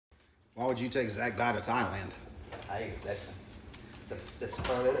Why would you take Zach Dye to Thailand? Hey, that's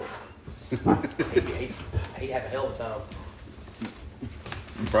fun, isn't it? he'd have a hell of a time.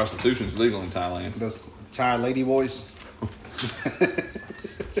 Prostitution's legal in Thailand. Those Thai lady boys.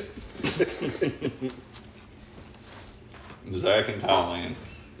 Zach in Thailand.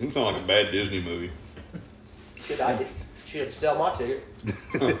 You sound like a bad Disney movie. Should sell my ticket.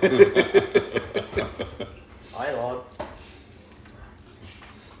 I ain't lying.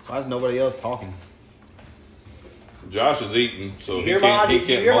 Why is nobody else talking? Josh is eating, so You he hear can't my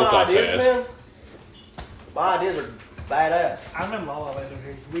ideas, multitask. man? My ideas are badass. I'm in La La Land over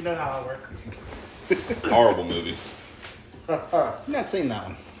here. We know how I work. Horrible movie. I've not seen that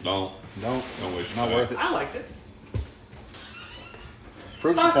one. Don't waste your Not time. worth it. I liked it.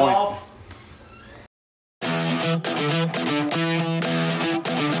 Proves your Fuck point. off.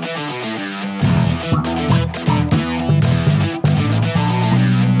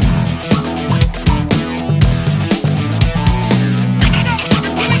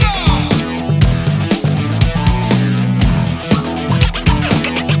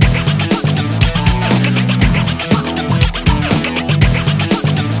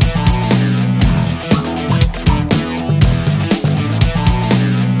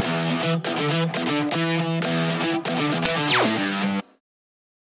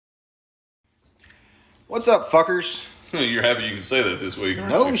 What's up, fuckers? You're happy you can say that this week, aren't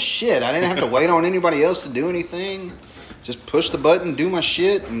No you? shit. I didn't have to wait on anybody else to do anything. Just push the button, do my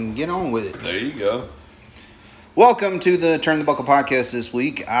shit, and get on with it. There you go. Welcome to the Turn the Buckle podcast this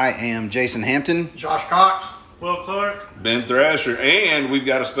week. I am Jason Hampton. Josh Cox. Will Clark. Ben Thrasher, and we've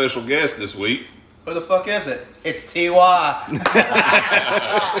got a special guest this week. Who the fuck is it? It's T.Y.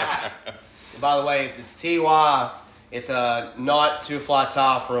 By the way, if it's T.Y., it's not Two Fly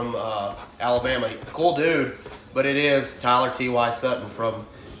Ty from Alabama. Cool dude, but it is Tyler T.Y. Sutton from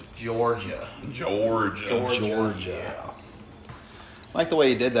Georgia. Georgia. I like the way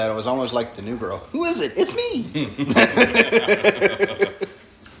he did that. It was almost like the new girl. Who is it? It's me.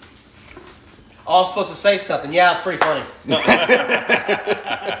 Oh, I'm supposed to say something. Yeah, it's pretty funny.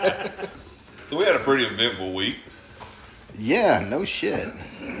 So we had a pretty eventful week. Yeah, no shit.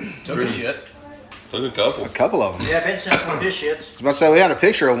 Took a shit. Took a couple. A couple of them. Yeah, Ben sent one of his shits. I was about to say, we had a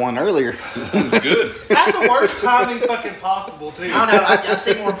picture of one earlier. It was good. I had the worst timing fucking possible, too. I don't know. I've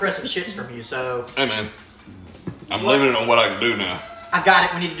seen more impressive shits from you, so Hey, man. I'm limited on what I can do now. I've got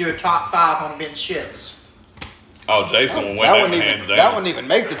it. We need to do a top 5 on Ben's shits. Oh, Jason will win that wouldn't hands even, down. that wouldn't even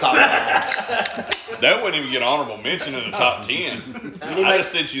make the top 5. That wouldn't even get honorable mention in the top 10. I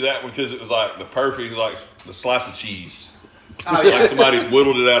just sent you that one because it was like the perfect, like the slice of cheese. Oh, Like yeah. somebody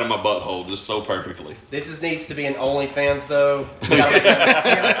whittled it out of my butthole just so perfectly. Needs to be an OnlyFans, though. You gotta make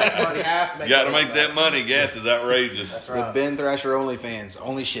that, You got to make that money. Gas is outrageous. That's The right. Ben Thrasher OnlyFans,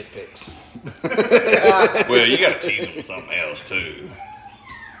 only shit pics. Well, you got to tease them with something else too.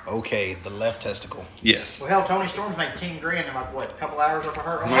 Okay, the left testicle. Yes. Well, hell, Tony Storms made $10,000 in like, what, a couple hours off of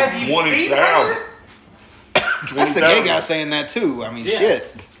her? Have you seen 20,000. her? That's the gay guy saying that too. I mean, Yeah.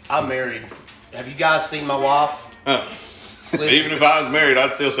 shit. I'm married. Have you guys seen my wife? Huh. Listen, Even if I was married,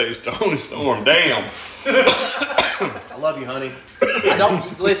 I'd still say it's Tony Storm. Damn. I love you, honey. I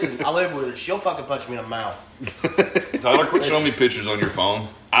don't listen. I live with her. She'll fucking punch me in the mouth. Tyler, quit showing me pictures on your phone.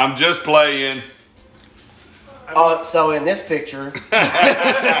 I'm just playing. So in this picture, You kind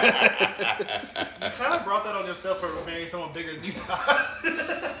of brought that on yourself for marrying someone bigger than you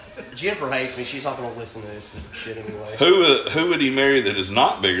thought. Jennifer hates me. She's not gonna listen to this shit anyway. Who would he marry that is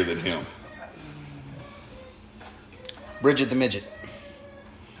not bigger than him? Bridget the midget.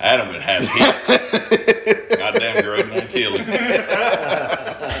 Adam would have hit. Goddamn girl, won't kill him.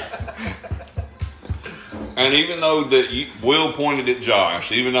 And even though Will pointed at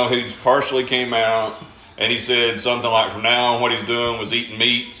Josh, even though he partially came out and he said something like from now on what he's doing was eating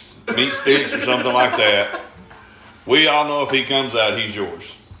meat sticks or something like that, we all know if he comes out, he's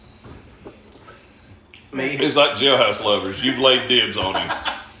yours. Me? It's like Jailhouse Lovers. You've laid dibs on him.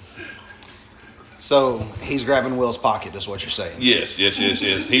 So he's grabbing Will's pocket, is what you're saying. Yes.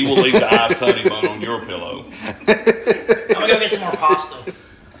 He will leave the iced honey bun on your pillow. I'm going to go get some more pasta.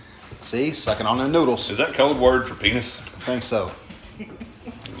 See, sucking on the noodles. Is that code word for penis? I think so.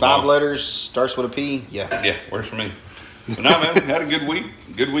 5 letters, starts with a P. Yeah. Yeah, works for me. But no, man, had a good week.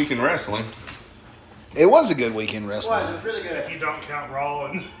 Good week in wrestling. It was a good weekend wrestling. Well, it was really good. If you don't count Raw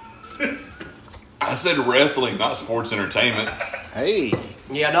and... I said wrestling, not sports entertainment. Hey.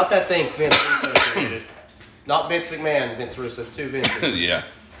 Yeah, not that thing Vince Russo created. Not Vince McMahon, Vince Russo. 2 Vinces. Yeah.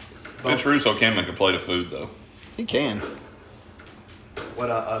 Vince Russo can make a plate of food, though. He can. What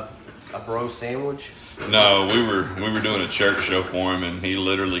A bro sandwich? No, we were doing a church show for him, and he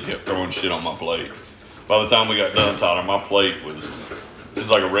literally kept throwing shit on my plate. By the time we got done, Tyler, my plate was just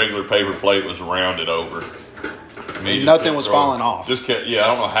like a regular paper plate was rounded over. I mean, And nothing was falling off. Just kept, I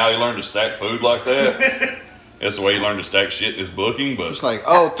don't know how he learned to stack food like that. That's the way he learned to stack shit in his booking. But It's like,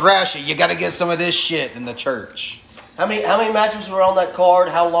 oh, Thrashy, you got to get some of this shit in the church. How many matches were on that card?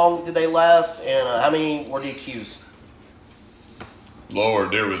 How long did they last? And how many were the accused?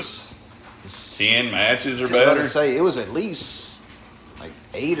 Lord, there was 10 matches or I was about better. to say, it was at least like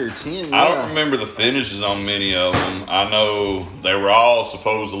 8 or 10. I don't yeah. remember the finishes on many of them. I know they were all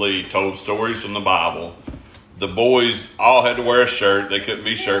supposedly told stories from the Bible. The boys all had to wear a shirt. They couldn't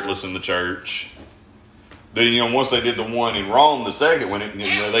be shirtless in the church. Then, once they did the one in Rome, the second one,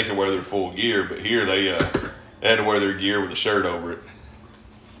 they could wear their full gear. But here they had to wear their gear with a shirt over it.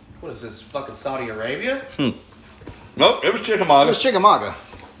 What is this, fucking Saudi Arabia? Nope, it was It Chickamauga. was Chickamauga.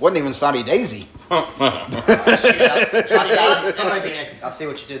 Wasn't even Saudi Daisy. I see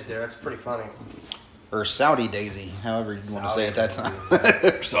what you did there. That's pretty funny. Or Saudi Daisy, however you want to say it that time.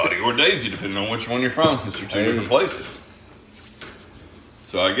 Saudi or Daisy, depending on which one you're from. It's are two different places.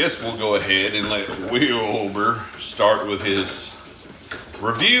 So I guess we'll go ahead and let Wilbur start with his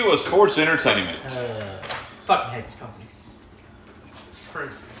review of sports entertainment. Fucking hate this company.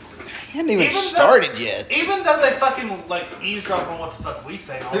 Proof. He hadn't even Even though- started yet. Even though they fucking like eavesdrop on what the fuck we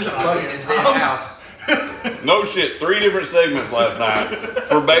say all There's the a time. bug in his damn house. No shit, 3 different segments last night.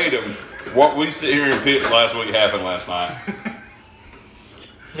 Verbatim. What we sit here and pitch last week happened last night.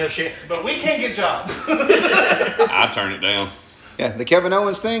 No shit. But we can't get jobs. I turned it down. Yeah, the Kevin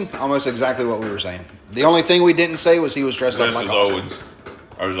Owens thing, almost exactly what we were saying. The only thing we didn't say was he was dressed up Dressed like as Austin. Owens.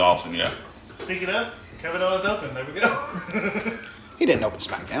 Or as Austin, yeah. Speaking of, Kevin Owens open. There we go. He didn't open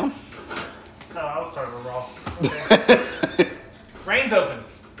SmackDown. No, I was starting with Raw. Okay. Reigns open.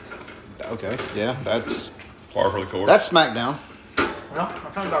 Okay, yeah, that's Par for the course. SmackDown. Well,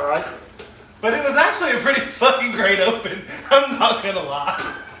 that sounds about right. But it was actually a pretty fucking great open. I'm not gonna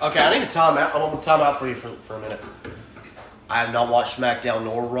lie. Okay, I need a timeout. I want a timeout for you for a minute. I have not watched SmackDown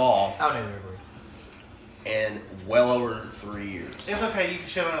nor Raw I don't even remember. in well over 3 years. It's okay. You can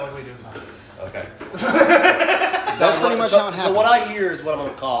shit on it like we do. It's fine. Okay. That's pretty much how it So what happens. I hear is what I'm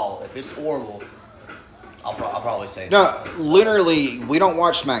gonna call. If it's horrible, I'll probably say No, literally, we don't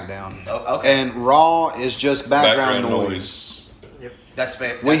watch SmackDown. Oh, okay. And Raw is just background, Background noise. Yep. That's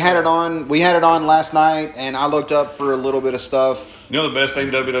fair. We had it on. We had it on last night, and I looked up for a little bit of stuff. You know the best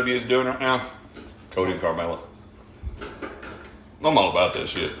thing WWE is doing right now? Cody and Carmella. I'm all about that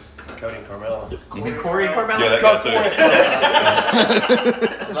shit. Cody and Carmella. You mean Corey and Carmella? Yeah, that guy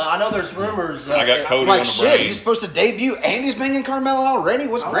too. I know there's rumors. I got Cody Like on the shit, brain. he's supposed to debut, and he's banging Carmella already.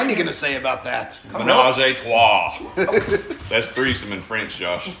 What's Brandy gonna say about that? Menage a trois. That's threesome in French,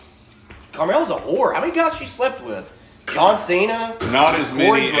 Josh. Carmella's a whore. How many guys she slept with? John Cena. Not as Corey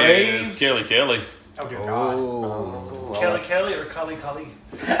many Graves. as Kelly Kelly. Oh, dear God. Oh, Kelly Kelly or Kali Kali?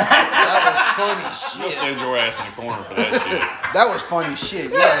 that was funny You'll shit. stand your ass in the corner for that shit. That was funny shit.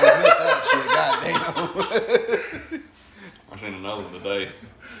 You gotta admit that shit. Goddamn. I seen another one today.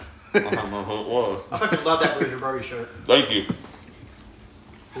 I don't remember who it was. I fucking love that Bruiser Brody shirt. Thank you. For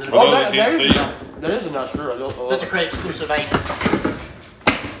Oh, those that, that can't see, that is not sure. That's a great exclusive, ain't it?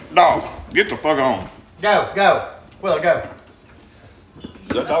 dog, get the fuck on. Go. Will, go.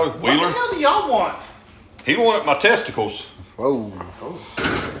 That dog What the Wheeler. hell do y'all want? He wanted my testicles. Whoa.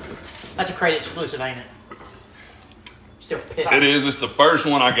 That's a crate exclusive, ain't it? Still pissed. It is. It's the first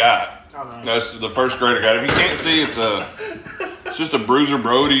one I got. Oh, no. That's the first grade I got. If you can't see, it's just a Bruiser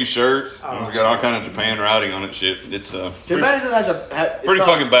Brody shirt. Oh. It's got all kind of Japan writing on it. Shit. It's Too bad it has a. It's pretty not-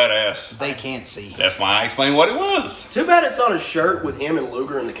 fucking badass. They can't see. That's why I explained what it was. Too bad it's not a shirt with him and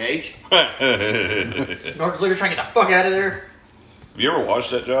Luger in the cage. Have North Luger trying to get the fuck out of there. you ever watched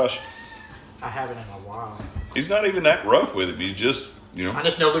that, Josh? I haven't in a while. He's not even that rough with him. He's just, I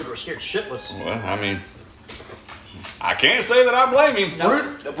just know Luger was scared shitless. well, I mean, I can't say that I blame him.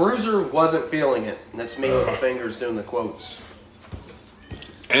 No. The Bruiser wasn't feeling it. And that's me with my fingers doing the quotes.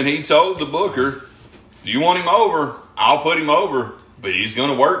 And he told the booker, "Do you want him over? I'll put him over, but he's going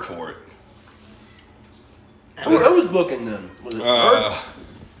to work for it." Who was booking them? Was it Bert? Uh,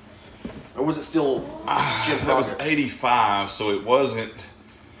 Or was it still Jim that was Crockett? 85, so it wasn't.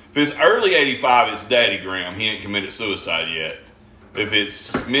 If it's early 85, it's Daddy Graham. He ain't committed suicide yet. If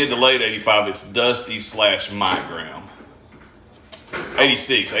it's mid to late 85, it's Dusty / Mike Graham.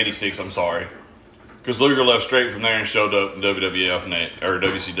 86, I'm sorry. Because Luger left straight from there and showed up in WWF or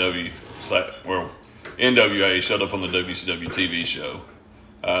WCW, NWA, showed up on the WCW TV show.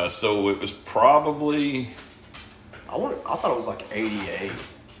 So it was probably, I thought it was like 88.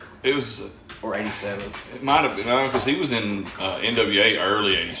 It was. Or 87. It might have been because he was in NWA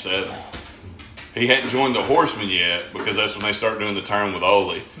early '87. He hadn't joined the Horsemen yet because that's when they start doing the turn with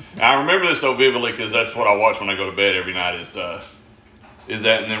Ole. And I remember this so vividly because that's what I watch when I go to bed every night. Is that?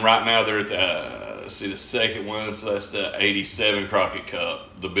 And then right now they're at the second one, so that's the '87 Crockett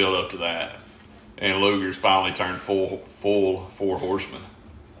Cup. The build up to that, and Luger's finally turned full 4 Horsemen.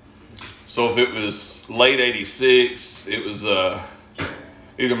 So if it was late '86, it was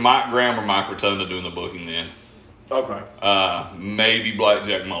either Mike Graham or Mike Rotunda doing the booking then. Okay. Maybe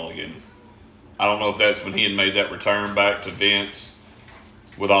Blackjack Mulligan. I don't know if that's when he had made that return back to Vince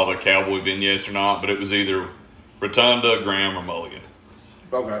with all the cowboy vignettes or not, but it was either Rotunda, Graham, or Mulligan.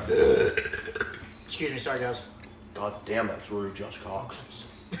 Okay. Excuse me, sorry guys. God damn, that's rude, Josh Cox.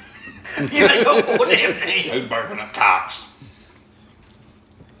 You gotta go full damn name. Who's burping up Cox?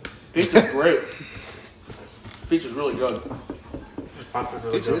 Pizza's great. Pizza's really good. This pasta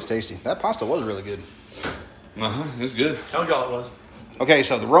really Pizza good. is tasty. That pasta was really good. It's good. Told y'all it was. Okay,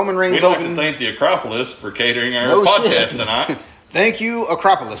 so the Roman We'd Reigns like to Open. thank the Acropolis for catering our No podcast shit. tonight. Thank you,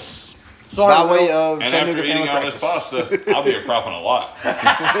 Acropolis. Sorry, by way Will. of And Chattanooga after eating Family all this Practice. pasta, I'll be a-cropping a lot.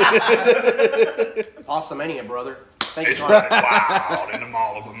 Awesome-mania, brother. Thank you, It's Conrad. running wild in the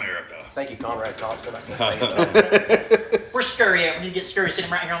Mall of America. Thank you, Conrad Thompson. I can't say it. Where's Scurry at? When you get Scurry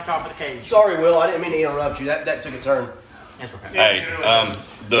sitting right here on top of the cage. Sorry, Will. I didn't mean to interrupt you. That took a turn. That's okay. Hey,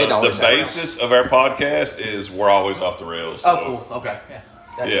 It the always happens. basis of our podcast is we're always off the rails. Oh, so, cool. Okay.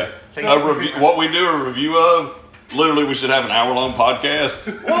 That's Yeah. it. A review, what we do a review of, literally we should have an hour-long podcast.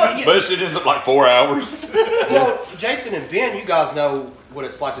 Well, yeah. But it ends up like 4 hours. Well, Jason and Ben, you guys know what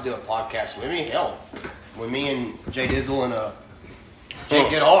it's like to do a podcast with me. Hell, with me and Jay Dizzle and Jake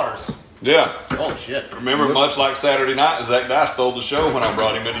did ours. Yeah. Holy shit. Remember, much like Saturday night, Zach Dye stole the show when I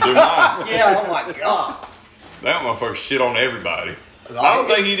brought him in to do mine. Yeah, oh my god. That motherfucker shit on everybody. I don't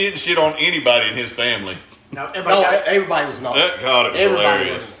think he didn't shit on anybody in his family. No, No, everybody got everybody was not. God, it was Everybody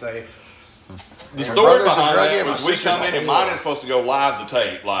hilarious. wasn't safe. The My story brother's a behind druggie that and my was we sister's come in a and mine whore. is supposed to go live to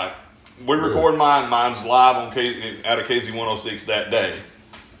tape. Like, we record mine, mine's live on out of KZ 106 that day.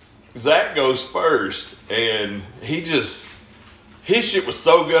 Zach goes first, and his shit was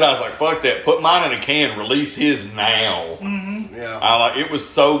so good, I was like, fuck that, put mine in a can, release his now. Yeah. It was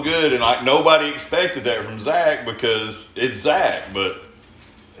so good, and like nobody expected that from Zach because it's Zach, but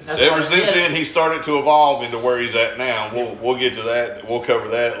That's ever what since it is. then, he started to evolve into where he's at now. We'll get to that. We'll cover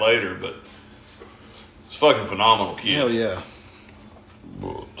that later. But it's fucking phenomenal, kid. Hell yeah.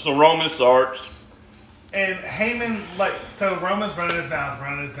 So Roman starts. And Heyman, so Roman's running his mouth.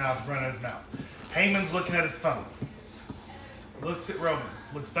 Heyman's looking at his phone. Looks at Roman.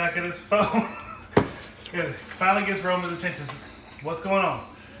 Looks back at his phone. And finally gets Roman's attention. What's going on?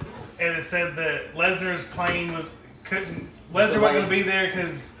 And it said that Lesnar's plane Lesnar wasn't going to be there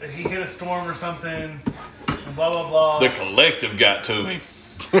because he hit a storm or something. And blah, blah, blah. The collective got to him.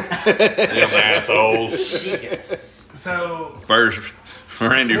 Them assholes. Shit. So, First,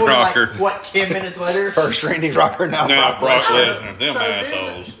 Randy What, Rocker. Like, what, 10 minutes later? First Randy Rocker, now Now Brock Brock Lesnar. Lesnar. Them So then-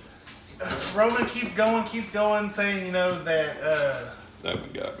 assholes. Roman keeps going, saying, that That one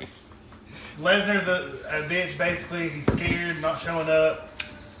got me. Lesnar's a bitch, basically. He's scared, not showing up.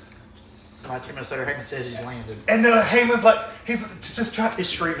 Like 10 minutes later, Heyman says he's landed. And Heyman's like, he's just trying. He's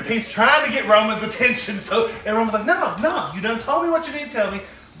screaming. He's trying to get Roman's attention. So everyone's like, no, you done told me what you need to tell me.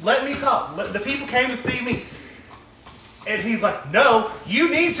 Let me talk. The people came to see me. And he's like, no, you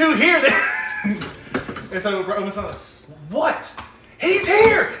need to hear this. And so Roman's like, what? He's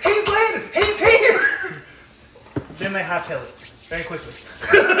here. He's landed. He's here. Then they hightail it very quickly.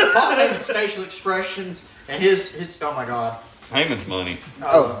 Paul Heyman's facial expressions and his oh my god. Heyman's money.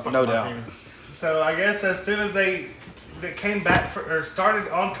 Oh, fuck no Paul doubt. Heyman. So I guess as soon as they came back or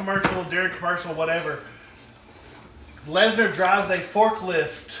started on commercial, during commercial, whatever, Lesnar drives a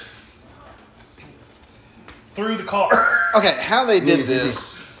forklift through the car. Okay, how they did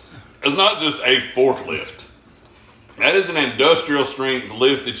this. It's not just a forklift. That is an industrial strength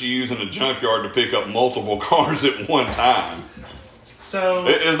lift that you use in a junkyard to pick up multiple cars at one time. So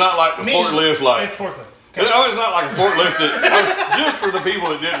It's not like the forklift, like. it's forklift. It's not like a forklift that, just for the people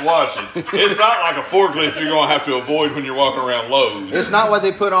that didn't watch it, it's not like a forklift you're going to have to avoid when you're walking around Lowe's. It's not what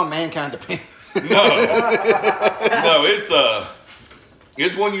they put on Mankind to pin. No,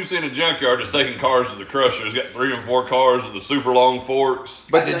 it's one you see in a junkyard that's taking cars to the crusher. It's got 3 and 4 cars with the super long forks.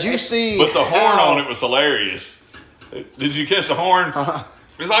 But did you see? But the horn how- on it was hilarious. Did you catch the horn?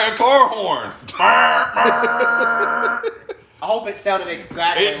 It's like a car horn. I hope it sounded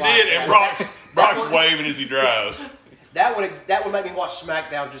exactly It like did, that. and Brock's waving as he drives. That would make me watch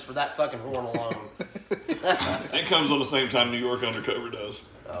SmackDown just for that fucking horn alone. It comes on the same time New York Undercover does.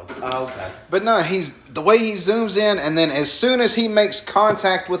 Oh, okay. But no, he's the way he zooms in, and then as soon as he makes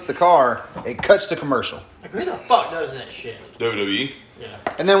contact with the car, it cuts to commercial. Like, who the fuck does that shit? WWE. Yeah.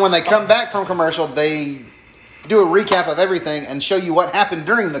 And then when they come back from commercial, they do a recap of everything and show you what happened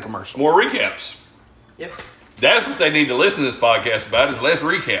during the commercial. More recaps. Yep. That's what they need to listen to this podcast about is less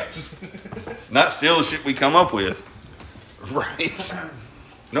recaps. Not steal the shit we come up with. Right.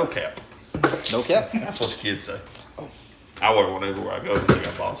 No cap. No cap. That's what the kids say. I wear one everywhere I go because I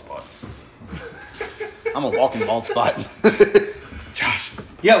got a bald spot. I'm a walking bald spot. Josh,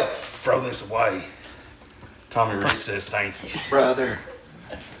 Yo. throw this away. Tommy Reed says thank you. Brother.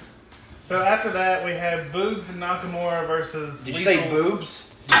 So after that, we had Boogs and Nakamura versus. Did you say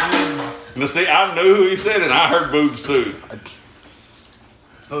boobs? Boogs. Now see, I knew who he said, and I heard boobs too.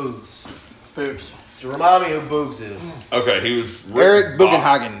 Boogs. Boobs. So remind me who Boogs is. Okay, he was Eric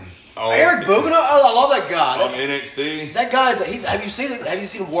Bugenhagen. Eric Boogen? Oh, I love that guy. on NXT. That guy's. Have you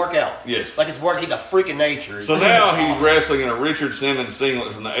seen him work out? Yes. Like it's work. He's a freak of nature. So now he's wrestling in a Richard Simmons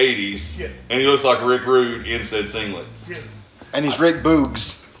singlet from the 80s. Yes. And he looks like Rick Rude in said singlet. Yes. And he's Rick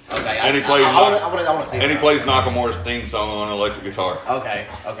Boogs. Okay. And he plays. I want to see. And he that. plays Nakamura's theme song on an electric guitar. Okay.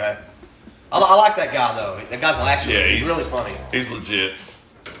 I like that guy though. That guy's actually Yeah, he's really funny. He's legit.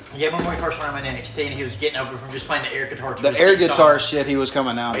 Yeah, when we first saw him in NXT, and he was getting over from just playing the air guitar. To The his air theme guitar song. shit he was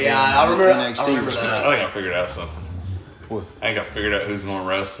coming out. Yeah, in I remember NXT was that. I think I figured out something. What? I think I figured out who's going to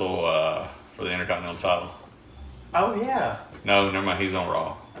wrestle for the Intercontinental title. Oh yeah. No, never mind. He's on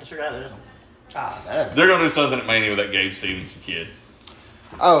Raw. I just forgot that. God, that's They're going to do something at Mania with that Gabe Stevenson kid.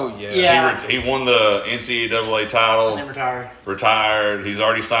 Oh yeah. Yeah. He won the NCAA title, Then retired. retired. He's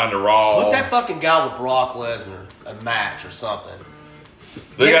already signed to Raw. put that fucking guy with Brock Lesnar a match or something.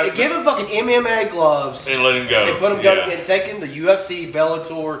 They Give him fucking MMA gloves and let him go. and put him and take him to UFC,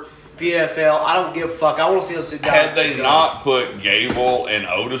 Bellator, PFL. I don't give a fuck. I want to see those two guys. Had they go. not put Gable and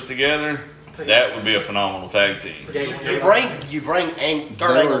Otis together, that would be a phenomenal tag team. You bring Kurt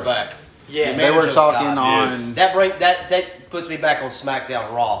Angle back. Yeah. They were those talking guys. on. That puts me back on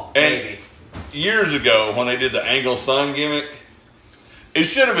SmackDown Raw. And Maybe. years ago, when they did the Angle Son gimmick, it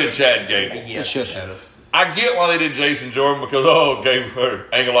should have been Chad Gable. Yes, should it have. should've. I get why they did Jason Jordan because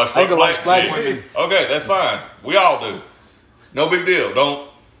Angle likes Angle likes black chicks. women. Okay, that's fine. We all do. No big deal. Don't.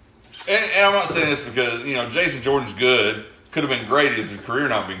 And I'm not saying this because Jason Jordan's good. Could have been great as his career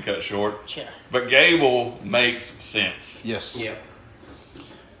not being cut short. Yeah. But Gable makes sense. Yes. Yeah.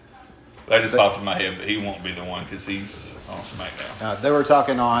 That just popped in my head, but he won't be the one because he's on SmackDown. They were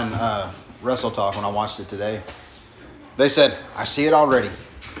talking on Wrestle Talk when I watched it today. They said, I see it already.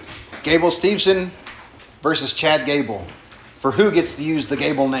 Gable Steveson versus Chad Gable. For who gets to use the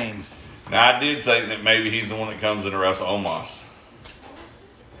Gable name? Now, I did think that maybe he's the one that comes in to wrestle Omos.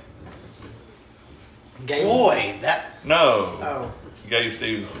 Gable. Boy, that No. Oh. Gabe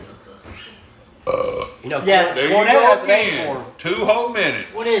Stevenson. Yeah. There Cornette you go has a name again. for him. 2 whole minutes.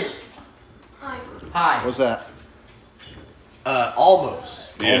 What is it? Hi. What's that? Almost.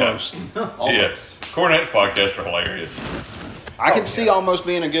 Yeah. Almost. Yeah. Cornette's podcasts are hilarious. I can see almost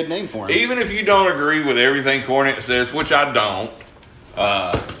being a good name for him. Even if you don't agree with everything Cornette says, which I don't,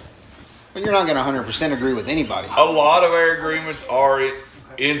 But you're not going to 100% agree with anybody. a lot of our agreements are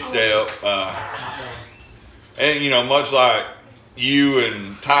in step. And, much like you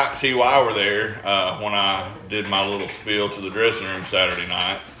and T.Y. were there when I did my little spiel to the dressing room Saturday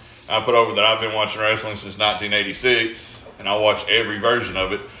night, I put over that I've been watching wrestling since 1986, and I watch every version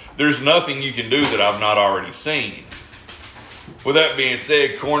of it. There's nothing you can do that I've not already seen. With that being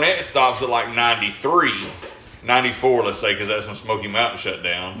said, Cornette stops at like 93, 94, let's say, because that's when Smoky Mountain shut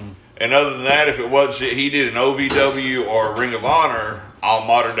down. Mm-hmm. And other than that, if it wasn't shit he did in OVW or Ring of Honor, all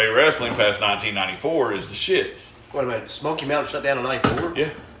modern day wrestling past 1994 is the shits. Wait a minute. Smoky Mountain shut down in 94? Yeah.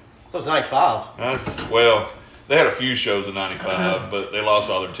 That was 95. Well, they had a few shows in 95, but they lost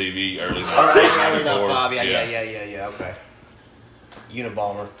all their TV early All right, 94. 95. Yeah. Okay.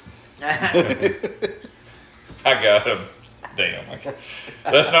 Unabomber. I got him. Damn.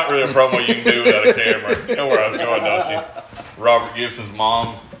 That's not really a promo you can do without a camera. You know where I was going, don't you? Robert Gibson's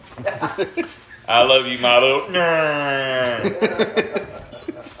mom. I love you, my little.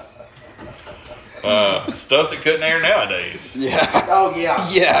 Stuff that couldn't air nowadays. Yeah. Oh, yeah.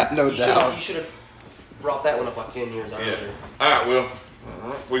 Yeah, no doubt. You should have brought that one up like 10 years earlier. Yeah. All right, Will.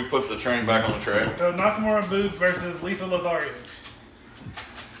 We put the train back on the track. So Nakamura Boogs versus Lethal Lothario.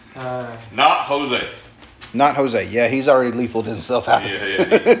 Not Jose. Not Jose. Yeah, he's already lethaled himself out.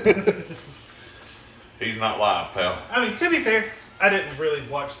 Yeah. He's not live, pal. I mean, to be fair, I didn't really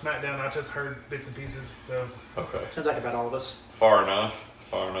watch SmackDown. I just heard bits and pieces. So Okay. Sounds like about all of us. Far enough.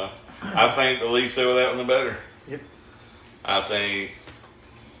 I think the least said with that one, the better. Yep. I think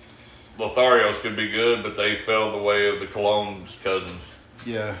Lotharios could be good, but they fell the way of the Cologne's cousins.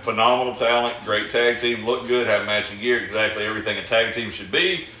 Yeah. Phenomenal talent, great tag team, look good, have matching gear, exactly everything a tag team should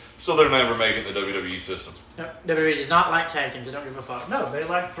be. So they're never making the WWE system. No, WWE does not like tag teams. They don't give a fuck. No, they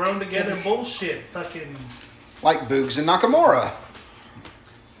like thrown together bullshit. Fucking. Like Boogs and Nakamura.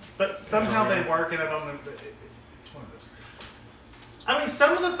 But somehow they work, and I don't know. It's one of those. I mean,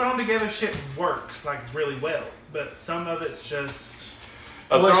 some of the thrown together shit works like really well, but some of it's just.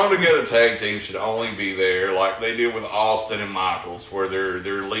 A thrown together tag team should only be there like they did with Austin and Michaels, where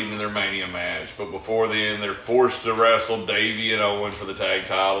they're leading their Mania match, but before then they're forced to wrestle Davey and Owen for the tag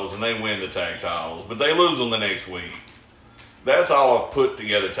titles, and they win the tag titles, but they lose them the next week. That's all a put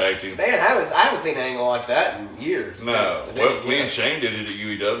together tag team. Man, I haven't seen an angle like that in years. No, well, me and Shane did it at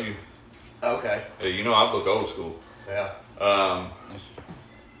UEW. Okay. Hey, you know I look old school. Yeah.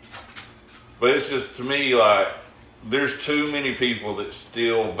 But it's just, to me, like, there's too many people that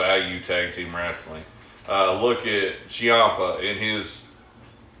still value tag team wrestling. Look at Ciampa in his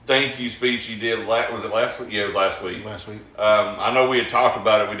thank you speech he did. Was it last week? Yeah, it was last week. Last week. I know we had talked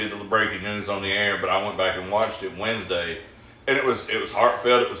about it. We did the breaking news on the air, but I went back and watched it Wednesday, and it was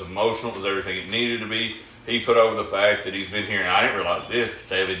heartfelt. It was emotional. It was everything it needed to be. He put over the fact that he's been here, and I didn't realize this,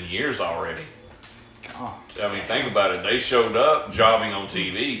 7 years already. God. I mean, think about it. They showed up jobbing on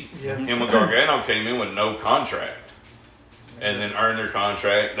TV. Yeah. Him and Gargano came in with no contract and then earned their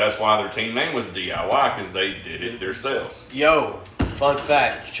contract. That's why their team name was DIY, because they did it themselves. Yo, fun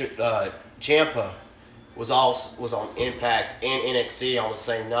fact: Ciampa was on Impact and NXT on the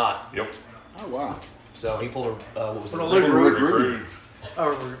same night. Yep. Oh, wow. So he pulled a what was it? Pulled a Rick Rick Rude.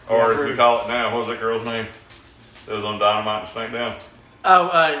 Rude. Or as we call it now, what was that girl's name? That was on Dynamite and SmackDown. Oh,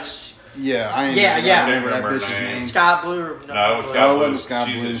 Yeah, I ain't Yeah, never, yeah. I remember that Remember her bitch's name. name. Sky Blue. Or, No, it was Oh, Scott it Blue. wasn't Scott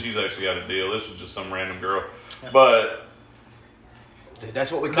Blue. She's actually got a deal. This was just some random girl. But Dude,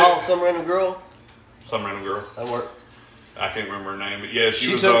 that's what we call some random girl. some random girl. That worked. I can't remember her name, but yeah,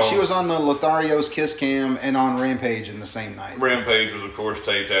 She was was on the Lothario's Kiss Cam and on Rampage in the same night. Rampage was, of course,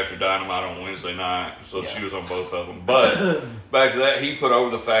 taped after Dynamite on Wednesday night, so Yeah. she was on both of them. But back to that, he put over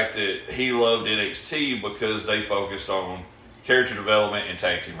the fact that he loved NXT because they focused on character development and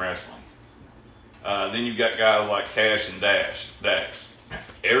tag team wrestling. Then you've got guys like Cash and Dax.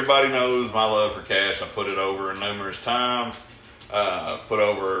 Everybody knows my love for Cash. I put it over numerous times. Put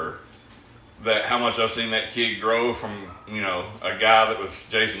over that how much I've seen that kid grow from, a guy that was,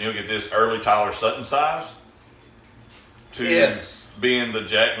 Jason, you'll get this, early Tyler Sutton size to Yes. being the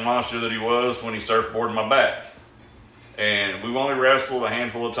jack monster that he was when he surfboarded my back. And we've only wrestled a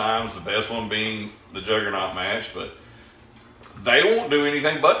handful of times, the best one being the Juggernaut match, but they won't do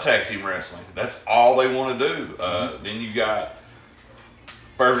anything but tag team wrestling. That's all they want to do. Then you got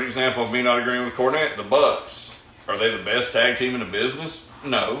perfect example of me not agreeing with Cornette, the Bucks. Are they the best tag team in the business?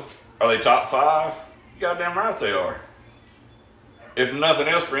 No. Are they top 5? Goddamn right they are. If nothing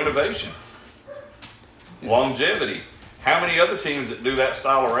else, for innovation. Longevity. How many other teams that do that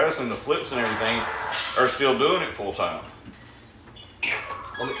style of wrestling, the flips and everything, are still doing it full time?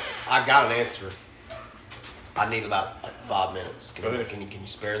 I got an answer. I need about 5 minutes. Go ahead. Can you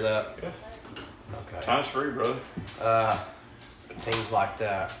spare that? Yeah. Okay. Time's free, brother. Teams like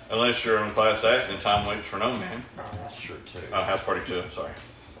that. Unless you're on Class Act, then time waits for no man. Oh, that's true too. House Party 2, I'm sorry.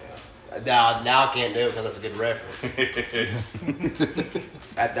 Now I can't do it because that's a good reference.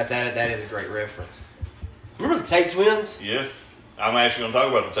 that is a great reference. Remember the Tate Twins? Yes. I'm actually going to talk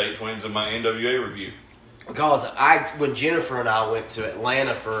about the Tate Twins in my NWA review. Because when Jennifer and I went to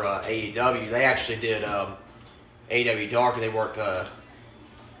Atlanta for AEW, they actually did AEW Dark, and they worked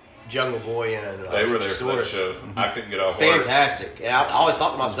Jungle Boy and They were there for that Source. show. I couldn't get off work. Fantastic. And I always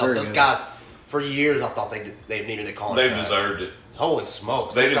thought to myself, Very those good. guys, for years, I thought they needed a They contract. deserved it. Holy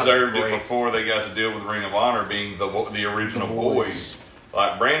smokes. They those guys are deserved it great. before they got to deal with Ring of Honor being the original The boys. boys.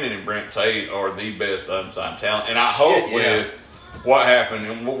 Like Brandon and Brent Tate are the best unsigned talent. And I Shit, hope yeah. with what happened,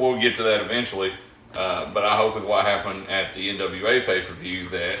 and we'll get to that eventually, but I hope with what happened at the NWA pay-per-view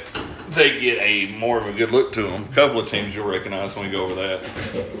that they get a more of a good look to them. A couple of teams you'll recognize when we go over that.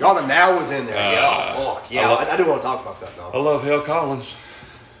 Oh, the Now was in there. Yeah, fuck. I Yeah, love- I do want to talk about that, I though. love Hell Collins.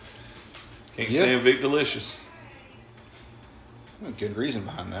 Can't Yeah. stand Vic Delicious. Good reason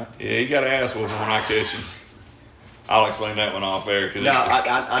behind that. Yeah, he got ass whooping when I catch him. I'll explain that one off air. No,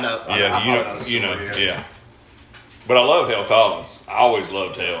 I know. I Yeah, know the you know, story, yeah. But I love Hell Collins. I always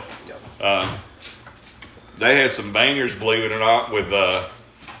loved Hell. Yeah. They had some bangers, believe it or not, with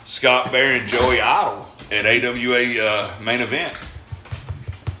Scott Bair and Joey Idol at AWA main event.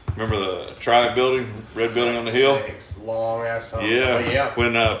 Remember the Tribe building, red building on the hill? Six, long ass time. Yeah. But yeah.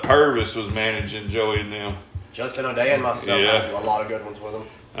 When Purvis was managing Joey and them. Justin O'Day and myself Yeah. had a lot of good ones with them.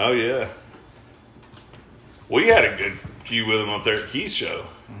 Oh, yeah. We had a good few with them up there at Keith's show.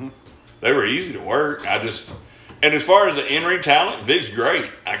 Mm-hmm. They were easy to work. And as far as the in-ring talent, Vic's great.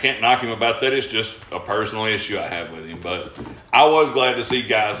 I can't knock him about that. It's just a personal issue I have with him. But I was glad to see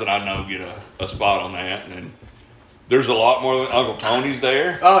guys that I know get a spot on that. And there's a lot more than Uncle Tony's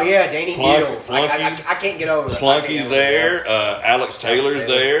there. Oh yeah, Danny Gills. I Plunky. can't get over that. Plunky's there. Alex Taylor's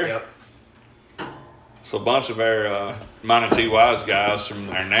there. Yep. So a bunch of our mine and TY's guys from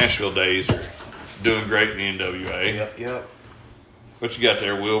our Nashville days are doing great in the NWA. Yep. What you got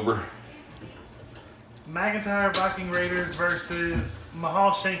there, Wilbur? McIntyre Viking Raiders versus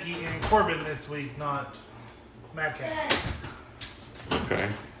Mahal Shanky and Corbin this week, not Madcap. Okay.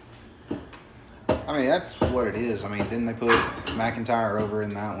 I mean, that's what it is. I mean, didn't they put McIntyre over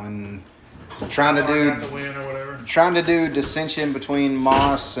in that one? Trying to The win or whatever. do dissension between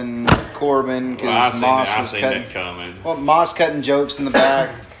Moss and Corbin Well, I because seen Moss that. I was seen cutting. that coming. Well, Moss cutting jokes in the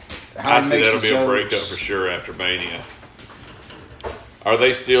back. How I he see makes that'll his be a jokes. breakup for sure after Mania. Are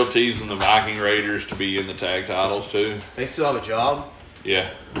they still teasing the Viking Raiders to be in the tag titles too? They still have a job. Yeah.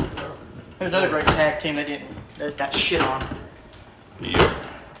 There's another great tag team that got shit on. Yep.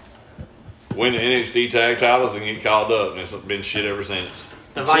 Win the NXT tag titles and get called up, and it's been shit ever since.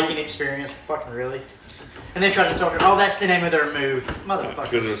 The Viking Experience, fucking really. And they tried to talk, oh, that's the name of their move. Because Motherfucker.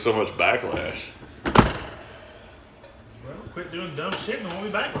 there's so much backlash. Well, quit doing dumb shit and we'll be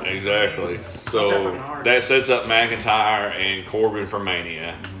back. Exactly. So Definitely hard. that sets up McIntyre and Corbin for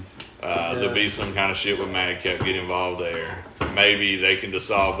Mania. There'll be some kind of shit with Madcap get involved there. Maybe they can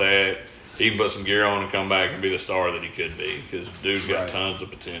dissolve that. He can put some gear on and come back and be the star that he could be because dude's got Right. tons of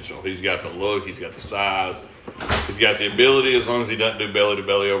potential. He's got the look. He's got the size. He's got the ability as long as he doesn't do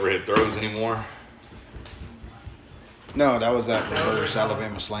belly-to-belly overhead throws anymore. No, that was that reverse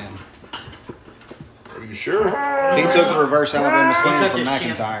Alabama slam. Are you sure? He took the reverse Alabama slam took from his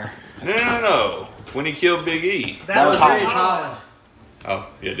chin. McIntyre. No. When he killed Big E. That was was Holland. Ridge Holland. Oh,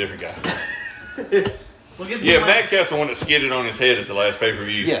 yeah, different guy. We'll get to Yeah, the Madcap's the one that skidded on his head at the last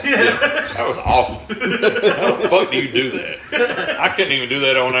pay-per-view. Yeah. That was awesome. How the fuck do you do that? I couldn't even do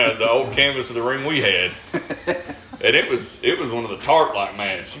that on the old canvas of the ring we had. And it was one of the tarp-like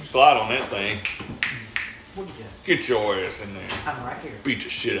mats. You slide on that thing, What do you get? get your ass in there, I'm right here. beat the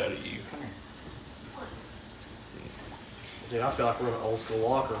shit out of you. Come here. Dude, I feel like we're in an old school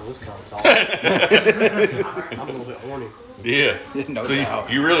locker room. This kind of talk. I'm a little bit horny. Yeah. No So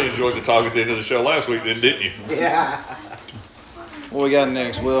doubt. you really enjoyed the talk at the end of the show last week, then, didn't you? Yeah. What we got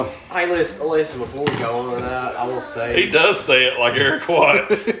next, Will? Hey, listen. Before we go on to that, I will He say, does say it like Eric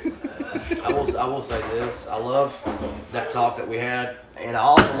Watts. I will say this. I love that talk that we had, and I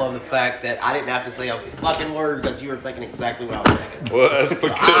also love the fact that I didn't have to say a fucking word because you were thinking exactly what I was thinking. Well,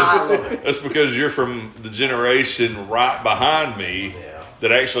 I love it. that's because you're from the generation right behind me Yeah.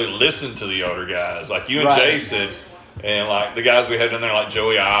 that actually listened to the older guys, like you and Right. Jason, and like the guys we had down there, like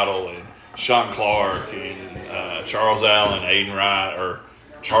Joey Idol and Sean Clark and Charles Allen, Aiden Wright, or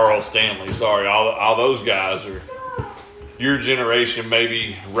Charles Stanley. Sorry, all those guys are your generation,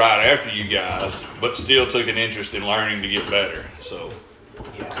 maybe right after you guys, but still took an interest in learning to get better. So.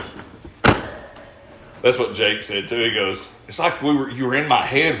 Yeah. That's what Jake said too. He goes, "It's like you were in my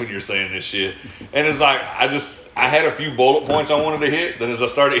head when you're saying this shit." And it's like I had a few bullet points I wanted to hit. Then as I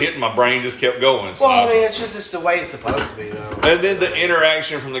started hitting, my brain just kept going. So Well, I mean, it's the way it's supposed to be, though. and then the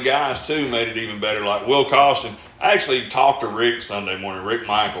interaction from the guys too made it even better. Like Will Caution, I actually talked to Rick Sunday morning, Rick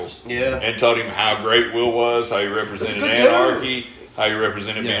Michaels, Yeah. and told him how great Will was, how he represented That's a good dude. Anarchy, how he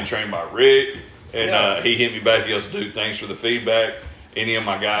represented Yeah. being trained by Rick, and Yeah. he hit me back. He goes, "Dude, thanks for the feedback. Any of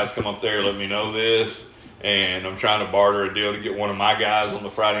my guys come up there, let me know this." And I'm trying to barter a deal to get one of my guys on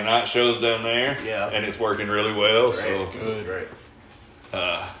the Friday night shows down there. Yeah. And it's working really well. So Good. Great.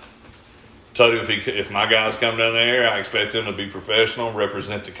 told him if my guys come down there, I expect them to be professional,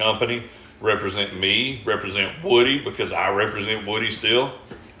 represent the company, represent me, represent Woody because I represent Woody still,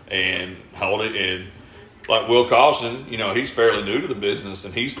 and hold it. And like Will Caution, he's fairly new to the business,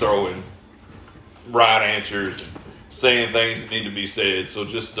 and he's throwing right answers and saying things that need to be said. So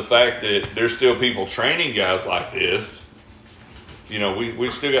just the fact that there's still people training guys like this,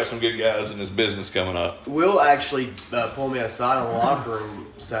 we still got some good guys in this business coming up. Will actually pulled me aside in the locker room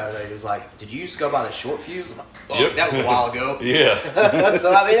Saturday. He was like, "Did you used to go by the short fuse?" I'm like, "Fuck, Yep. that was a while ago." Yeah.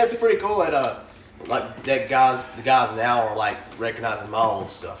 So I mean, that's pretty cool that like that the guys now are like recognizing my old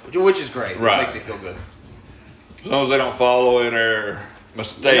stuff, which is great. Right. It makes me feel good. As long as they don't follow in their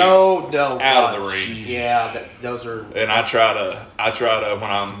mistakes No, out of the ring. Yeah, those are. And I try to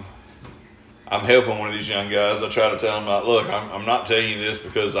when I'm helping one of these young guys, I try to tell them, like, look, I'm not telling you this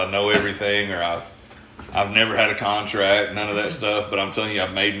because I know everything or I've I've never had a contract, none of that stuff, but I'm telling you,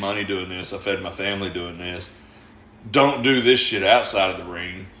 I've made money doing this. I fed my family doing this. Don't do this shit outside of the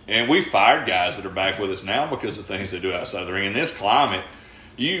ring. And we fired guys that are back with us now because of things they do outside of the ring. In this climate,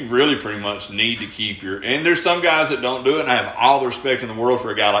 you really pretty much need to keep your... And there's some guys that don't do it, and I have all the respect in the world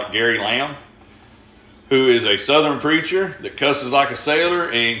for a guy like Gary Lamb, who is a Southern preacher that cusses like a sailor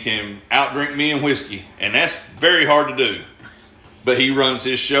and can outdrink me in whiskey. And that's very hard to do. But he runs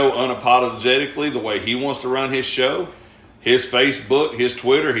his show unapologetically the way he wants to run his show. His Facebook, his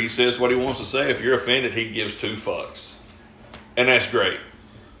Twitter, he says what he wants to say. If you're offended, he gives 2 fucks. And that's great.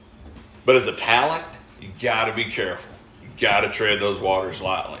 But as a talent, you got to be careful. You got to tread those waters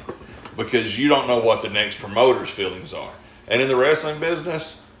lightly. Because you don't know what the next promoter's feelings are. And in the wrestling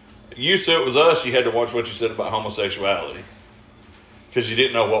business, used to it was us, you had to watch what you said about homosexuality. Because you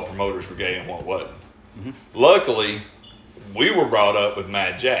didn't know what promoters were gay and what wasn't. Mm-hmm. Luckily, we were brought up with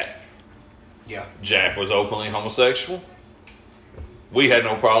Mad Jack. Yeah. Jack was openly homosexual. We had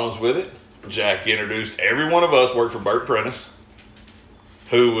no problems with it. Jack introduced every one of us worked for Burt Prentice,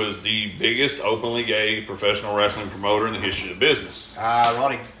 who was the biggest openly gay professional wrestling promoter in the history of the business.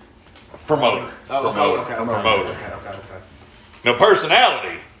 Ronnie. Promoter. Oh, okay. Promoter. Okay. Now,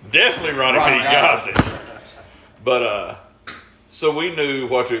 personality, definitely Ronnie P. Gossett. Gossett. But, so we knew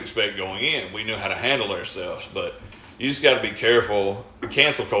what to expect going in. We knew how to handle ourselves, but you just got to be careful.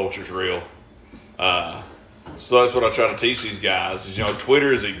 Cancel culture's real. So that's what I try to teach these guys is,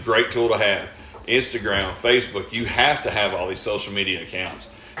 Twitter is a great tool to have. Instagram, Facebook, you have to have all these social media accounts.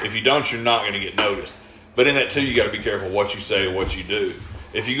 If you don't, you're not going to get noticed. But in that too, you got to be careful what you say, what you do.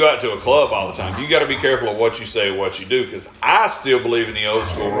 If you go out to a club all the time, you got to be careful of what you say, what you do. Because I still believe in the old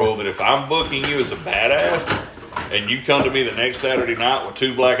school rule that if I'm booking you as a badass and you come to me the next Saturday night with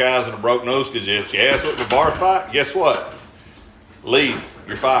 2 black eyes and a broke nose because you asked what the bar fight, guess what? Leave.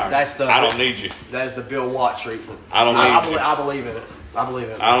 You're fired. I don't need you. That is the Bill Watt treatment. I don't need you. I believe in it. I believe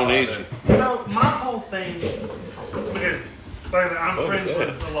in it. I don't need you. So my whole thing, because like I said, I'm friends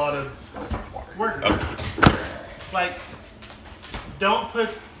with a lot of workers. Like, don't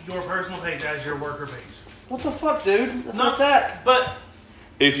put your personal page as your worker page. What the fuck, dude? That's Not not that. But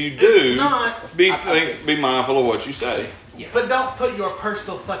If you do, not, be mindful of what you say. but don't put your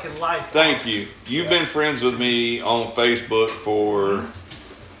personal fucking life. Thank you. You've been friends with me on Facebook for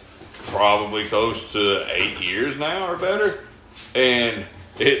probably close to 8 years now or better. And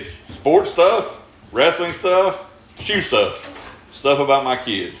it's sports stuff, wrestling stuff, shoe stuff about my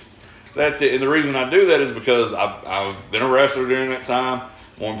kids. That's it. And the reason I do that is because I've been a wrestler during that time.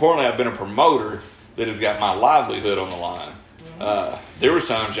 More importantly, I've been a promoter that has got my livelihood on the line. There was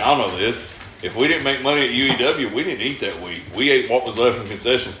times, y'all know this, if we didn't make money at UEW, we didn't eat that week. We ate what was left in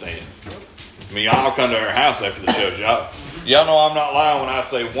concession stands. I mean, y'all come to our house after the shows. Y'all know I'm not lying when I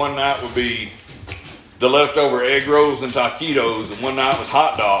say one night would be the leftover egg rolls and taquitos, and one night was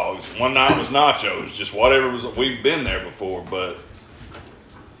hot dogs, and one night was nachos, just whatever was. We've been there before, but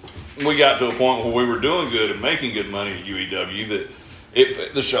we got to a point where we were doing good and making good money at UEW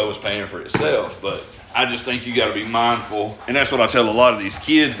that the show was paying for itself. But I just think you got to be mindful, and that's what I tell a lot of these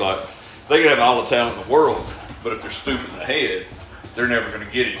kids. Like, they can have all the talent in the world, but if they're stupid in the head, they're never going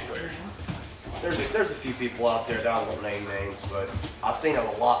to get anywhere. There's a few people out there that I won't name names, but I've seen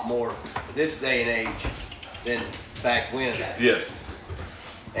a lot more this day and age than back when. Yes.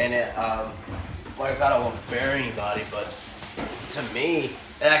 And like I said, I don't want to bear anybody, but to me,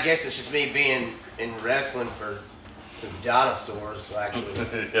 and I guess it's just me being in wrestling since dinosaurs,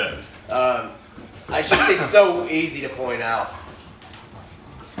 actually. Yeah. I just it's so easy to point out.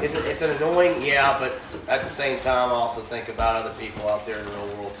 It's an annoying, yeah, but at the same time, I also think about other people out there in the real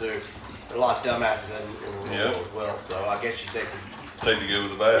world too. There are a lot of dumbasses in the real world as well, so I guess you take the good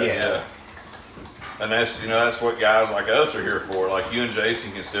with the bad. Yeah. And that's what guys like us are here for. Like you and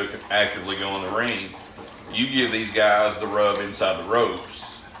Jason can still actively go in the ring. You give these guys the rub inside the ropes.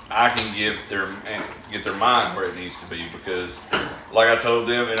 I can get their mind where it needs to be, because like I told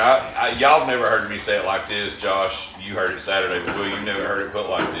them, and y'all never heard me say it like this, Josh, you heard it Saturday, but Will, you never heard it put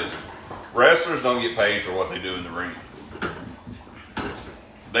like this. Wrestlers don't get paid for what they do in the ring.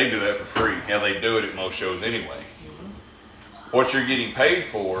 They do that for free. Hell, they do it at most shows anyway. What you're getting paid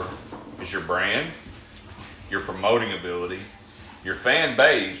for is your brand, your promoting ability, your fan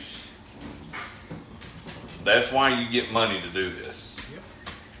base. That's why you get money to do this.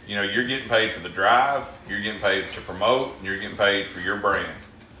 You're getting paid for the drive, you're getting paid to promote, and you're getting paid for your brand.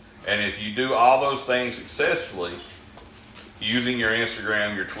 And if you do all those things successfully, using your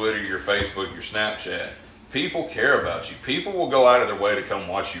Instagram, your Twitter, your Facebook, your Snapchat, people care about you. People will go out of their way to come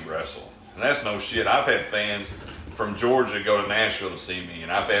watch you wrestle. And that's no shit. I've had fans from Georgia go to Nashville to see me,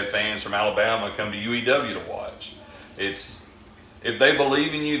 and I've had fans from Alabama come to UEW to watch. It's if they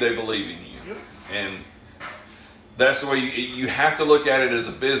believe in you, they believe in you, Yep. and that's the way you have to look at it as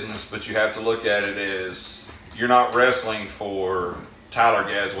a business, but you have to look at it as you're not wrestling for Tyler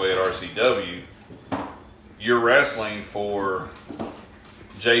Gasway at RCW. You're wrestling for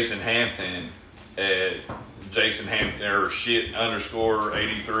Jason Hampton at Jason Hampton or shit underscore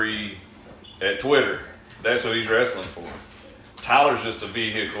 83 at Twitter. That's who he's wrestling for. Tyler's just a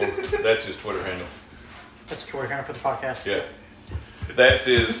vehicle. That's his Twitter handle. That's a Troy Hunter for the podcast. Yeah. That's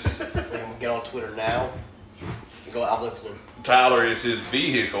his. I'm gonna get on Twitter now. Go. I'm listening. Tyler is his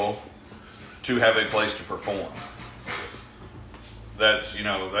vehicle to have a place to perform. That's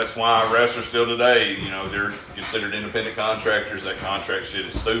that's why wrestlers still today, they're considered independent contractors. That contract shit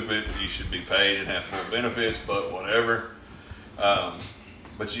is stupid. You should be paid and have full benefits, but whatever.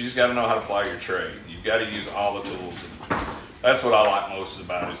 But you just got to know how to apply your trade. You've got to use all the tools. That's what I like most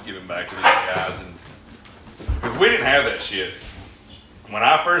about it, is giving back to these guys. And because we didn't have that shit. When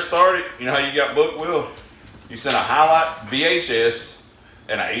I first started, you know how you got booked, Will? You sent a highlight VHS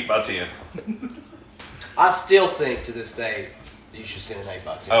and an 8x10. I still think to this day you should send an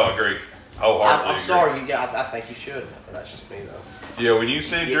 8x10. Oh, I agree. Wholeheartedly I'm sorry. I think you should. But that's just me though. Yeah, when you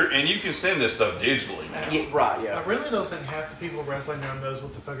send and you can send this stuff digitally now. Yeah, right. I Yeah. really don't think half the people wrestling now knows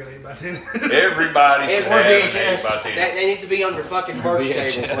what the fucking 8x10 Everybody should have an VHS. 8x10. They need to be on your fucking merch table.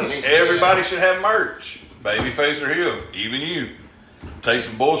 is what it needs to be. Everybody should have merch. Babyface or heel, even you. Take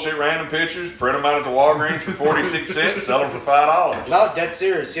some bullshit random pictures, print them out at the Walgreens for 46 cents, sell them for $5. No, dead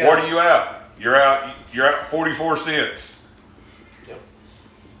serious. Yeah. What are you out? You're out 44 cents. Yep.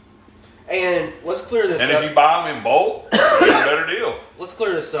 And let's clear this And up. if you buy them in bulk, you get a better deal. Let's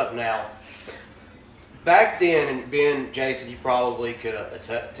clear this up now. Back then, and Ben, Jason, you probably could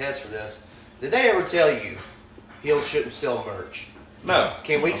attest for this. Did they ever tell you heels shouldn't sell merch? No.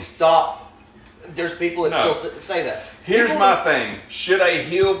 Can we stop? There's people that No. still say that. Here's People- my thing. Should a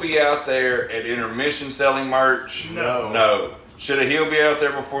heel be out there at intermission selling merch? No. No. Should a heel be out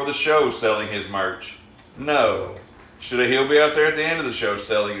there before the show selling his merch? No. Should a heel be out there at the end of the show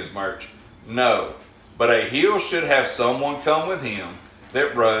selling his merch? No. But a heel should have someone come with him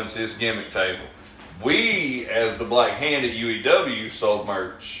that runs his gimmick table. We, as the Black Hand at UEW, sold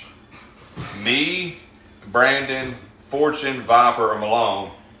merch. Me, Brandon, Fortune, Viper, or Malone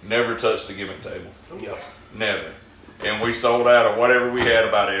never touched the gimmick table. Yep. Never. And we sold out of whatever we had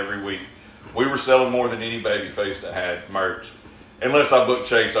about every week. We were selling more than any babyface that had merch. Unless I booked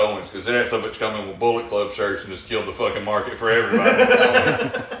Chase Owens, because then that so much coming with Bullet Club shirts and just killed the fucking market for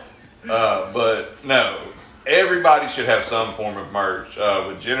everybody. But no, everybody should have some form of merch.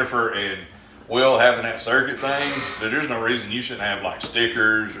 With Jennifer and Will having that circuit thing, there's no reason you shouldn't have like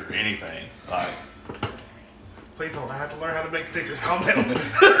stickers or anything. Like, Please hold. I have to learn how to make stickers. Calm down.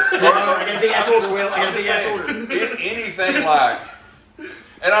 I got a big ass order, Will. I got a big ass order. anything like,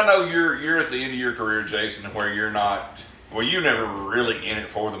 and I know you're at the end of your career, Jason, where you're not. Well, you're never really in it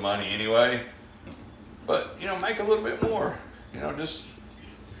for the money anyway. But make a little bit more. Just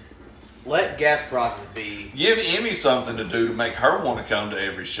Let gas prices be. give Emmy something to do to make her want to come to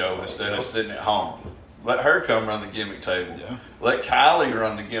every show instead of sitting at home. Let her come run the gimmick table. Yeah. Let Kylie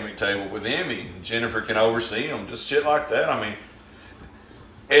run the gimmick table with Emmy. Jennifer can oversee them. Just shit like that. I mean,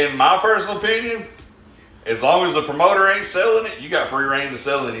 in my personal opinion, as long as the promoter ain't selling it, you got free reign to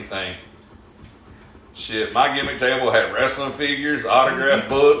sell anything. Shit, my gimmick table had wrestling figures, autographed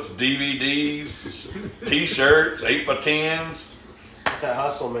books, DVDs, T-shirts, 8x10s. It's that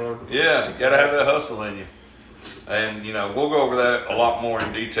hustle, man. Yeah, you gotta have that hustle in you. And we'll go over that a lot more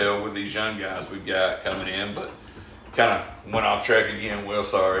in detail with these young guys we've got coming in, but kind of went off track again. Will,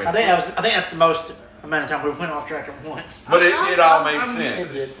 sorry. I think that's the most amount of time we've went off track at once. But it all made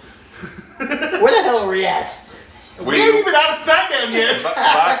sense. Where the hell are we at? We ain't even out of SmackDown yet.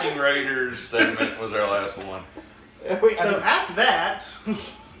 Viking Raiders segment was our last one. So after that,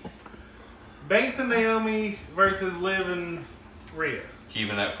 Banks and Naomi versus Liv and Rhea.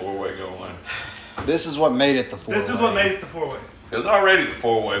 Keeping that four-way going. This is what made it the four-way. This is what made it the four-way. It was already the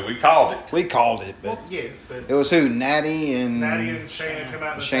four-way. We called it. We called it, but Well, yes, but it was who? Natty and Natty and Shayna come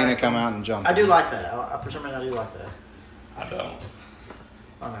out. Shayna come out and jump. I do like that. For some reason, I do like that. I don't.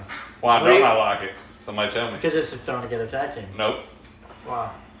 I don't know. Why don't I like it? Somebody tell me. Because it's a thrown together tag team. Nope.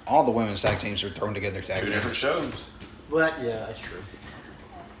 Wow. All the women's tag teams are thrown together tag Two teams. different shows. Well, yeah, that's true.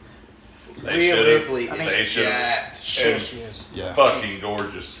 They Rhea should Ripley have. is They should have. jacked. Shit, And she is. Yeah. fucking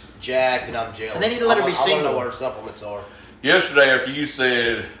gorgeous. Jacked, and I'm jealous. And they need to let her be I want to know single. what her supplements are. Yesterday, after you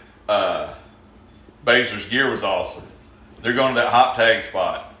said Baszler's gear was awesome, they're going to that hot tag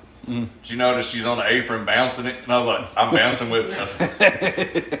spot. Did you notice she's on the apron bouncing it? And I was like, I'm bouncing with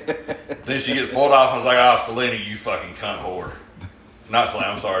it. Then she gets pulled off. I was like, oh, Selena, you fucking cunt whore. Not Selena,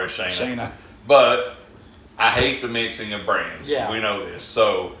 I'm sorry, Shayna. Shayna. But I hate the mixing of brands. Yeah. We know this.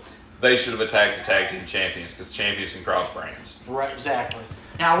 So they should have attacked the tag team champions because champions can cross brands. Right, exactly.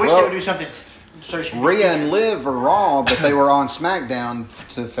 Now, I wish Well, they would do something so she could Rhea and Liv are Raw, but they were on SmackDown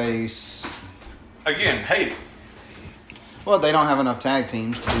to face. Again, hate it. Well, they don't have enough tag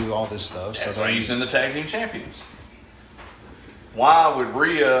teams to do all this stuff. That's so why they, you send the tag team champions. Why would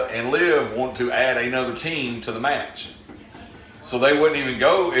Rhea and Liv want to add another team to the match? So they wouldn't even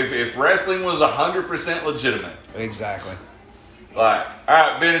go if wrestling was 100% legitimate. Exactly. Like,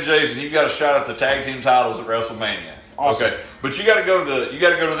 all right, Ben and Jason, you got a shot at the tag team titles at WrestleMania. Awesome. Okay, but you got to go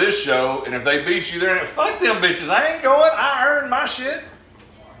to this show, and if they beat you there, fuck them bitches. I ain't going. I earned my shit.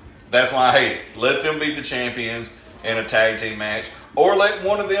 That's why I hate it. Let them beat the champions in a tag team match, or let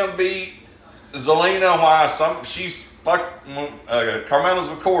one of them beat Zelina. Why she's Carmella's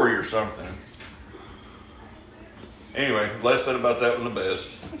with Corey or something. Anyway, less said about that one the best.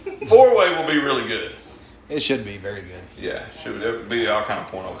 4-way will be really good. It should be very good. Yeah, should be all kind of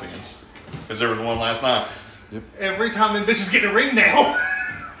porno pins. Because there was one last night. Every time them bitches get in a ring now.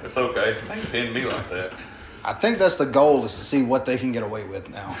 It's okay. They can pin me like that. I think that's the goal, is to see what they can get away with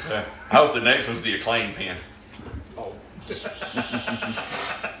now. Yeah. I hope the next one's the acclaim pin. Oh.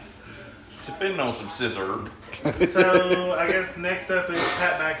 Sipping on some scissor. So I guess next up is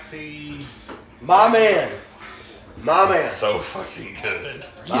Pat McAfee. My man. So fucking good.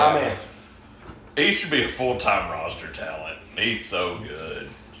 My man. He should be a full-time roster talent. He's so good.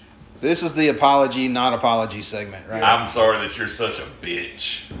 This is the apology, not apology segment, right? I'm sorry that you're such a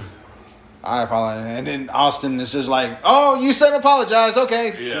bitch. I apologize. And then Austin is just like, oh, you said apologize.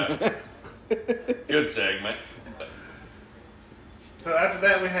 Okay. Yeah. Good segment. So after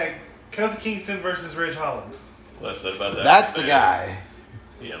that we had Kofi Kingston versus Ridge Holland. Less said about that. That's one the best. guy.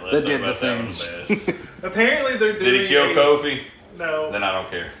 Yeah, that less said did about the that one things. best. Apparently they're doing Did he kill Kofi? No. Then I don't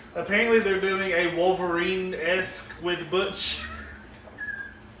care. Apparently they're doing a Wolverine-esque with Butch.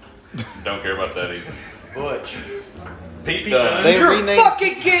 Don't care about that either. Butch. Pete Pete Dunne. Dunne. They You're renamed.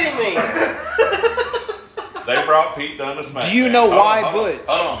 fucking kidding me. They brought Pete Dunne to SmackDown. Do you know why hold Butch?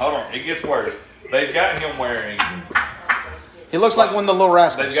 Hold on. It gets worse. They've got him wearing. He looks like one of the little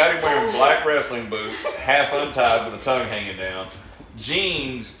rascals. They've got him wearing black wrestling boots, half untied with the tongue hanging down,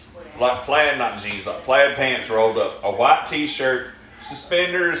 jeans, like plaid pants rolled up, a white T-shirt,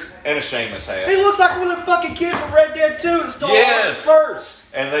 suspenders, and a Sheamus hat. He looks like one of the fucking kids from Red Dead 2 that stole Yes. first.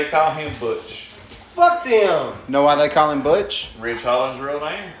 And they call him Butch. Fuck them. Know why they call him Butch? Rich Holland's real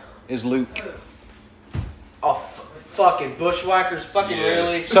name? Is Luke. Oh, fucking bushwhackers. Fucking Yes.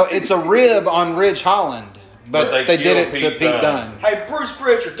 really. So it's a rib on Ridge Holland, but But they they did it killed to Pete Pete Dunne. Hey, Bruce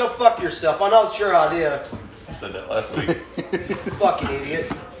Pritchard, go fuck yourself. I know it's your idea. I said that last week. You fucking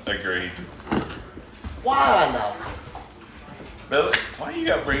idiot. Agreed. Why now? Billy, why you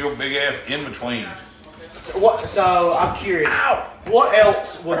gotta bring your big ass in between? So I'm curious. What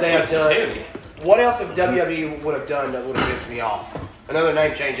else would they have That's done? heavy. What else if WWE would have done that would have pissed me off? Another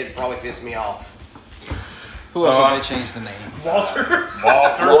name change would probably piss me off. Who else would they change the name? Walter.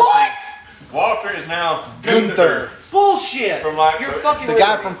 Walter. What? Walter is now Gunther. Bullshit. From like You're the- fucking The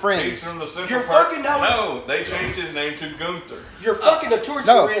guy with from me. He's Friends. from the Central You're Park. fucking noticed- No, they changed his name to Gunther. You're fucking notorious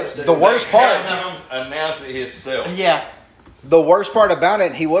No, for ribs, dude. the worst They part- had him announce it himself. Yeah. The worst part about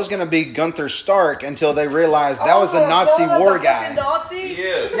it, he was going to be Gunther Stark until they realized that was a Oh, Nazi God, war the fucking guy. Nazi?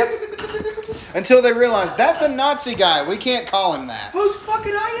 Yes. Until they realized that's a Nazi guy. We can't call him that. Who's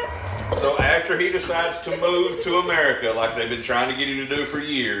fucking I? So after he decides to move to America, like they've been trying to get him to do for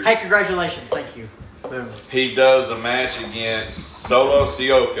years, Hey, congratulations. Thank you. Boom. he does a match against Solo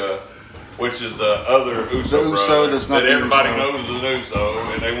Sikoa, which is the other Uso The Uso brother that's not that the everybody Uso. knows is an Uso,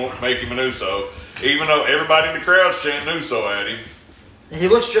 and they won't make him an Uso, even though everybody in the crowd's chanting Uso at him. He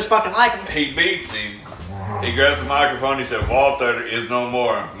looks just fucking like him. He beats him. He grabs the microphone. He said, "Walter is no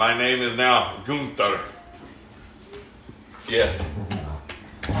more. My name is now Gunther." Yeah,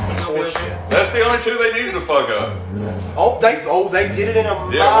 That's horseshit. that's the only two they needed to fuck up. They did it in a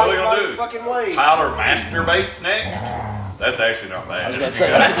Yeah, what are they gonna do? fucking way. Tyler masturbates next. That's actually not I bad. was gonna say,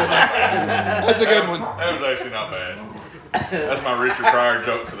 that's a good one. That's a good one. That was actually not bad. That's my Richard Pryor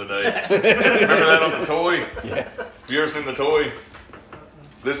joke for the day. Remember that on the toy? Yeah. Have you ever seen the toy?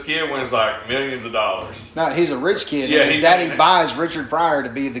 This kid wins like millions of dollars. No, he's a rich kid. Yeah, and his he's- daddy buys Richard Pryor to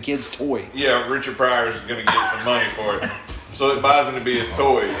be the kid's toy. Yeah, Richard Pryor's gonna get some money for it. So it buys him to be his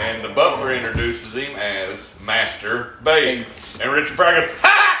toy. And the butler introduces him as Master Bates. Bates. And Richard Pryor goes,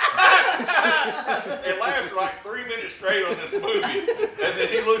 ha! Ha! Ha! It lasts for like 3 minutes straight on this movie, and then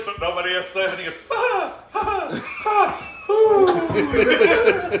he looks at nobody else there, and he goes,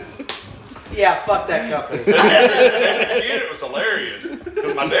 Yeah, fuck that company. As a kid, it was hilarious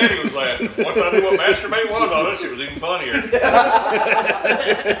because my daddy was laughing. Once I knew what masturbate was, oh, that shit was even funnier.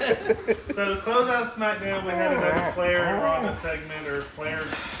 So to close out SmackDown, we had another Flair and Ronda segment, or Flair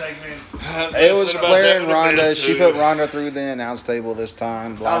segment. It was Listen about Flair that and with the Ronda. best She too. put Ronda through the announce table this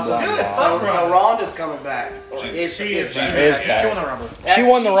time. Blah, blah, good. blah. Fuck So Ronda's coming back. She is She She won the Rumble. She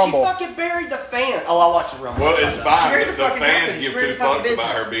won the Rumble. She fucking buried the fan. Oh, I watched the Rumble. Well, it's fine. She ran The the fucking fans company. give She ran two the fucking fucks about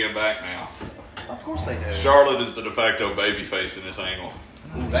business. her being back now. Of course they do. Charlotte is the de facto babyface in this angle.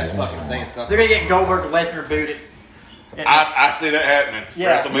 Ooh, that's fucking saying They're something. gonna get Goldberg and Lesnar booted. And- I see that happening.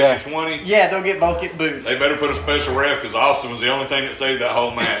 Yeah. WrestleMania Yeah. 20. yeah, they'll get booed. They better put a special ref because Austin was the only thing that saved that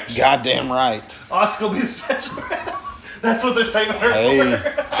whole match. Goddamn right. Oscar will be the special ref. That's what they're saving her Hey.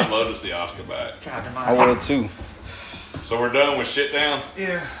 for. I'd love to see Oscar back. God, I would too. So we're done with shit down.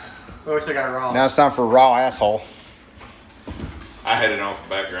 Yeah. Oh, we still got Raw. Now it's time for Raw asshole. I had it on for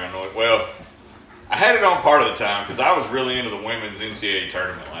background noise. Well, I had it on part of the time because I was really into the women's NCAA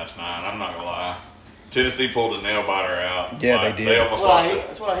tournament last night. I'm not gonna lie. Tennessee pulled a nail biter out. Yeah, Like, they did. They almost Well, lost.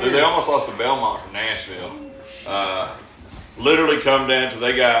 that's what I Dude, hear. they almost lost to Belmont from Nashville. Literally come down to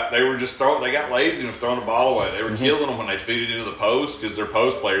they got lazy and was throwing the ball away. They were killing them when they feed it into the post because their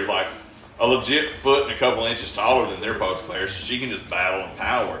post players like a legit foot and a couple inches taller than their post players, so she can just battle and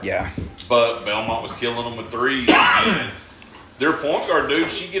power. Yeah. But Belmont was killing them with threes. And their point guard, dude,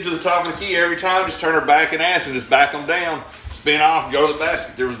 she'd get to the top of the key every time, just turn her back and ass and just back them down, spin off, go to the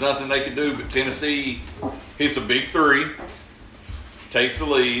basket. There was nothing they could do, but Tennessee hits a big three, takes the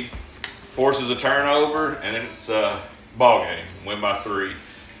lead, forces a turnover, and then it's ball game, win by 3.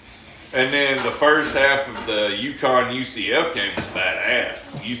 And then the first half of the UConn UCF game was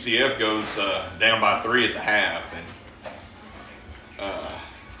badass. UCF goes down by 3 at the half,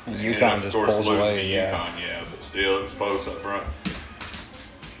 And ended UConn up, just of course, pulls losing away. to Yeah. UConn, but still, it was close up front.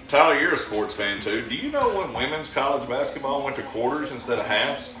 Tyler, you're a sports fan too. Do you know when women's college basketball went to quarters instead of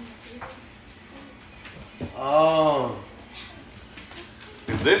halves? Oh,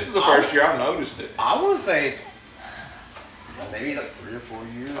 'Cause this is the first year I've noticed it. I want to say it's maybe like 3 or 4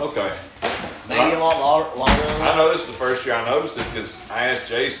 years. Okay. Maybe a lot longer. I know this is the first year I noticed it because I asked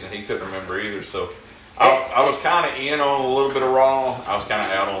Jason and he couldn't remember either. So I was kind of in on a little bit of Raw. I was kind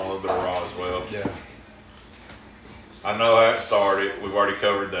of out on a little bit of Raw as well. Yeah. I know how it started. We've already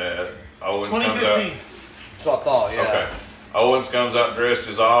covered that. Owens comes out. 2015. That's what I thought. Yeah. Okay. Owens comes out dressed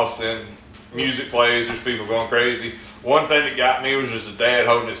as Austin. Music plays. There's people going crazy. One thing that got me was just a dad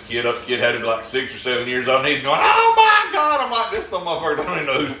holding his kid up. The kid had to be like 6 or 7 years old, and he's going, "Oh my God!" I'm like, "This little motherfucker don't even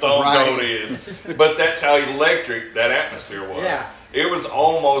know who Stone Right. Cold is." But that's how electric that atmosphere was. Yeah. It was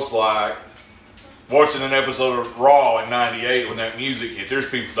almost like watching an episode of Raw in '98 when that music hit. There's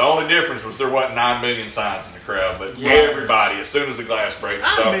people. The only difference was there wasn't 9 million signs in the crowd, but everybody, as soon as the glass breaks, is I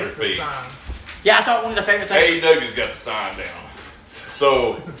off their missed the feet. signs. Yeah, I thought one of the favorite things. AEW's got the sign down.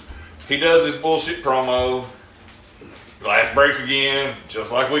 So he does his bullshit promo. Glass breaks again,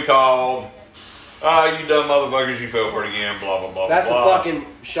 just like we called. You dumb motherfuckers, you fell for it again, blah, blah, blah, That's blah. the fucking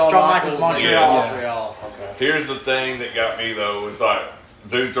Shawn Michaels Montreal. Montreal. Okay. Here's the thing that got me, though. It's like,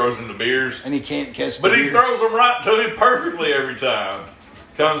 dude throws in the beers, And he can't catch the but he beers. throws them right to him perfectly every time.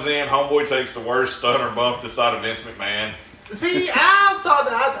 Comes in, homeboy takes the worst stunner bump this side of Vince McMahon. See, I'm glad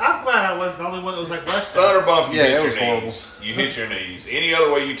I wasn't the only one that was like, let's Stunner bump, you Yeah, hit it your was knees. horrible. You hit your knees. Any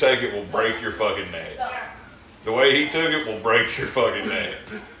other way you take it will break your fucking neck. The way he took it will break your fucking neck.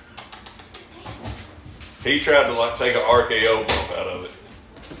 He tried to like take an RKO bump out of it.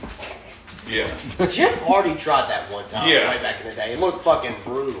 Yeah. Jeff Hardy tried that one time Yeah. way back in the day. It looked fucking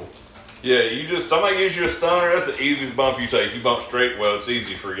brutal. Yeah, somebody gives you a stunner, that's the easiest bump you take. You bump straight, well, it's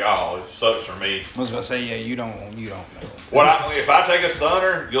easy for y'all. It sucks for me. I was gonna say, yeah, you don't know. If I take a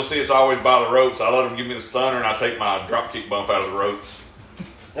stunner, you'll see it's always by the ropes. I let them give me the stunner and I take my drop kick bump out of the ropes.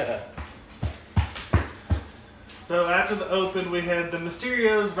 So after the Open, we had the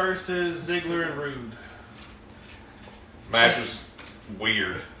Mysterios versus Ziggler and Rude. Match was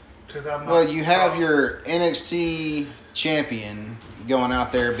weird. Because I'm not Well, you have your NXT champion going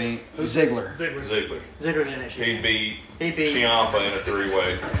out there being Ziggler. Ziggler. Ziggler's in it. He beat He beat- Ciampa in a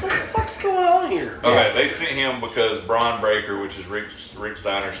 3-way. What the fuck's going on here? Okay, they sent him because Braun Breaker, which is Rick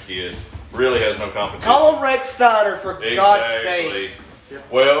Steiner's kid, really has no competition. Call him Rex Steiner for God's Exactly. sake.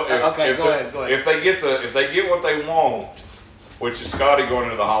 Well, Okay, go ahead. if they get what they want, which is Scotty going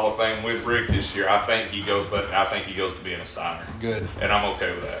into the Hall of Fame with Rick this year, I think he goes to being a Steiner, Good. and I'm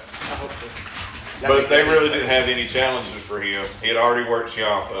okay with that. I hope so. But they really didn't have any challenges for him. He had already worked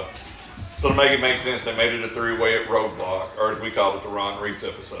Ciampa. So to make it make sense, they made it a 3-way at Roadblock, or as we called it, the Ron Reitz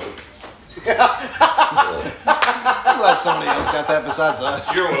episode. I'm glad somebody else got that besides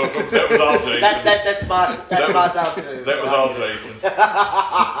us. You're welcome. That was all Jason. That's my top two. That was all Jason.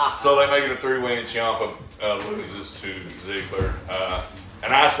 So they make it a 3-way and Ciampa loses to Ziggler.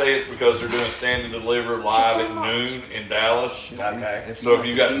 And I say it's because they're doing Stand and Deliver live at noon in Dallas. Okay. So if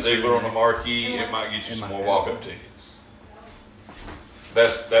you got Ziggler on the marquee, it might get you some more walk-up tickets.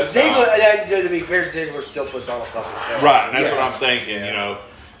 That's Ziggler, to be fair, Ziggler still puts on a fucking show. right. And that's what I'm thinking. You know,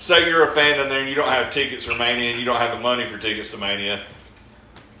 say you're a fan in there and you don't have tickets for Mania and you don't have the money for tickets to Mania,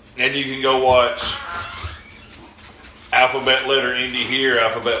 and you can go watch alphabet letter Indy here,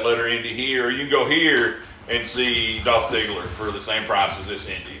 alphabet letter Indy here, or you can go here and see Dolph Ziggler for the same price as this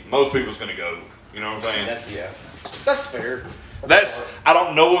Indy. Most people's going to go. You know what I'm saying? That's fair. I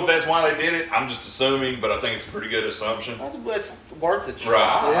don't know if that's why they did it. I'm just assuming, but I think it's a pretty good assumption. It's worth a try.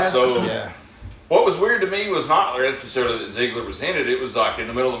 Right. Yeah. So Yeah. what was weird to me was not necessarily that Ziggler was in it. It was like in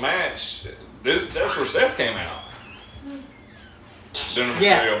the middle of the match. That's where Seth came out. Doing a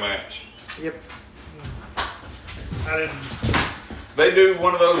Mysterio match. Yep. I didn't. They do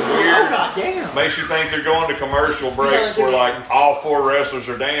one of those Oh, weird, God damn. makes you think they're going to commercial breaks where like all 4 wrestlers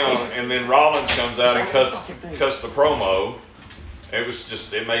are down and then Rollins comes out and cuts the promo. It was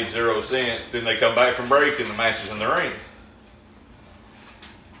just, it made 0 sense. Then they come back from break and the match is in the ring.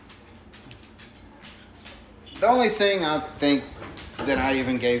 The only thing I think that I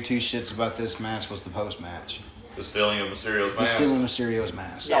even gave 2 shits about this match was the post-match. The stealing of Mysterio's The mask. stealing Mysterio's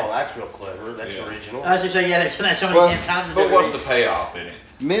mask. No, that's real clever. That's Yeah. original. I was just saying, yeah, they've done that so many Well, damn times. But what's the payoff in it?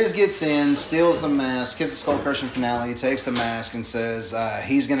 Miz gets in, steals the mask, hits the skull crushing finale, takes the mask, and says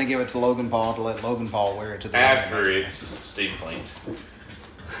he's going to give it to Logan Paul to let Logan Paul wear it to the After ring. it's Steve Clean.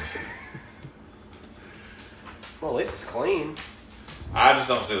 Well, at least it's clean. I just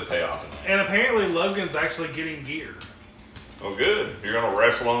don't see the payoff in that. And apparently Logan's actually getting gear. Well, good. If you're going to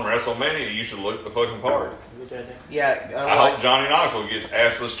wrestle on WrestleMania, you should look the fucking part. Yeah. I hope Johnny Knoxville gets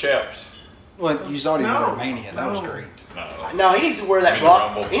assless chaps. Well, you saw him No, wear Mania. That was no. great. No. No, he needs to wear that Mean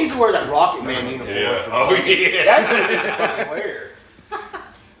Rumble. He needs to wear that Rocket Man uniform. Yeah. For Oh, fucking- yeah. That's what he needs to fucking wear.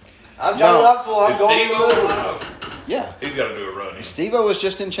 I'm Johnny No. Knoxville. I'm Is going Steve to alive? Yeah. He's got to do a run. Steve-O was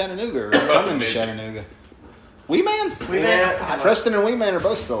just in Chattanooga, or About coming the to midget. Chattanooga. Wee Man? Yeah. Preston and Wee Man are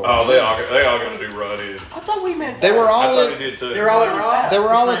both still alive. Oh, they all got to do run-ins. I thought we meant They were I all thought he at, did too. They were all at Raw. they were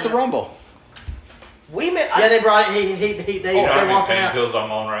all at the Rumble. We meant. Yeah, they brought it. They You know how they're many walking pain out. pills I'm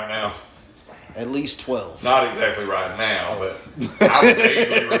on right now? At least 12. Not exactly right now, but I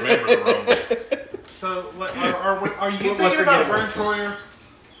vaguely remember the Rumble. So, what, are you What's thinking about forgettable? Vern Troyer?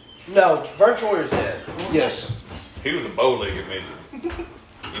 No, Vern Troyer's dead. Yes. He was a bow-legged midget.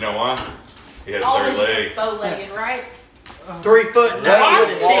 You know why? He had a All third midgets leg. are bow-legged, right? 3 foot 9 Why? with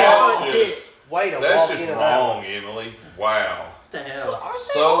a That's tip. just, Way to that's walk just into that. wrong, Emily. Wow. What the hell?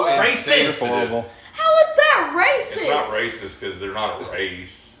 So Racist. insensitive. Horrible. How is that racist? It's not racist because they're not a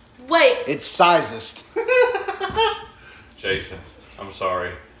race. Wait, It's sizest. Jason, I'm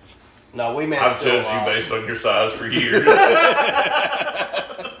sorry. No, we meant I've still judged you alive. based on your size for years.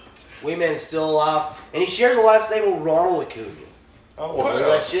 We meant still alive, and he shares the last name with Ronald Acuna. Oh, Believe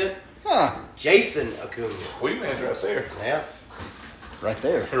wow. that shit? Huh. Jason Acuna. Wee Man's right there. Yeah. Right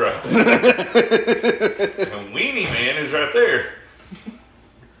there. Right there. And Weenie Man is right there.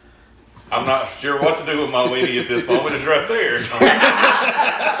 I'm not sure what to do with my weenie at this moment. It's right there. has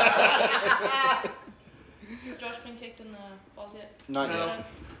Josh been kicked in the balls yet? Not yet.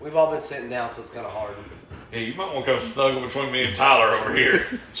 We've all been sitting down, so it's kind of hard. Yeah, you might want to come snuggle between me and Tyler over here.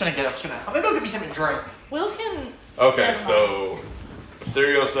 Just gonna get up. I'm gonna go get me something to drink. Will can. Okay, Never so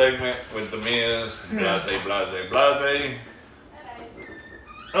Mysterio segment with The Miz, blase, blase, blase.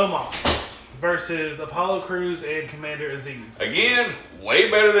 Omos versus Apollo Crews and Commander Aziz. Again, way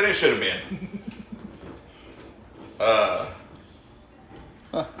better than it should have been.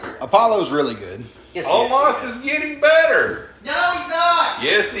 Apollo's really good. Yes, Omos is getting better. No, he's not.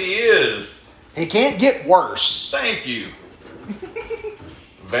 Yes, he is. He can't get worse. Thank you.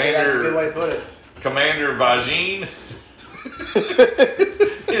 Hey, that's a good way Vander, to put it. Commander Vagine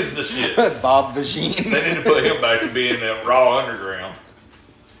is the shit. Bob Vagine. They need to put him back to being that Raw Underground.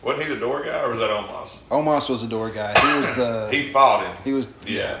 Wasn't he the door guy, or was that Omos? Omos was the door guy. He was the. He fought him. He was.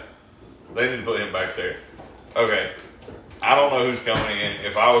 Yeah. They need to put him back there. Okay. I don't know who's coming in.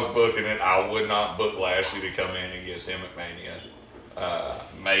 If I was booking it, I would not book Lashley to come in against him at Mania.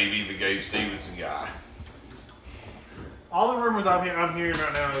 Maybe the Gabe Stevenson guy. All the rumors I'm hearing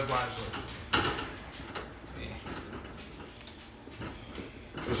right now is Lashley.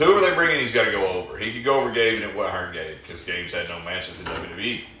 Because whoever they bring in, he's got to go over. He could go over Gabe and it wouldn't hurt Gabe because Gabe's had no matches in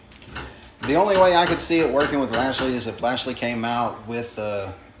WWE. The only way I could see it working with Lashley is if Lashley came out with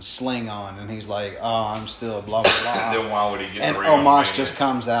a sling on and he's like, "Oh, I'm still blah blah blah." Then why would he get And the ring on Omos Mania? just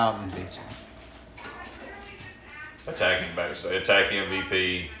comes out and beats him. Attacking backstage, attacking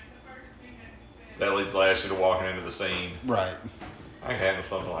MVP. That leads Lashley to walking into the scene. Right. I can handle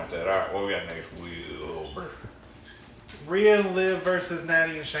something like that. All right, what we got next? Wilbur. Rhea and Liv versus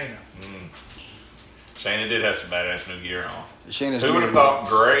Natty and Shayna. Shayna did have some badass new gear on. Shayna's Who would have doing thought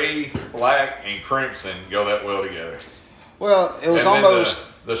gray, black, and crimson go that well together? Well, it was And then almost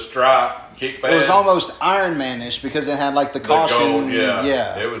the stripe kick pad. it was almost Iron Man-ish because it had like the the caution. gold. Yeah,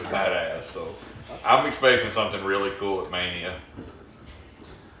 yeah. it was badass. So I'm expecting something really cool at Mania.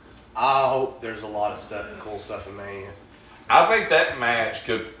 I hope there's a lot of stuff, cool stuff in Mania. I think that match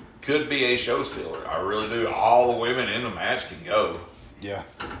could be a show stealer. I really do. All the women in the match can go. Yeah.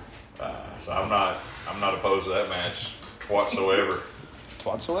 So I'm not opposed to that match whatsoever.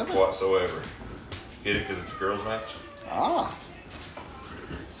 Whatsoever. Get it because it's a girls' match. Ah.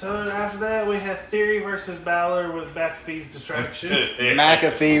 So after that, we had Theory versus Balor with McAfee's distraction.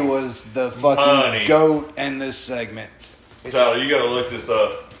 McAfee was the fucking Money. goat in this segment. Tyler, you got to look this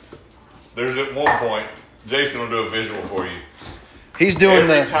up. There's at one point, Jason will do a visual for you. He's doing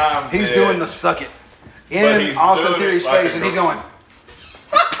Every time he's that- doing the suck it But in he's Austin doing it Theory's like face, a and he's girl. going.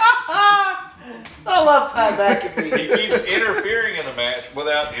 I love Pat McAfee. He keeps interfering in the match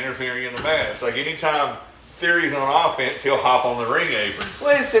without interfering in the match. Like anytime Theory's on offense, he'll hop on the ring apron.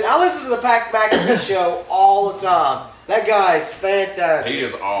 Listen, I listen to the Pat McAfee show all the time. That guy is fantastic. He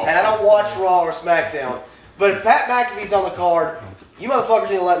is awesome. And I don't watch Raw or SmackDown. But if Pat McAfee's on the card, you motherfuckers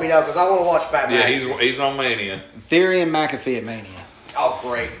need to let me know because I want to watch Pat Yeah, McAfee. he's on Mania. Theory and McAfee at Mania. Oh,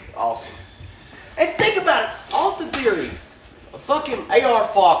 great. Awesome. And think about it. Austin Theory, a fucking AR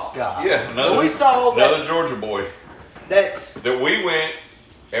Fox guy. Yeah, When we saw another Georgia boy that that we went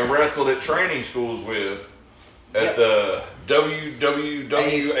and wrestled at training schools with at Yep. the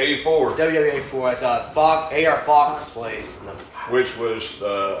WWWA4, WWA 4, it's AR Fox's place. which was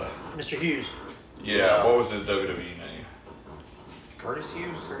Mr. Hughes. yeah, what was his WWE name? Curtis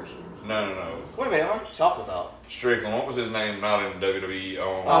Hughes? No. Wait a minute, what are you talking about? Strickland. What was his name? Not in WWE.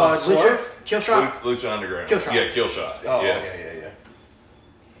 Swerve? Killshot. Lucha Underground. Killshot. Yeah, Killshot. Oh, yeah. yeah.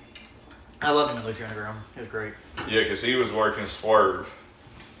 I loved him in Lucha Underground. It was great. Yeah, because he was working Swerve.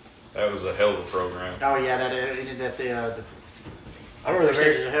 That was a hell of a program. Oh yeah, that the I remember the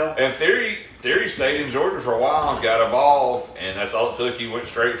Stages very, of Hell. And Theory stayed in Georgia for a while and got Evolve, and that's all it took. He went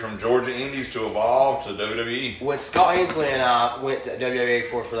straight from Georgia Indies to Evolve to WWE. when Scott Hensley and I went to WWA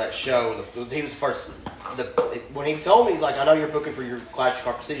for that show, he was the first. When he told me, he's like, I know you're booking for your Clash of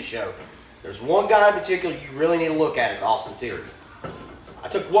Carpet City show. There's one guy in particular you really need to look at is Austin Theory. I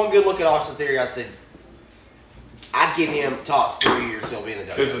took one good look at Austin Theory. I said, I'd give him tops 3 years he'll be in the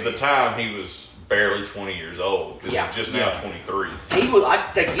WWE. Because at the time, he was barely 20 years old. Because Yeah. he's just now 23. I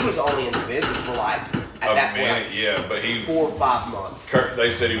think he was only in the business for at that point, like yeah, but he 4 or 5 months.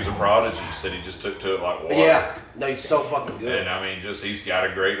 they said he was a prodigy. He said he just took to it like water. Yeah, no, he's so fucking good. And I mean, just he's got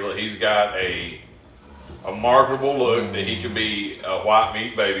a great look. He's got a marketable look that he could be a white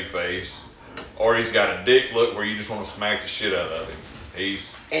meat baby face, or he's got a dick look where you just want to smack the shit out of him.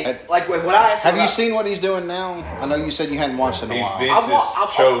 And like when I asked him Have you about- seen what he's doing now? I know you said you hadn't watched in a He's while.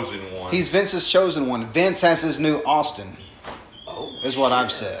 Vince's chosen one. He's Vince's chosen one. Vince has his new Austin, Oh, is what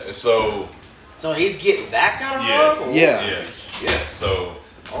I've said. So so he's getting that kind of yes, rub? Yeah. yes, yeah. So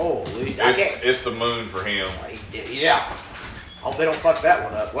Holy, I can't. it's the moon for him. Yeah. Hope they don't fuck that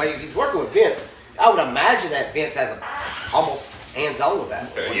one up. Well, if he's working with Vince, I would imagine that Vince has almost hands-on with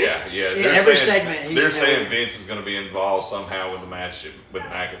that. Yeah. In They're every saying- segment, he's they're gonna- saying Vince is going to be involved somehow with the match with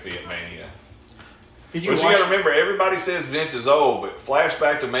McAfee at Mania. Did you But you watch? got to remember, everybody says Vince is old, but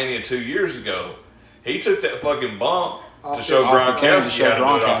flashback to Mania 2 years ago, he took that fucking bump Off to show the cage to Gronkowski show how to do it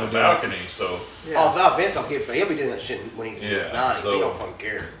Gronk how off to the do it. balcony. So, Oh, without Vince, I'll give he'll be doing that shit when he's in his Yeah, 90s. so- He don't fucking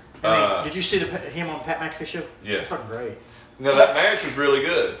care. Did you see him on Pat McAfee show? Yeah. Fucking great. now that match was really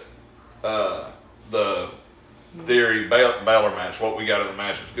good. The Theory Balor match, what we got in the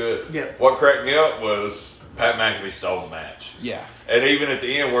match was good. Yeah. What cracked me up was Pat McAfee stole the match. Yeah. And even at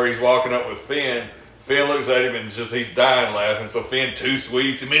the end where he's walking up with Finn, Finn looks at him and just he's dying laughing. So Finn too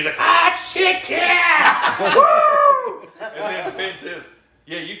sweets him. He's like, shit, yeah! Woo! And then Finn says,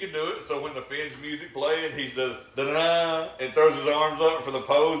 yeah, you can do it. So when the Finn's music playing, he's the da-da-da and throws his arms up for the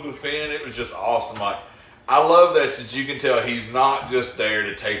pose with Finn. It was just awesome. Like, I love that you can tell he's not just there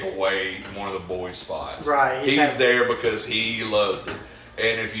to take away one of the boys' spots. Right, he's He's having- there because he loves it.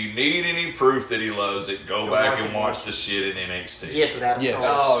 And if you need any proof that he loves it, go back and watch the shit in NXT. Yes, without Yes.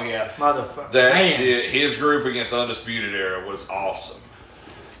 Oh, yeah. motherfucker. That Man. shit, his group against Undisputed Era was awesome.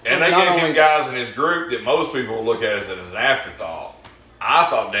 And they Not gave only him guys in his group that most people will look at as an afterthought. I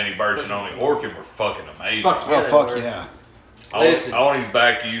thought Danny Burch and Oni Lorcan were fucking amazing. Fuck Oh, they fuck were. yeah. Listen. Oni's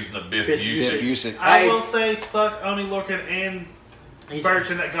back using the Biff Biff Busick. Busick. I will say fuck Oni Lorcan and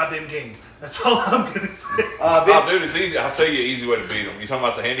Birch in that goddamn game. That's all I'm gonna say. Oh, dude, it's easy. I'll tell you an easy way to beat them. You talking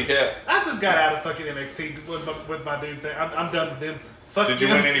about the handicap? I just got out of fucking NXT with my dude thing. I'm done with them. Fuck Did you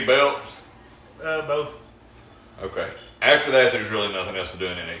them. win any belts? Both. Okay. After that, there's really nothing else to do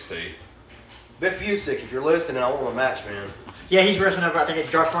in NXT. Biff Busick, if you're listening, I want a match, man. Yeah, he's wrestling over, I think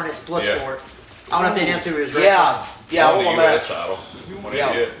it's Josh Barnett's Bloodsport. I don't know if they announced who he was wrestling. Yeah, I Won want the a US match. title. You won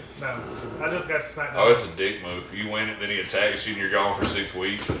Yeah. it yet? No, I just got SmackDown. Oh, it's a dick move. You win it, then he attacks you, and you're gone for 6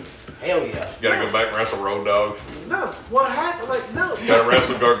 weeks. You Hell yeah. gotta go back and wrestle Road Dogg. No, what happened? Like, no. You gotta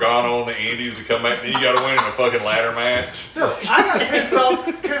wrestle Gargano on the Indies to come back. Then you gotta win in a fucking ladder match. No, I got pissed off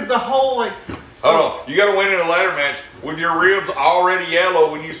because the whole, like, Hold on. You gotta win in a ladder match with your ribs already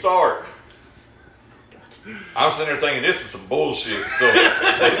yellow when you start. I'm sitting there thinking this is some bullshit. So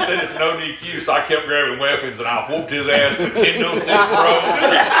they said it's no DQ, so I kept grabbing weapons and I whooped his ass to kendo stick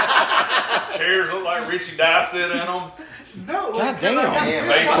throw. Chairs look like Richie Dicey in them. no. Like, God damn. I got Damn. pissed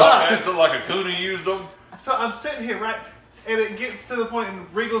Baseball off. bats look like Acuna used them. So I'm sitting here, right, and it gets to the point, and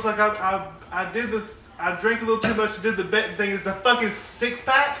Regal's like, I did this, I drank a little too much, did the betting thing, it's the fucking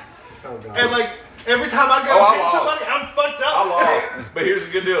 6-pack, Oh, God. and like, every time I go Oh, I hit lost. somebody, I'm fucked up. I lost. But here's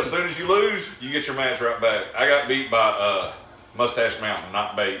the good deal. As soon as you lose, you get your match right back. I got beat by Mustache Mountain,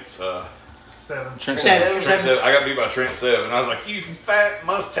 not Bates. 7. Trent Seven. Trent Seven. I got beat by Trent Seven. I was like, you fat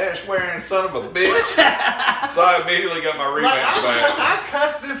mustache wearing son of a bitch. So I immediately got my Like, rematch back. I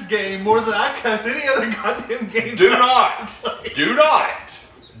cuss this game more than I cuss any other goddamn game. Do not.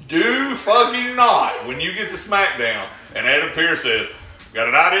 Do fucking not. When you get to SmackDown and Adam Pearce says, got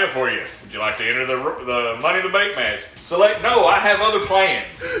an idea for you. Would you like to enter the Money in the Bank match? Select no, I have other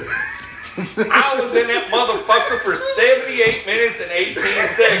plans. I was in that motherfucker for 78 minutes and 18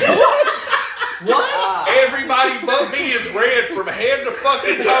 seconds. What? Everybody but me is red from head to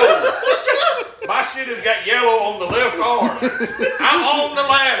fucking toe. My shit has got yellow on the left arm. I'm on the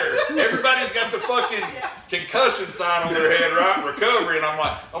ladder. Everybody's got the fucking concussion sign on their head, right? Recovery, and I'm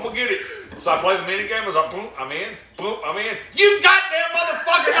like, I'm gonna get it. So I play the mini game. I was like, boom, I'm in. Boom, I'm in. You goddamn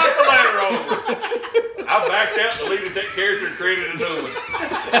motherfucker knocked the ladder over. I backed out, deleted that character, and created a new one.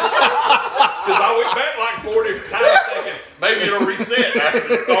 Because I went back like 40 times thinking maybe it'll reset after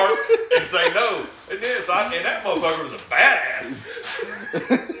the start and say no. And then and that motherfucker was a badass.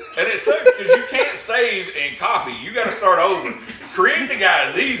 And it sucks because you can't save and copy. You got to start over. Creating the guy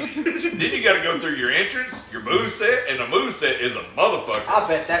is easy. Then you got to go through your entrance, your moveset, and the moveset is a motherfucker. I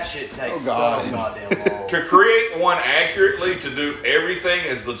bet that shit takes God. so goddamn long. To create one accurately, to do everything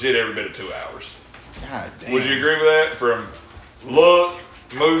is legit every bit of 2 hours. God damn. Would you agree with that? From look,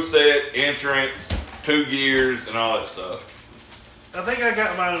 moveset, entrance, 2 gears, and all that stuff. I think I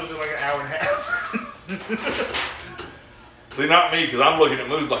got mine within like an hour and a half. See, not me, because I'm looking at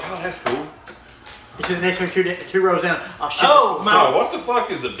moves like, oh, that's cool. You see the next one, two rows down. Oh, shit. Oh, my. Oh, what the fuck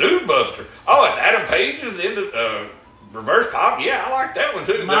is a Dude Buster? Oh, it's Adam Page's into reverse pop. Yeah, I like that one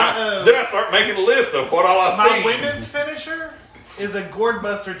too. Then I start making a list of what all I My see. women's finisher is a Gourd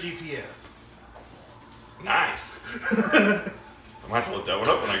Buster GTS. Nice. I might have to look that one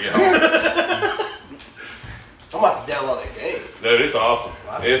up when I get home. I'm about to download that game. Dude, it's awesome.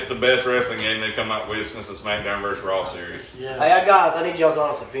 It's the best wrestling game they've come out with since the SmackDown vs. Raw series. Yeah. Hey, guys, I need y'all's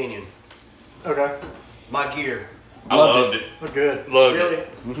honest opinion. Okay. My gear. I Loved loved it. We're good. Loved Really?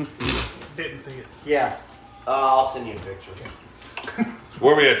 it. Didn't see it. Yeah. I'll send you a picture.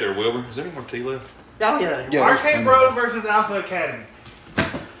 Where we at there, Wilbur? Is there any more tea left? Oh, yeah. Yeah. Arcade Bro versus Alpha Academy.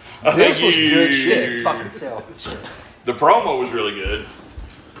 This was good shit. Fucking self. The promo was really good.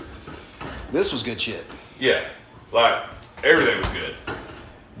 This was good shit. Yeah. Like, everything was good.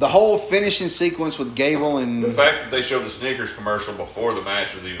 The whole finishing sequence with Gable The and fact that they showed the Snickers commercial before the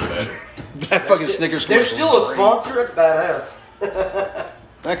match was even better. that fucking Snickers They're commercial. still a was great. sponsor? That's badass.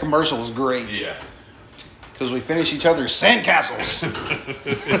 That commercial was great. Yeah. Because we finish each other's sandcastles.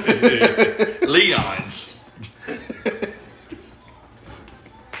 Leon's.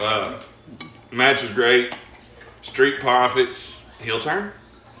 Match was great. Street Profits. Heel turn?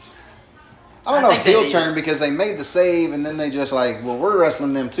 I don't I know, think they heel need- turn because they made the save and then they just like, well, we're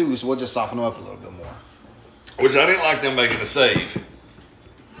wrestling them too, so we'll just soften them up a little bit more. Which I didn't like them making a save.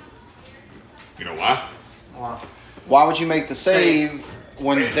 You know why? Wow. Why would you make the save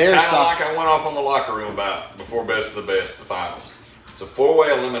when It's they're kind of soft? like I went off on the locker room about before Best of the Best, the finals. It's a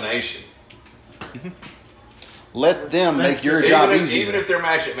 4-way elimination. Let them make your job easier. Even if their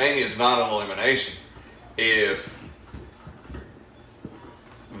match at Mania is not an elimination, if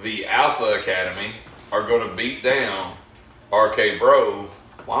the Alpha Academy are going to beat down RK Bro,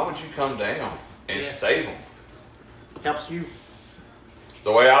 why would you come down and stave them? Helps you.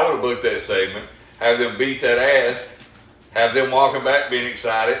 The way I would have booked that segment, have them beat that ass, have them walking back being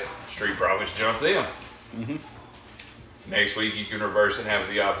excited, Street Profits jump them. Mm-hmm. Next week you can reverse and have it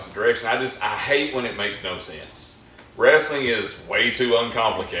the opposite direction. I hate when it makes no sense. Wrestling is way too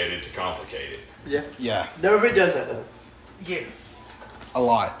uncomplicated to complicate it. Yeah. Yeah, Nobody does that though. Yes. a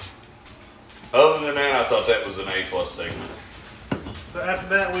lot. Other than that, I thought that was an A+ segment. So after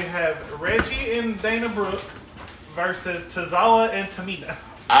that, we have Reggie and Dana Brooke versus Tozawa and Tamina.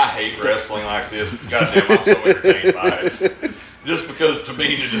 I hate wrestling like this. Goddamn, I'm so entertained by it. Just because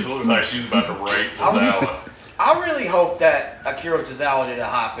Tamina just looks like she's about to rape Tozawa. I really hope that Akira Tozawa did a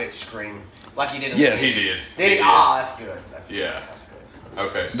high-pitched scream like he did in Yes. He did. Did he? Ah, that's good. That's good. Yeah. That's good.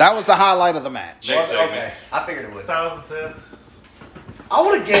 Okay. So That was the highlight of the match. Next segment. Okay, I figured it would. Styles and Seth. I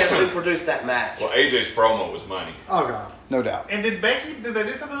want to guess who produced that match. Well, AJ's promo was money. Oh god. No doubt. And did they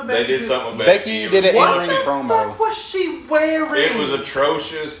do something with They Becky? did something with Becky It did was an horrible. in-ring promo. What was she wearing? It was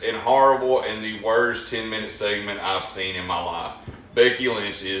atrocious and horrible and the worst 10-minute segment I've seen in my life. Becky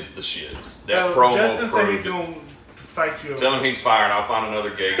Lynch is the shits. That promo Justin said he's proved it. going to fight you. Tell him he's fired. I'll find another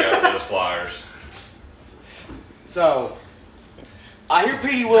gay guy with those flyers. So, I hear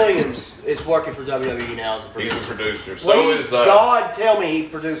Petey Williams is working for WWE now as a He's producer. a producer. So Please, is God, tell me he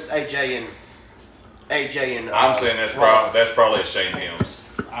produced AJ and. I'm saying that's probably a Shane Helms.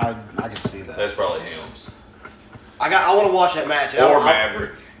 I can see that. That's probably Helms I want to watch that match. or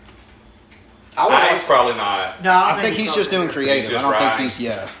Maverick. I want to He's probably not. No, I think he's not just doing there. creative. He's I just don't think writing. he's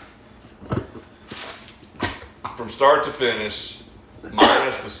From start to finish,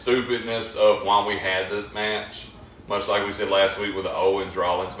 minus the stupidness of why we had the match, much like we said last week with the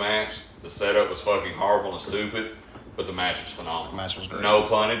Owens-Rollins match, the setup was fucking horrible and stupid, but the match was phenomenal. The match was great. No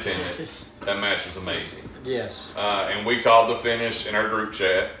pun intended. That match was amazing. Yes. And we called the finish in our group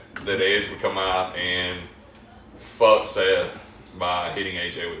chat that Edge would come out and fuck Seth by hitting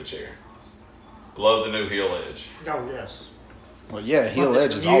AJ with a chair. Love the new heel Edge. Oh yes. Well, yeah, heel Well, the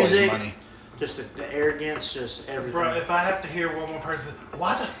edge is always music- money. Just the arrogance, just everything. Bro, if I have to hear one more person,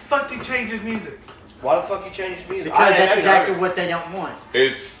 why the fuck did he change his music? Why the fuck you change his music? Because I that's haven't exactly heard it. what they don't want.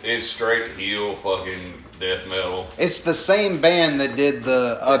 It's straight heel fucking death metal. It's the same band that did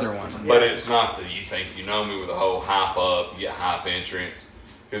the other one. But it's not the you think you know me with a whole hype up, you get hype entrance.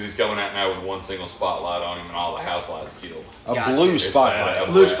 Because he's coming out now with one single spotlight on him and all the house lights killed. A Gotcha. blue It's spotlight. badass.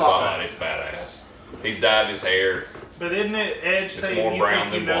 Blue Blue spotlight. It's badass. He's dyed his hair. But isn't it Edge saying more you brown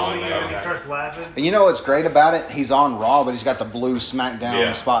think you than know blonde me now. and he starts laughing? And you know what's great about it? He's on Raw, but he's got the blue SmackDown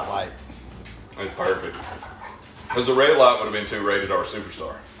Yeah. spotlight. It's perfect. Because the red light would have been too rated R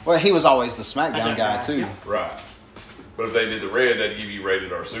superstar. Well, he was always the SmackDown That guy guy, too. yeah. Right. But if they did the red, that'd give you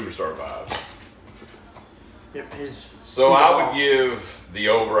rated R superstar vibes. Yep, So I would give the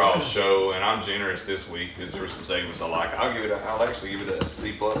overall show, and I'm generous this week because there were some segments I like. I'll actually give it a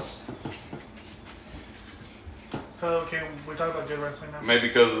C+. So can we talk about good wrestling now?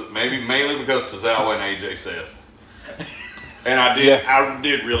 Maybe mainly because Tozawa and AJ Seth. And I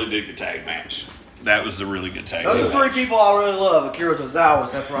did really dig the tag match. That was a really good tag Those match. are three people I really love: Akira Tozawa,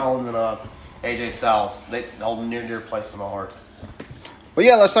 Seth Rollins, and AJ Styles. They hold near dear place in my heart. But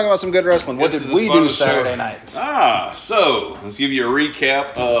yeah, let's talk about some good wrestling. What This did is we a fun do show. Saturday night? So let's give you a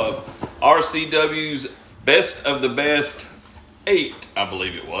recap of RCW's Best of the Best 8, I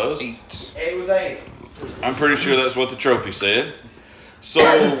believe it was. 8. It was 8. I'm pretty sure that's what the trophy said.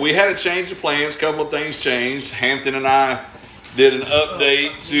 So we had a change of plans. A couple of things changed. Hampton and I did an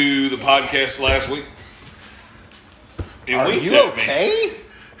update to the podcast last week. And Are winked you at me. okay?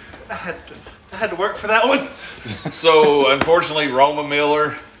 I had to work for that one. So unfortunately, Roma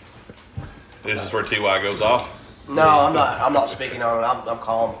Miller. This is where TY goes off. No, I'm not speaking on it. I'm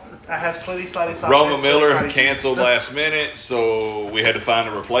calm. I have slitty, slidey, slidey. Roma slitty, Miller slidey. canceled last minute, so we had to find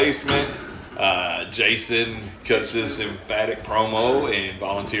a replacement. Jason cuts his emphatic promo and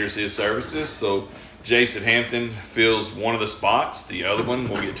volunteers his services. So Jason Hampton fills one of the spots. The other one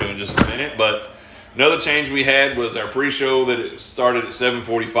we'll get to in just a minute. But another change we had was our pre-show that it started at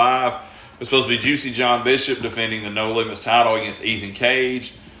 7:45. It was supposed to be Juicy John Bishop defending the No Limits title against Ethan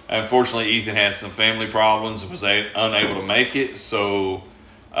Cage. Unfortunately, Ethan had some family problems and was unable to make it. So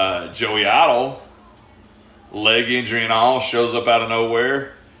Joey Idol, leg injury and all, shows up out of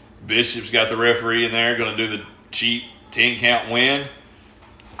nowhere. Bishop's got the referee in there, going to do the cheap 10-count win.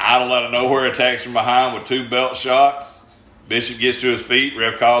 Idol out of nowhere attacks from behind with 2 belt shots. Bishop gets to his feet.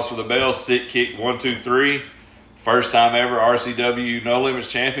 Ref calls for the bell. Sit kick 1, 2, 3. First time ever RCW No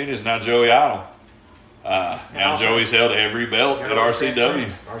Limits champion is now Joey Idol. Now Joey's held every belt at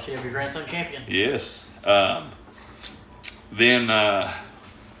RCW. RCW Grand Slam champion. Yes. Then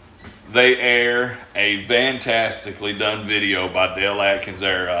they air a fantastically done video by Dale Atkins,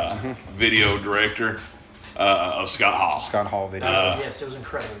 their video director of Scott Hall. Scott Hall video. Yes, it was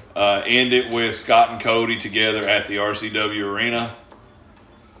incredible. Ended with Scott and Cody together at the RCW arena.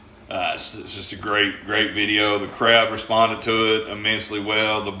 It's just a great video. The crowd responded to it immensely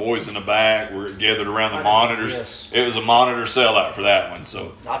well. The boys in the back were gathered around the monitors. Yes. It was a monitor sellout for that one.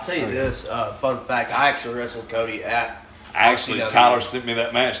 So I'll tell you this fun fact: I actually wrestled Cody at actually, RCW. Tyler sent me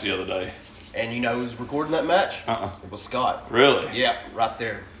that match the other day. And you know who's recording that match? It was Scott. Really? Yeah, right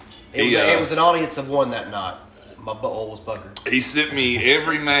there. It was an audience of one that night. My butthole was puckered. He sent me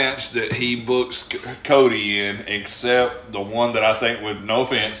every match that he books Cody in, except the one that I think would, no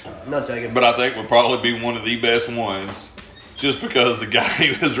offense, None taken. but I think would probably be one of the best ones, just because the guy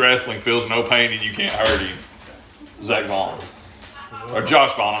he was wrestling feels no pain and you can't hurt him. Zach Vaughn. Or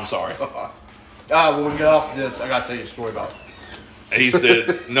Josh Vaughn, I'm sorry. When we get off this, I gotta tell you a story about it. He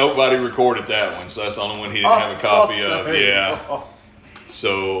said nobody recorded that one, so that's the only one he didn't have a copy of. Yeah.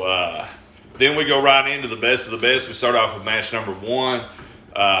 So then we go right into the best of the best. We start off with match number 1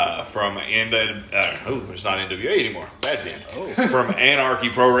 from it's not NWA anymore. Bad band. From Anarchy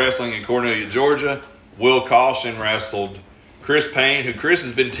Pro Wrestling in Cornelia, Georgia. Will Caution wrestled Chris Payne, who Chris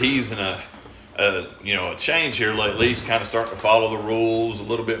has been teasing a change here lately. He's kind of starting to follow the rules a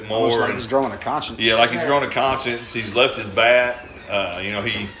little bit more. Almost like he's growing a conscience. Yeah, like he's grown a conscience. He's left his bat.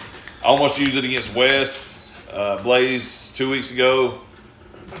 He almost used it against Wes Blaze 2 weeks ago.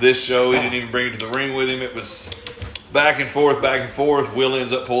 This show, he didn't even bring it to the ring with him. It was back and forth. Will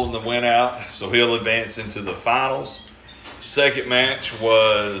ends up pulling the win out, so he'll advance into the finals. Second match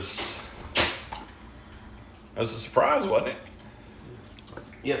was a surprise, wasn't it?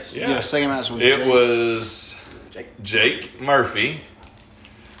 Yes. Yeah, second match was It was Jake Murphy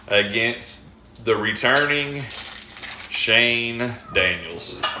against the returning Shane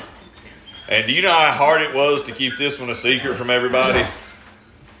Daniels. And do you know how hard it was to keep this one a secret from everybody?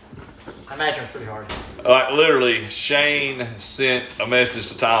 I imagine it's pretty hard. Like literally, Shane sent a message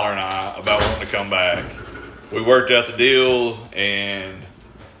to Tyler and I about wanting to come back. We worked out the deal, and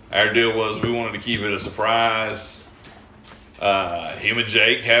our deal was we wanted to keep it a surprise. Him and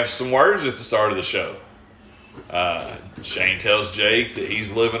Jake have some words at the start of the show. Shane tells Jake that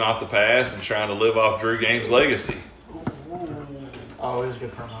he's living off the past and trying to live off Drew Game's legacy. Oh, it was a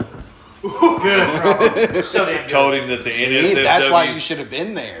good promo. Good promo. So damn good. Told him that the NSFW. That's why you should have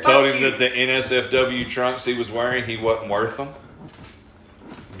been there. Told him that the NSFW trunks he was wearing, he wasn't worth them.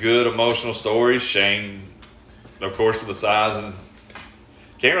 Good emotional stories. Shane, of course, with the size, and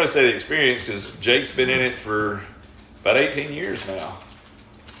can't really say the experience because Jake's been in it for about 18 years now.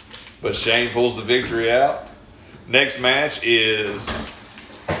 But Shane pulls the victory out. Next match is,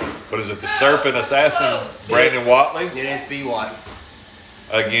 the Serpent Assassin, Brandon Watley, It is B. Watt.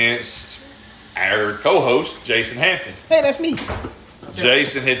 against our co-host, Jason Hampton. Hey, that's me.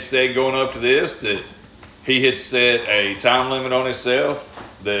 Jason had said going up to this that he had set a time limit on himself,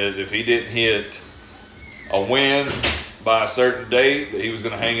 that if he didn't hit a win by a certain date, that he was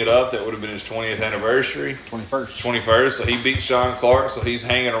going to hang it up. That would have been his 20th anniversary. 21st. So he beat Sean Clark, so he's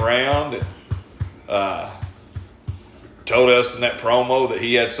hanging around and told us in that promo that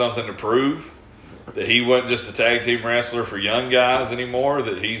he had something to prove, that he wasn't just a tag team wrestler for young guys anymore,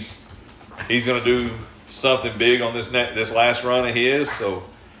 that he's going to do something big on this last run of his. So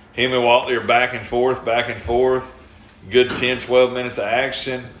him and Watley are back and forth. Good 10, 12 minutes of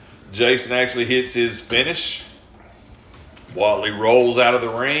action. Jason actually hits his finish. Watley rolls out of the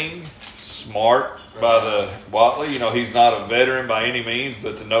ring. Smart by the Watley. He's not a veteran by any means,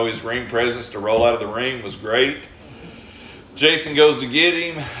 but to know his ring presence, to roll out of the ring was great. Jason goes to get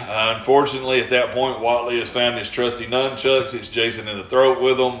him. Unfortunately, at that point, Watley has found his trusty nunchucks. Hits Jason in the throat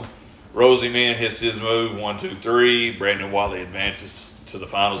with them. Rolls him in, hits his move, 1, 2, 3. Brandon Watley advances to the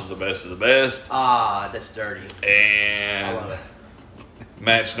finals of the best of the best. Ah, that's dirty. I love And it.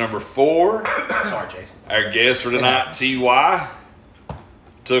 match number 4. Sorry, Jason. Our guest for tonight, T.Y.,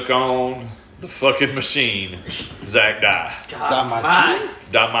 took on the fucking machine, Zach Dye. Damachin.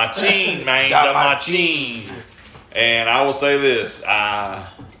 Damachin, man. Damachin. And I will say this.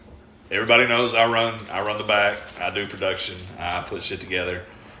 Everybody knows I run the back. I do production. I put shit together.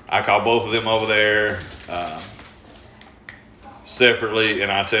 I call both of them over there separately,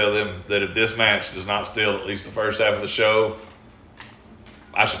 and I tell them that if this match does not steal at least the first half of the show,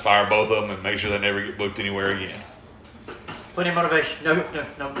 I should fire both of them and make sure they never get booked anywhere again. Plenty of motivation.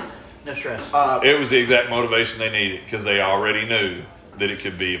 No stress. It was the exact motivation they needed because they already knew that it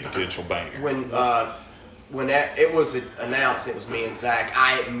could be a potential banger. When when it was announced, it was me and Zach.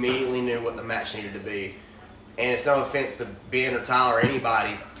 I immediately knew what the match needed to be, and it's no offense to Ben or Tyler or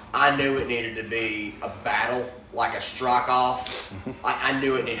anybody. I knew it needed to be a battle, like a strike off. I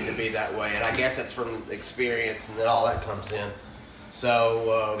knew it needed to be that way, and I guess that's from experience, and then all that comes in.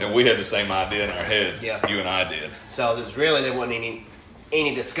 So And we had the same idea in our head. Yeah. You and I did. So there wasn't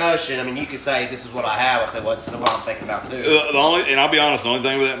any discussion. I mean, you could say this is what I have. I said, well, this is what I'm thinking about too. And I'll be honest, the only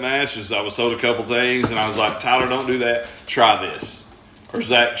thing with that match is I was told a couple things, and I was like, Tyler, don't do that. Try this. Or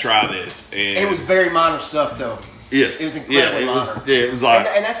Zach, try this. And It was very minor stuff, though. yes. It was incredibly minor. minor. It was like,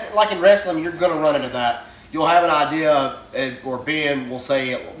 And that's like in wrestling, you're going to run into that. You'll have an idea, or Ben will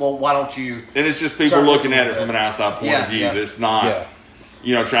say, well, why don't you? and it's just people Start looking at it listening from to an outside point Yeah, of view. yeah. That's not,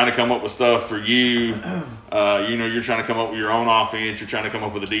 trying to come up with stuff for you. You're trying to come up with your own offense. You're trying to come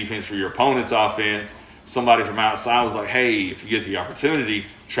up with a defense for your opponent's offense. Somebody from outside was like, hey, if you get the opportunity,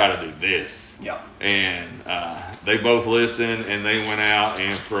 try to do this. Yep. And they both listened, and they went out,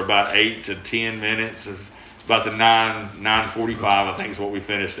 and for about 8 to 10 minutes, about the 9:45, I think is what we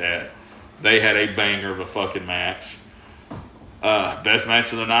finished at. They had a banger of a fucking match. Best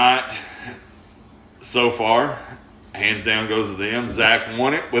match of the night so far, hands down goes to them. Zach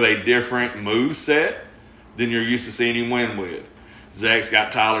won it with a different move set than you're used to seeing him win with. Zach's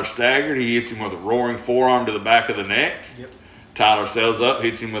got Tyler staggered. He hits him with a roaring forearm to the back of the neck. Yep. Tyler sails up,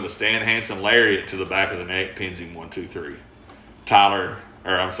 hits him with a Stan Hansen lariat to the back of the neck, pins him 1, 2, 3. Ty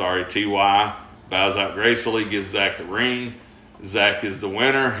bows out gracefully, gives Zach the ring. Zach is the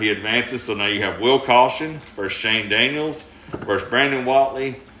winner. He advances, so now you have Will Caution versus Shane Daniels versus Brandon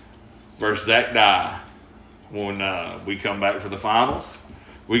Watley versus Zach Dye. When we come back for the finals,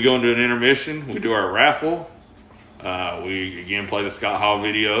 we go into an intermission. We do our raffle. We again play the Scott Hall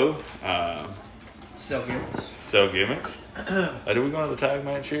video. Sell gimmicks. Sell gimmicks. Do we go into the tag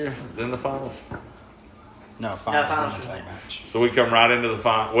match here? Then the finals? No, finals finals one are tag there. match. So we come right into the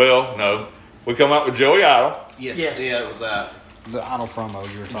final. Well, no. We come out with Joey Idol. Yes. Yes. Yeah, it was that. The idol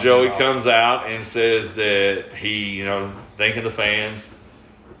promo you were talking Joey about. comes out and says that he, thanking the fans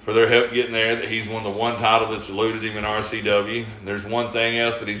for their help getting there, that he's won the one title that's eluded him in RCW. There's one thing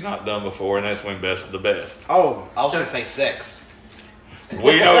else that he's not done before, and that's win Best of the Best. Oh, I was going to say sex.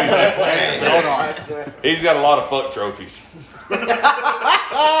 We know he's not playing. Hey, hold on. He's got a lot of fuck trophies.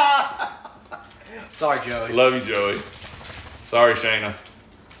 Sorry, Joey. Love you, Joey. Sorry, Shayna.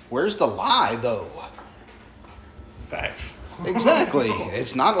 Where's the lie, though? Facts. Exactly.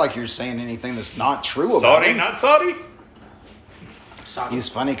 It's not like you're saying anything that's not true about Saudi, it. not Saudi. Sorry. He's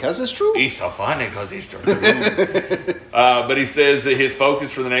funny because it's true. He's so funny because he's true. But he says that his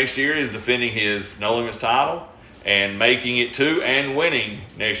focus for the next year is defending his No Limits title and making it to and winning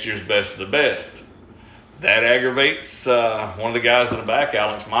next year's Best of the Best. That aggravates one of the guys in the back,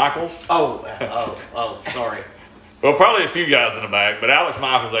 Alex Michaels. Oh, sorry. Well, probably a few guys in the back, but Alex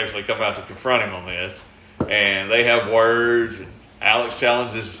Michaels actually come out to confront him on this. And they have words. And Alex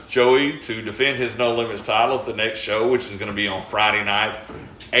challenges Joey to defend his No Limits title at the next show, which is going to be on Friday night,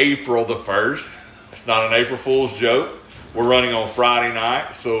 April the 1st. It's not an April Fool's joke. We're running on Friday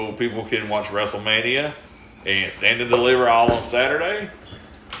night so people can watch WrestleMania and Stand and Deliver all on Saturday.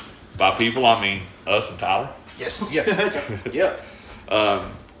 By people, I mean us and Tyler. Yes. Yeah.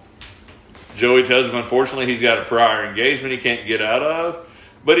 Joey tells him, unfortunately, he's got a prior engagement he can't get out of.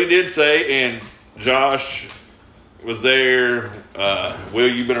 But he did say, and Josh was there,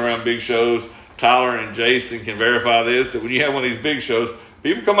 Will, you've been around big shows. Tyler and Jason can verify this, that when you have one of these big shows,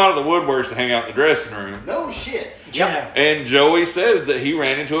 people come out of the woodworks to hang out in the dressing room. No shit. Yeah. And Joey says that he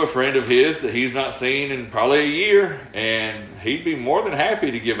ran into a friend of his that he's not seen in probably a year, and he'd be more than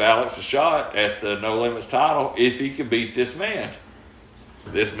happy to give Alex a shot at the No Limits title if he could beat this man.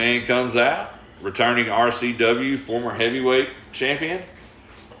 This man comes out, returning RCW former heavyweight champion,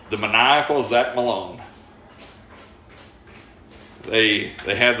 the maniacal Zach Malone. They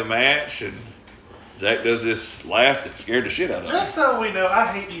have the match, and Zach does this laugh that scared the shit out of him. Just so we know, I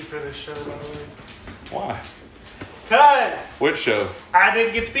hate you for this show, by the way. Why? Because Which show? I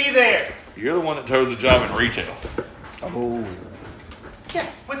didn't get to be there. You're the one that chose a job in retail. Oh. Yeah,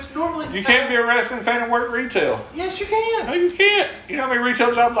 which normally... You can't be a wrestling fan and work retail. Yes, you can. No, you can't. You know how many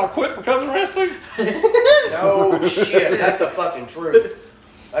retail jobs I quit because of wrestling? No shit. That's the fucking truth.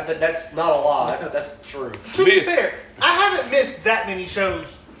 That's not a lie. That's true. To be fair, I haven't missed that many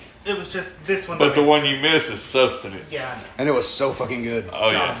shows. It was just this one. But the one you miss is Substance. Yeah, I know. And it was so fucking good. Oh,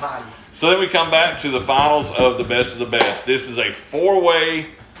 God yeah. almighty. So then we come back to the finals of the Best of the Best. This is a 4-way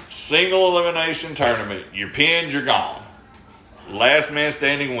single elimination tournament. You're pinned, you're gone. Last man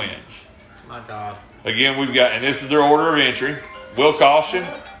standing wins. My God. Again, we've got, and this is their order of entry. Will Caution,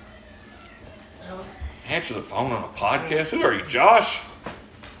 Answer the phone on a podcast? Who are you, Josh?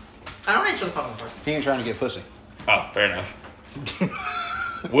 I don't answer the phone first. He ain't trying to get pussy. Oh, fair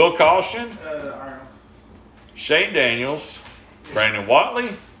enough. Will Caution, Arnold. Shane Daniels, Brandon Watley,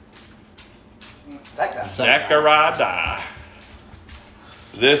 That guy. Zachariah Dye.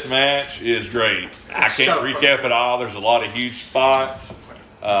 This match is great. I can't recap it all. There's a lot of huge spots,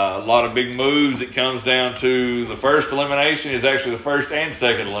 a lot of big moves. It comes down to the first elimination is actually the first and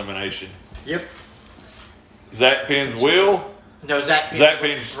second elimination. Yep. Zach pins Will. No, Zach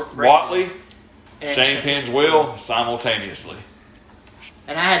Pins Watley. and Shane pins Will simultaneously.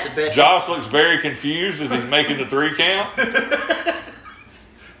 And I had the best. Josh looks very confused as he's making the 3 count.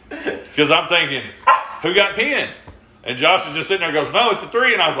 Because I'm thinking, who got pinned? And Josh is just sitting there and goes, no, it's a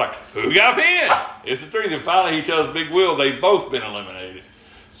 3. And I was like, who got pinned? It's a 3. Then finally he tells Big Will they've both been eliminated.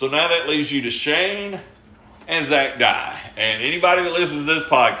 So now that leaves you to Shane and Zach Dye. And anybody that listens to this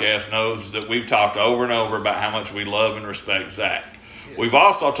podcast knows that we've talked over and over about how much we love and respect Zach. Yes. We've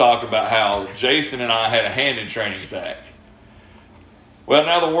also talked about how Jason and I had a hand in training Zach. Well,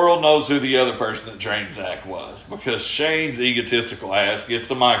 now the world knows who the other person that trained Zach was, because Shane's egotistical ass gets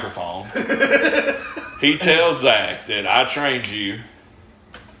the microphone. He tells Zach that I trained you,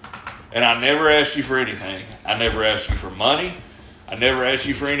 and I never asked you for anything. I never asked you for money. I never asked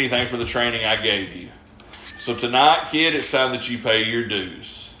you for anything for the training I gave you. So tonight, kid, it's time that you pay your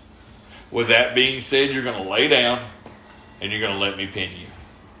dues. With that being said, you're going to lay down, and you're going to let me pin you.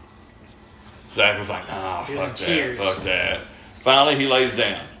 Zach was like, nah, fuck that, fuck that. Finally, he lays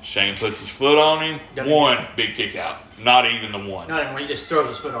down. Shane puts his foot on him. One big kick out. Not even the one. Not even when he just throws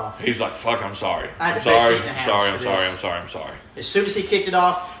his foot off. He's like, fuck, I'm sorry. I'm sorry. As soon as he kicked it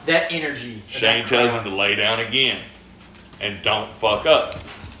off, that energy. Shane tells him to lay down again. And don't fuck up.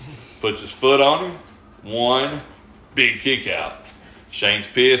 Puts his foot on him. One big kick out. Shane's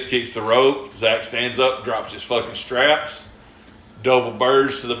pissed, kicks the rope. Zach stands up, drops his fucking straps. Double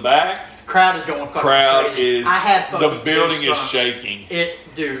birds to the back. Crowd is going fucking crowd crazy. is, I had the building is shaking.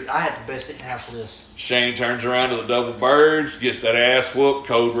 Dude, I had the best thing for this. Shane turns around to the double birds, gets that ass whooped,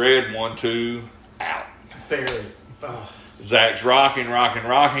 code red, 1, 2, out. Barely. Oh. Zach's rocking,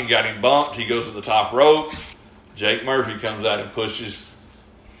 got him bumped. He goes to the top rope. Jake Murphy comes out and pushes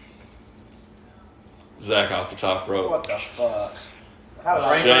Zach off the top rope. What the fuck?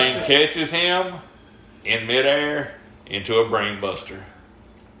 Shane catches him in midair into a brain buster.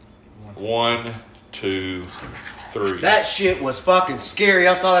 1, 2, 3. That shit was fucking scary.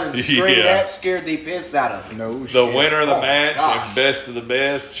 I saw that on the screen. Yeah. That scared the piss out of me. No shit. The winner of the match gosh. and best of the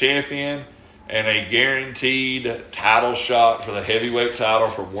best champion and a guaranteed title shot for the heavyweight title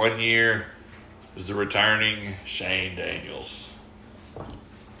for 1 year is the returning Shane Daniels.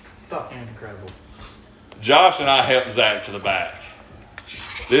 Fucking incredible. Josh and I helped Zach to the back.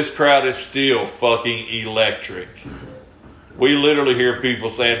 This crowd is still fucking electric. We literally hear people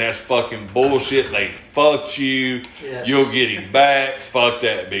saying that's fucking bullshit. They fucked you. Yes. You'll get him back. Fuck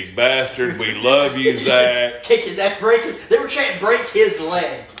that big bastard. We love you, Zach. Kick his ass, they were chanting break his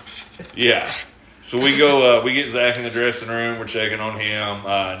leg. Yeah. So we go, we get Zach in the dressing room. We're checking on him.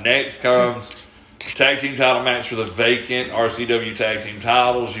 Next comes tag team title match for the vacant RCW tag team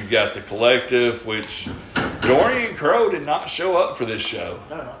titles. You've got the Collective, which Dorian Crow did not show up for this show.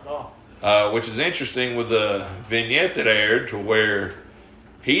 No, not at all. Which is interesting with the vignette that aired, to where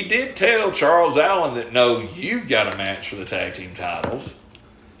he did tell Charles Allen that, no, you've got a match for the tag team titles,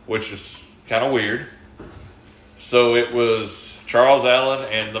 which is kind of weird. So it was Charles Allen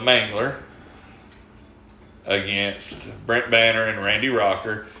and the Mangler against Brent Banner and Randy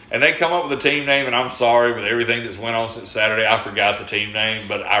Rocker. And they come up with a team name, and I'm sorry, with everything that's went on since Saturday, I forgot the team name,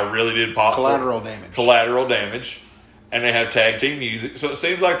 but I really did pop Collateral Damage. Collateral Damage. And they have tag team music. So it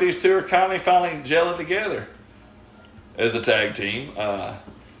seems like these two are finally gelling together as a tag team.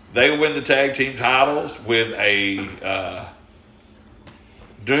 They win the tag team titles with a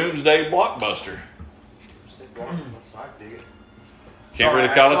Doomsday Blockbuster. Can't really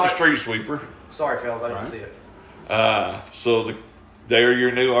call it the Street Sweeper. Sorry, fellas, I didn't see it. So they're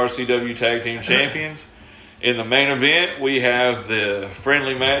your new RCW Tag Team Champions. In the main event, we have the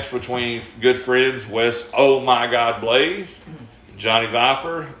friendly match between good friends Wes Oh My God Blaze, Johnny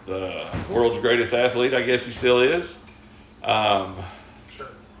Viper, the world's greatest athlete, I guess he still is. Sure.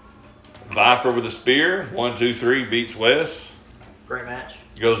 Viper with a spear, 1, 2, 3, beats Wes. Great match.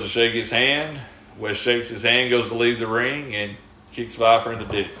 Goes to shake his hand. Wes shakes his hand, goes to leave the ring, and kicks Viper in the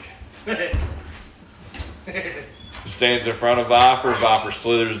dick. Stands in front of Viper. Viper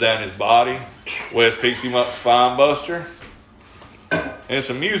slithers down his body. Wes picks him up, spine buster. And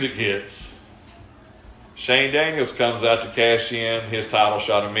some music hits. Shane Daniels comes out to cash in his title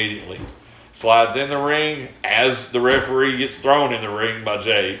shot immediately. slides in the ring as the referee gets thrown in the ring by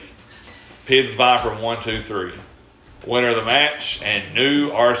Jake. Pibbs Viper 1, 2, 3. Winner of the match and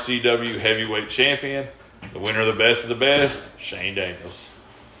new RCW heavyweight champion. The winner of the best, Shane Daniels.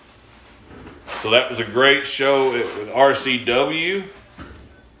 So that was a great show with RCW.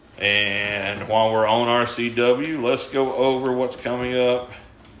 And while we're on RCW, let's go over what's coming up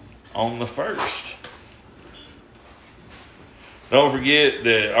on the 1st. Don't forget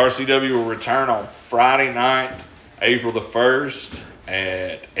that RCW will return on Friday night, April the 1st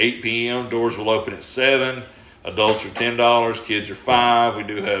at 8 p.m. Doors will open at 7. Adults are $10. Kids are $5. We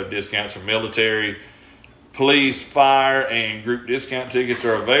do have discounts for military, police, fire, and group discount tickets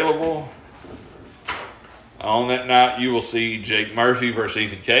are available. On that night, you will see Jake Murphy versus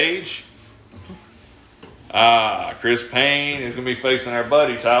Ethan Cage. Chris Payne is going to be facing our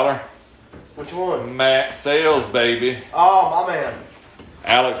buddy, Tyler. Which one? Matt Sales, baby. Oh, my man.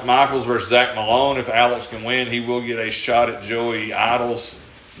 Alex Michaels versus Zach Malone. If Alex can win, he will get a shot at Joey Idol's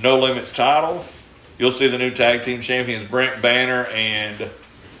No Limits title. You'll see the new tag team champions Brent Banner and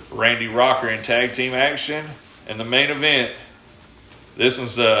Randy Rocker in tag team action. And the main event, this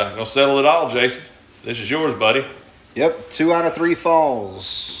one's going to settle it all, Jason. This is yours, buddy. Yep, 2 out of 3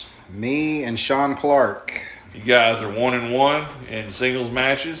 falls. Me and Sean Clark. You guys are 1-1 in singles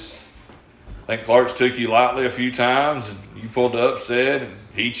matches. I think Clark's took you lightly a few times, and you pulled the upset, and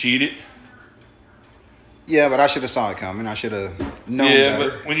he cheated. Yeah, but I should have saw it coming. I should have known Yeah,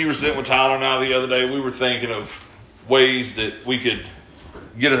 better. but when you were sitting with Tyler and I the other day, we were thinking of ways that we could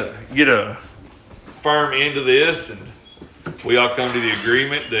get a firm end to this, and we all come to the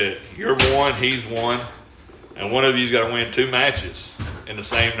agreement that you're 1, he's 1, and one of you's got to win 2 matches in the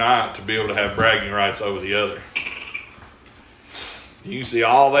same night to be able to have bragging rights over the other. You can see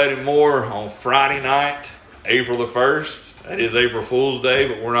all that and more on Friday night, April the 1st. That is April Fool's Day,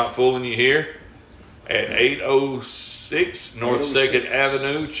 but we're not fooling you here. At 806 North 2nd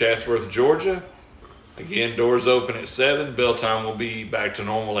Avenue, Chatsworth, Georgia. Again, doors open at 7. Bell time will be back to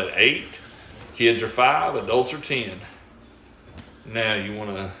normal at 8. Kids are 5, adults are 10. Now, you want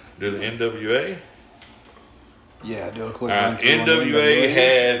to do the NWA? Yeah, do a quick All run right, through on the NWA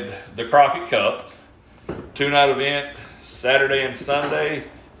had the Crockett Cup, 2-night event, Saturday and Sunday.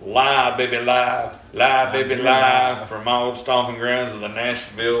 Live, baby, live. Live, baby, live. From my old stomping grounds of the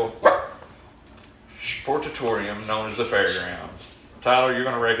Nashville Sportatorium, known as the Fairgrounds. Tyler, you're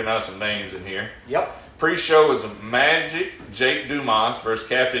going to recognize some names in here. Yep. Pre-show is Magic Jake Dumas versus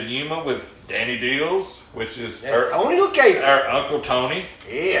Captain Yuma with Danny Deals, which is Tony Lucchese. our Uncle Tony.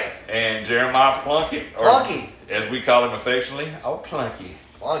 Yeah. And Jeremiah Plunkett. Or Plunky. as we call him affectionately, Plunky.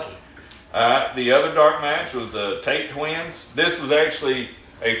 Plunky. The other dark match was the Tate Twins. This was actually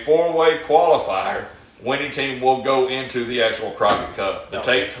a 4-way qualifier. Winning team will go into the actual Crockett Cup. The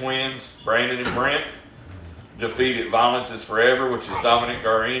Tate Twins, Brandon and Brent, defeated Violence is Forever, which is Dominic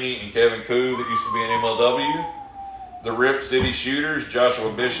Garini and Kevin Koo that used to be in MLW. The Rip City Shooters,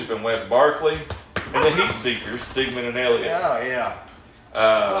 Joshua Bishop and Wes Barkley. And the Heat Seekers, Sigmund and Elliott. Yeah, yeah.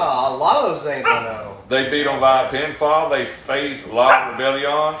 A lot of those names I know. They beat on via pinfall. They faced La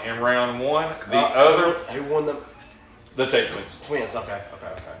Rebellion in round 1. Who won The Tate Twins. Twins? Okay.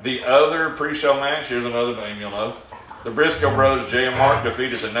 The other pre-show match, here's another name you'll know. The Briscoe brothers, Jay and Mark,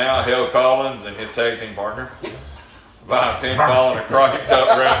 defeated the now Hell Collins and his tag team partner via pinfall in a Crockett Cup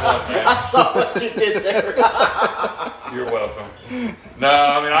round 1 match. I saw what you did there. You're welcome. No,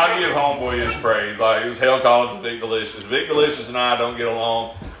 I mean, I give Homeboy his praise. Like, it was Hell Collins and Vic Delicious. Vic Delicious and I don't get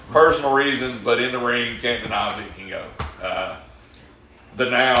along. Personal reasons, but in the ring, you can't deny Vic can go. The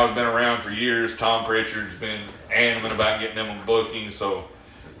Now have been around for years. Tom Pritchard's been adamant about getting them on booking, so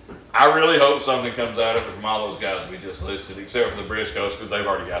I really hope something comes out of it from all those guys we just listed, except for the Briscoes, because they've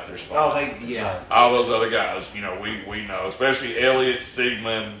already got their spot. Yeah. All those other guys, you know, we know, especially Elliott,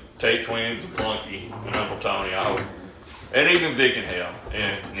 Sigmund, Tate Twins, and Plunky, and Uncle Tony, I hope. And even Vic and Hell.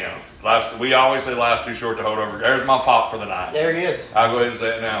 And, you know, we always say life's too short to hold over. There's my pop for the night. There he is. I'll go ahead and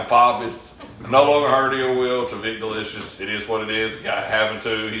say it now. Pop is no longer hurt ill will to Vic Delicious. It is what it is. The guy having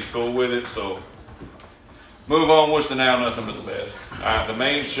to. He's cool with it. So move on. Wish the Now nothing but the best. All right, the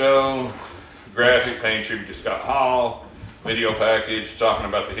main show, graphic paying tribute to Scott Hall, video package talking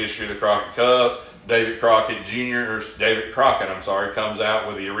about the history of the Crockett Cup. David Crockett, comes out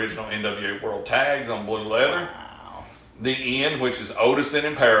with the original NWA World Tags on blue leather. The End, which is Odison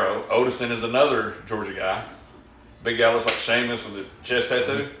and Perro. Odison is another Georgia guy. Big guy looks like Sheamus with a chest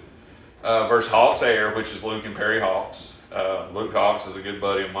tattoo. Versus Hawks Air, which is Luke and Perry Hawks. Luke Hawks is a good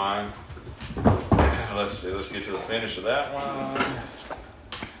buddy of mine. Let's see, let's get to the finish of that one.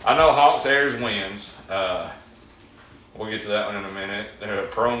 I know Hawks Airs wins. We'll get to that one in a minute.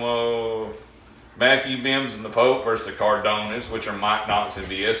 Promo. Matthew Mims and the Pope versus the Cardonas, which are Mike Knox and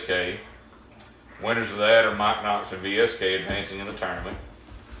VSK. Winners of that are Mike Knox and VSK advancing in the tournament.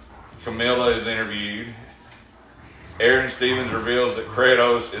 Camilla is interviewed. Aaron Stevens reveals that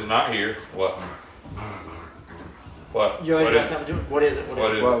Kratos is not here. What? What? You ain't What got is it? something to do. What is it?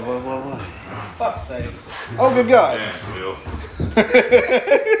 What is it? What? Fuck's sakes. Oh, good God. Yeah, Will.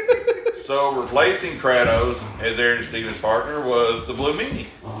 So replacing Kratos as Aaron Stevens' partner was the Blue Meanie.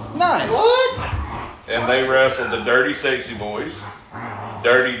 Nice. What? And they wrestled the Dirty Sexy Boys,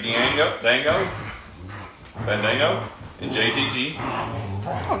 Dirty Fandango, and JTG.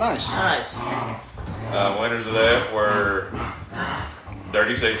 Oh, nice. Nice. Winners of that were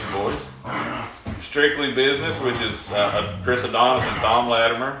Dirty Sexy Boys. Strictly Business, which is Chris Adonis and Tom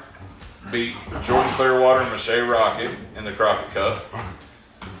Latimer, beat Jordan Clearwater and Mache Rocket in the Crockett Cup.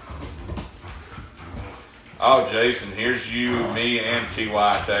 Oh, Jason, here's you, me, and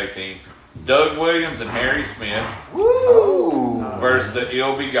TY tag team. Doug Williams and Harry Smith versus the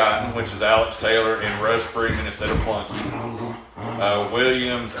Ill Begotten, which is Alex Taylor and Russ Freeman instead of Plunky.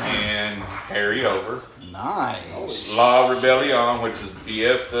 Williams and Harry over. Nice. La Rebellion, which is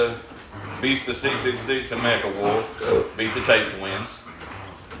Beast the 666 and Mecha Wolf, beat the Tape Twins.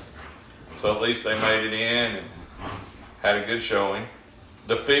 So at least they made it in and had a good showing.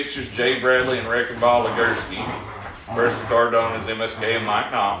 The fixtures, Jay Bradley and Wrecking Ball Legursky versus the Cardonas, MSK, and Mike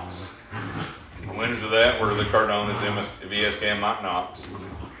Knox. The winners of that were the Cardonas, VSK, and Mike Knox.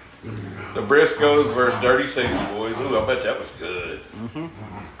 The Briscoes versus Dirty Sexy Boys. Ooh, I bet that was good.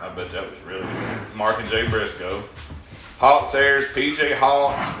 I bet that was really good. Mark and Jay Briscoe. Hawks Airs, PJ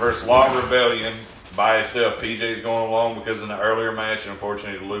Hawks versus Law Rebellion by itself. PJ's going along because in the earlier match,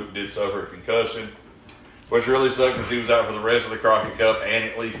 unfortunately, Luke did suffer a concussion, which really sucked because he was out for the rest of the Crockett Cup and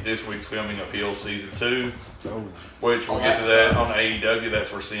at least this week's filming of Heel Season 2, which we'll get to that on AEW.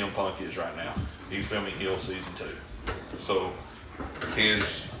 That's where CM Punk is right now. He's filming Heel Season 2. So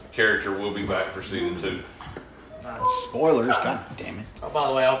his character will be back for Season 2. Spoilers, God damn it. Oh, by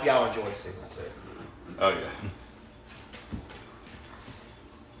the way, I hope y'all enjoy season 2. Oh, yeah.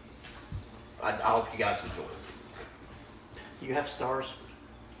 I hope you guys enjoy season 2. You have stars.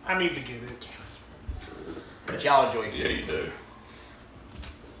 I need to get it. But y'all enjoy Yeah, season you 2. do.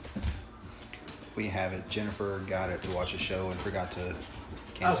 We have it. Jennifer got it to watch a show and forgot to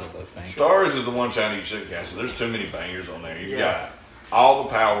cancel the thing. Stars is the one channel you shouldn't cancel. There's too many bangers on there. You've Yeah. got all the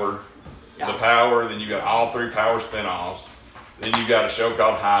power, Yeah. the power, then you got all 3 power spinoffs. Then you got a show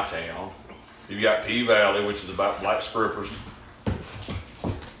called Hightown. You've got P Valley, which is about black scrippers.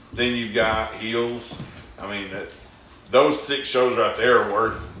 Then you've got Heels. I mean, those 6 shows right there are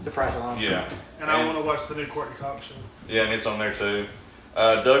worth, The price alone. yeah. And I want to watch the new Courtney Cox show. Yeah, and it's on there too.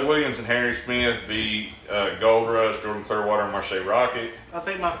 Doug Williams and Harry Smith beat Gold Rush, Jordan Clearwater, and Mache Rocket. I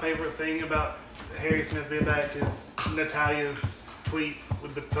think my favorite thing about Harry Smith being back is Natalia's tweet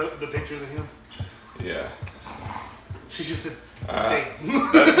with the pictures of him. Yeah. She just said, "Damn."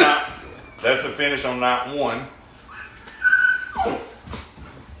 That's a finish on night 1.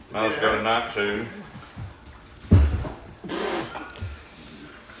 Now let's go to night 2.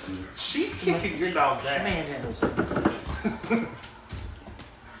 She's kicking your dog's She ass. manhandles it.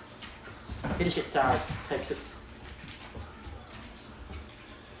 He just gets tired. Takes it.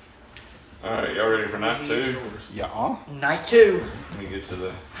 All right, y'all ready for night 2? Yeah. Night 2. Let me get to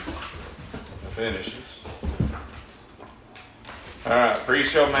the finishes. All right,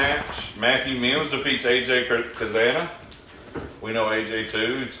 pre-show match. Matthew Mims defeats AJ Kazana. We know AJ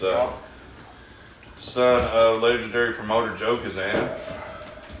too. It's the son of legendary promoter Joe Kazana.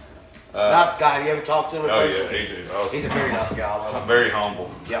 Nice guy. Have you ever talked to him? in Oh person? yeah, AJ's awesome. He's a very nice guy. I love him. Very humble.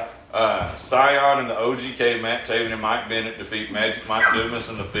 Yep. Scion and the OGK, Matt Taven and Mike Bennett defeat Magic Mike Dumas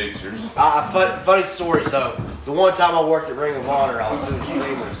and the Fixers. Funny story. So the one time I worked at Ring of Honor, I was doing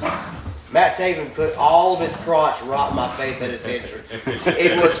streamers. Matt Taven put all of his crotch right in my face at his entrance.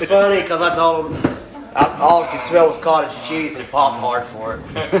 It was funny because I told him all I could smell was cottage cheese and he popped hard for it.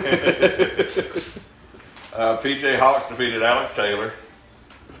 PJ Hawks defeated Alex Taylor.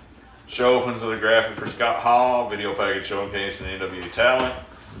 Show opens with a graphic for Scott Hall, video package showcasing the NWA talent.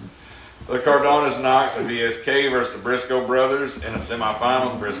 The Cardonas Knox and VSK versus the Briscoe Brothers in a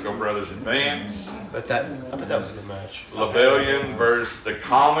semifinal. The Briscoe Brothers advance. I bet that was a good match. Lebellion versus the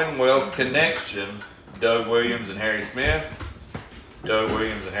Commonwealth Connection, Doug Williams and Harry Smith. Doug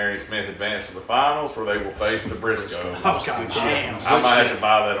Williams and Harry Smith advance to the finals where they will face the Briscoes. Oh, God damn. I might have to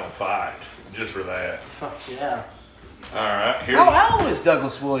buy that on Fight just for that. Fuck yeah. All right, here's How old is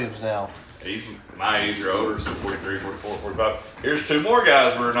Douglas Williams now? he's my age or older, so 43, 44, 45. Here's 2 more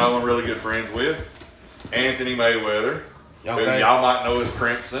guys we're really good friends with. Anthony Mayweather, who Okay. y'all might know as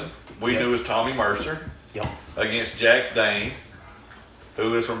Crimson. we knew as Tommy Mercer, Yep. against Jax Dane,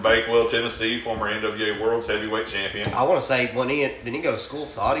 who is from Bakewell, Tennessee, former NWA World's Heavyweight Champion. I want to say, didn't he go to school,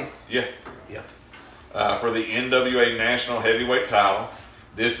 Saudi? Yeah. Yeah. For the NWA National Heavyweight title.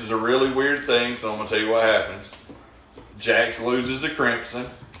 This is a really weird thing, so I'm going to tell you what happens. Jax loses to Crimson,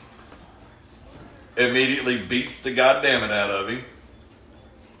 immediately beats the goddammit out of him,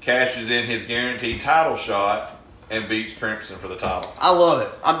 cashes in his guaranteed title shot, and beats Crimson for the title. I love it.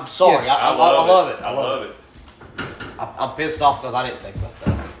 I'm sorry. Yes. I love it. I love it. I'm pissed off because I didn't think about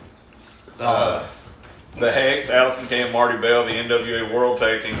that. But I love it. The Hex, Allison Kay, and Marty Bell, the NWA World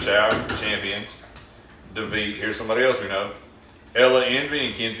Tag Team Champions, defeat, here's somebody else we know, Ella Envy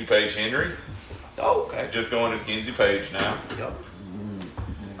and Kenzie Page Henry. Oh, okay. Just going as Kenzie Page now. Yep.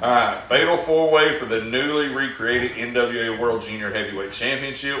 All right, fatal four-way for the newly recreated NWA World Junior Heavyweight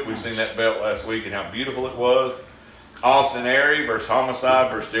Championship. We've seen that belt last week and how beautiful it was. Austin Aerie versus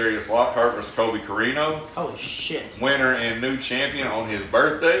Homicide versus Darius Lockhart versus Kobe Carino. Holy shit. Winner and new champion on his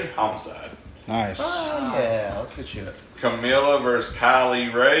birthday, Homicide. Nice. Oh, yeah, that's good shit. Camilla versus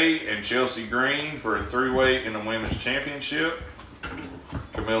Kylie Ray and Chelsea Green for a three-way in the Women's Championship.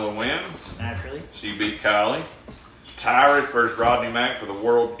 Camilla wins. Naturally. She beat Kylie. Tyrus versus Rodney Mack for the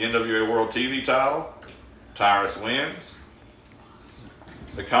NWA World TV title. Tyrus wins.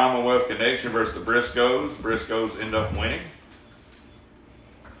 The Commonwealth Connection versus the Briscoes. Briscoes end up winning.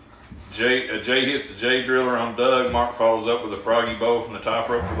 Jay hits the J Driller on Doug. Mark follows up with a froggy bow from the top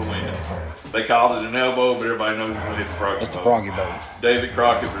rope for the win. They called it an elbow, but everybody knows he's going to hit the froggy It's bow. the froggy bow. David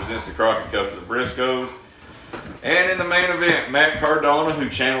Crockett presents the Crockett Cup to the Briscoes. And in the main event, Matt Cardona, who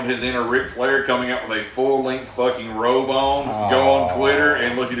channeled his inner Ric Flair, coming out with a full-length fucking robe on. Go on Twitter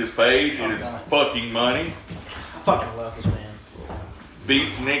and look at his page. It is fucking money. I fucking love this man.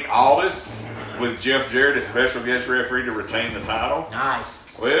 Beats Nick Aldis with Jeff Jarrett as special guest referee to retain the title. Nice.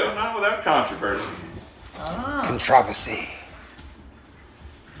 Well, not without controversy. Controversy.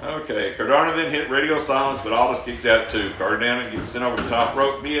 Okay, Cardona then hit radio silence, but Aldis kicks out too. Cardona gets sent over the top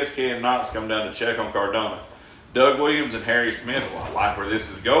rope. BSK and Knox come down to check on Cardona. Doug Williams and Harry Smith, well, I like where this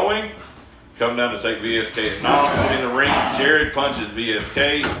is going, come down to take VSK and Knox. In the ring, Jarrett punches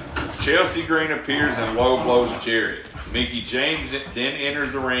VSK. Chelsea Green appears and low blows Jarrett. Mickey James then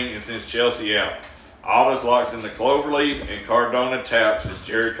enters the ring and sends Chelsea out. Aldis locks in the cloverleaf and Cardona taps as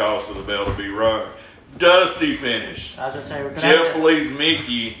Jarrett calls for the bell to be rung. Dusty finish. I was going to say, we're going Jeff to believes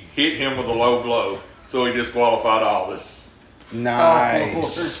Mickey hit him with a low blow, so he disqualified Aldis.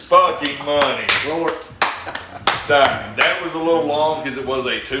 Nice. Fucking money. Lord. Darn, that was a little long because it was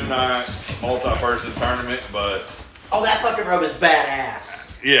a two-night multi-person tournament, but Oh, that fucking robe is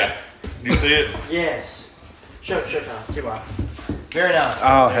badass. yeah. You see it? Yes. Show time. Come on. Very nice.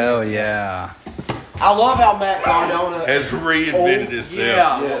 Oh, hell yeah. I love how Matt Cardona Has reinvented itself.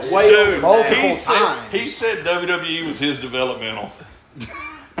 Yeah, Yes. way over Dude, multiple he said, times. he said WWE was his developmental.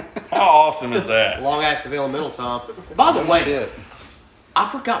 How awesome is that? long ass developmental time. By the way, Shit. I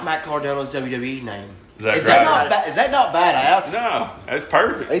forgot Matt Cardona's WWE name. Is that Is that right? not is that not badass? No, that's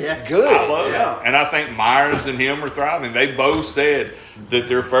perfect. It's Yeah. good. I love Yeah. it. And I think Myers and him are thriving. They both said that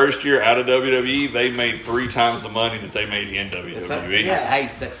their first year out of WWE, they made 3 times the money that they made in It's that, WWE. yeah, hey,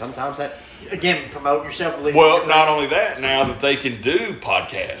 it's that sometimes that Again, promoting yourself. believing Well, in not your- only that, now that they can do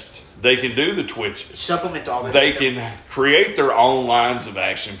podcasts, they can do the Twitches, Supplement all that. they can create their own lines of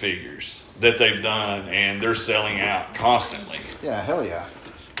action figures that they've done, and they're selling out constantly. Yeah, hell yeah.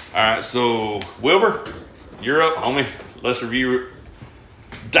 All right, so Wilbur, you're up, homie. Let's review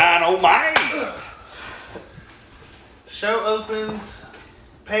Dynamite. Show opens.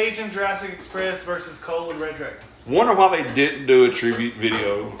 Paige and Jurassic Express versus Cole and Red Dragon. Wonder why they didn't do a tribute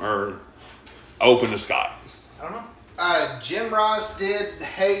video or open to Scott. I don't know. Jim Ross did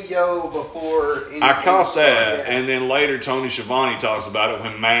Hey Yo before anything I caught that, started. and then later Tony Schiavone talks about it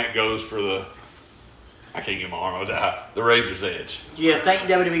when Matt goes for the, I can't get my arm out, the Razor's Edge. Yeah, thank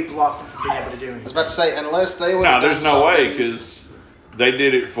WWE blocked them from being able to do I was anything. about to say, unless they would. No, there's no way because they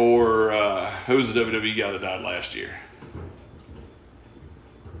did it for who's the WWE guy that died last year?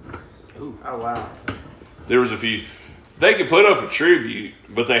 Oh, wow. There was a few. They could put up a tribute,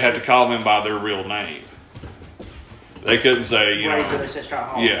 but they had to call them by their real name. They couldn't say, you Razor, know, they said Scott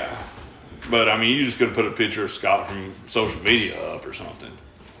Hall. yeah. But I mean, you just could have put a picture of Scott from social media up or something.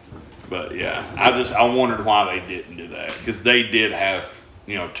 But yeah, I wondered why they didn't do that because they did have,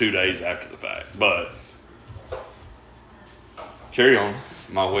 2 days after the fact. But carry on,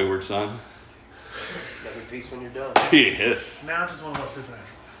 my wayward son. Let me peace when you're done. Yes, Now I just want to watch Supernatural.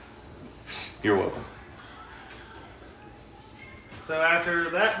 you're welcome. So after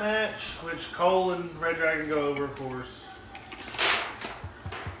that match, which Cole and Red Dragon go over, of course,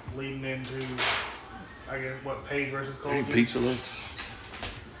 leading into, I guess, what, Paige versus Cole? Any pizza left?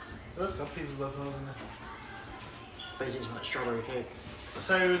 There's a couple pieces left when I was in there. But it's not strawberry cake.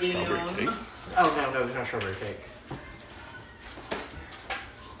 So then Strawberry cake? Oh, no, there's no strawberry cake.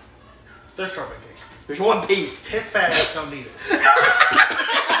 There's strawberry cake. There's one piece. His fat ass don't need it.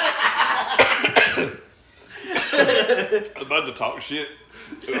 I'm about to talk shit.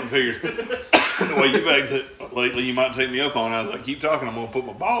 I figured the way you've acted lately, you might take me up on it. I was like, keep talking, I'm going to put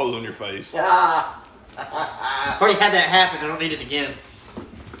my balls on your face. I've already had that happen. I don't need it again.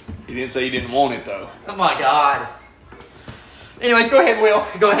 He didn't say he didn't want it, though. Oh my God. Anyways, go ahead, Will.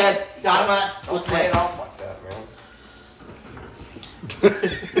 Go ahead. Dynamite. Don't play it off like that,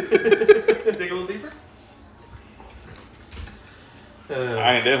 man. Dig a little deeper?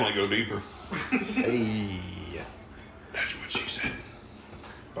 I can definitely go deeper. Hey. That's what she said.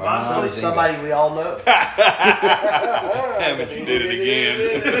 Bob Somebody we all know. Damn it, you did it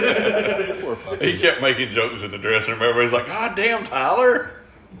again. Poor puppy. He kept making jokes in the dressing room. Everybody's like, God damn, Tyler.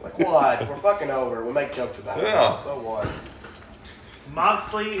 Like what? We're fucking over. We make jokes about it. Yeah. So what?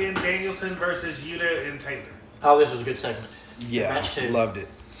 Moxley and Danielson versus Yuta and Taylor. Oh, this was a good segment. Yeah, Match two. loved it.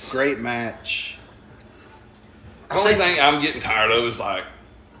 Great match. The only thing I'm getting tired of is like,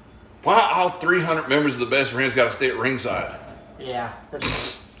 why all 300 members of the Best Friends got to stay at ringside? Yeah.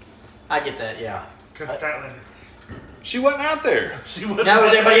 I get that, yeah. Because Statlander. She wasn't out there. She was That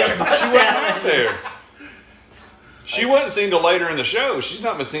was everybody else but She wasn't out Statlander. there. She wasn't seen till later in the show. She's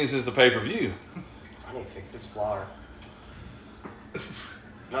not been seen since the pay-per-view. I need to fix this flyer.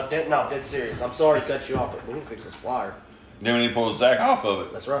 Dead serious. I'm sorry to cut you off, but we need to fix this flyer. Then we need to pull Zach off of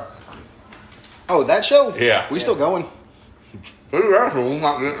it. That's right. Oh, that show? Yeah. We still going? Who else will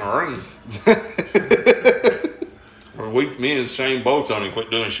not get in the ring? Me and Shane both told him quit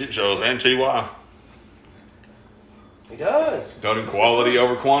doing shit shows, and TY. He does. Told him quality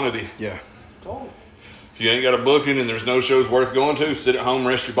over quantity. Yeah. Told him. If you ain't got a booking and there's no shows worth going to, sit at home,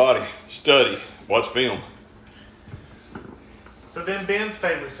 rest your body, study, watch film. So then Ben's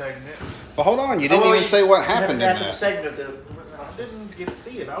favorite segment. But hold on, you didn't even say what happened in After the that. segment of the... I didn't get to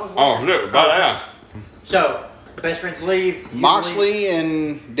see it. I was Oh, shit, about that. So, the Best Friends leave. You leave. Moxley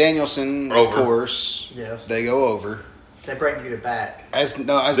and Danielson, of Over. course, Yes. they go over. They bring Yuta back. As This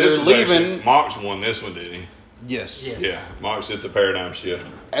they're was leaving, actually, Mox won this one, didn't he? yes. Yeah. Yeah, Mox hit the paradigm shift.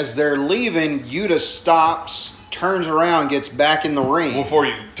 As they're leaving, Yuta stops, turns around, gets back in the ring. Before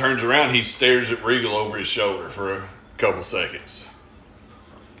he turns around, he stares at Regal over his shoulder for a couple seconds.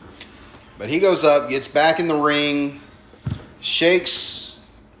 But he goes up, gets back in the ring, sticks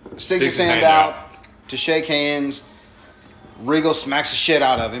his hand out to shake hands. Regal smacks the shit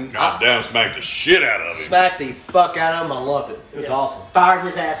out of him. God damn, smacked the shit out of him. Smacked the fuck out of him. I loved it. It was Yeah. awesome. Fired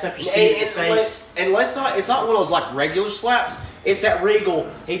his ass up. You see it in his face. And let's not. It's not one of those like regular slaps. It's that Regal.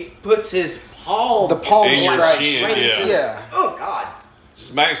 He puts his palm. The palm In your strikes. chin, right into yeah. it. Oh God.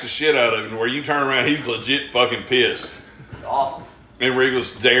 Smacks the shit out of him where you turn around, he's legit fucking pissed. Awesome. And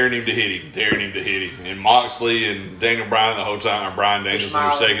Regal's daring him to hit him. And Moxley and Daniel Bryan the whole time, or Bryan Danielson were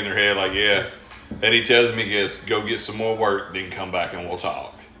smiling. shaking their head like, yes. And he tells me, yes, go get some more work, then come back and we'll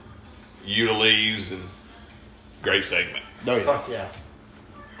talk. Yuta leaves, and great segment. Oh, yeah. Fuck yeah.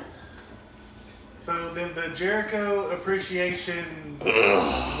 So then the Jericho appreciation,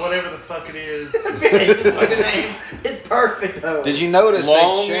 whatever the fuck it is. It's just the name. It's perfect though. Did you notice they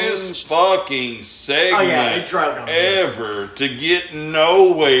Longest changed? fucking segment they drug on it. ever to get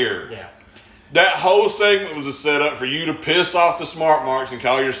nowhere. Yeah. That whole segment was a setup for you to piss off the smart marks and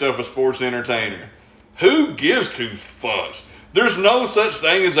call yourself a sports entertainer. Who gives two fucks? There's no such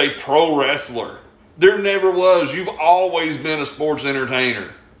thing as a pro wrestler. There never was. You've always been a sports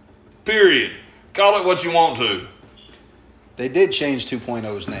entertainer. Period. Call it what you want to. They did change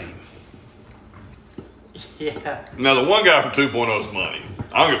 2.0's name. Yeah. Now, the one guy from 2.0's money.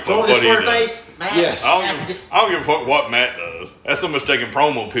 I don't give a fuck Full what he square does. face, Matt. Yes. I don't give a fuck what Matt does. That's so much taking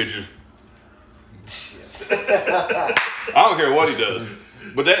promo pictures. I don't care what he does.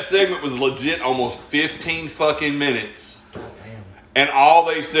 But that segment was legit almost 15 fucking minutes. And all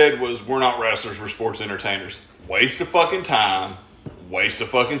they said was, we're not wrestlers, we're sports entertainers. Waste of fucking time. Waste of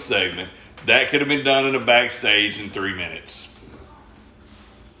fucking segment. That could have been done in a backstage in 3 minutes.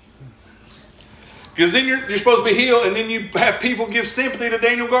 Because then you're supposed to be heel, and then you have people give sympathy to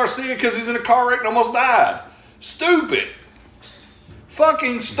Daniel Garcia because he's in a car wreck and almost died. Stupid.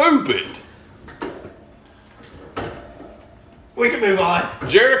 Fucking stupid. We can move on.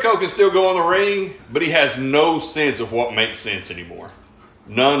 Jericho can still go in the ring, but he has no sense of what makes sense anymore.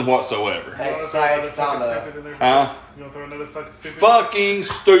 None whatsoever. Hey, You wanna it's throw time. another It's time fucking to. stupid in there? Huh? You want to throw another fucking stupid? Fucking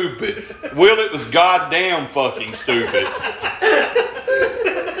stupid. Will, it was goddamn fucking stupid.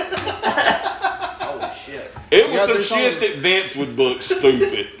 It was Yeah, some there's shit only- that Vince would book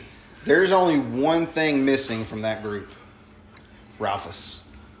stupid. There's only one thing missing from that group. Ralphus.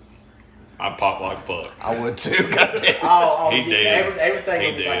 I pop like fuck. I would too. Goddamn. Oh, He dead. Everything He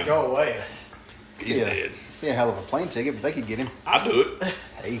would like dead. go away. He's Yeah. dead. Yeah, hell of a plane ticket, but they could get him. I do it.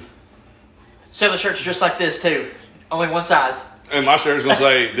 Hey. Sell the shirts just like this too. Only one size. And my shirt's gonna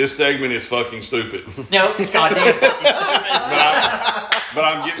say, this segment is fucking stupid. No, it's goddamn. But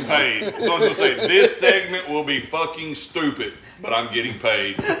I'm getting paid. So I'm gonna say, this segment will be fucking stupid, but I'm getting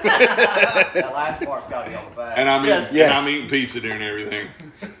paid. That last part's got to be on the back. And I'm eating, Yes. and I'm eating pizza during everything.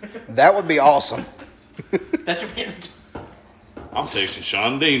 That would be awesome. That's your I'm texting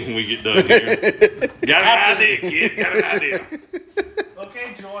Sean Dean when we get done here. Got an idea, kid. Got an idea.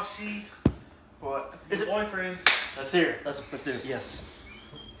 Okay, Joshy. What? His boyfriend, That's here. That's what we do. Yes.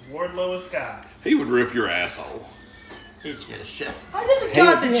 Wardlow and Scott. He would rip your asshole. He's good as shit. There's a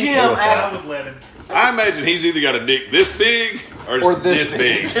guy at the gym Yeah. I asked would let him. I imagine he's either got a dick this big or, this this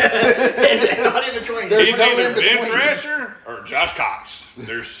big. Not in between. There's He's no either in Ben between. Thrasher or Josh Cox.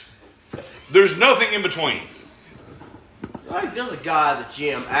 There's nothing in between. There's a guy at the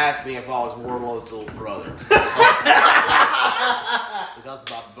gym asked me if I was Wardlow's little brother. Because of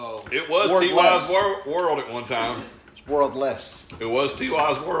my bow. It was Word T.Y.'s less. world at one time. It's worldless. It was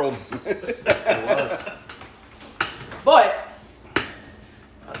T.Y.'s world. It was. But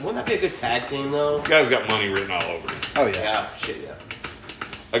wouldn't that be a good tag team though? Guy's got money written all over it. Oh, yeah. Yeah, shit, yeah.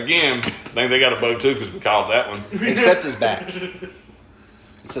 Again, think they got a bow too because we called that one Except his back. It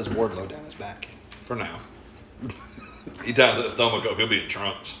says Wardlow down his back. for now. He ties that stomach up, he'll be in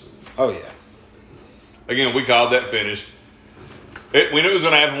trunks. Oh, yeah. Again, we called that finished. We knew it was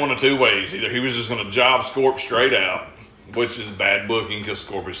going to happen one of two ways. Either he was just going to job Scorp straight out, which is bad booking because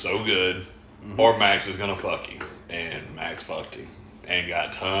Scorp is so good, or Max is going to fuck him. And Max fucked him and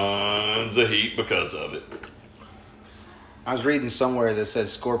got tons of heat because of it. I was reading somewhere that said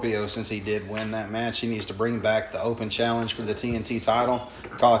Scorpio, since he did win that match, he needs to bring back the open challenge for the TNT title.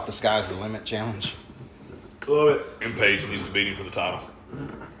 Call it the Sky's the Limit challenge. Love it. And Paige needs to beat him for the title.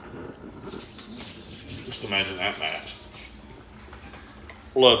 Just imagine that match.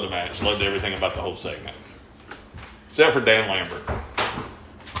 Loved the match. Loved everything about the whole segment. Except for Dan Lambert.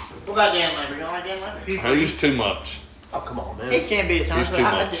 What about Dan Lambert? You don't like Dan Lambert? He's too much. Oh, come on, man. He can be at times, He's but too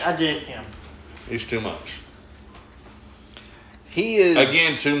I much. dig him. He's too much. He is...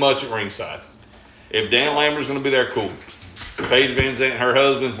 Again, too much at ringside. If Dan Lambert's going to be there, cool. Paige Van Zandt and her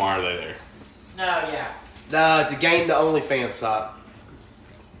husband, why are they there? No, yeah. To gain the OnlyFans side.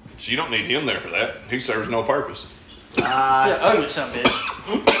 So you don't need him there for that. He serves no purpose. Yeah, ugly son of a bitch.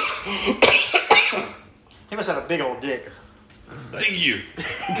 He must have a big old dick. Thank you.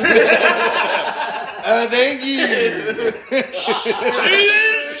 thank you.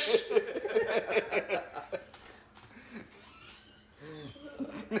 Cheers!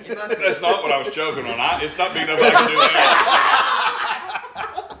 That's not what I was choking on. It's not big enough I can do that.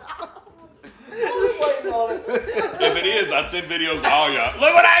 If it is, I'd send videos to all y'all.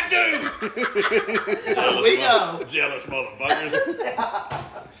 Look what I do! We know. Jealous motherfuckers.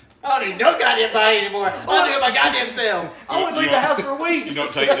 I don't need no goddamn body anymore. I'll do it my goddamn self. I would leave the house for weeks. You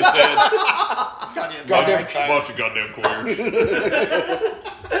don't take this said. Goddamn. Goddamn A bunch of goddamn queers.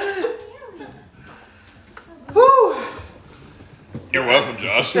 You're welcome,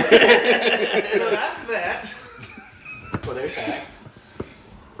 Josh. So that's that. Well, there's that.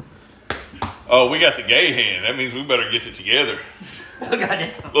 Oh, we got the gay hand. That means we better get it together.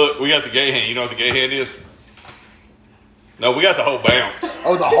 Goddamn. Look, we got the gay hand. You know what the gay hand is? No, we got the whole bounce.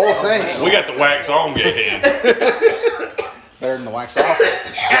 Oh, the whole thing. We got the wax on gay hand. Better than the wax off.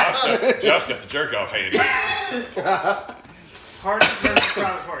 Josh got the jerk off hand. Party versus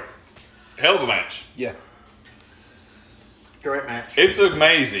private party. Hell of a match. Yeah. Great match. It's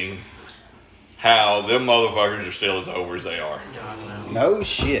amazing how them motherfuckers are still as over as they are. No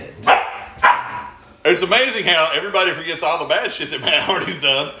shit. It's amazing how everybody forgets all the bad shit that Matt Hardy's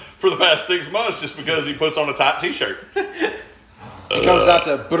done for the past 6 months just because he puts on a tight t-shirt. He comes out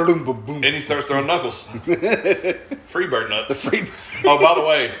to boom, boom, boom. And he starts throwing knuckles. Freebird nut. The free. Oh, by the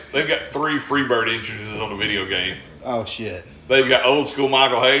way, they've got 3 Freebird entrances on the video game. Oh shit. They've got old school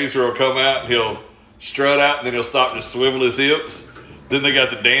Michael Hayes who will come out and he'll strut out and then he'll stop and just swivel his hips. Then they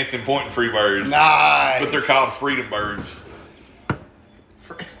got the dancing pointing Freebirds. Nice. But they're called Freedom Birds.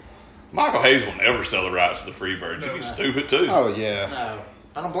 Michael Hayes will never sell the rights to the Freebirds. He'd be stupid too. Oh yeah. No.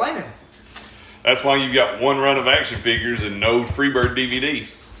 I don't blame him. That's why you got one run of action figures and no Freebird DVD.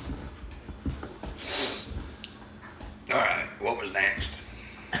 All right, what was next?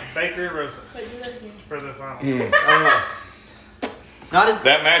 Baker and Rosa Wait, do that again. for the final. Not as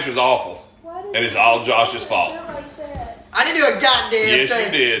That match was awful. Why did And it's all Josh's fault. I didn't do a goddamn Yes, thing.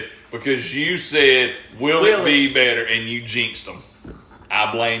 you did. Because you said, will it be better? And you jinxed them.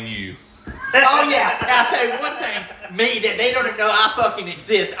 I blame you. Oh yeah, I say one thing. Me that they don't even know I fucking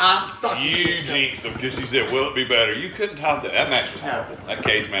exist. I fucking You jinxed them. jinxed them because you said, will it be better? You couldn't top that. That match was horrible. That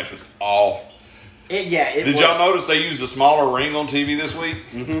cage match was off. It Did was. y'all notice they used a smaller ring on TV this week?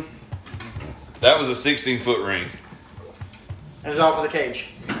 Mm-hmm. That was a 16-foot ring. It was all for the cage.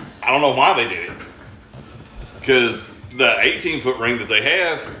 I don't know why they did it. Because the 18-foot ring that they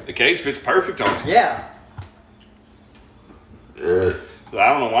have, the cage fits perfect on it. Yeah. I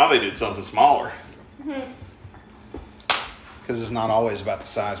don't know why they did something smaller. Because it's not always about the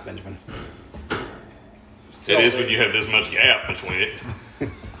size, Benjamin. It is when you have this much gap between it.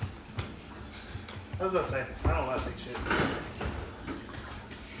 I was about to say, I don't like big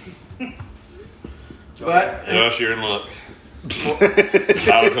shit. But Josh, you're in luck.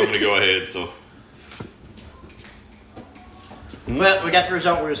 Tyler told me to go ahead, so. well, we got the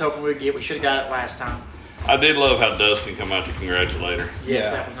result we was hoping we'd get. We should have got it last time. I did love how Dustin come out to congratulate her. Yes,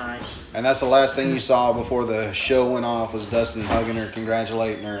 Yeah. that was nice. And that's the last thing you saw before the show went off was Dustin hugging her,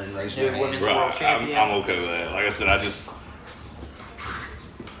 congratulating her, and raising her New hand. women's world Right, champion. I'm okay with that. Like I said,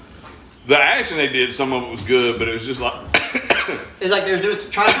 the action they did, some of it was good, but it was just like, It's like they're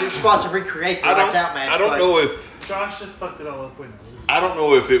trying to do spots to recreate the lights out match. I don't but- know if Josh just fucked it all up. With I don't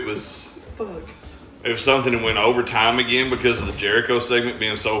know if it was if something went over time again because of the Jericho segment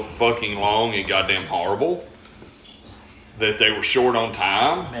being so fucking long and goddamn horrible that they were short on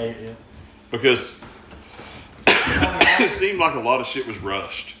time Maybe. because it seemed like a lot of shit was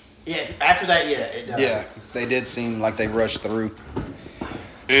rushed. Yeah. After that, yeah, it does. Yeah, they did seem like they rushed through.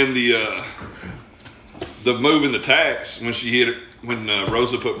 And the move in the tax when she hit it when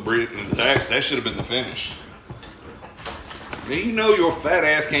Rosa put Britt in the tax, that should have been the finish. Now, you know your fat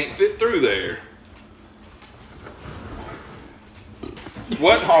ass can't fit through there.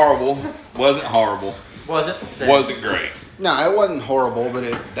 Wasn't horrible. Wasn't horrible. Was it? Wasn't great. No, it wasn't horrible, but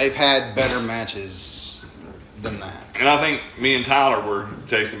they've had better matches than that. And I think me and Tyler were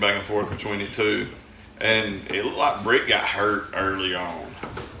texting back and forth between it too. And it looked like Britt got hurt early on.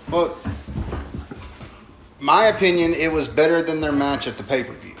 Well, my opinion, it was better than their match at the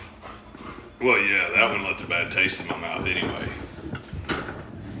pay-per-view. Well, yeah, that one left a bad taste in my mouth anyway.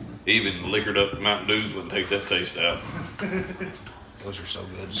 Even liquored up Mountain Dews wouldn't take that taste out. Those are so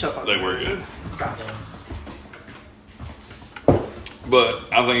good. So fucking. They were good. Goddamn.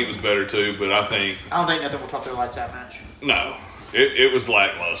 But I think it was better too. But I think, I don't think nothing will top their lights out match. no, it was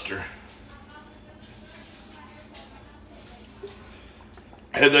lackluster.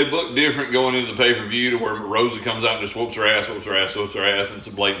 Had they booked different going into the pay-per-view to where Rosa comes out and just whoops her ass, and it's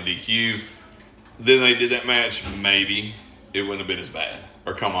a blatant DQ, then they did that match, maybe it wouldn't have been as bad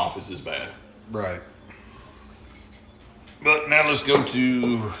or come off as bad. Right. But now let's go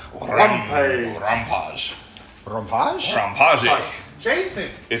to Rampage. Rampage? Rampage. Jason,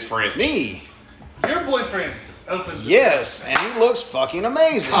 It's French. Me. your boyfriend opened. Yes, and he looks fucking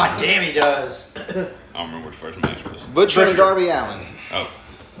amazing. God damn, he does. I don't remember what the first match was. Butcher and Darby Allin. Oh,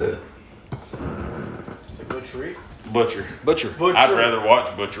 It's a good treat. Butcher. Butcher. I'd rather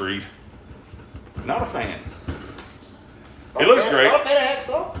watch Butcher eat. Not a fan. It looks great. Not a fan of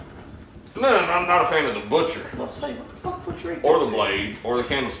Hacksaw? No, I'm not a fan of the Butcher. Let's say, what the fuck Butcher eat? Or the Blade. Or the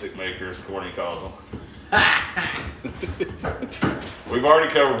Candlestick Maker, as Courtney calls them. We've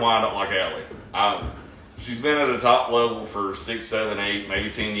already covered why I don't like Allie. She's been at a top level for 6, 7, 8, maybe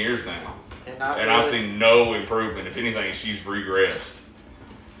 10 years now. And I've seen no improvement. If anything, she's regressed.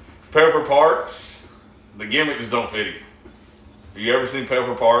 Pepper Parks, the gimmicks don't fit him. If you ever seen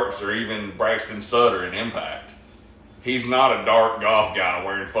Pepper Parks or even Braxton Sutter in Impact, he's not a dark goth guy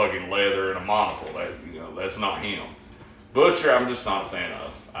wearing fucking leather and a monocle. That's not him. Butcher, I'm just not a fan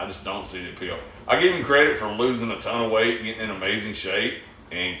of. I just don't see the appeal. I give him credit for losing a ton of weight, getting in amazing shape,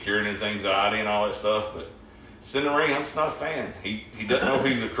 and curing his anxiety and all that stuff, but just in the ring, I'm just not a fan. He doesn't know if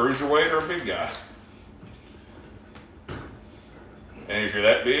he's a cruiserweight or a big guy. And if you're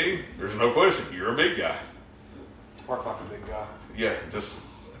that big, there's no question, you're a big guy. Work like a big guy. Yeah, just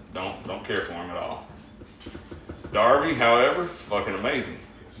don't care for him at all. Darby, however, is fucking amazing.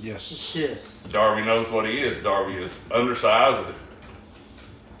 Yes. Yes. Darby knows what he is. Darby is undersized with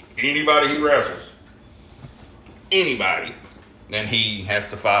anybody he wrestles. Anybody. And he has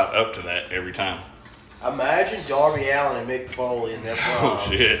to fight up to that every time. Imagine Darby Allin and Mick Foley in that Oh,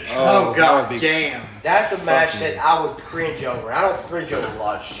 prom. shit. Oh, that god would be- damn. That's a match Fucking- that I would cringe over. I don't cringe over a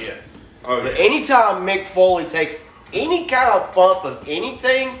lot of shit. Oh, But yeah. anytime Mick Foley takes any kind of bump of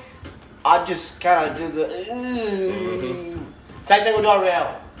anything, I just kind of do the. Same thing with Darby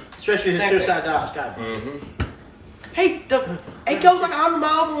Allin. Especially his Same suicide dives. God. Hey, it goes like 100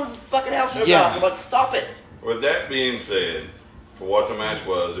 miles on the fucking house show. Yeah. I'm like, stop it. With that being said, for what the match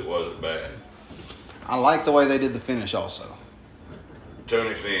was, it wasn't bad. I like the way they did the finish also. To an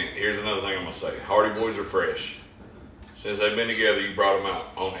extent, here's another thing I'm gonna say: Hardy Boys are fresh. Since they've been together, you brought them out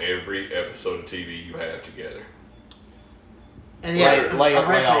on every episode of TV you have together. And Lay a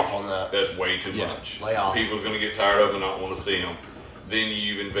Rampage. off on that. That's way too Yeah. much. Lay off. People's gonna get tired of them and not want to see them. Then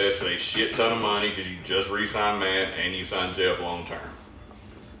you've invested a shit ton of money because you just re-signed Matt and you signed Jeff long term.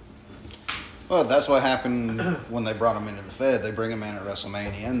 Well, that's what happened when they brought them into the Fed. They bring them in at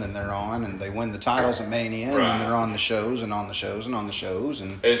WrestleMania, and then they're on, and they win the titles at Mania, and Right. then they're on the shows and on the shows and on the shows,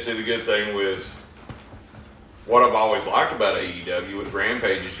 and And see, the good thing with what I've always liked about AEW with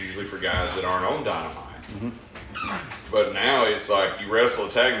Rampage is usually for guys that aren't on Dynamite. But now it's like you wrestle a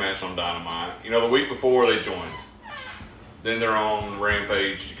tag match on Dynamite. You know, the week before they join, then they're on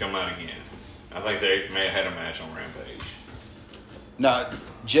Rampage to come out again. I think they may have had a match on Rampage. no,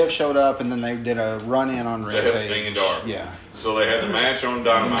 Jeff showed up, and then they did a run-in on They Rampage. have Sting and Darby. Yeah. So they had the match on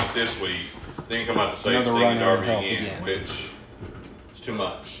Dynamite this week, then come out to say Another Sting and run-in Darby help again, again. which is too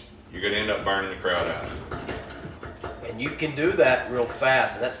much. You're going to end up burning the crowd out. And you can do that real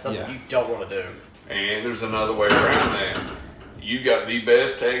fast, and that's something Yeah. you don't want to do. And there's another way around that. You got the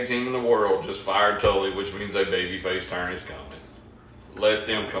best tag team in the world just fired Tully, which means a babyface turn is coming. Let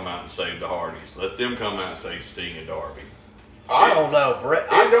them come out and save the Hardys. Let them come out and save Sting and Darby. I don't know, Brett.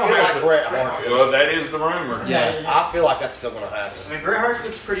 I feel like Bret Hart's Well, that is the rumor. Yeah. I feel like that's still going to happen. I mean, Bret Hart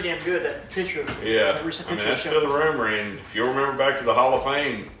looks pretty damn good. That picture. Yeah. That recent I mean, picture. that's still the rumor. And if you remember back to the Hall of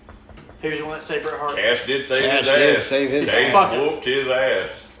Fame, He was the one that saved Bret Hart. Cash did save Cash his did ass. save his Cash ass. whooped his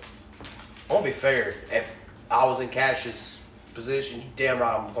ass. I want to be fair. If I was in Cash's position, you damn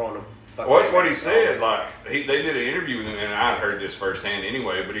right I'm throwing him. Well, that's what he said. Like they did an interview with him, and I'd heard this firsthand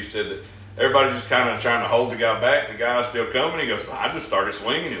anyway. But he said that everybody just kind of trying to hold the guy back. The guy's still coming. He goes, I just started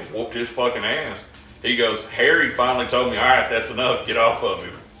swinging and whooped his fucking ass. He goes, Harry finally told me, all right, that's enough. Get off of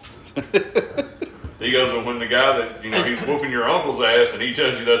him. He goes, well, when the guy that he's whooping your uncle's ass, and he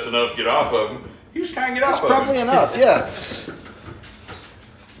tells you that's enough. Get off of him. You just can't get That's off of probably him. enough, yeah.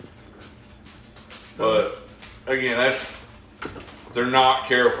 But again, if they're not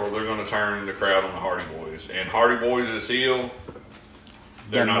careful, they're going to turn the crowd on the Hardy Boys. And Hardy Boys is heel.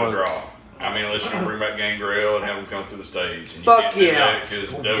 They're Doesn't not a work. draw. I mean, unless you don't bring back Gangrel and have them come through the stage. And you Fuck can't do yeah. that because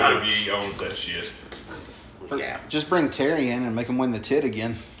WWE owns that shit. Yeah. Just bring Terry in and make him win the tit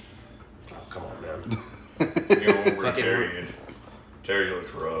again. Oh, come on, man. You don't bring Fucking- Terry in. Terry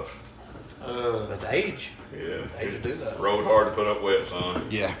looks rough. That's age. Yeah. Age to do that. Rode hard to put up wet, son.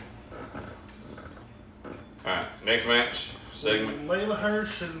 Yeah. All right, next match segment. Layla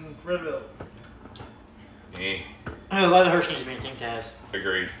Hirsch and Red Velvet. Layla Hirsch needs to be in Team Taz.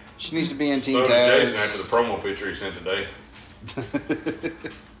 Agreed. She needs to be in Team So does Jason after the Taz. promo picture he sent today. Did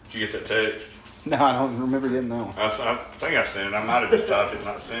you get that text? No, I don't remember getting that one. I think I sent it. I might have just typed it and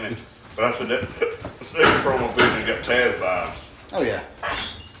not sent it. But I said that the second promo picture's got Taz vibes. Oh, yeah.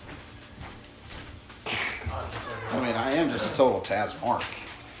 I mean, I am just a total Taz mark.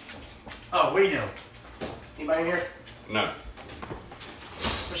 Oh, we know. Anybody in here? No.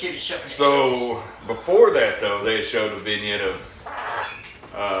 Let's give you a shot. So before that though, they had showed a vignette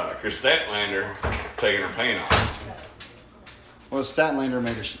of Chris Statlander taking her paint off. Well, Statlander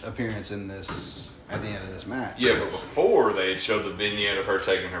made an appearance in this at the end of this match. Yeah, but before they had showed the vignette of her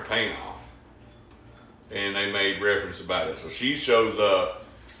taking her paint off. And they made reference about it. So she shows up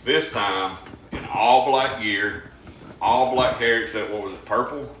this time in all black gear, all black hair except what was it,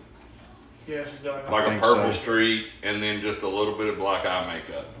 purple? Yeah, she's got Like a think purple so. streak and then just a little bit of black eye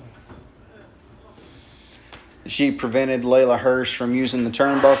makeup. She prevented Layla Hirsch from using the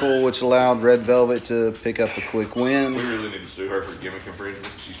turnbuckle, which allowed Red Velvet to pick up a quick We win. really need to sue her for gimmick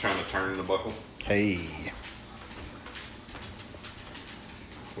infringement. She's trying to turn the buckle. Hey.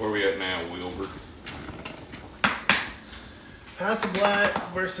 Where are we at now, Wilbur? House of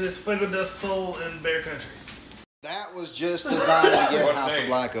Black versus Fuego del Sol and Bear Country. That was just designed to get What's House next? of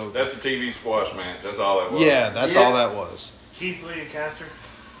Black over. That's a TV squash match. That's all that was. Yeah, that's Yeah. all that was. Keith Lee and Caster.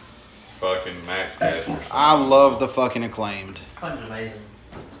 Fucking Max Caster. I love the fucking Acclaimed. Fun's amazing.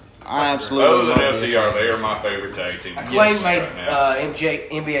 I absolutely Other than love the FTR, Acclaimed. they are my favorite tag team. Acclaim Yes, made right now.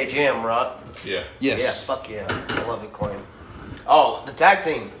 NBA Jam, right? Yeah. Yes. Yeah, fuck yeah. I love the Acclaim. Oh, the tag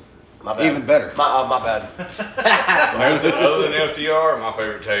team. My bad. Even better. My bad. Other than FTR, my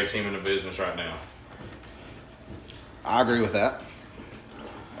favorite tag team in the business right now. I agree with that.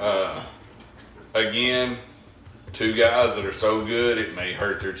 Again, two guys that are so good, it may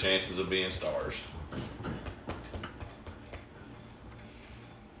hurt their chances of being stars.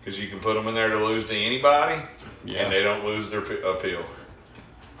 because you can put them in there to lose to anybody, Yeah. and they don't lose their appeal.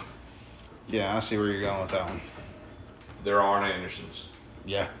 Yeah, I see where you're going with that one. They're Arn Andersons.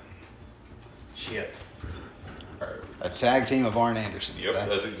 Yeah. Shit. A tag team of Arn Anderson. Yep, That-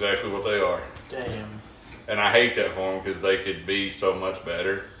 that's exactly what they are. Damn. And I hate that for them because they could be so much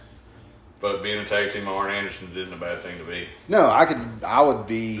better. But being a tag team of Arn Andersons isn't a bad thing to be. No, I would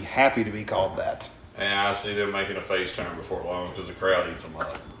be happy to be called that. And I see them making a face turn before long because the crowd eats them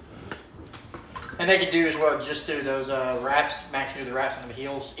up. And they could do as well, just do those raps. Max can do the raps on the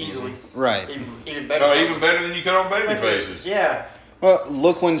heels easily. Right. Even better. Oh, even better than you could on baby faces. Yeah. Well,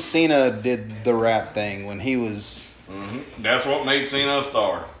 look when Cena did the rap thing when he was. Mm-hmm. That's what made Cena a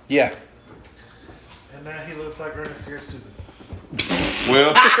star. Yeah. And now he looks like Ernest Scared Stupid.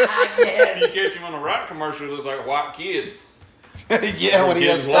 Well, Yes. you catch him on the right commercial, he looks like a white kid. Yeah, when he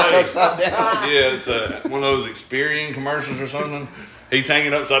got Kid's stuck leg. upside down. Yeah, it's one of those Experian commercials or something. He's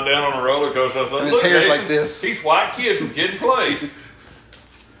hanging upside down on a roller coaster. I was like, And his look, hair's Jason, like this. He's white kid from Kid and Play.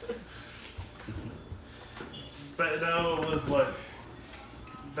 But no, it was what?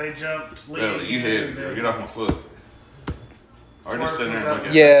 They jumped Lee. Well, you heavy, and girl. then Get off my foot. Or just stand there and look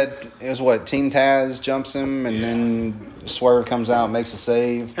at Yeah, it was what? Team Taz jumps him, and Yeah. then Swerve comes out, makes a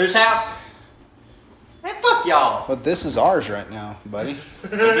save. Whose house? Man, fuck y'all. But this is ours right now, buddy. Be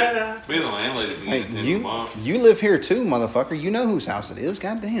the landlady if you Hey, get to the mom. you live here too, motherfucker. You know whose house it is.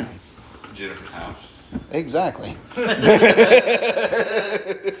 Goddamn. Jennifer's house. Exactly. Then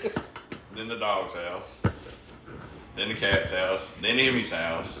the dog's house. Then the cat's house. Then Emmy's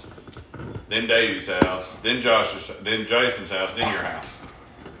house. Then Davey's house. Then Josh's. Then Jason's house. Then your house.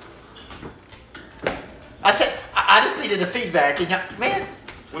 I said, I just needed a feedback. And man,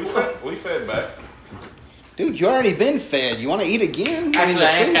 We fed back. Dude, you already been fed. You want to eat again? Actually, the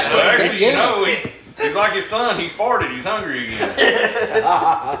I am food's kinda Well, still actually, good. you know, he's like his son. He farted. He's hungry again.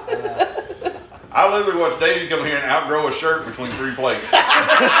 I literally watched Davey come here and outgrow a shirt between 3 plates.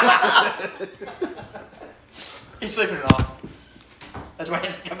 he's flipping it off. That's why he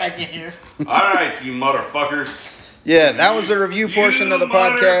has to come back in here. All right, you motherfuckers. Yeah, that was the review portion of the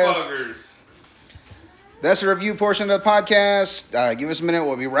podcast. Motherfuckers. That's the review portion of the podcast. Give us a minute.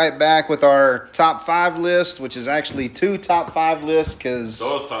 We'll be right back with our top 5 list, which is actually 2 top 5 lists because,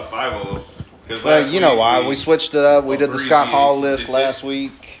 Those top 5 of us. 'Cause well, last you know week why. We switched it up. We did the Scott Hall list did last that.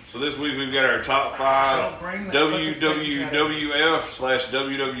 week. So this week we've got our top Don't 5 bring that fucking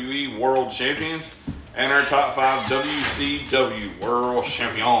WWF/WWE World Champions and our top 5 WCW World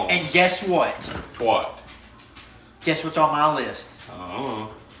Champions. And guess what? What? Guess what's on my list? I don't know.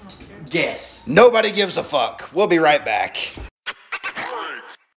 Guess. Nobody gives a fuck. We'll be right back.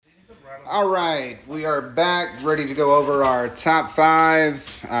 All right, we are back, ready to go over our top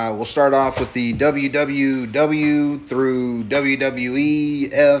 5. We'll start off with the WWW through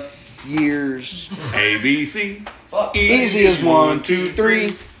WWEF years. ABC. Easy as 1, 2,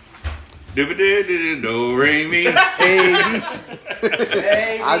 3. Do re mi. ABC.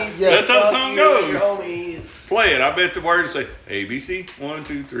 Hey, yeah. That's how the song goes. Homies. Play it. I bet the words say ABC. 1,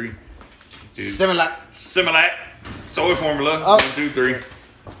 2, 3. Similar. Similac. Soy formula. Oh. 1, 2, 3.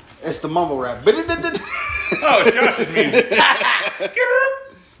 It's the mumble rap. Oh, it's Josh's music.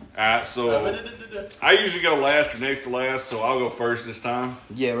 Alright, so I usually go last or next to last, so I'll go first this time.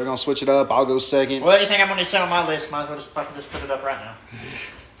 Yeah, we're gonna switch it up. I'll go second. Well, anything I'm going to say on my list, might as well just fucking just put it up right now.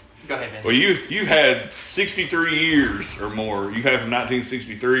 Go ahead, man. Well, you had 63 years or more. You had from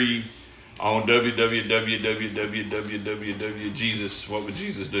 1963 on www. Jesus, what would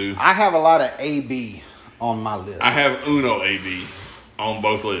Jesus do? I have a lot of AB on my list. I have Uno AB on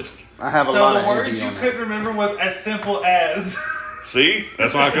both lists. I have a So lot the of words AB you on there. couldn't remember was as simple as. See?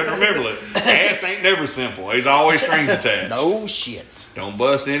 That's why I couldn't remember it. Ass ain't never simple. There's always strings attached. No shit. Don't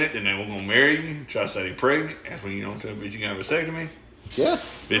bust in it, and then we're going to marry you. Try to say you're pregnant. That's when you don't tell a bitch you got a vasectomy. Yeah.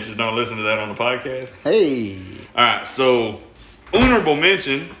 Bitches don't listen to that on the podcast. Hey. All right, so honorable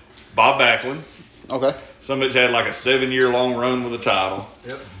mention, Bob Backlund. Okay. Some bitch had like a 7-year-long run with the title.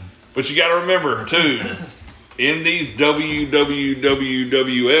 Yep. But you got to remember, too, in these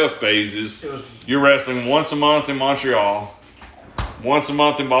WWF phases, you're wrestling once a month in Montreal, once a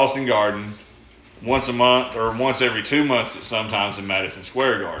month in Boston Garden, once a month or once every 2 months at sometimes in Madison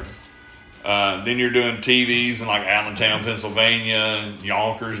Square Garden. Then you're doing TVs in like Allentown, Pennsylvania,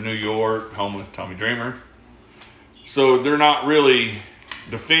 Yonkers, New York, home of Tommy Dreamer. So they're not really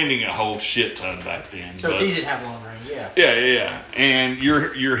defending a whole shit ton back then. So it's easy to have long range, yeah. Yeah. And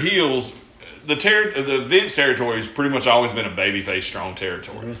your heels, the Vince territory has pretty much always been a babyface strong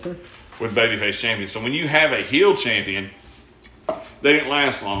territory with babyface champions. So when you have a heel champion, they didn't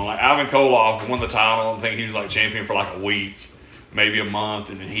last long. Like Ivan Koloff won the title. I think he was like champion for like a week. maybe a month,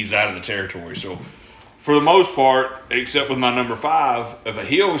 and then he's out of the territory. So for the most part, except with my number 5, if a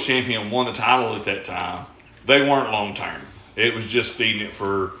heel champion won the title at that time, they weren't long term. It was just feeding it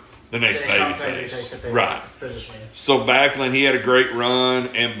for the next baby face. Right. So Backlund, he had a great run,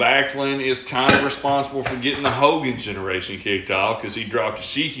 and Backlund is kind of responsible for getting the Hogan generation kicked off because he dropped a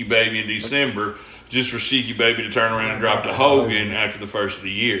Sheiky Baby in December just for Sheiky Baby to turn around and drop to Hogan after the first of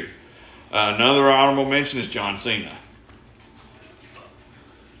the year. Another honorable mention is John Cena.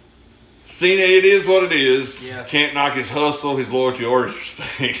 Cena, it is what it is. Yeah. Can't knock his hustle, his loyalty, or his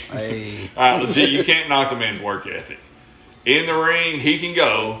respect. Hey. All right, legit, you can't knock the man's work ethic. In the ring, he can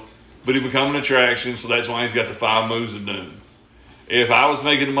go, but he become an attraction, so that's why he's got the 5 moves of doom. If I was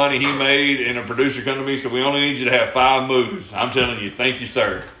making the money he made and a producer come to me and said, we only need you to have 5 moves, I'm telling you, thank you,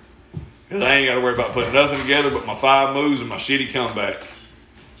 sir. Because I ain't got to worry about putting nothing together but my 5 moves and my shitty comeback.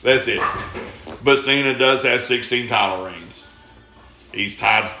 That's it. But Cena does have 16 title reigns. He's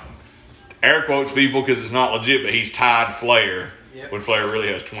tied, air quotes people because it's not legit, but he's tied Flair. Yep. When Flair really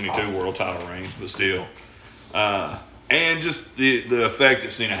has 22 world title reigns, but still. And just the effect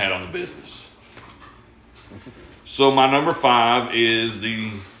that Cena had on the business. So my number 5 is the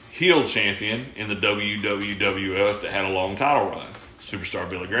heel champion in the WWF that had a long title run, Superstar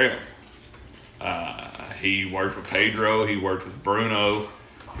Billy Graham. He worked with Pedro, he worked with Bruno,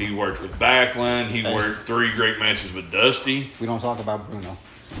 he worked with Backlund, he worked 3 great matches with Dusty. We don't talk about Bruno.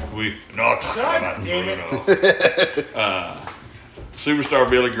 We not talking about damn it. Bruno. Superstar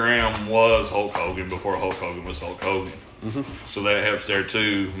Billy Graham was Hulk Hogan before Hulk Hogan was Hulk Hogan. So that helps there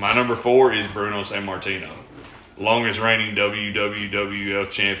too. My number 4 is Bruno Sammartino, longest reigning WWF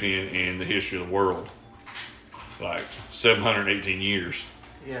champion in the history of the world. Like 718 years.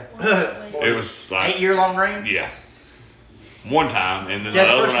 Yeah. It was like 8-year-long reign? yeah. One time, and then Yeah,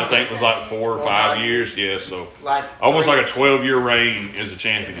 the the other first one I one think was like 4 or 4 or 5 5 years. Yeah, so Like almost like a 12-year reign as a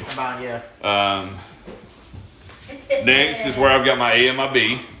champion. combined, yeah. Next is where I've got my A and my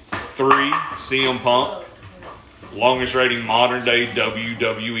B. 3, CM Punk, longest reigning modern day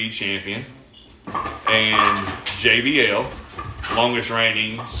WWE champion. And JBL, longest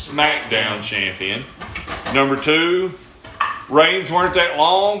reigning SmackDown champion. Number 2, reigns weren't that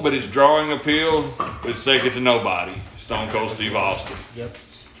long, but his drawing appeal is second to nobody. Stone Cold Steve Austin. Yep.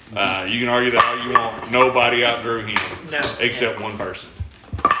 You can argue that all you want. Nobody outgrew him No. except one person.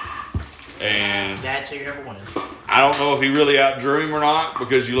 And That's who your number 1 is. I don't know if he really outdrew him or not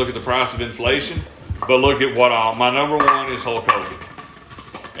because you look at the price of inflation. But look at what my number 1 is Hulk Hogan.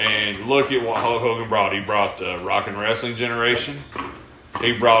 And look at what Hulk Hogan brought. He brought the rock and wrestling generation.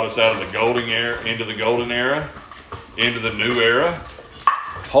 He brought us out of the golden era into the golden era, into the new era.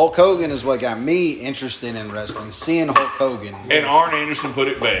 Hulk Hogan is what got me interested in wrestling. Seeing Hulk Hogan. And Arn Anderson put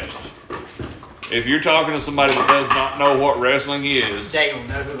it best. If you're talking to somebody that does not know what wrestling is, They don't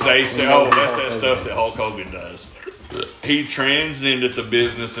know who they say, know oh, who that's Hulk that Hogan stuff that is. Hulk Hogan does. He transcended the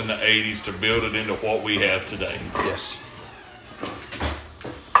business in the 80s to build it into what we have today. Yes.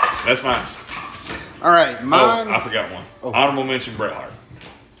 That's mine. All right, mine. Oh, I forgot one. Oh. Honorable mention, Bret Hart.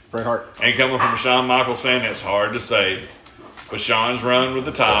 Bret Hart. And coming from a Shawn Michaels fan, that's hard to say. But Shawn's run with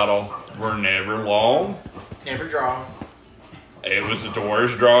the title were never long. Never draw. It was at the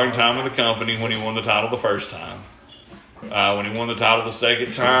worst drawing time of the company when he won the title the first time. When he won the title the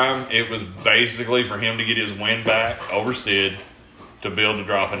second time, it was basically for him to get his win back over Sid to build the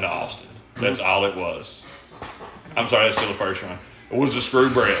drop into Austin. That's all it was. I'm sorry, that's still the first one. It was to screw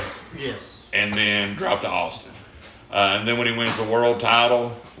Bret Yes. and then drop to Austin. And then when he wins the world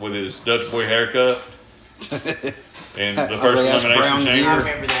title with his Dutch boy haircut and the first Ugly-ass elimination brown I chamber,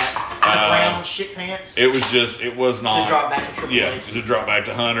 remember that. The brown shit pants. it was not. To drop back to Triple Yeah, H. to drop back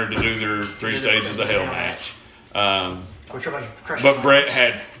to Hunter to do their 3 stages of hell match. Which everybody's crushing But on. Bret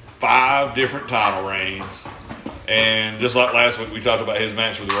had 5 different title reigns. And just like last week, we talked about his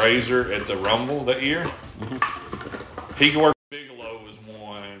match with Razor at the Rumble that year. He worked Bigelow as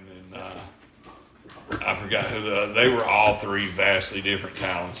one, and I forgot who they were all 3 vastly different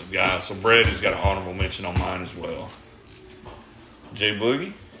talents of guys. So Bret has got an honorable mention on mine as well. Jay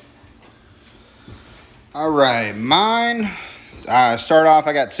Boogie? All right, mine. Start off.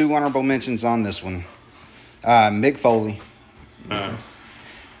 I got 2 honorable mentions on this one. Mick Foley.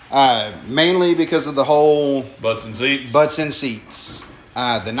 Mainly because of the whole Butts and seats? butts in seats.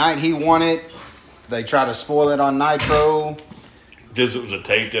 The night he won it, they tried to spoil it on Nitro, Because it was a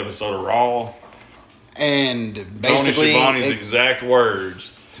taped episode of Raw. and Tony basically, Schiavone's it- exact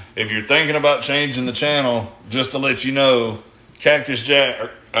words. If you're thinking about changing the channel, just to let you know, Cactus Jack or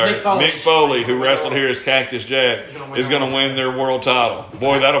Mick Foley, who wrestled here as Cactus Jack, is going to win their world title.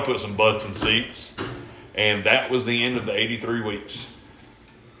 Boy, that'll put some butts in seats. And that was the end of the 83 weeks.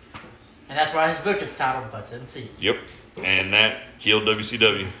 And that's why his book is titled Butts and Seats. Yep. And that killed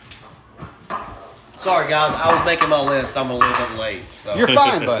WCW. Sorry, guys. I was making my list. I'm a little bit late. So. You're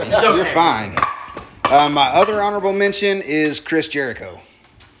fine, buddy. okay. You're fine. My other honorable mention is Chris Jericho.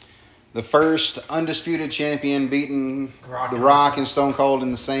 The first undisputed champion beating The Rock and Stone Cold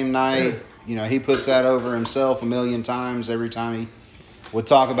in the same night. You know, he puts that over himself a million times every time he would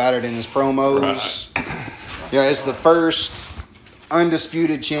talk about it in his promos. Yeah, it's the first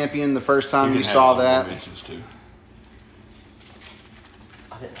undisputed champion. The first time you saw that. Too.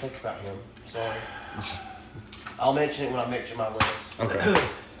 I didn't think about him. Sorry. I'll mention it when I mention my list. Okay.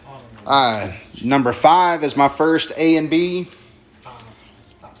 Number 5 is my first A and B.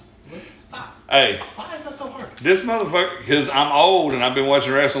 Hey, Why is that so hard? this motherfucker, because I'm old and I've been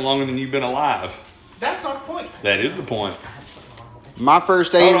watching wrestling longer than you've been alive. That's not the point. That is the point. My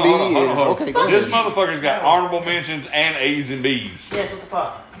first A and B is okay. Go This ahead. motherfucker's got honorable mentions and A's and B's. Yes, what the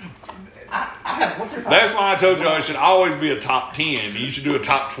fuck? I have 1 through 5. That's why I told you it should always be a top 10. You should do a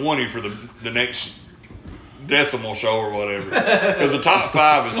top 20 for the next decimal show or whatever. Because the top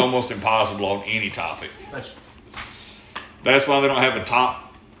 5 is almost impossible on any topic. That's why they don't have a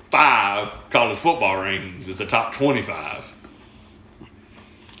top 5 college football rankings. It's a top 25.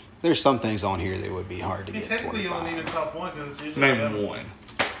 There's some things on here that would be hard to You get technically only need a 25. top 1 because it's usually Name one.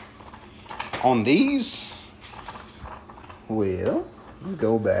 On these, well, we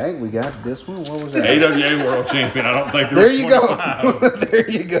go back. We got this one. What was that? AWA World Champion. I don't think There you go. 25. There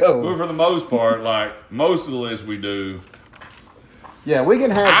you But go. for the most part, like most of the lists we do, Yeah, we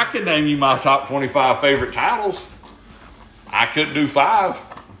can I have. could name you my top 25 favorite titles. I couldn't do 5.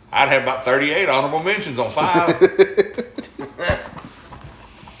 I'd have about 38 honorable mentions on 5.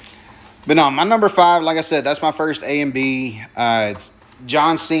 But no, my number 5, like I said, that's my first A and B. It's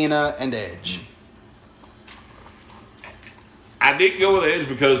John Cena and Edge. I did go with Edge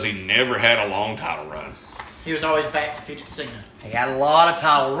because he never had a long title run. He was always back to feed Cena. He had a lot of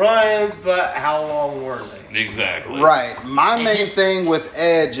title runs, but how long were they? Exactly. Right. My main thing with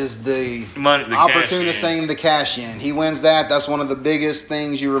Edge is the Money, the opportunist cash in. thing, the cash in. He wins that. That's one of the biggest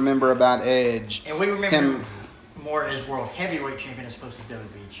things you remember about Edge. And we remember Him- him more as World Heavyweight Champion as opposed to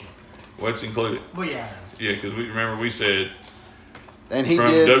WWE Champion. What's included? Well, yeah. Yeah, because we said And he from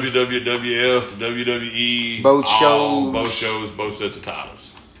did. WWF to WWE, Both shows. both shows, both sets of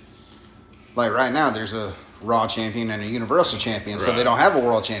titles. Like right now, there's a Raw champion and a Universal champion, so they Right. don't have a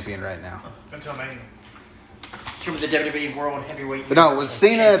world champion right now. Until Mania. Remember the WWE World Heavyweight. But no, with Universal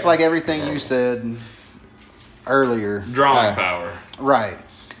Cena, it's Champion. like everything you said earlier. Drawing power. Right.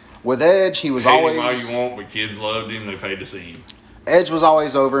 With Edge, he was Hate always him all you want, but kids loved him. They paid to see him. Edge was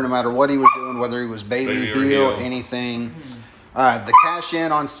always over, no matter what he was doing, whether he was baby, Baby or heel, heel. anything. The cash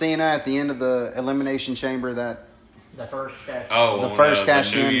in on Cena at the end of the Elimination Chamber, that The first cash. Oh, The on, first the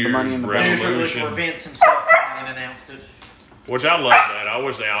cash New in, the Year's Money in the Bank. Revolution. Where Vince himself came out and announced it. Which I love that. I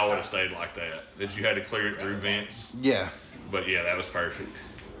wish they all would have stayed like that. That you had to clear it through Vince. yeah. But yeah, that was perfect.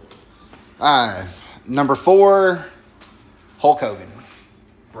 Number 4, Hulk Hogan.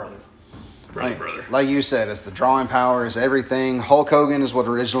 Brother. Brother. Like you said, it's the drawing power, is everything. Hulk Hogan is what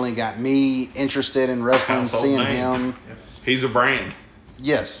originally got me interested in wrestling, Household seeing name. him. He's a brand.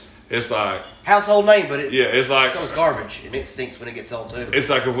 Yes. It's like, Household name, but it, yeah, it's like, so is garbage, and it stinks when it gets old too. it's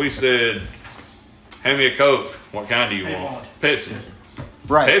like if we said, hand me a Coke. What kind do you They want? want. Pepsi.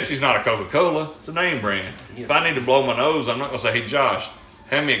 Right. Pepsi's not a Coca-Cola. It's a name brand. Yeah. If I need to blow my nose, I'm not going to say, hey, Josh,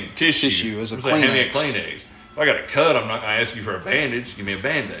 hand me a tissue. Tissue is a I'm gonna say, hand me a Kleenex. Kleenex. If I got a cut, I'm not going to ask you for a bandage. Give me a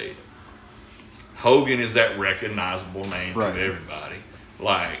Band-Aid. Hogan is that recognizable name Right. to everybody.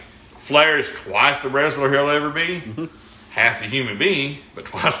 Like, Flair is twice the wrestler he'll ever be. Mm-hmm. Half the human being, but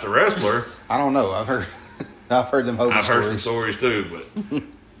twice the wrestler. I don't know. I've heard them Hogan I've heard some stories. stories too,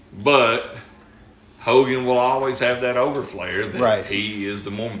 but Hogan will always have that over Flair that Right. he is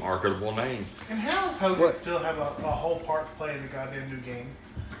the more marketable name. And how does Hogan What? still have a whole part to play in the goddamn new game?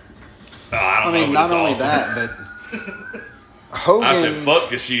 I I don't mean, know, not but only it's awesome. that, but I said, Hogan. fuck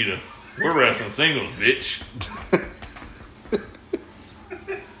Kushida. We're wrestling singles, bitch.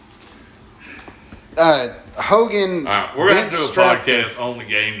 Hogan. All right, we're going to Vince do a strapped podcast on the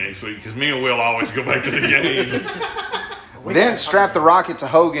game next week because me and Will always go back to the game. Vince strapped the rocket to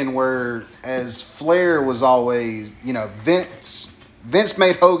Hogan, whereas Flair was always, Vince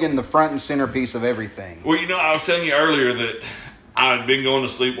made Hogan the front and centerpiece of everything. Well, I was telling you earlier that I had been going to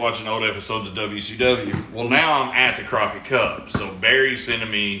sleep watching old episodes of WCW. Well, now I'm at the Crockett Cup. So Barry's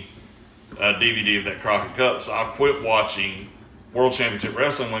sending me a DVD of that Crockett Cup. So I've quit watching World Championship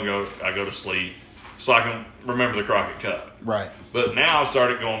Wrestling when I go to sleep. so I can remember the Crockett Cup. Right. But now I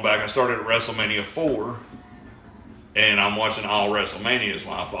started going back. I started at WrestleMania 4, and I'm watching all WrestleManias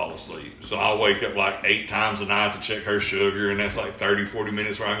when I fall asleep. So I'll wake up like 8 times a night to check her sugar, and that's like 30, 40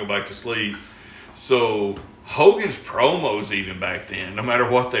 minutes where I go back to sleep. So Hogan's promos even back then, no matter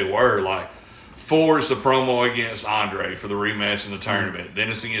what they were, like 4 is the promo against Andre for the rematch in the tournament. Then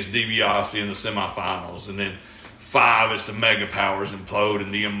it's against DiBiase in the semifinals. And then 5 is the Mega Powers implode.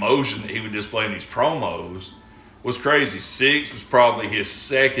 And the emotion that he would display in these promos was crazy. 6 was probably his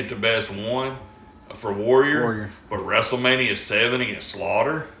second to best one for Warrior. But WrestleMania 7 against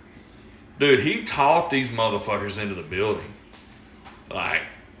Slaughter, dude, he taught these motherfuckers into the building. Like,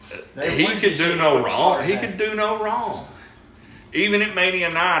 he could do no wrong. He could do no wrong. Even at Mania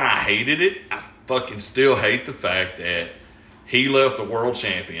 9, I hated it. I fucking still hate the fact that he left the world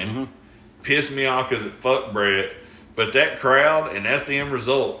champion. Pissed me off because it fucked Brett. But that crowd, and that's the end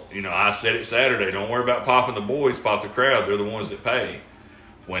result. You know, I said it Saturday. Don't worry about popping the boys, pop the crowd. They're the ones that pay.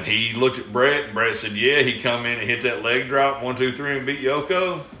 When he looked at Brett, and Brett said, yeah, he come in and hit that leg drop, 1, 2, 3, and beat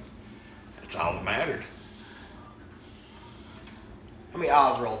Yoko. That's all that mattered. How many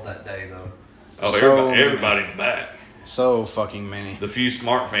eyes rolled that day, though? Oh, So everybody in the back. So fucking many. The few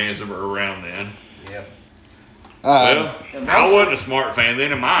smart fans that were around then. Yep. Well, I wasn't a smart fan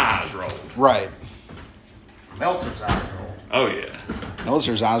then, and my eyes rolled. Right. Meltzer's eyes rolled. Oh, yeah.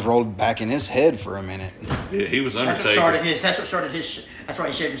 Meltzer's eyes rolled back in his head for a minute. Yeah, he was That's what Undertaker. started his. That's why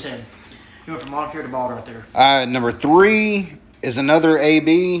he shaved his head. He went from Monaco to bald right there. Number 3 is another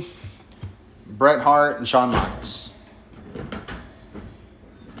AB, Bret Hart and Shawn Michaels.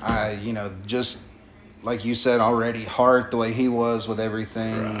 You know, just like you said already, Hart, the way he was with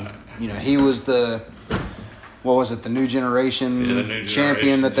everything. Right. You know, he was the, what was it, the new generation, Yeah, the new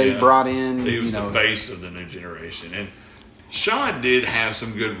champion that they generation, yeah. brought in. He was you know, the face of the new generation. And Shawn did have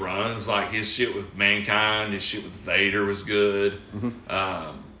some good runs. Like his shit with Mankind, his shit with Vader was good.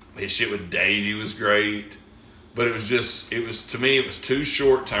 His shit with Davey was great. But it was to me, it was too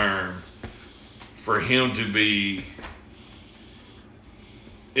short term for him to be,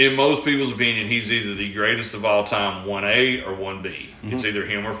 in most people's opinion, he's either the greatest of all time, 1A or 1B. It's either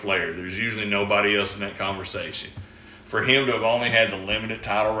him or Flair. There's usually nobody else in that conversation. For him to have only had the limited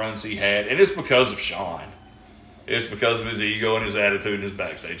title runs he had, and it's because of Shawn. It's because of his ego and his attitude and his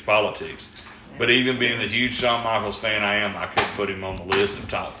backstage politics. But even being the huge Shawn Michaels fan I am, I couldn't put him on the list of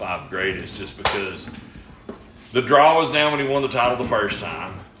top 5 greatest just because the draw was down when he won the title the first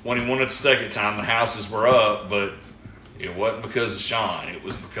time. When he won it the second time, the houses were up, but it wasn't because of Shawn. It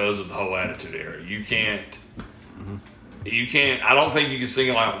was because of the whole Attitude Era. You can't, I don't think you can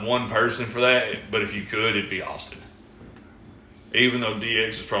single out one person for that, but if you could, it'd be Austin. Even though DX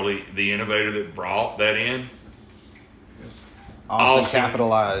is probably the innovator that brought that in. Austin Austin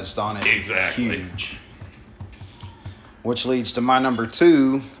capitalized on it. Exactly. Huge. Which leads to my number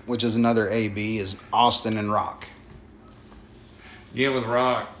 2, which is another AB, is Austin and Rock. Again, with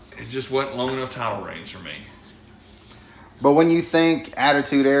Rock, it just wasn't long enough title reigns for me. But when you think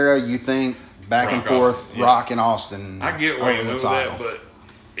Attitude Era, you think back and Rock forth, Austin, yeah. Rock and Austin. I get where over you the move title. that, but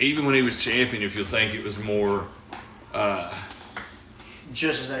even when he was champion, if you'll think it was more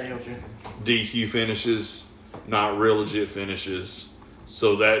Just as that LJ. DQ finishes, not real legit finishes.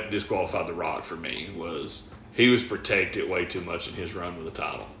 So that disqualified The Rock for me. He was protected way too much in his run with the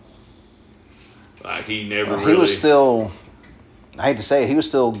title. Like he never really. He was still, I hate to say it, he was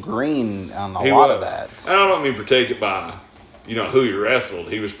still green on a lot of that. I don't mean protected by, who he wrestled.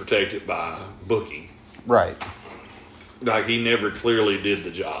 He was protected by booking. Right. Like he never clearly did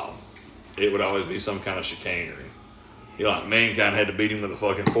the job. It would always be some kind of chicanery. Like Mankind had to beat him with a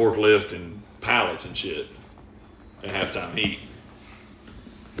fucking forklift and pallets and shit at halftime heat.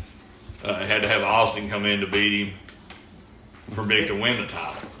 Had to have Austin come in to beat him for Big to win the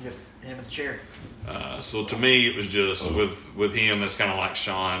title. Yep, him in the chair. So to me, it was just with him, it's kind of like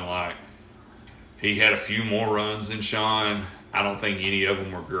Shawn. Like he had a few more runs than Shawn. I don't think any of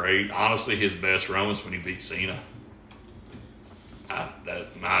them were great. Honestly, his best run was when he beat Cena.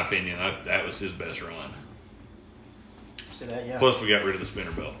 In my opinion, that was his best run. See that? Yeah. Plus, we got rid of the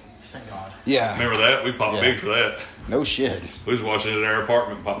spinner belt. Thank God. Yeah. Remember that? We popped big for that. No shit. We was watching it at our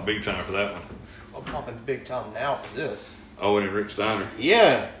apartment and popped big time for that one. I'm popping big time now for this. Owen and Rick Steiner.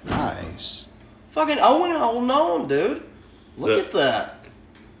 Yeah. Nice. Fucking Owen holding on, dude. Look at that.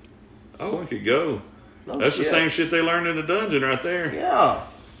 Owen could go. No That's shit. the same shit they learned in the dungeon right there. Yeah.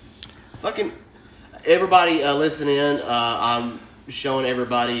 Fucking everybody listen in. I'm showing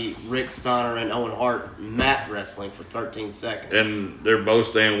everybody Rick Steiner and Owen Hart mat wrestling for 13 seconds. And they're both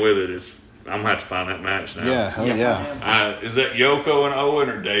staying with it. I'm going to have to find that match now. Yeah, hell yeah. Is that Yoko and Owen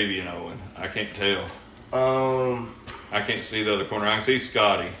or Davey and Owen? I can't tell. I can't see the other corner. I can see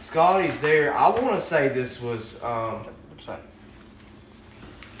Scotty. Scotty's there. I want to say this was What's that?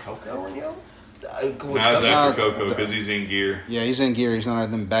 Coco and Yo. No, it's after Coco because he's in gear. Yeah, he's in gear. He's not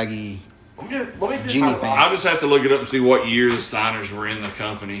in them baggy. Let me just Genie find- pants. I'll just have to look it up and see what year the Steiners were in the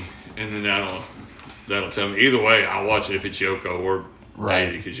company, and then that'll tell me. Either way, I'll watch it if it's Yoko or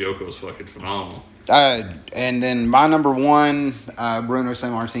Right. because Yoko's fucking phenomenal. And then my number one, Bruno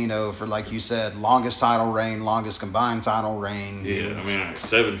Sammartino, for, like you said, longest title reign, longest combined title reign. Yeah, I mean, like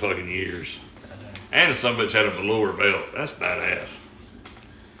 7 fucking years. And some bitch had a velour belt. That's badass.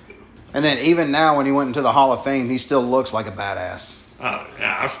 And then even now, when he went into the Hall of Fame, he still looks like a badass. Oh,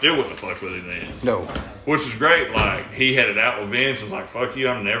 yeah, I still wouldn't have fucked with him then. No. Which is great. Like, he had it out with Vince and was like, fuck you,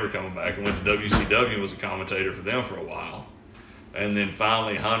 I'm never coming back. And went to WCW and was a commentator for them for a while. And then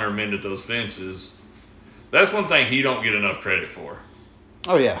finally Hunter mended those fences. That's one thing he don't get enough credit for.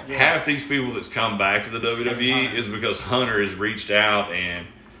 Oh, yeah. Half these people that's come back to the WWE is because Hunter has reached out, and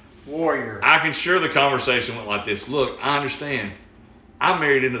Warrior. I can sure the conversation went like this. Look, I understand. I'm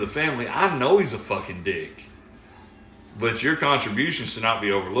married into the family. I know he's a fucking dick. But your contributions should not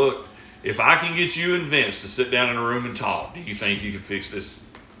be overlooked. If I can get you and Vince to sit down in a room and talk, do you think you can fix this?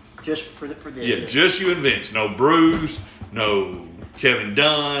 Just for this. Yeah, just you and Vince. No Bruce, no Kevin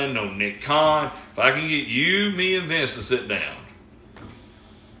Dunn, no Nick Khan. If I can get you, me, and Vince to sit down.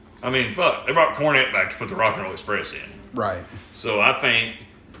 I mean, fuck. They brought Cornette back to put the Rock and Roll Express in. Right. So I think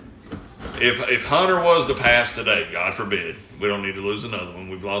if Hunter was to pass today, God forbid, we don't need to lose another one.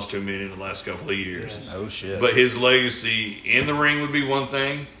 We've lost too many in the last couple of years. Oh, shit. But his legacy in the ring would be one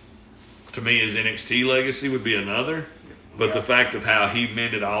thing. To me, his NXT legacy would be another. But the fact of how he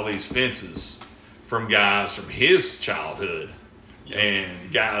mended all these fences from guys from his childhood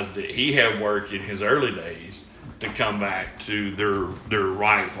and guys that he had worked in his early days to come back to their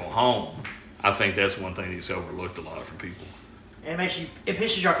rightful home, I think that's one thing that's overlooked a lot from people. It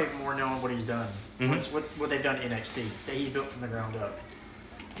pisses you off even more knowing what he's done. Mhm. What they've done in NXT that he's built from the ground up.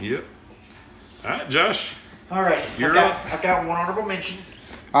 Yep. All right, Josh. All right, You're up. I've got one honorable mention.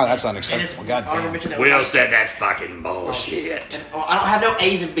 Oh, that's And it's unacceptable. God honorable damn. mention that Will said that's fucking bullshit. And, I don't have no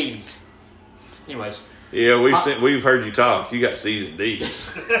A's and B's. Anyways. Yeah, we've heard you talk. You got C's and D's.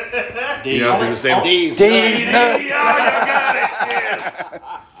 You know, Only- understand D's. Yeah, you got it. Yes.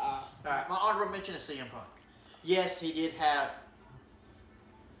 All right, my honorable mention is CM Punk. Yes, he did have.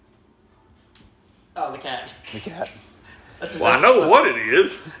 Oh, the cat. The cat. That's Well, I know what it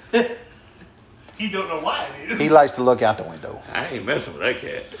is. You don't know why it is. He likes to look out the window. I ain't messing with that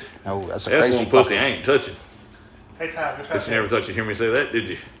cat. No, that's a That's crazy one pussy fucker. I ain't touching. Hey, Tyler, go try But you never touched it. Hear me say that, did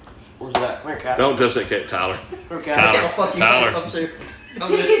you? Where's that? Come here, Cat. Don't touch that cat, Tyler. Okay, Tyler, I fuck you. Tyler. I'm sorry.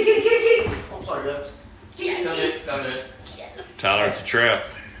 Don't do it. I'm sorry, guys. Don't do it. Don't do it. Tyler, it's a trap.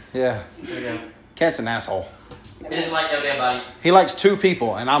 Yeah. There we go. Cat's an asshole. It isn't like no damn body. He likes two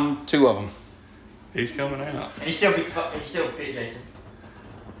people, and I'm two of them. He's coming out. And he still beat Jason.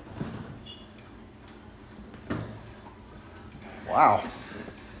 Wow.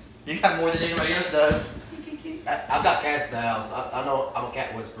 You got more than anybody else does. I've got cats in the house. I know I'm a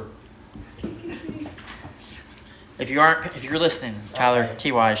cat whisperer. If you're listening, Tyler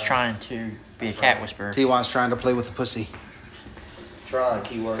T.Y. is trying to be a cat whisperer. T.Y.'s trying to play with the pussy. Trying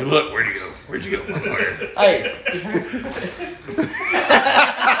keyword. And look, where'd you go? Where'd you go, motherfucker? Hey,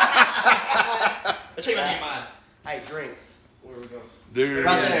 Let's check my mine. hey, drinks. Where we go? Dude.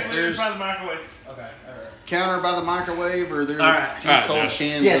 Right there. There's by the microwave. Okay, alright. Counter by the microwave, or there's All right. a few All right, cold Josh.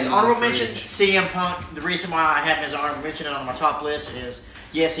 cans. Yes, in the honorable fridge. mention, CM Punk. The reason why I have him as honorable mention on my top list is,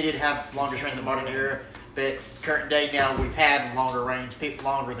 yes, he did have longest reign in the modern era, but current day now we've had longer reigns, people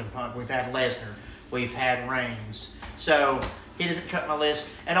longer than Punk. We've had Lesnar, we've had Reigns. So he doesn't cut my list.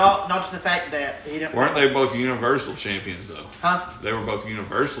 And not just the fact that he didn't. Weren't they both Universal champions, though? Huh? They were both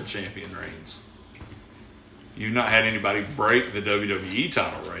Universal champion reigns. You've not had anybody break the WWE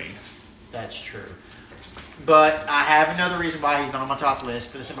title reign. That's true. But I have another reason why he's not on my top list,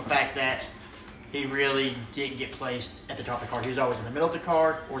 for the simple fact that he really didn't get placed at the top of the card. He was always in the middle of the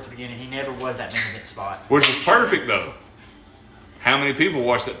card or at the beginning. He never was that main event spot. Which is perfect, though. How many people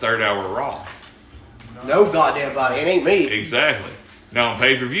watched that third hour of Raw? No goddamn body. It ain't me. Exactly. Now, on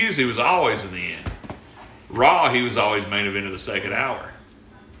pay-per-views, he was always in the end. Raw, he was always main event of the second hour.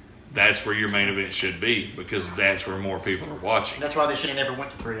 That's where your main event should be, because that's where more people are watching. That's why they should have never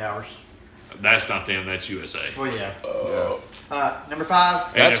went to 3 hours. That's not them, that's USA. Well, yeah. Number 5.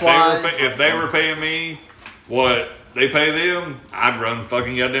 And That's if why- if they were paying me what they pay them, I'd run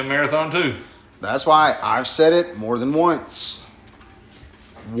fucking goddamn marathon too. That's why I've said it more than once.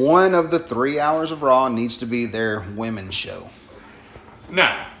 One of the 3 hours of Raw needs to be their women's show.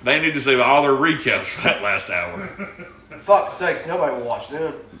 No, they need to save all their recaps for that last hour. Fuck's sakes, nobody will watch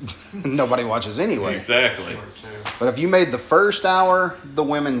them. Nobody watches anyway. Exactly. But if you made the first hour the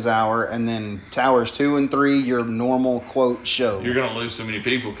women's hour, and then towers 2 and 3 your normal quote show, You're going to lose too many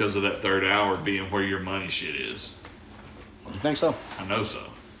people because of that third hour being where your money shit is. you think so? I know so.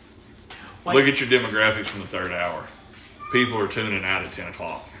 Wait. Look at your demographics from the third hour. People are tuning out at 10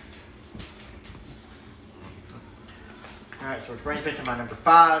 o'clock. All right, so which brings me to my number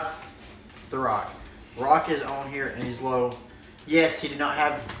 5, The Rock. Rock is on here and he's low. Yes, he did not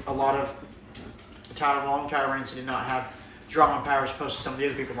have a lot of long title reigns. He did not have drama power as opposed to some of the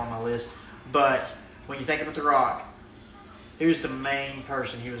other people on my list. But when you think about The Rock, he was the main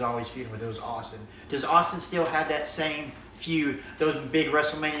person he was always feuding with. It was Austin. Does Austin still have that same feud, those big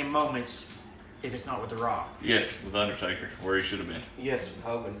WrestleMania moments, if it's not with The Rock? Yes, with Undertaker, where he should have been. Yes,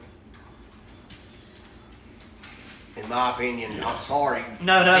 Hogan. In my opinion, I'm sorry.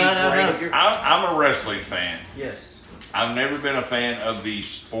 No. You're- I'm a wrestling fan. Yes. I've never been a fan of the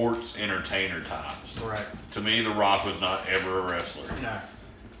sports entertainer types. Correct. To me, The Rock was not ever a wrestler. No.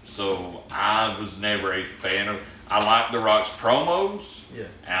 So I was never a fan of. I liked The Rock's promos. Yeah.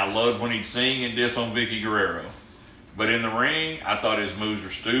 And I loved when he'd sing and diss on Vicky Guerrero. But in the ring, I thought his moves were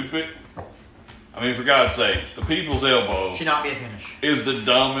stupid. I mean, for God's sake, the people's elbow Should not be a finish. is the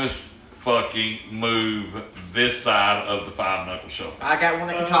dumbest fucking move this side of the five knuckle shuffle. I got one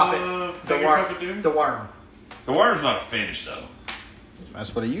that can top it. The Finger worm. poke of doom? The worm. The worm's not a finish though.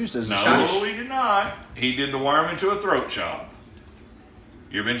 That's what he used as his No, finish. he did not. He did the worm into a throat chop.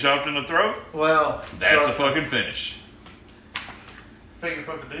 You ever been chopped in the throat? Well, That's a fucking finish. Finger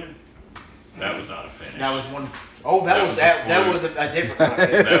poke of doom. That was not a finish. that was one. Oh, that That was was a that fluke. was a different kind of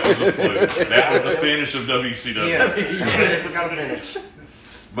finish. That was a fluke. That was the finish of WCW. Yes, different kind of finish.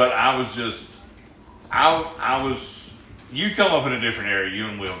 But I was just, I was, you come up in a different area, you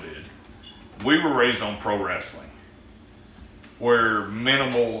and Will did. We were raised on pro wrestling, where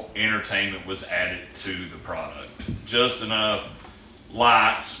minimal entertainment was added to the product. Just enough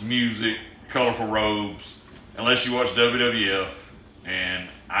lights, music, colorful robes, unless you watch WWF, and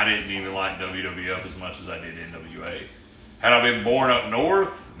I didn't even like WWF as much as I did NWA. Had I been born up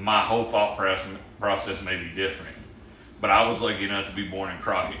north, my whole thought process may be different. But I was lucky enough to be born in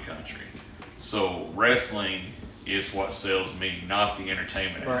Crockett country. So wrestling is what sells me, not the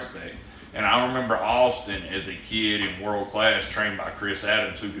entertainment Right. aspect. And I remember Austin as a kid in world class trained by Chris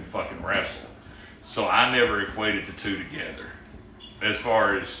Adams who could fucking wrestle. So I never equated the two together as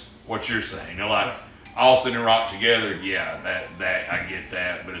far as what you're saying. You know, like Austin and Rock together, yeah, that I get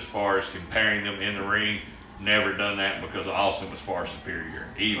that. But as far as comparing them in the ring, never done that because Austin was far superior,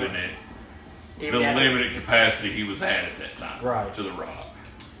 even at Even the after- limited capacity he was at that time Right. to The Rock.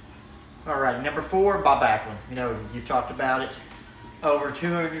 All right, number 4, Bob Backlund. You know, you've talked about it. Over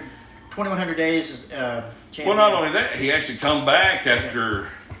 2,100 days as champion. Well, not only that, he actually come back after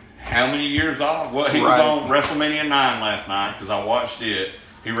how many years off? Well, he was Right. on WrestleMania 9 last night because I watched it.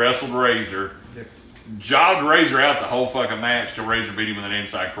 He wrestled Razor. Yeah. Jogged Razor out the whole fucking match till Razor beat him with an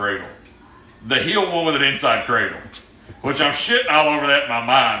inside cradle. The heel won with an inside cradle, which I'm shitting all over that in my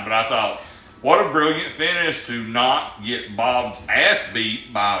mind, but I thought, what a brilliant finish to not get Bob's ass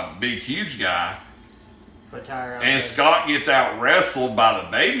beat by a big, huge guy. But Tyler, And Scott gets out wrestled by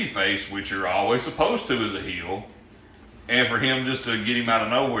the babyface, which you're always supposed to as a heel. And for him just to get him out of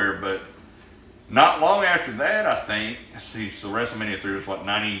nowhere. But not long after that, I think, let's see, so WrestleMania 3 was what,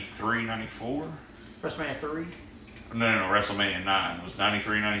 93, 94? WrestleMania 3? No, WrestleMania 9 was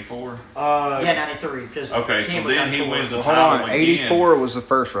 93, 94? Yeah, 93. Because Okay, so then he wins the Well, hold title on. again. 84 was the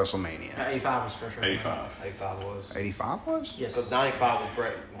first WrestleMania. 85 was first. 85. 85 was. 85 was? Yes. Because 95 was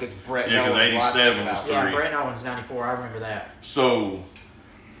Brett. Because Brett. Yeah, 'cause Nolan, 87 was Yeah, three. Brett Owens 94. I remember that. So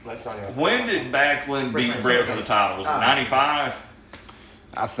Let's not even- when did Backlund beat Brett for the title? Was it 95?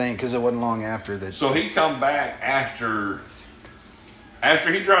 I think because it wasn't long after that. So he come back after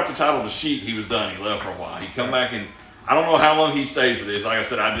he dropped the title to Sheik, he was done. He left for a while. He come back and I don't know how long he stays with this. Like I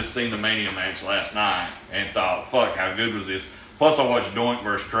said, I just seen the Mania match last night and thought, fuck, how good was this? Plus I watched Doink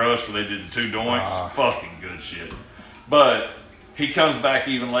versus Crush where they did the two Doinks. Fucking good shit. But he comes back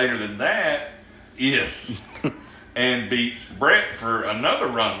even later than that, yes, and beats Brett for another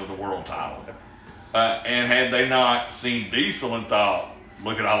run with the world title. And had they not seen Diesel and thought,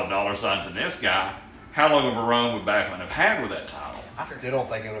 look at all the dollar signs in this guy, how long of a run would Backlund have had with that title? I still don't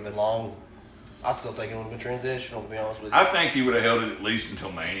think it would have been long. I still think it would have been transitional, to be honest with you. I think he would have held it at least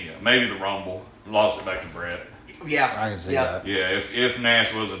until Mania. Maybe the Rumble. Lost it back to Brett. Yeah. I can see yeah. that. Yeah, if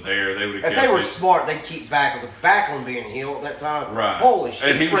Nash wasn't there, they would have If kept they were it. smart, they'd keep Backlund. With Backlund being heel at that time, Right. holy shit.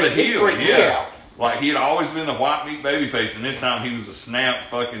 And he was a heel, freaked me yeah. out. Like, he had always been the white meat babyface, and this time he was a snapped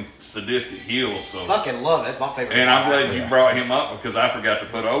fucking sadistic heel. So, Fucking love it. That's my favorite. and I'm guy. glad you brought him up because I forgot to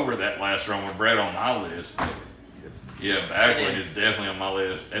put over that last run with Brett on my list. Yeah, Backlund is definitely on my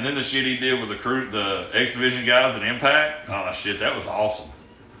list. And then the shit he did with the X Division guys at Impact. Oh shit, that was awesome.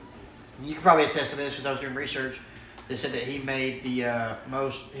 You can probably attest to this because I was doing research. They said that he made the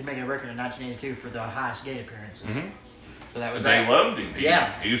he made a record in 1982 for the highest gate appearances. Mm-hmm. So that was They loved him.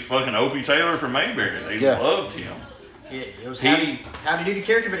 He was fucking Opie Taylor from Mayberry. They loved him. It was how to do the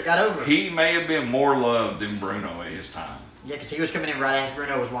character, but it got over. He may have been more loved than Bruno at his time. Yeah, because he was coming in right as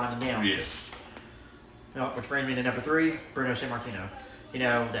Bruno was winding down. Yes. Which brings me to number 3, Bruno Sammartino. You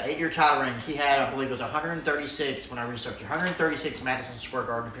know, the 8-year title reign he had, I believe it was 136 when I researched it. 136 Madison Square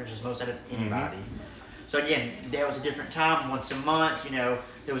Garden appearances, most out of anybody. So again, that was a different time, once a month, you know,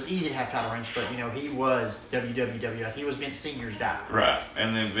 it was easy to have title reigns, but you know, he was WWF. He was Vince Sr.'s guy. Right.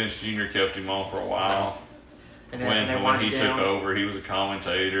 And then Vince Jr. kept him on for a while. And then when he took over, he was a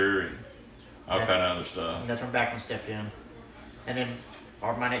commentator and all kind of other stuff. And that's when Backlund stepped in. And then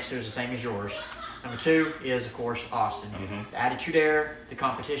my next 2 is the same as yours. Number 2 is, of course, Austin. The Attitude Era, the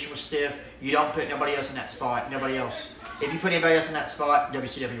competition was stiff. You don't put nobody else in that spot. Nobody else. If you put anybody else in that spot,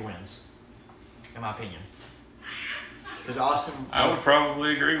 WCW wins. In my opinion. Because Austin... I would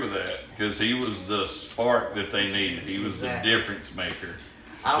probably agree with that. Because he was the spark that they needed. He was the difference maker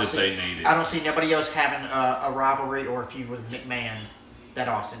they needed. I don't see nobody else having a rivalry or a feud with McMahon that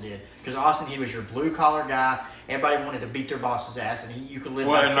Austin did. Because Austin, he was your blue-collar guy. Everybody wanted to beat their boss's ass, and you could live.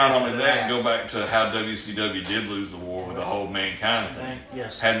 Well, and not only that, go back to how WCW did lose the war with the whole Mankind thing.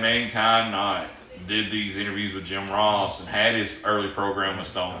 Yes. Had Mankind not did these interviews with Jim Ross and had his early program with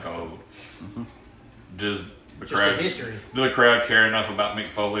Stone Cold, does the crowd care enough about Mick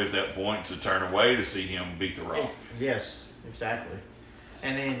Foley at that point to turn away to see him beat The Rock? Yes, exactly.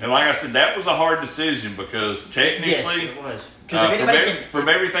 And like I said, that was a hard decision because technically, yes, it was. From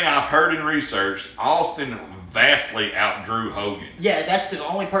everything I've heard and researched, Austin vastly outdrew Hogan. Yeah, that's the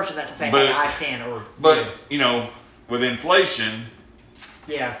only person that can say, hey, I can. But, you know, with inflation,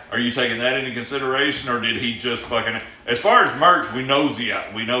 yeah, are you taking that into consideration, or did he just fucking... As far as merch, we knows he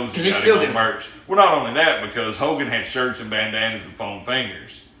got merch. Well, not only that, because Hogan had shirts and bandanas and foam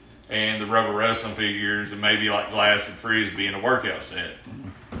fingers. And the rubber wrestling figures, and maybe like glass and frisbee and a workout set.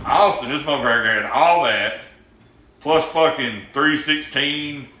 Austin, this motherfucker had all that, plus fucking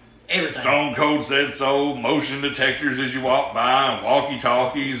 316, everything. Stone Cold Said So, motion detectors as you walk by, and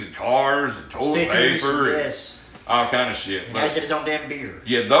walkie-talkies, and cars, and toilet paper, and all kind of shit. And he's got his own damn beer.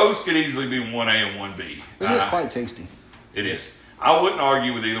 Yeah, those could easily be 1A and 1B. It is quite tasty. It is. I wouldn't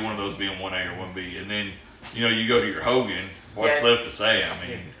argue with either one of those being 1A or 1B. And then, you know, you go to your Hogan, what's left to say?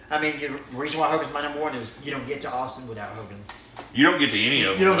 I mean, the reason why Hogan's my number 1 is you don't get to Austin without Hogan. You don't get to any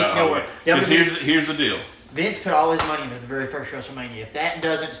of them without Hogan. Because here's the deal. Vince put all his money into the very first WrestleMania. If that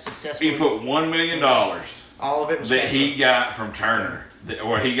doesn't successfully... He put $1 million all of it was that he got from Turner,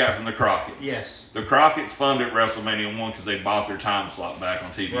 or he got from the Crockett's. Yes. The Crockett's funded WrestleMania 1 because they bought their time slot back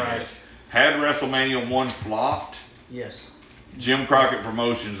on TBS. Right. Had WrestleMania 1 flopped, yes, Jim Crockett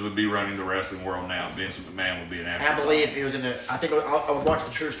Promotions would be running the wrestling world now. Vince McMahon would be an afterthought. I believe it was in the... I think I would watch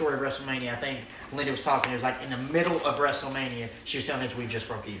the true story of WrestleMania. I think Linda was talking. It was like in the middle of WrestleMania. She was telling us we just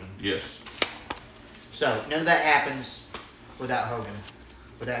broke even. Yes. So none of that happens without Hogan,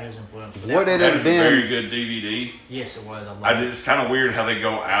 without his influence. Would it That have is a been? very good DVD. Yes, it was. I love it. It's kind of weird how they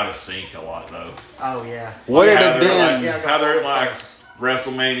go out of sync a lot, though. Oh yeah. Would it How have they're been? how they're like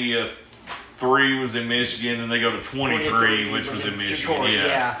WrestleMania 3 was in Michigan, and they go to 23, which was in Michigan. Detroit,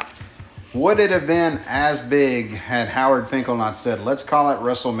 yeah. Would it have been as big had Howard Finkel not said, "Let's call it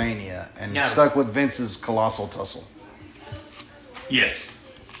WrestleMania," and stuck with Vince's Colossal Tussle? Yes,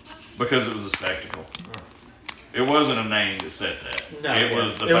 because it was a spectacle. It wasn't a name that said that. No, it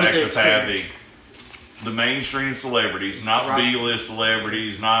was the fact of having the mainstream celebrities, not B-list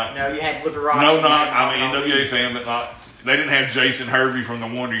celebrities, not... No, you had Liberace. NWA fan, but not... They didn't have Jason Hervey from the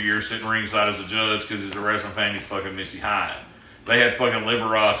Wonder Years sitting ringside as a judge because he's a wrestling fan. He's fucking Missy Hyatt. They had fucking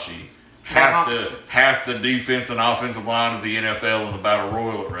Liberace, half the defense and offensive line of the NFL in the Battle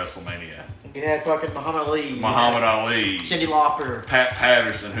Royal at WrestleMania. You had fucking Muhammad Ali. Cyndi Lauper. Pat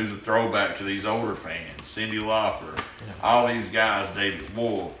Patterson, who's a throwback to these older fans. Cyndi Lauper. Yeah. All these guys, David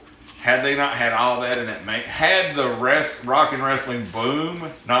Wolf. Had they not had all that in it, had the rock and wrestling boom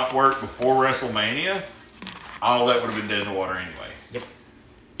not worked before WrestleMania, all that would have been dead in the water anyway. Yep.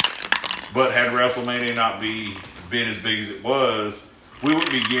 But had WrestleMania not been as big as it was, we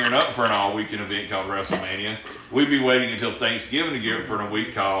wouldn't be gearing up for an all-weekend event called WrestleMania. We'd be waiting until Thanksgiving to gear up for a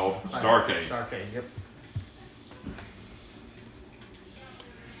week called Starrcade. Starrcade, yep.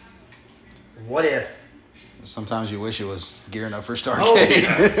 What if? Sometimes you wish it was gearing up for Oh, Starcade.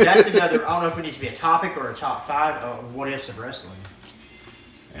 yeah. That's another. I don't know if it needs to be a topic or a top 5 of what ifs of wrestling.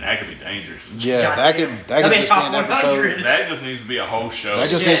 And that could be dangerous. Yeah, that could That'd be just be top an 100. episode. That just needs to be a whole show. That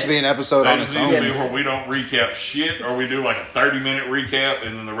just needs to be an episode That on just its needs to own. be where we don't recap shit, or we do like a 30-minute recap,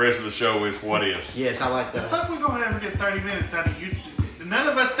 and then the rest of the show is what ifs. Yes, I like The that. fuck we gonna ever get 30 minutes out of you? None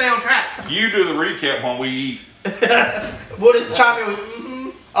of us stay on track. You do the recap while we eat. We'll just chime in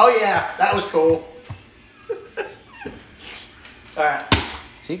with, oh yeah, that was cool. All right.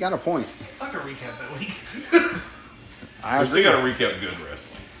 He got a point. Fuck a recap that week. I Because agree. we got to recap good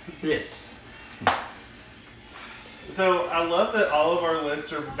wrestling. Yes. So I love that all of our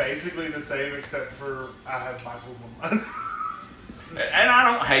lists are basically the same except for I have Michaels on mine. And I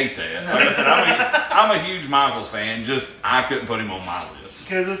don't hate that. Like I said, I'm a huge Michaels fan. Just I couldn't put him on my list.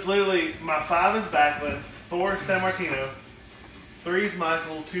 Because it's literally my 5 is Backlund, 4 is San Martino, 3 is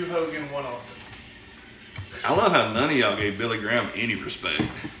Michael, 2 Hogan, 1 Austin. I love how none of y'all gave Billy Graham any respect.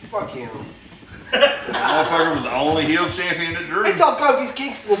 Fuck him. That motherfucker was the only heel champion that drew. They thought Kofi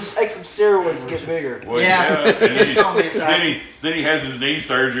Kingston would take some steroids to get bigger. Well, Yeah. And then, It's gonna be exciting. then he has his knee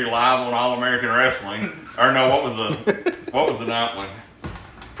surgery live on All American Wrestling. Or no, what was the night one?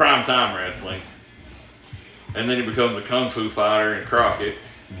 Prime Time Wrestling. And then he becomes a kung fu fighter in Crockett.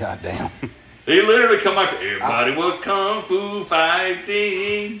 Goddamn. He literally come out to everybody was kung fu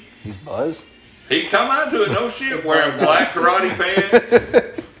fighting. He's buzzed. He come out to it, no shit, wearing black karate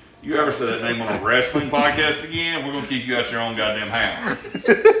pants. You ever say that name on a wrestling podcast again, we're going to kick you out your own goddamn house.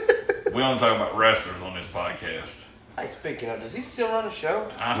 We only talk about wrestlers on this podcast. Hey, speaking of, does he still run a show?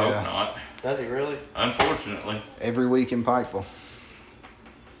 I Yeah. hope not. Does he really? Unfortunately. Every week in Pikeville.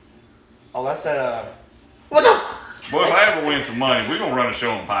 Oh, that's that, what the? Boy, if I ever win some money, we're going to run a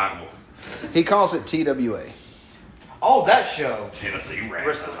show in Pikeville. He calls it TWA. Oh, that show. Tennessee Wrestling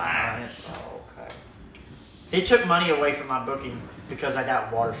Wrestling Alliance. Oh, okay. He took money away from my booking because I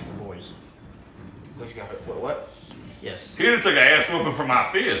got waters for the boys. What you got? What? Yes. He'd have took an ass whooping for my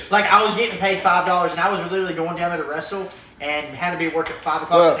fist. Like I was getting paid $5 and I was literally going down there to wrestle and had to be at work at 5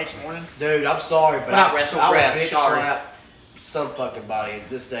 o'clock Well- the next morning. Dude, I'm sorry, but Not I wrestle, would ref, bitch sorry. slap some fucking body at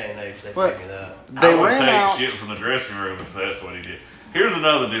this day and age. They What? take me that. They I would ran take out. shit from the dressing room if that's what he did. Here's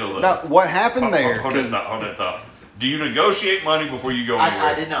another deal, though. No, what happened there? Hold that 'cause- thought. Hold that thought. Do you negotiate money before you go I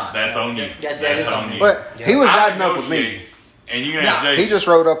anywhere? did not. That's No, on you. that That's is on on me. you. But he was I riding up with negotiate, me. and you can ask Jason. He just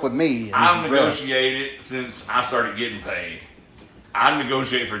rode up with me. And I've rest. negotiated since I started getting paid. I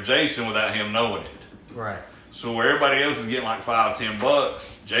negotiate for Jason without him knowing it. Right. So where everybody else is getting like $5,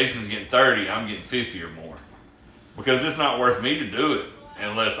 $10, Jason's getting 30. I'm getting 50 or more, because it's not worth me to do it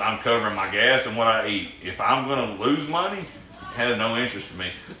unless I'm covering my gas and what I eat. If I'm gonna lose money, it has no interest in me.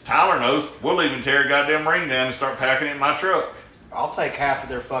 Tyler knows. We'll even tear a goddamn ring down and start packing it in my truck. I'll take half of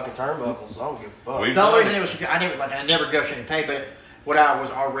their fucking turnbuckles. I don't give a fuck. We've The only done reason it. it was confusing, I never negotiated pay, but what I was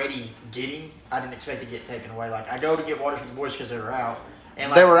already getting, I didn't expect to get taken away. Like I go to get waters for the boys because they were out,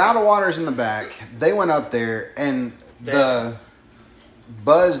 and like, They were out of waters in the back. They went up there, and the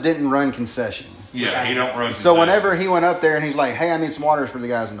Buzz didn't run concession. Yeah, he don't run. So concessions. whenever he went up there and he's like, "Hey, I need some waters for the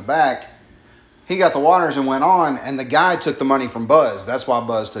guys in the back," he got the waters and went on, and the guy took the money from Buzz. That's why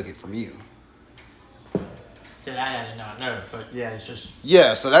Buzz took it from you. Said I did not know, but yeah, it's just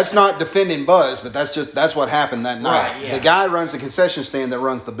Yeah, so that's not defending Buzz, but that's what happened that night. Right, yeah. The guy runs the concession stand that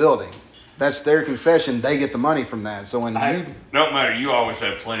runs the building. That's their concession. They get the money from that. So when you Don't matter. You always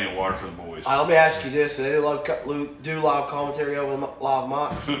have plenty of water for the boys. Let me ask you this: do they do live commentary over the live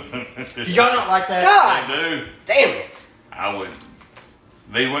mic? did y'all not like that? God They do. damn it! I wouldn't.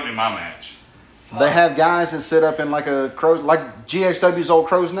 They went in my match. they have guys that sit up in like a crow, like GXW's old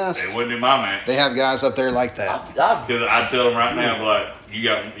crow's nest. They wasn't in my match. They have guys up there like that. Because I'd tell them right now, like, you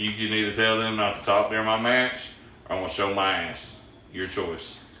can either tell them not to talk during my match, or I'm gonna show my ass. Your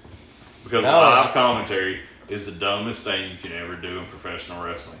choice. Because No. live commentary is the dumbest thing you can ever do in professional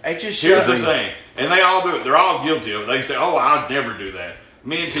wrestling. It just Here's showed the me. thing, and they all do it. They're all guilty of it. They say, "Oh, I'd never do that."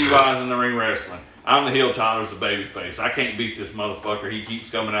 Me and T.Y.'s in the ring wrestling. I'm the heel. Tyler's the baby face. I can't beat this motherfucker. He keeps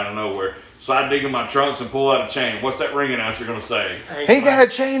coming out of nowhere. So I dig in my trunks and pull out a chain. What's that ring announcer gonna say? He got a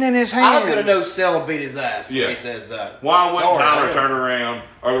chain in his hand. I'm gonna know Sell will beat his ass Yeah. if he says that. Why wouldn't Sorry, Tyler man. turn around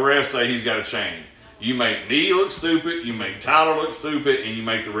or the ref say he's got a chain? You make me look stupid, you make Tyler look stupid, and you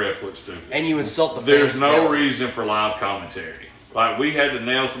make the ref look stupid. And you insult the There's fans. no tell them. reason for live commentary. Like, we had to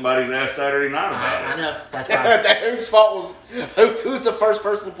nail somebody's ass Saturday night about I it. know. That's why. Whose fault was? Who's the first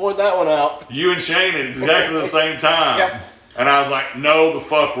person to point that one out? You and Shane at exactly the same time. Yep. And I was like, no, the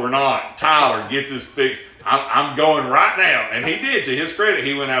fuck we're not. Tyler, get this fixed. I'm going right now. And he did. To his credit,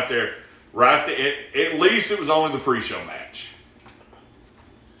 he went out there right there. At least it was only the pre-show match.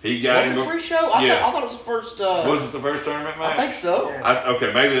 He got Was him. it pre-show? I thought it was the first. Was it the first tournament match? I think so. Yeah.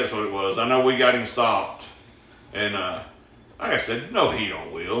 Okay, maybe that's what it was. I know we got him stopped, and like I said, no heat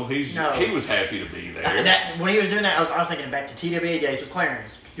on Will. He was happy to be there. When he was doing that, I was thinking back to TWA days with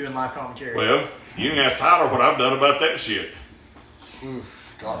Clarence doing live commentary. Well, you can ask Tyler what I've done about that shit.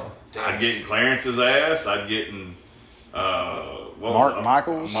 God damn. I'd get in Clarence's ass. I'd get in Mark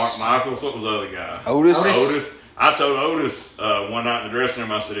Michaels? Mark Michaels. What was the other guy? Otis. I told Otis one night in the dressing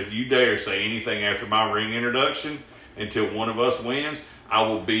room, I said, if you dare say anything after my ring introduction until one of us wins, I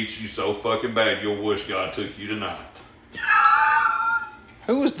will beat you so fucking bad you'll wish God took you tonight.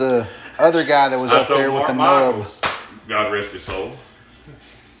 Who was the other guy that was I up told there with Mark the nub? Michaels, God rest his soul.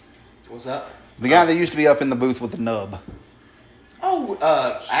 What's that? The guy that used to be up in the booth with the nub. Oh,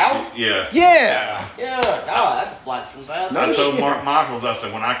 Al? Yeah. Yeah. Yeah. God, that's a blast from the past. No I told shit. Mark Michaels, I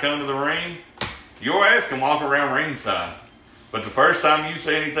said, when I come to the ring, your ass can walk around ringside. But the first time you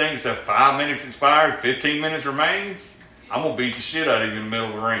say anything except 5 minutes expired, 15 minutes remains, I'm going to beat the shit out of you in the middle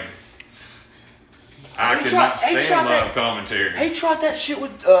of the ring. I He cannot tried- he stand tried live that- commentary. He tried that shit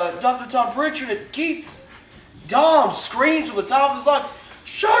with Dr. Tom Pritchard at Keats. Dom screams from the top of his like,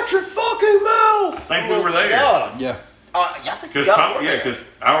 "Shut your fucking mouth!" I think we were there. God. Yeah. Yeah, I think Because you guys Tom, were yeah, there. because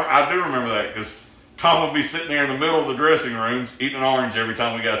I do remember that. Because Tom would be sitting there in the middle of the dressing rooms eating an orange every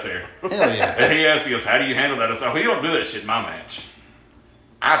time we got there. Hell yeah. And he asked, he goes, "How do you handle that?" I said, "Oh, you don't do that shit in my match."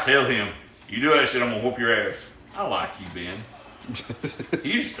 I tell him, "You do that shit, I'm gonna whoop your ass." I like you, Ben.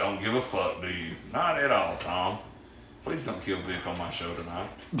 You just don't give a fuck, do you? Not at all, Tom. Please don't kill Vic on my show tonight.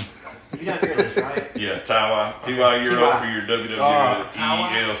 You don't hear this, right? Yeah, Ty, you're up for your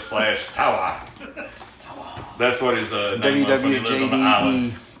WWE/Ty. That's what his name was when he lived on the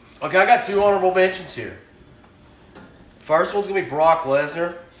island. WWJDE. Okay, I got two honorable mentions here. First one's gonna be Brock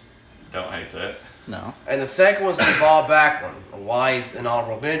Lesnar, Don't hate that. No. and the second one's gonna be Bob Backlund. Why he's an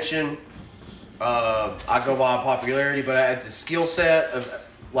honorable mention? I go by popularity, but at the skill set of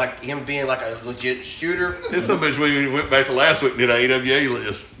like him being like a legit shooter. This one bitch we went back to last week and did our AWA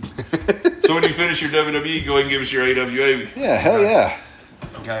list. So when you finish your WWE, go ahead and give us your AWA. Yeah, hell yeah.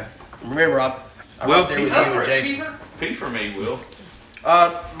 Okay. Remember, I'm Well, right there with Pete, you and Jason. P for me, Will. My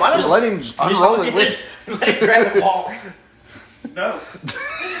Just number, let him unroll it with. Let him grab the ball. No.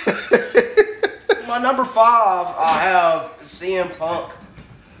 my number 5, I have CM Punk.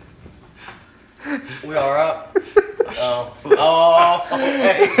 We all right? Oh,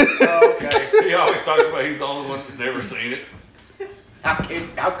 okay. Okay. He always talks about he's the only one that's never seen it.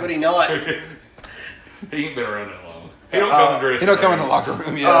 How could he not? He ain't been around that long. He don't come to dress. He don't come in the locker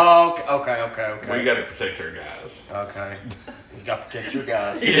room yet. Oh, okay. We got to protect our guys. Okay. You got to protect your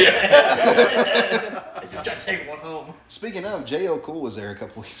guys. Yeah. Try to take one home. Speaking of, J.O. Cool was there a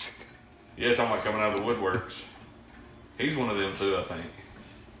couple weeks ago. Yeah, talking about coming out of the woodworks. He's one of them too, I think.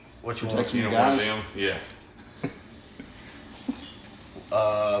 Which one? Protecting You know, you one of guys. them. Yeah.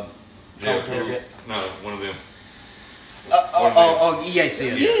 Comment Cool. again? No, one of them. Yes, he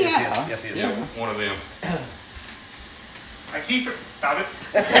is. Yeah. Yes, he is. Yeah. One of them. I keep it. Stop it.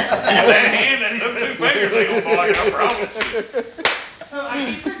 That hand and them 2 fingers ain't gonna bother you, I promise. So I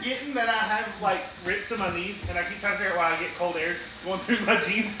keep forgetting that I have like rips in my knees, and I keep trying to figure out why I get cold air going through my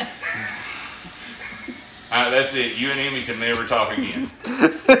jeans. All right, that's it. You and Emmy can never talk again.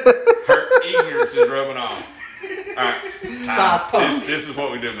 Her ignorance is rubbing off. All right, Ty, this is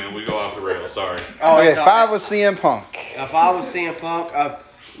what we do, man. We go off the rails. Sorry. Oh, Okay, 5 was CM Punk. If I was CM Punk,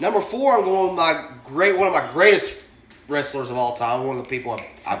 number 4, I'm going with one of my greatest wrestlers of all time. One of the people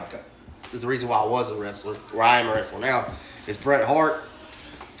the reason why I was a wrestler, where I am a wrestler now, is Bret Hart.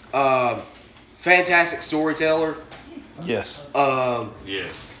 Fantastic storyteller. Yes.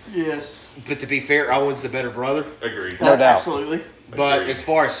 Yes, Yes. But to be fair, Owen's the better brother. agreed. No doubt. Absolutely. But Agreed. as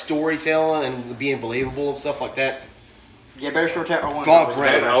far as storytelling and being believable and stuff like that, Yeah, better short tap. Bob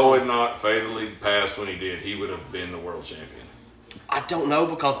Brett. Had Owen not fatally passed when he did, he would have been the world champion. I don't know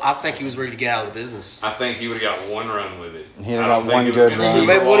because I think he was ready to get out of the business. I think he would have got one run with it. He'd have I got don't think one it good been run.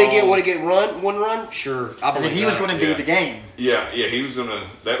 super But would he long. get one run? Sure. I And believe then he was that. going to be Yeah. the game. Yeah, he was gonna.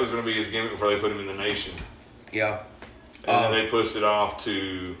 That was gonna be his gimmick before they put him in the Nation, Yeah. and then they pushed it off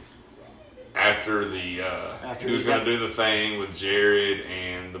to after the. After he was he gonna got- do the thing with Jared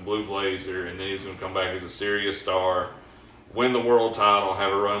and the Blue Blazer, and then he was gonna come back as a serious star, win the world title,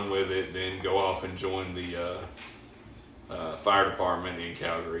 have a run with it, then go off and join the fire department in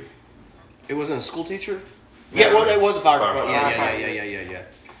Calgary. It wasn't a school teacher? Yeah, Yeah, well, it was a fire fire department. department. Yeah.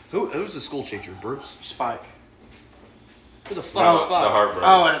 Who's the school teacher? Bruce? Spike. Who the The, fuck is the Spike? Heartbreak.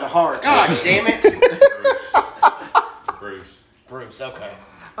 Oh, and the heart. God damn it. Bruce. Bruce, okay.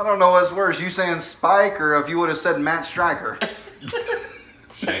 I don't know what's worse, you saying Spike or if you would have said Matt Stryker.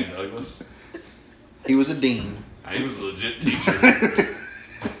 Shane Douglas. He was a dean. He was a legit teacher.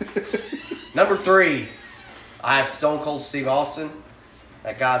 Number 3, I have Stone Cold Steve Austin.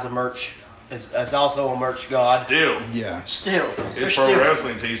 That guy's a merch. Is also a merch god. Still, Yeah. Still. his pro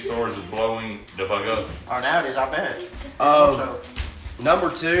wrestling tee stores is blowing the fuck up. Or now it is, I bet. So,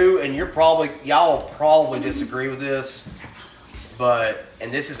 number 2, and y'all will probably disagree with this,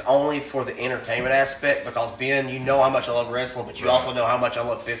 and this is only for the entertainment aspect because Ben, you know how much I love wrestling, but you Right. also know how much I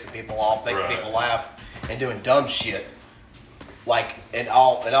love pissing people off, making Right. people laugh, and doing dumb shit, like in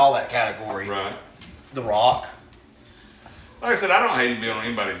all that category. Right. The Rock. Like I said, I don't hate him being on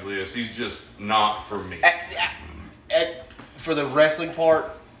anybody's list. He's just not for me. For the wrestling part,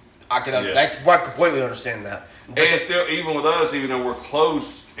 I Yeah. I completely understand that. But And still, even with us, even though we're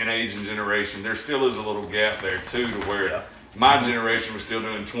close in age and generation, there still is a little gap there too, to where my generation was still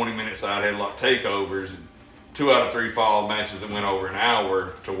doing 20-minute side headlock takeovers and 2 out of 3 fall matches that went over an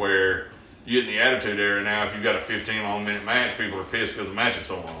hour, to where you get in the Attitude Era now. If you've got a 15-minute match, people are pissed because the match is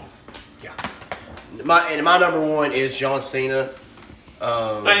so long. yeah, my number 1 is John Cena.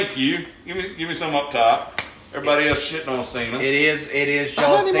 Thank you. Give me some up top. Everybody else shitting on Cena. It is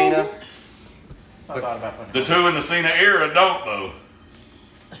John Cena. I thought about putting The 2 in the Cena era don't though.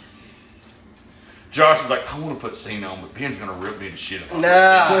 Josh is like, I want to put Cena on, but Ben's gonna rip me to shit if I put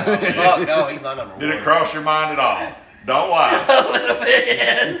Nah, Cena. fuck no, he's my number 1. Did it cross your mind at all? Don't lie. A little bit,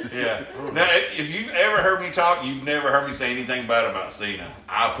 yes. Yeah. Now, if you've ever heard me talk, you've never heard me say anything bad about Cena.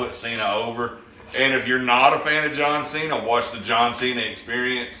 I put Cena over. And if you're not a fan of John Cena, watch the John Cena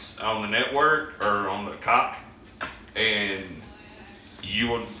Experience on the network or on the Cock, and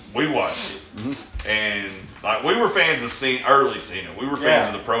we watched it. Mm-hmm. And like we were fans of Cena, early Cena. We were fans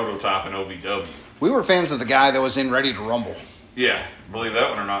of the prototype in OVW. We were fans of the guy that was in Ready to Rumble. Yeah, believe that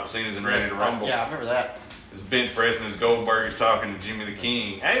one or not, Cena's in Ready to Rumble. Yeah, I remember that. His bench pressing, his Goldberg is talking to Jimmy the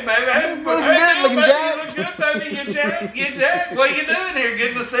King. Hey, baby, hey, Looking good, looking jacked. You look good, baby. You jack. What you doing here?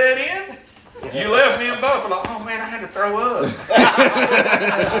 Getting the set in? You left me in Buffalo. Oh, man, I had to throw up.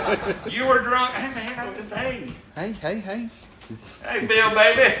 You were drunk. Hey, man, I just, hey. Hey. Hey, Bill,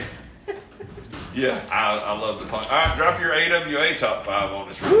 baby. Yeah, I love the punch. All right, drop your AWA top 5 on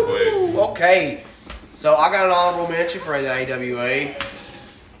us real quick. Ooh, okay. So I got an honorable mention for the AWA.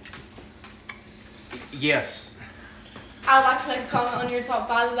 Yes. I'd like to make a comment on your top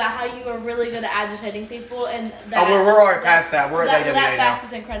 5 about how you are really good at agitating people, and that. We're already past that. We're at AWA That fact now.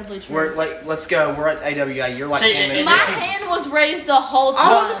 is incredibly true. We're like, let's go. We're at AWA. You're like See, 10 minutes. My hand was raised the whole time.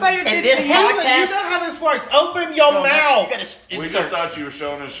 I wasn't paying And attention this to you. You podcast. know how this works. Open your You mouth. gotta We just insert. thought you were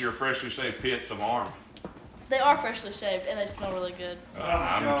showing us your freshly shaved pits of arm. They are freshly shaved and they smell really good.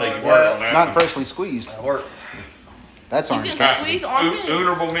 I'm going to take your word on that. Not freshly squeezed. That worked. That's You Orange can Cassidy. squeeze armpits.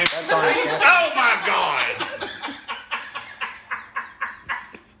 Honorable mention. That's Orange Cassidy. Oh my God!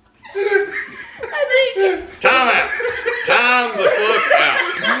 I think. Time out. Time the fuck out.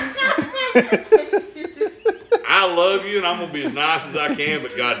 I love you and I'm gonna be as nice as I can,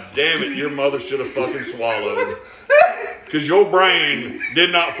 but god damn it, your mother should have fucking swallowed. Cause your brain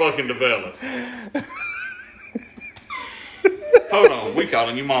did not fucking develop. Hold on, we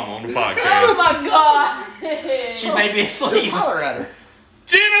calling you mama on the Oh podcast. my god. She may be asleep. Holler at her.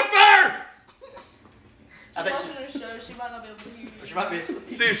 Jennifer! I She's think watching her show. She might not be able to hear she you. might be asleep.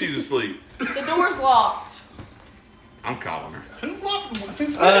 See if she's asleep. The door's locked. I'm calling her. Who locked?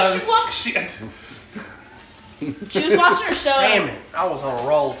 Since when did she lock shit? She was watching her show. Damn it. I was on a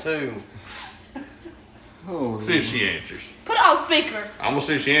roll too. Oh, See if she answers. Put it on speaker. I'm gonna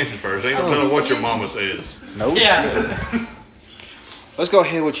see if she answers first. Ain't no telling what your mama says. no Yeah. shit. Let's go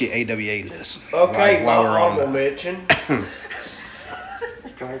ahead with your AWA list. Okay, While my we're on honorable that. mention.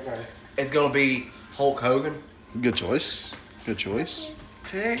 Go ahead, sorry. It's gonna be Hulk Hogan. Good choice. Good choice.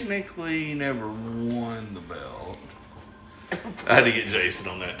 Technically, he never won the belt. I had to get Jason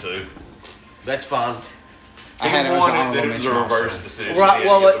on that too. That's fine. I had him as an honorable It was a mention reverse also. decision. Right. He had to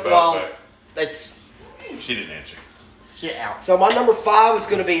Well, get the belt back. that's. She didn't answer. Get out. So my number 5 is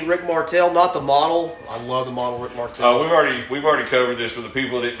gonna be Rick Martel, not the model. I love the model Rick Martel. We've already covered this. For the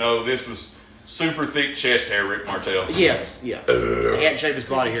people that didn't know, this was super thick chest hair Rick Martel. Yes. Yeah. He hadn't shaved his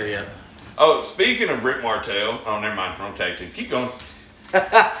body hair yet. Oh, speaking of Rick Martel, oh never mind, wrong tag team. Keep going.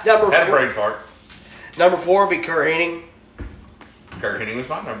 Number Had a 4. brain fart. Number 4 would be Kurt Hennig. Kurt Hennig was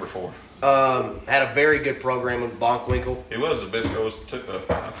my number 4. Had a very good program with Bonkwinkle. He was the best. It was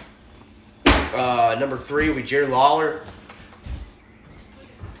 5. Number 3 would be Jerry Lawler.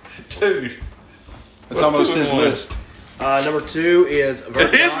 Dude, It's What's almost 2 and his 1? list. Number 2 is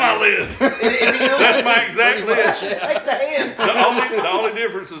it is my list. That's my exact list. Take the hand. The only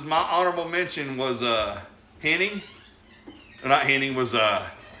difference is my honorable mention was Hennig, not Henning, was it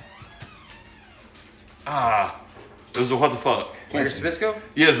was a what the fuck? Larry Zbyszko?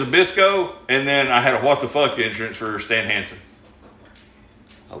 Yeah, Zbyszko, and then I had a what the fuck entrance for Stan Hansen.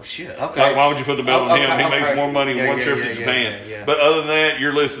 Oh shit. Okay. Like, why would you put the belt on Okay, him? He makes okay. more money in Yeah, one yeah, trip yeah, to yeah, Japan. yeah. But other than that,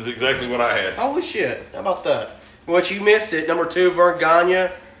 your list is exactly what I had. Holy shit. How about that? What you missed it. Number 2, Vern Gagne.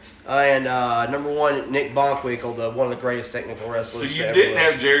 And number 1, Nick Bonkwinkle, one of the greatest technical So wrestlers. you to ever didn't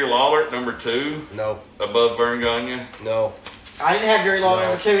live. have Jerry Lawler at number 2 No. above Vern Gagne? No. I didn't have Jerry Lawler No.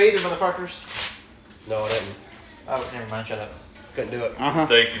 number 2 either, motherfuckers. No, I didn't. Oh, never mind. Shut up. Couldn't do it.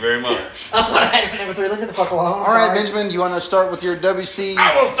 Thank you very much. I thought I had him at number 3. Leave me the fuck alone. All right, Benjamin, you want to start with your WC?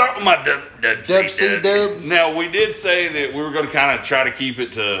 I will start with my WCW. Dub. Now, we did say that we were going to kind of try to keep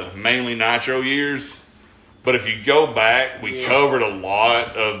it to mainly Nitro years. But if you go back, we covered a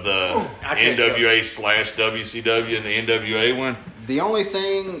lot of the I can't NWA/WCW and the NWA one. The only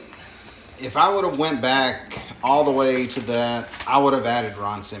thing, if I would have went back all the way to that, I would have added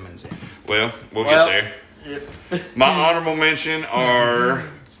Ron Simmons in. Well, we'll Well, get there. My honorable mention are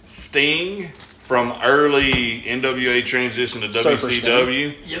Sting from early NWA transition to Surfer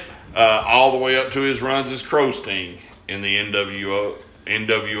WCW, Yep. all the way up to his runs as Crow Sting in the NWO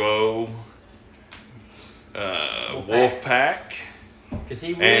Wolfpack, Because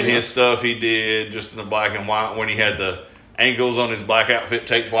he and really his stuff he did just in the black and white when he had the ankles on his black outfit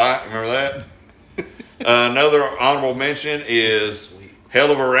taped white. Remember that? Another honorable mention is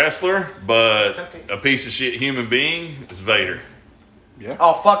hell of a wrestler, but a piece of shit human being is Vader.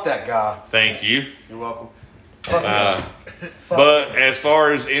 Oh, fuck that guy. Thank you. You're welcome. But as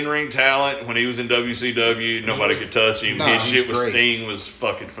far as in-ring talent, when he was in WCW, nobody could touch him. No, His he's shit with great. Sting was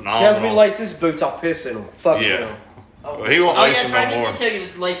fucking phenomenal. Tells me to lace his boots, I'll piss in them. Fuck Yeah. him. Well, he won't Oh, lace yeah, him that's right. no He more. did tell you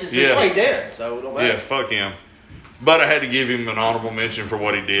to lace his Yeah. boots. Well, he dead, so it don't matter. Yeah, fuck him. But I had to give him an honorable mention for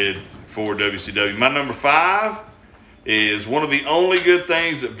what he did for WCW. My number 5 is one of the only good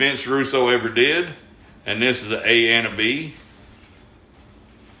things that Vince Russo ever did, and this is an A and a B,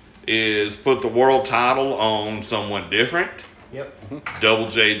 is put the world title on someone different. Yep. Double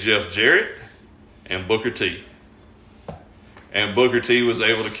J Jeff Jarrett and Booker T. And Booker T was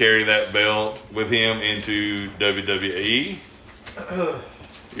able to carry that belt with him into WWE.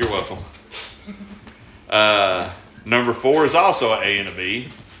 You're welcome. Number 4 is also an A and a B.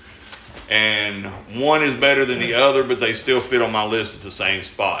 And one is better than the other, but they still fit on my list at the same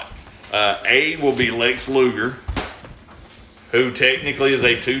spot. A will be Lex Luger, who technically is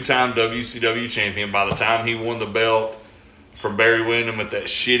a 2-time WCW champion. By the time he won the belt from Barry Windham at that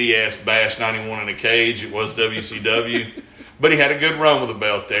shitty-ass Bash 91 in a cage, it was WCW. But he had a good run with the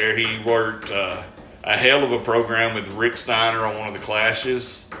belt there. He worked a hell of a program with Rick Steiner on one of the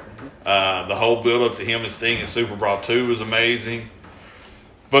clashes. The whole build-up to him and Sting at Super Brawl 2 was amazing.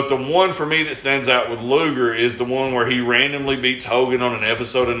 But the one for me that stands out with Luger is the one where he randomly beats Hogan on an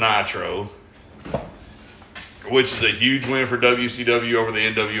episode of Nitro, which is a huge win for WCW over the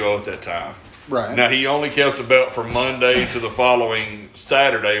NWO at that time. Right. Now, he only kept the belt from Monday to the following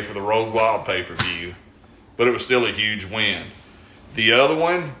Saturday for the Road Wild pay-per-view, but it was still a huge win. The other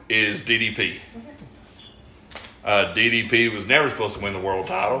one is DDP. DDP was never supposed to win the world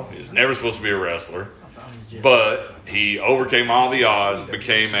title. He was never supposed to be a wrestler. But he overcame all the odds,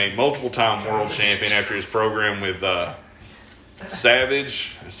 became a multiple-time world champion after his program with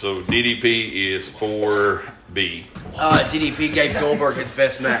Savage. So DDP is 4B. DDP gave Goldberg his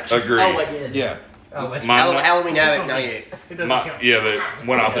best match. Agreed. Oh, I did. Yeah. Oh, wait. Halloween Havoc 98. It doesn't My, count. yeah, that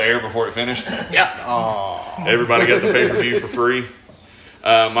went off the air before it finished. Yeah. Everybody got the pay-per-view for free.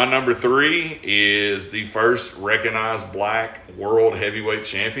 My number 3 is the first recognized black world heavyweight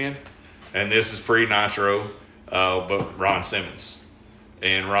champion. And this is pre-Nitro, but Ron Simmons.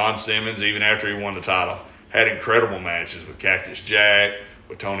 And Ron Simmons, even after he won the title, had incredible matches with Cactus Jack,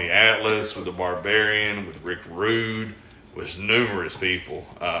 with Tony Atlas, with the Barbarian, with Rick Rude, with numerous people.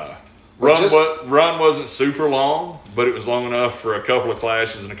 Run wasn't super long, but it was long enough for a couple of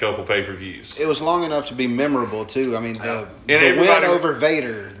clashes and a couple pay-per-views. It was long enough to be memorable too. I mean, the win everybody- over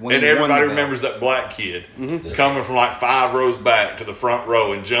Vader when And he won everybody the remembers belt. that black kid coming from like 5 rows back to the front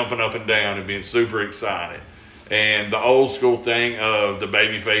row and jumping up and down and being super excited. And the old school thing of the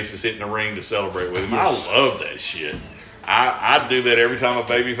baby faces hitting the ring to celebrate with him. Yes. I love that shit. I do that every time a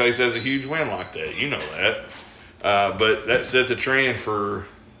baby face has a huge win like that. You know that. But that set the trend for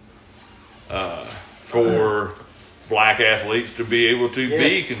black athletes to be able to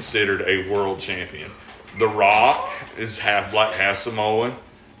be considered a world champion. The Rock is half black, half Samoan.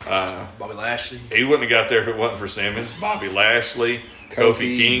 Bobby Lashley. He wouldn't have got there if it wasn't for Simmons. Bobby Lashley,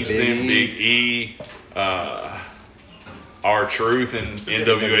 Kofi Kingston, Big Big E, R-Truth in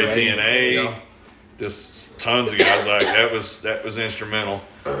NWA TNA. Yeah. Just tons of guys like that was instrumental.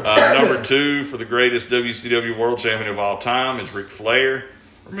 Number 2 for the greatest WCW World Champion of all time is Ric Flair.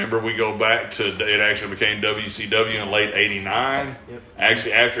 Remember, we go back to it actually became WCW in late '89. Yep.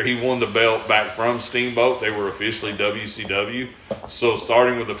 Actually, after he won the belt back from Steamboat, they were officially WCW. So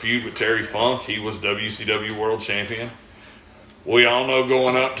starting with the feud with Terry Funk, he was WCW World Champion. We all know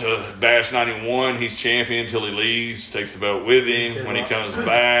going up to Bash 91, he's champion until he leaves, takes the belt with him. When he comes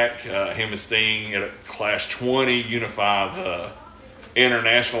back, him and Sting at Clash 20 unify the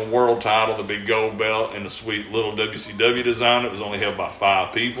international world title, the big gold belt, and the sweet little WCW design that was only held by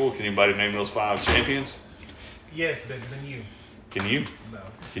 5 people. Can anybody name those 5 champions? Yes, bigger than you. Can you? No.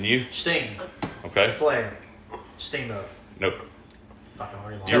 Can you? Sting, Okay. Flair, Steamboat. Nope. Fucking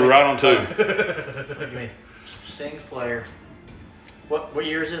already lost. You were right on 2. What do you mean? Sting, Flair. What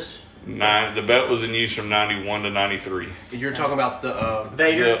year is this? The belt was in use from 91 to 93. You're talking about the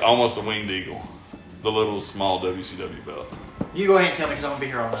Vader. Almost a winged eagle. The little small WCW belt. You go ahead and tell me because I'm gonna be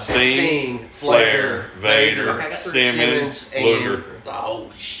here all night. Sting, Flair, Vader, Okay, I got Simmons, and Luger. oh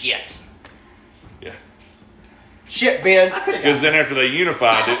shit, Yeah. shit, Ben. I could have Because got then after they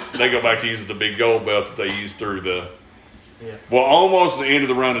unified it, they go back to using the big gold belt that they used through the, Yeah. well, almost the end of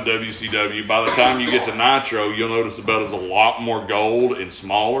the run of WCW. By the time you get to Nitro, you'll notice the belt is a lot more gold and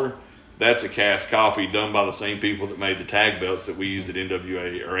smaller. That's a cast copy done by the same people that made the tag belts that we used at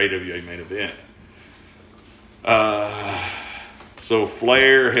NWA or AWA main event. So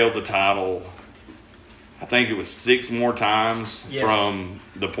Flair held the title, I think it was 6 more times Yes. from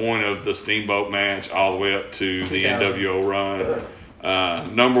the point of the Steamboat match all the way up to the 2000. NWO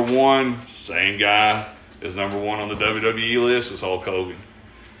run. Number 1, same guy is number 1 on the WWE list, is Hulk Hogan.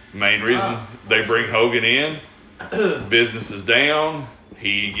 Main reason they bring Hogan in, business is down.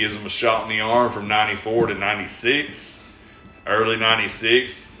 He gives him a shot in the arm from 94 to 96. Early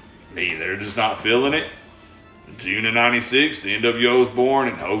 96, they're just not feeling it. June of 96, the NWO was born,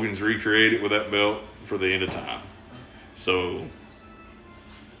 and Hogan's recreated with that belt for the end of time. So,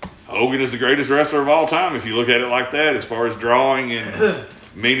 Hogan is the greatest wrestler of all time, if you look at it like that, as far as drawing and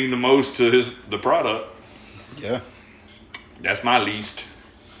meaning the most to the product. Yeah. That's my least.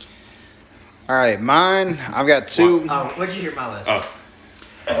 All right, mine. I've got 2. Oh, what'd you hear my list? Oh,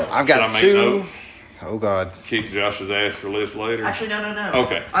 I've should I got make 2. notes? Oh God. Kick Josh's ass for list later. Actually, no.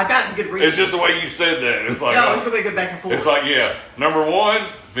 Okay. I got good reason. It's just the way you said that. It's like, No, it's gonna be a good back and forth. it's like, yeah. Number 1,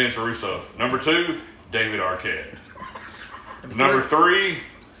 Vince Russo. Number 2, David Arquette. Number 3,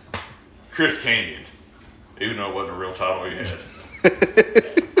 Chris Kanyon. Even though it wasn't a real title he had.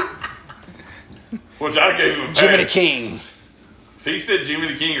 Which I gave him a pass. Jimmy the King. If he said Jimmy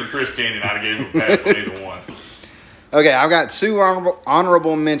the King or Chris Kanyon, I'd have gave him a pass on either one. Okay, I've got 2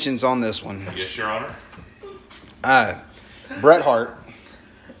 honorable mentions on this one. Yes, Your Honor. Bret Hart.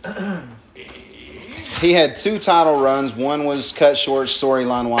 He had 2 title runs. One was cut short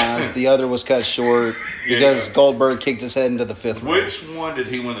storyline wise. The other was cut short because Yeah. Goldberg kicked his head into the 5th round. Which one did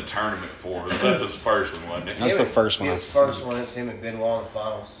he win the tournament for? Was that the first one, wasn't it? That's the first one. It was the first one. It's him and Benoit in the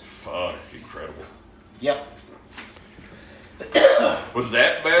finals. Fuck, incredible. Yep. Was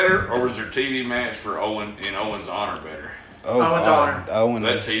that better, or was their TV match for Owen in Owen's honor better? Oh, Owen's God. honor. Owen.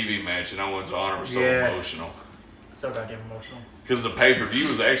 That TV match in Owen's honor was so Yeah. emotional. So goddamn emotional. Because the pay-per-view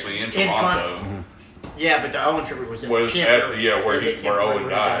was actually in Toronto. Yeah, but the Owen tribute was in Was Kim- at the, where was it Kim Owen he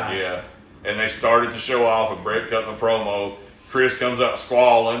died, yeah. And they started to show off, and Brett cutting the promo. Chris comes out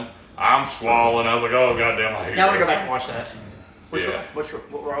squalling. I'm squalling. I was like, oh, goddamn, I hate Now we go this. back and watch that. Which Yeah. what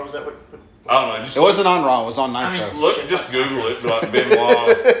Raw was that? I don't know. Just It wasn't on Raw. It was on Nitro. I mean, look, just Google it. Like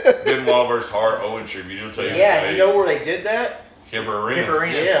Benoit versus Hart Owen tribute. It'll tell you. Yeah, you know where they did that? Kemper Arena. Kemper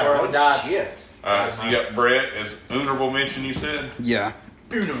Arena. Yeah. where Oh, Owen died. shit. All right, so you got Brett as honorable mention. You said. Yeah.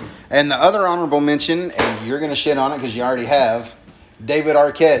 Uno. And the other honorable mention, and you're going to shit on it because you already have, David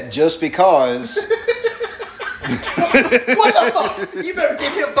Arquette, just because. What the fuck? You better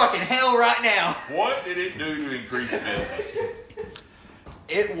give him fucking hell right now. What did it do to increase business?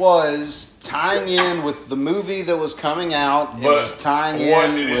 It was tying in with the movie that was coming out. It was tying what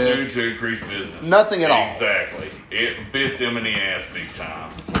in did it do with to increase business? nothing at all. Exactly. It bit them in the ass big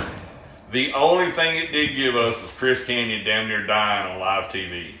time. The only thing it did give us was Chris Kanyon damn near dying on live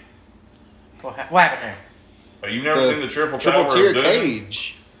TV. What happened there? Oh, you've never seen the triple triple tower tier of doom?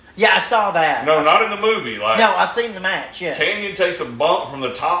 cage. Yeah, I saw that. No, not in the movie. Like No, I've seen the match. Yeah. Kanyon takes a bump from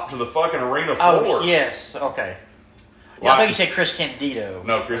the top to the fucking arena Oh floor. yes. Okay. Yeah, Like- I thought you said Chris Candido.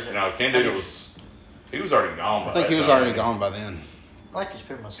 No, Candido he was already gone by I think that he was time. already gone by then. I like his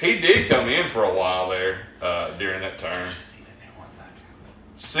people. He did come in for a while there during that turn.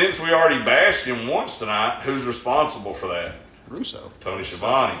 Since we already bashed him once tonight, who's responsible for that? Russo. Tony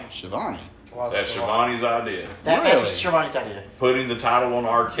Schiavone. Shivani. That's Shivani's idea. That's Really? Shivani's idea. Putting the title on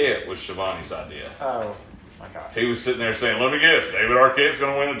Arquette was Shivani's idea. Oh, my God. He was sitting there saying, let me guess, David Arquette's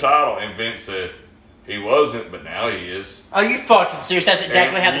going to win the title. And Vince said, he wasn't, but now he is. Are you fucking serious? That's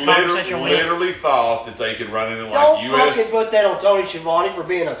exactly how the conversation went. Literally thought that they could run it in like Don't U.S. fucking put that on Tony Schiavone for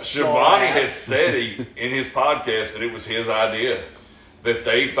being a Schiavone smartass. has said in his podcast that it was his idea. That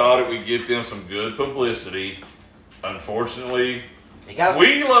they thought it would get them some good publicity. Unfortunately,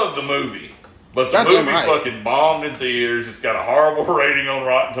 we love the movie. But the Goddamn movie right. fucking bombed in theaters. It's got a horrible rating on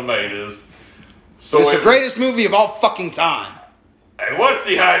Rotten Tomatoes. So It's the greatest movie of all fucking time. Hey, what's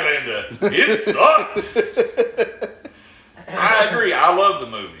the Highlander? It sucked. I agree. I love the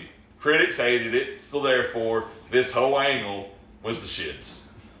movie. Critics hated it. So therefore, this whole angle was the shits.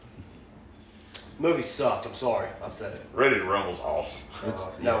 Movie sucked. I'm sorry. I said it. Ready to Rumble's awesome.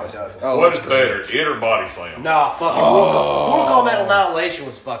 No, it doesn't. Oh, What's it's great. better, it or Body Slam? No, fucking Mortal Kombat Annihilation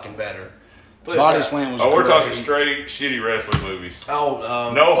was fucking better. Put it Body back. Slam was Oh, we're great. talking straight shitty wrestling movies.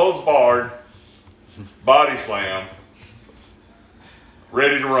 Oh, No Holds Barred, Body Slam,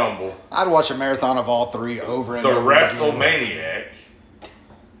 Ready to Rumble, I'd watch a marathon of all three over and The over. WrestleManiac,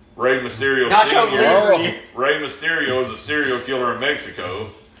 Rey Mysterio Nacho Sr. Libre. Rey Mysterio is a serial killer in Mexico.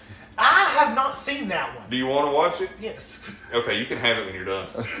 I have not seen that one. Do you want to watch it? Yes. Okay, you can have it when you're done.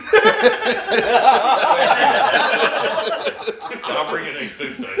 I'll bring it next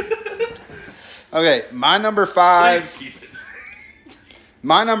Tuesday. Okay, my number Please five. keep it.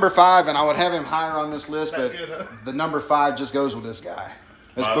 My number five, and I would have him higher on this list, That's but good, huh? the number five just goes with this guy.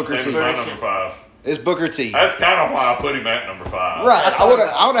 It's My- Booker same T. as my number 5. It's Booker T. That's kind of why I put him at number 5. Right. I would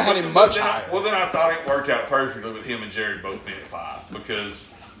have had him much then higher. Well, then I thought it worked out perfectly with him and Jared both being at 5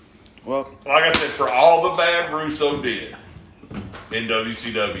 because, Well, like I said, for all the bad Russo did in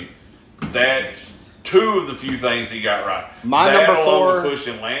WCW, that's 2 of the few things he got right. My That, number along 4 with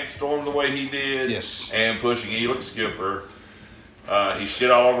pushing Lance Storm the way he did, Yes. and pushing Elix Skipper. He shit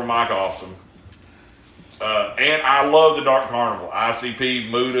all over Mike Awesome. And I love the Dark Carnival.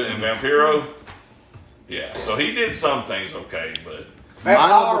 ICP, Muda, and Vampiro. Yeah, so he did some things okay, but my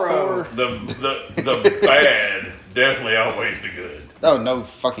number 4. the bad definitely outweighs the good. Oh, no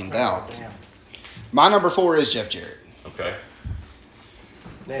fucking doubt. My number 4 is Jeff Jarrett. Okay.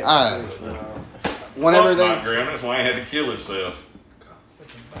 Whenever Fuck they. Mike Graham, that's why he had to kill himself.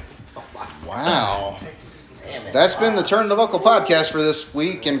 Wow. That's been the Turn the Buckle podcast for this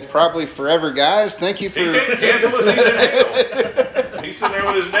week and probably forever, guys. Thank you He for. can't cancel us. He's in hell. He's sitting there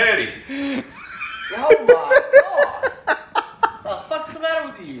with his daddy. Oh my god! The fuck's the matter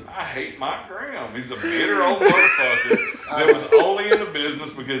with you? I hate Mike Graham. He's a bitter old motherfucker that was only in the business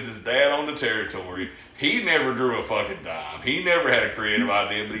because his dad owned the territory. He never drew a fucking dime. He never had a creative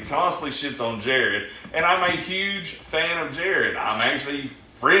idea, but he constantly shits on Jared. And I'm a huge fan of Jared. I'm actually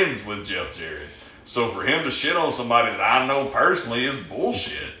friends with Jeff Jarrett. So for him to shit on somebody that I know personally is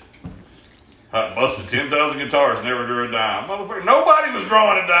bullshit. Busted 10,000 guitars, never drew a dime. Motherfucker, nobody was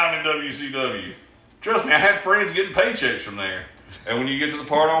drawing a dime in WCW. Trust me, I had friends getting paychecks from there. And when you get to the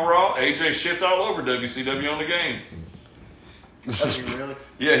part on Raw, AJ shits all over WCW on the game. Does he really?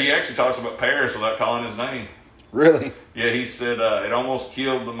 Yeah, he actually talks about Paris without calling his name. Really? Yeah, he said it almost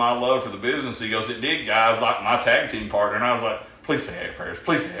killed my love for the business. He goes, it did, guys, like my tag team partner. And I was like, please say Harry Paris.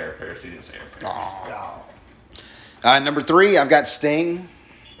 Please say Harry Paris. He didn't say Harry Paris. Number 3, I've got Sting.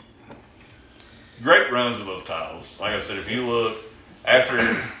 Great runs with those titles. Like I said, if you look,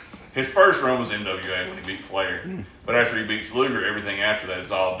 after his first run was NWA when he beat Flair. But after he beats Luger, everything after that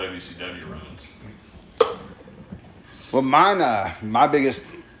is all WCW runs. Well, mine, my biggest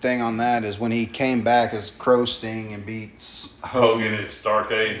thing on that is when he came back as Crow Sting and beats Hogan at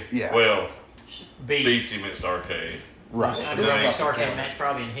Starrcade. Yeah. Well, Beat. beats him at Starrcade. Right. The greatest Starrcade match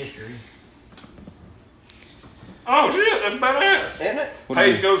probably in history. Oh, shit, that's badass. Isn't it?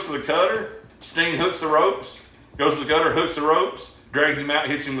 Page goes to the cutter. Sting hooks the ropes. Goes to the cutter, hooks the ropes. Drags him out,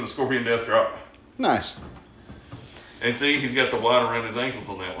 hits him with a Scorpion Death Drop. Nice. And see, he's got the wide around his ankles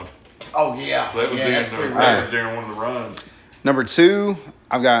on that one. Oh yeah. So that was, yeah, that's pretty during, rare. that was during one of the runs. Number 2,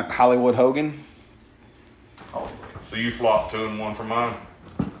 I've got Hollywood Hogan. So you flopped 2 and 1 for mine.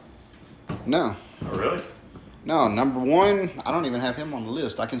 No. Oh, really? No, number 1, I don't even have him on the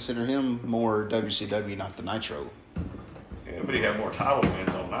list. I consider him more WCW, not the Nitro. Yeah, but he had more title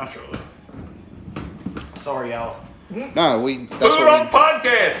wins on Nitro. Though. Sorry, y'all. No, Put it on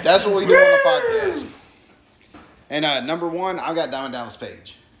that's what we do on the podcast. And number 1, I've got Diamond Dallas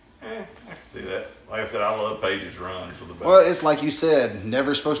Page. I can see that. Like I said, I love Paige's runs with the belt. Well, it's like you said,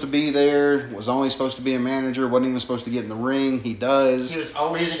 never supposed to be there, was only supposed to be a manager, wasn't even supposed to get in the ring. He does. He was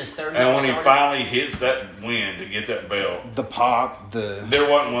in his 30s. And when he finally hits that win to get that belt, The pop, the... there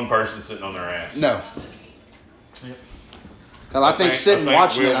wasn't one person sitting on their ass. No. Hell, I think sitting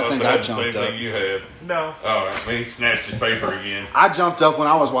watching Will it, I must think have I had the jumped same up. thing you had. No. Oh, he snatched his paper again. I jumped up when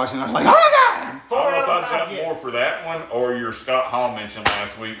I was watching it. I was like, oh my God! I don't know if 4 out I of 5, jumped yes. more for that one or your Scott Hall mention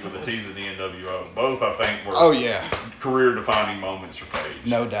last week with the tease of the NWO. Both, I think, were Oh, yeah. career-defining moments for Paige.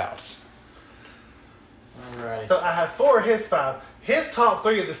 No doubt. Alrighty. So I have 4 of his 5. His top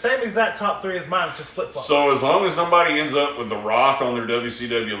 3 are the same exact top 3 as mine, it's just flip flop. So as long as nobody ends up with The Rock on their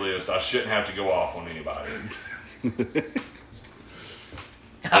WCW list, I shouldn't have to go off on anybody.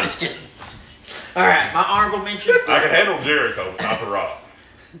 I'm just kidding. Alright, my honorable mention. I can handle Jericho, but not The Rock.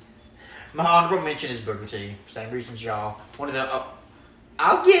 My honorable mention is Booker T. Same reasons y'all. One of the.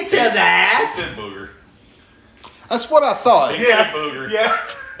 I'll get to that. He said Booger. That's what I thought. He said Booger. Yeah.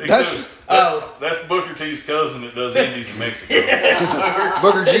 He That's- said- Oh. that's Booker T's cousin that does indies in Mexico.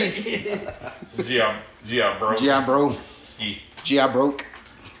 Booker G. G.I. Broski. G.I. Bro. G.I. Broke.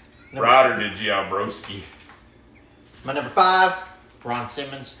 Ryder did G.I. Broski. My number 5, Ron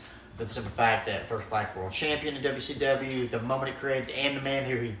Simmons. For the simple fact that first black world champion in WCW, the moment it created, and the man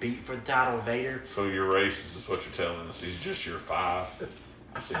who he beat for the title, Vader. So you're racist is what you're telling us. He's just your 5.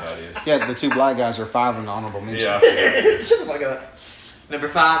 I see how it is. Yeah, the 2 black guys are 5 in the honorable mention. Yeah, I see how it is. Shut the fuck up. Number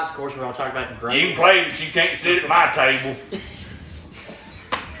 5, of course, we're all talking about You great. can play, but you can't sit at my table.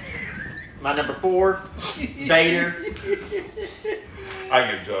 My number 4, Vader. I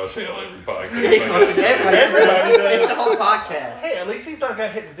give Josh hell every Everybody podcast. does. It's the whole podcast. Hey, at least he's not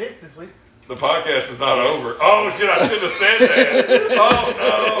got hit in the dick this week. The podcast is not over. Oh shit! I should have said that.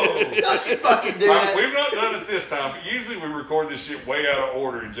 Oh no! Don't you fucking do that. We've not done it this time. But usually we record this shit way out of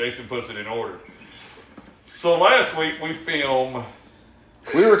order, and Jason puts it in order. So last week we filmed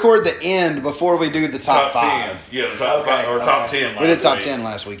We record the end before we do the top 5. 10. Yeah, the top 5 or top 10. We did last top week. 10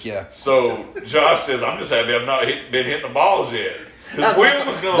 last week, yeah. So Josh says, "I'm just happy I've not been hitting the balls yet." Because Will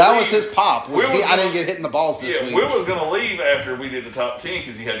was going to That was his pop. Will was I didn't gonna- get hit in the balls this Yeah, week. Will was going to leave after we did the top 10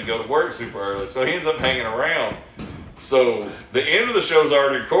 because he had to go to work super early. So he ends up hanging around. So the end of the show's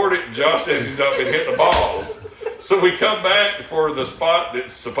already recorded, and Josh says he's not been hitting the balls. So we come back for the spot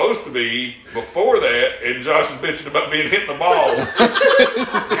that's supposed to be before that, and Josh is bitching about being hit in the balls.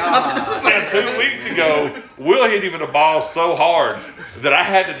 And 2 weeks ago, Will hit him in the balls so hard that I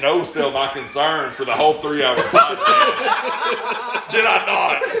had to no-sell my concern for the whole 3-hour podcast. Did I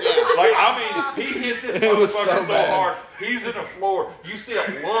not? Like, I mean, he hit this It was motherfucker so so bad. hard. He's in the floor. You see a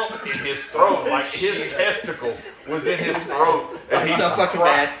lump in his throat, like his testicle was in his throat, and he's So fucking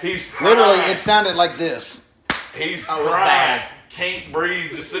bad. He's crying. Literally, it sounded like this. He's Oh, it was crying. bad. Can't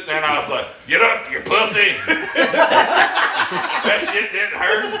breathe. Just sitting there, and I was like, "Get up, you pussy!" That shit didn't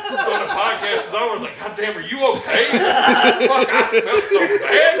hurt. So the podcast is over. I was like, "God damn, are you okay?" Fuck, I felt so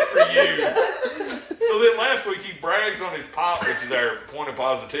bad for you. So then last week he brags on his pop, which is our point of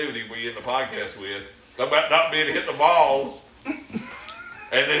positivity we end the podcast with, about not being hit in the balls. And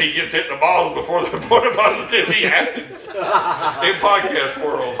then he gets hit in the balls before the point of positivity happens in podcast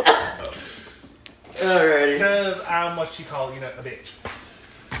world. Alrighty. Because I'm what you call, a bitch.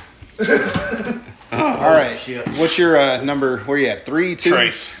 All right. shit. What's your number? Where you at? 3, 2?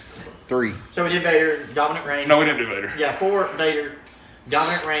 Trace. 3. So we did Vader, dominant reign. No, we didn't do Vader. Yeah, 4, Vader,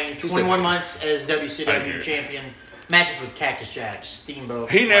 dominant reign, said 21 Vader? months as Thank WCW you. champion. Matches with Cactus Jack, Steamboat.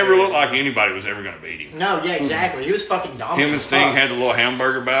 He never looked like anybody was ever going to beat him. No, yeah, exactly. He was fucking dominant. Him and Sting as fuck. had the little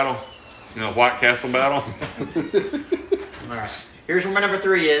hamburger battle, White Castle battle. All right. Here's where my number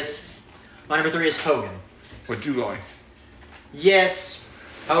 3 is. My number 3 is Hogan. What you going? Yes,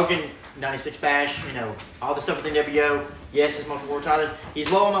 Hogan, 96 Bash, all the stuff with NWO. Yes, his multiple world title. He's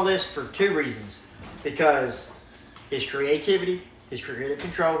low on my list for 2 reasons. Because his creativity, his creative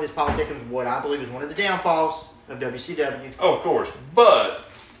control, his politics was what I believe is one of the downfalls of WCW. Oh, of course, but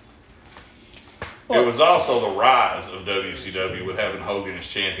it was also the rise of WCW with having Hogan as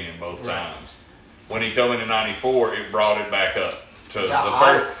champion both Right. times. When he come in '94, it brought it back up to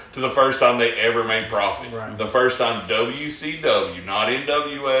Yeah, the first time they ever made profit. Right. The first time WCW, not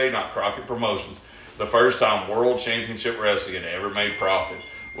NWA, not Crockett Promotions, the first time World Championship Wrestling had ever made profit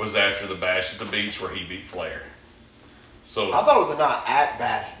was after the Bash at the Beach where he beat Flair. So I thought it was a night at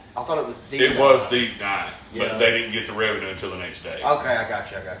Bash. I thought it was the it night. was the night, but Yeah. they didn't get the revenue until the next day. Okay, I got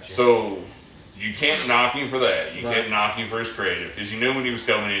you. So you can't knock him for that. You Right. can't knock him for his creative because you knew when he was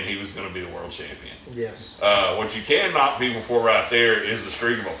coming in he was going to be the world champion. Yes. What you can knock people for right there is the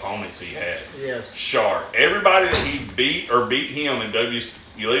streak of opponents he had. Yes. Sharp. Everybody that he beat or beat him in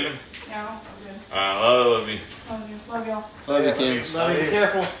You leaving? No, I'm good. I love you. Love you. Love y'all. Love you, Kim. Love you, be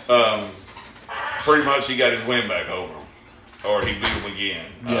careful. Pretty much he got his win back over him. Or he beat him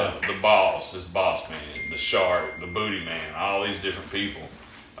again. Yeah. The boss, his boss man, the shark, the booty man, all these different people.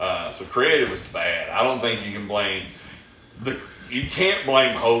 So creative was bad. I don't think you can blame you can't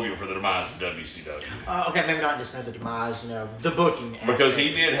blame Hogan for the demise of WCW. Okay, maybe not just the demise, the booking. Because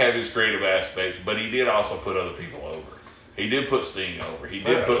he did have his creative aspects, but he did also put other people over. He did put Sting over. He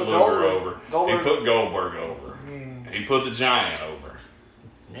did put Luger over. He put Goldberg over. He put the Giant over.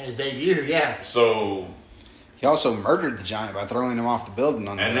 And his debut, yeah. So... He also murdered the Giant by throwing him off the building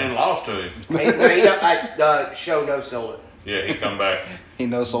on And then lost to him. Show no sold it. Yeah, he come back. he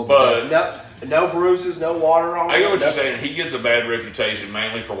no-sold But- the death. No bruises, no water on him. I get what you're saying. He gets a bad reputation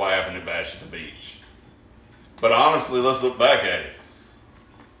mainly for what happened at Bash at the Beach. But honestly, let's look back at it.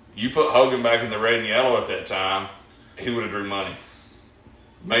 You put Hogan back in the red and yellow at that time, he would have drew money.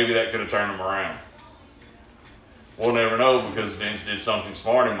 Maybe that could have turned him around. We'll never know because Vince did something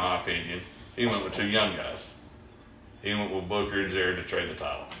smart in my opinion. He went with two young guys. He went with Booker and Jared to trade the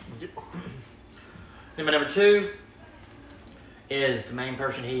title. Then my number 2 is the main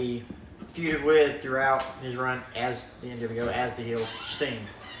person he feuded with throughout his run as the NWO, as the heel, Sting.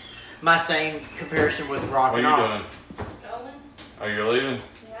 My same comparison with Rock What and are you Off. doing? Going? Are you leaving?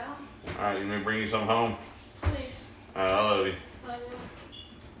 Yeah. All right, you may bring you some home. Please. All right, I love you. Love you.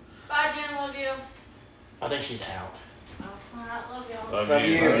 Bye, Jen. Love you. I think she's out. Oh, alright. Love y'all. Love Love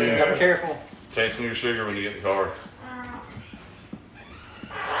you. you. Be careful. Text me your sugar when you get in the car.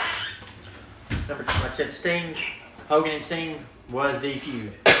 Number 2, like I said, Sting, Hogan and Sting was the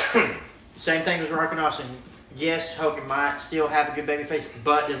feud. Same thing as Rock and Austin. Yes, Hogan might still have a good babyface,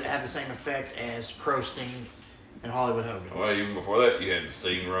 but does it have the same effect as Crow Sting and Hollywood Hogan? Well, even before that, you had the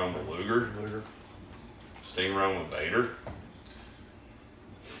Sting run with Luger, Sting run with Vader,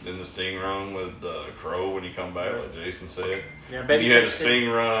 then the Sting run with Crow when he come back, like Jason said. Yeah, Then you had the babyface Sting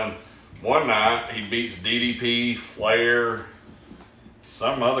run. One night, he beats DDP, Flair,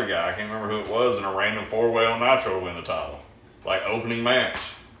 some other guy, I can't remember who it was, in a random 4-way on Nitro to win the title. Like opening match.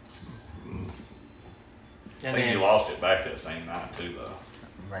 I And think he then, lost it back that same night too, though.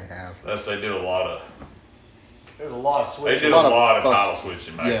 Might have. They did a lot of There's a lot of They switching. did a lot of fuck. title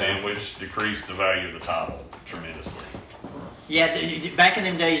switching back Yeah. then, which decreased the value of the title tremendously. yeah, back in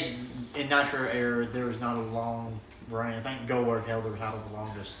them days, in Nitro era, there was not a long reign. I think Goldberg held the title the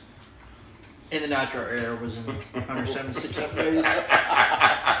longest. In the Nitro era was in 176 days.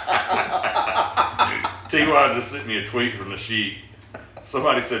 T.Y. just sent me a tweet from the Sheet.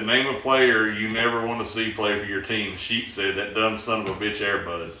 Somebody said, name a player you never want to see play for your team. Sheet said, that dumb son of a bitch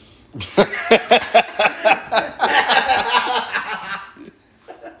Airbud.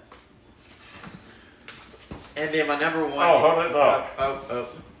 And then my number 1. Oh, hold that thought. Oh.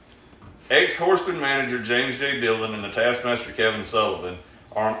 Ex-Horseman manager James J. Dillon and the Taskmaster Kevin Sullivan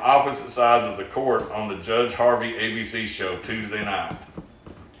are on opposite sides of the court on the Judge Harvey ABC show Tuesday night.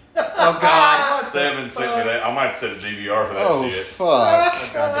 Oh, God. 7 sent me that. I might set a DVR for that Oh, shit. fuck.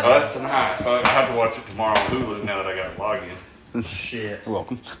 Oh, that's tonight. Fuck, I have to watch it tomorrow on Hulu now that I got a login. Shit. You're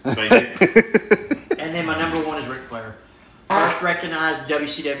welcome. Thank you. And then my number 1 is Ric Flair. First recognized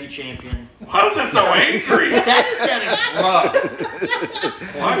WCW champion. Why is that so angry? That just sounded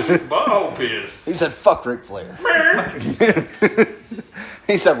rough. Why is your butthole pissed? He said, fuck Ric Flair.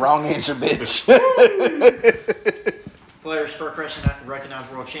 He said, wrong answer, bitch. Flair's first recognized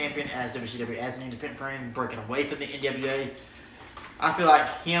world champion as WCW as an independent brand, breaking away from the NWA. I feel like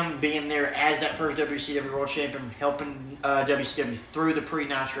him being there as that first WCW world champion, helping WCW through the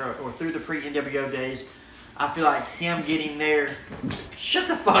pre-Nitro or through the pre-NWO days. I feel like him getting there. Shut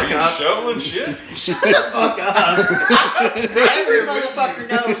the fuck Are you up. shoveling shit? Shut the fuck up. Every motherfucker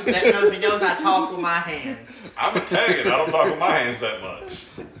knows me knows I talk with my hands. I'm Italian. I don't talk with my hands that much.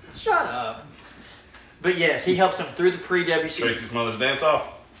 Shut up. But yes, he helps them through the pre-WCW. Tracy's mother's dance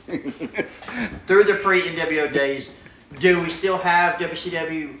off. Through the pre-NWO days. Do we still have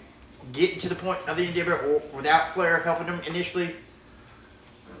WCW getting to the point of the NWO or without Flair helping them initially?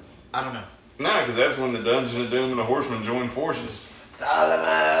 I don't know. No, because that's when the Dungeon of Doom and the Horsemen joined forces.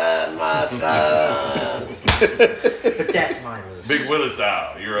 Solomon, my son. But that's my list. Big Willie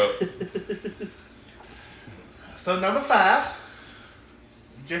style. You're up. So number 5,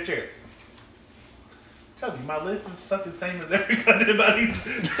 Jeff Jarrett. Tell you, my list is fucking same as every goddamn body's.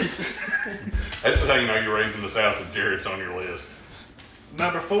 That's just how you know you're raised in the South if Jarrett's on your list.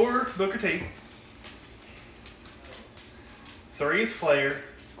 Number 4, Booker T. 3 is Flair.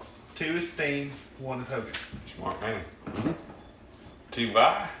 2 is Sting. 1 is Hogan. Smart man.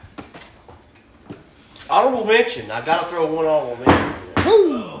 T.Y. Honorable mention. I gotta throw one honorable mention. In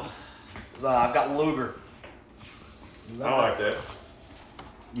So I've got Luger. I like that.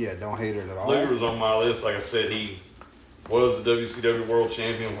 Yeah, don't hate it at all. Luger was on my list. Like I said, he was the WCW World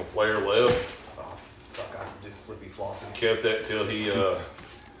Champion when Flair left. Oh, fuck, I can do flippy floppy. Kept that till he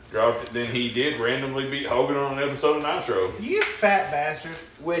dropped it. Then he did randomly beat Hogan on an episode of Nitro. You fat bastard.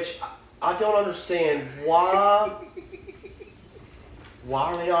 Which I don't understand why. Why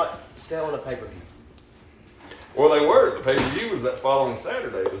are they not selling a pay-per-view? Well, they were. The pay-per-view was that following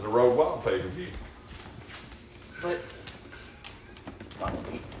Saturday. It was the Road Wild pay-per-view. But all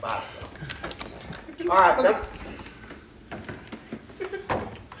right.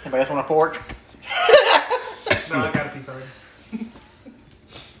 Anybody else want a fork? No, I got a piece already.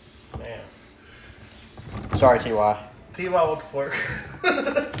 Man. Sorry, Ty. T.Y. with the fork. I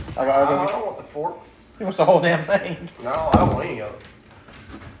I don't want the fork. He wants the whole damn thing. No, I don't want any of it.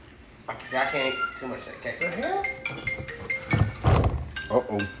 See, I can't eat too much of that cake. The hell?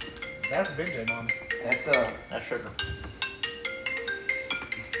 Uh-oh. That's a big J, Mom. That's That's sugar.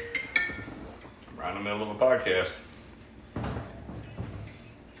 Right in the middle of a podcast.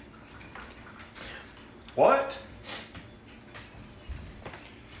 What?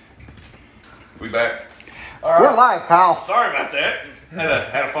 We back. We're live, pal. Sorry about that.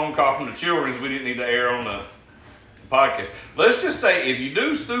 Had a phone call from the Children's. We didn't need to air on the podcast. Let's just say if you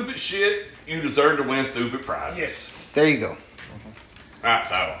do stupid shit, you deserve to win stupid prizes. Yes. There you go. All right,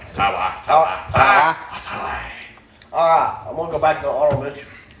 Taiwan. all right. I'm gonna go back to the honorable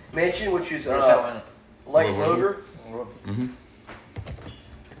mention, which is Lex Luger. Mm-hmm.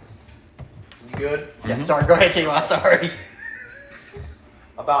 You good? Yeah, sorry. Go ahead, Ty. Sorry.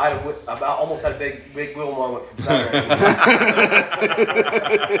 About almost had a big Will moment from Saturday.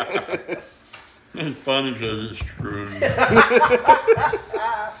 It's funny because it's true.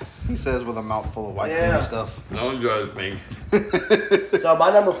 He says with a mouthful of white Yeah. stuff. No one drives me. So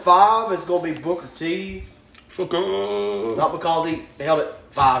my number 5 is gonna be Booker T. Fuck up. Not because he held it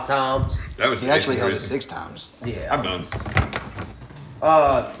 5 times. That was He actually held it reason. 6 times. Yeah. I'm done.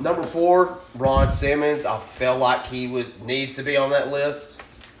 Number 4, Ron Simmons. I felt like he needs to be on that list.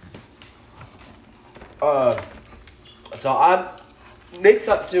 So I mixed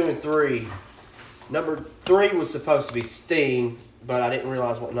up 2 and 3. Number 3 was supposed to be Sting, but I didn't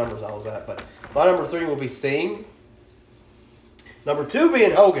realize what numbers I was at. But my number 3 will be Sting. Number 2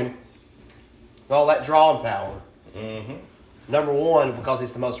 being Hogan. With all that drawing power. Mm-hmm. Number 1, because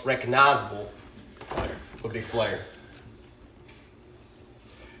he's the most recognizable, would be Flair.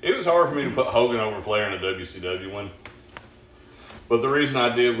 It was hard for me to put Hogan over Flair in a WCW one. But the reason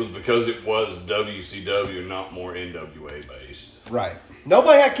I did was because it was WCW, not more NWA based. Right.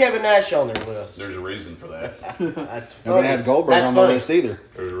 Nobody had Kevin Nash on their list. There's a reason for that. That's funny. Nobody had Goldberg That's on the funny. list either.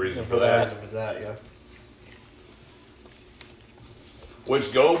 There's a reason for For that. that, yeah.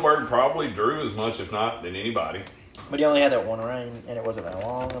 Which Goldberg probably drew as much, if not, than anybody. But he only had that one reign, and it wasn't that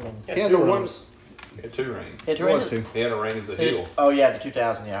long. I mean, He had the ones. He had 2 reigns. it It was 2. He had a reign as a heel. Oh yeah, the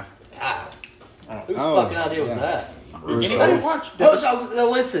 2000. Yeah. Ah. Whose Oh, fucking idea was yeah. that? Russo. Anybody watch? Now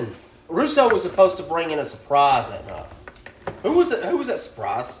listen, Russo was supposed to bring in a surprise that night. Who was that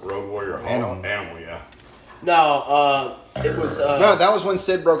surprise? Road Warrior Animal. Animal, yeah. No, it was. No, that was when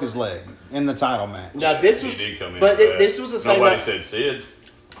Sid broke his leg in the title match. No, this He was. did come in But for that. this was the same. Nobody night- said Sid.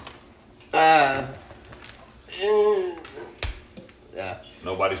 Yeah.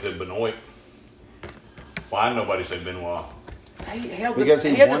 Nobody said Benoit. Why nobody said Benoit? He held Because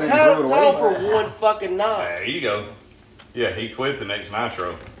he had won the and title, threw it away. title for one fucking night. There you go. Yeah, he quit the next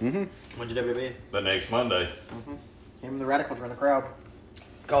Nitro, When'd you WB? the next Monday. Him and the Radicals were in the crowd.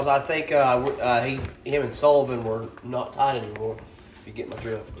 Because I think him and Sullivan were not tied anymore. If you get my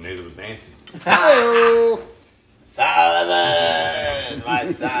drift. Neither was Nancy. Oh, Sullivan,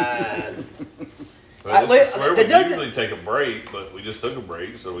 my son. Well, this is where they we did- usually take a break, but we just took a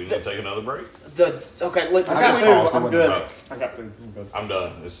break, so we need to take another break. Okay, look. I got before we- food. I'm good. Oh, I got food. I'm good. I'm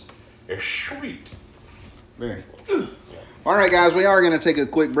done. It's sweet. very. All right, guys, we are going to take a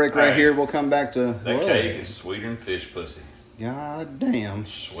quick break right All right. here. We'll come back to. That Whoa. cake is sweeter than fish pussy. God damn.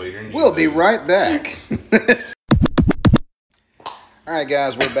 Sweeter than We'll be you. right back. All right,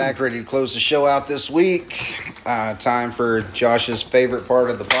 guys, we're back ready to close the show out this week. Time for Josh's favorite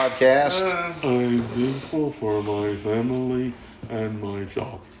part of the podcast. I'm thankful for my family and my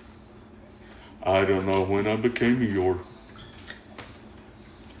job. I don't know when I became your.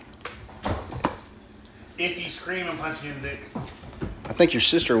 If you scream and punch you in the dick. I think your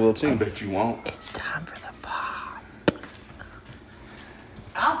sister will I too. bet you won't. Time for the pod.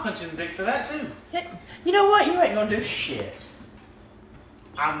 I'll punch you in the dick for that too. You know what? You ain't gonna do shit.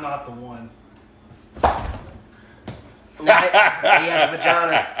 I'm not the one. Nah, he has a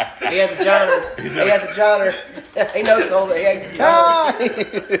vagina. He has a vagina. He has a vagina. He knows all that. He has a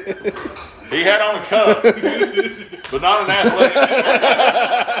vagina. He had on a cup, but not an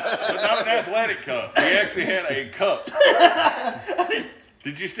athletic cup. He actually had a cup.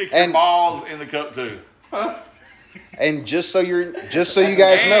 Did you stick your balls in the cup too? And just so you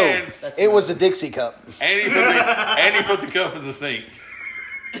guys know, it was a Dixie cup. And he put the cup in the sink.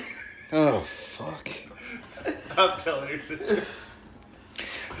 Oh fuck. I'm telling you.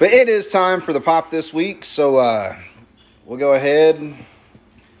 But it is time for the pop this week, so we'll go ahead.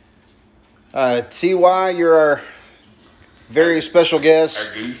 TY, you're our very special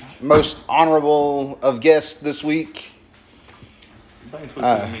guest, Our goose. most honorable of guests this week. Thanks for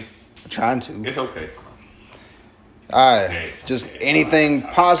listening to me. Trying to. It's okay. Just anything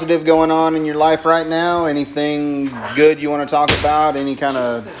positive going on in your life right now? Anything good you want to talk about? Any kind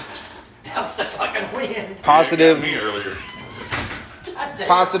of That was the fucking win. positive Me earlier.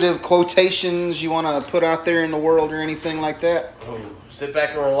 positive quotations you want to put out there in the world or anything like that? Sit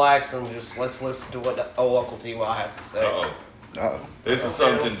back and relax and just let's listen to what old Uncle T.Y. has to say. Uh-oh. This is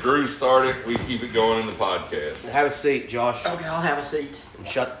something Drew started. We keep it going in the podcast. Have a seat, Josh, Okay, I'll have a seat. and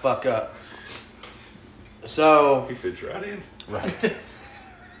shut the fuck up. So, He fits right in. Right.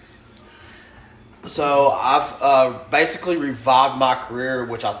 So I've basically revived my career,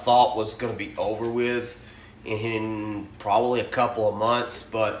 which I thought was going to be over with in probably a couple of months.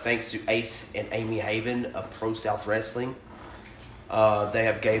 But thanks to Ace and Amy Haven of Pro South Wrestling, they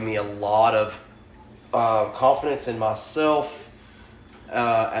have gave me a lot of confidence in myself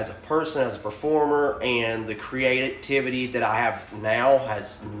as a person, as a performer, and the creativity that I have now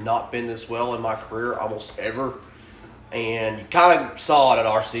has not been this well in my career almost ever. And you kind of saw it at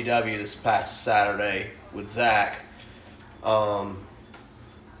RCW this past Saturday with Zach. I'm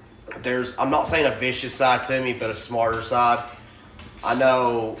not saying a vicious side to me, but a smarter side. I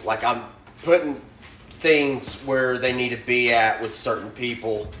know, like, I'm putting things where they need to be at with certain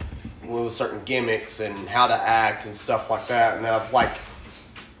people, with certain gimmicks and how to act and stuff like that. And I've, like,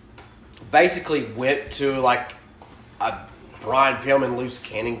 basically went to, like, a Brian Pillman loose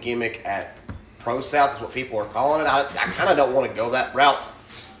cannon gimmick at Pro South is what people are calling it. I kind of don't want to go that route.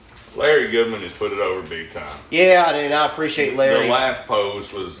 Larry Goodman has put it over big time. Yeah, I mean, I appreciate Larry. The last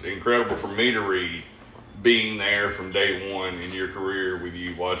post was incredible for me to read, being there from day one in your career with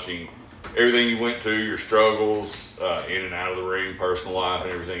you, watching everything you went through, your struggles in and out of the ring, personal life,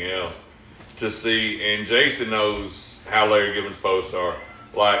 and everything else. To see, and Jason knows how Larry Goodman's posts are.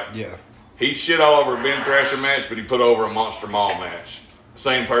 Like, Yeah. he'd shit all over a Ben Thrasher match, but he put over a Monster Mall match.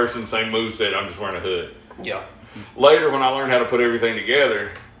 Same person, same moveset, I'm just wearing a hood. Yeah. Later, when I learned how to put everything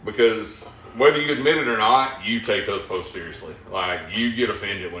together, because whether you admit it or not, you take those posts seriously. Like, you get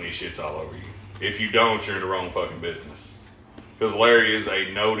offended when he shits all over you. If you don't, you're in the wrong fucking business. Because Larry is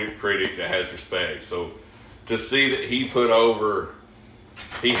a noted critic that has respect. So to see that he put over,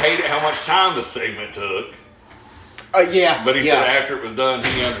 he hated how much time the segment took. Yeah. But he said after it was done,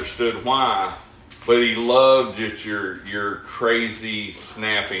 he understood why. But he loved just your crazy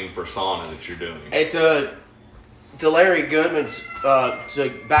snapping persona that you're doing. And to Larry Goodman's,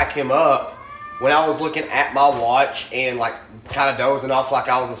 to back him up, when I was looking at my watch and like kind of dozing off like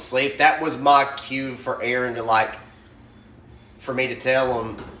I was asleep, that was my cue for Aaron to for me to tell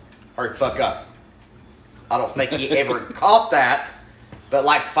him, hurry fuck up. I don't think he ever caught that, but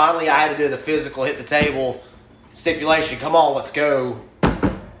like finally I had to do the physical, hit the table, stipulation, come on, let's go,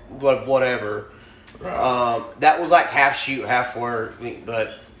 whatever. Right. That was like half shoot, half work,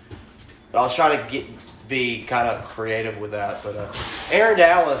 but I was trying to be kind of creative with that. But Aaron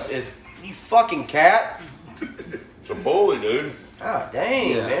Dallas is, you fucking cat. It's a bully, dude. Ah,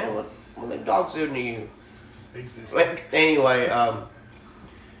 dang, Yeah. man. What them dogs doing to you? Exists. But anyway,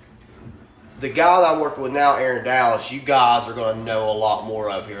 the guy that I'm working with now, Aaron Dallas, you guys are going to know a lot more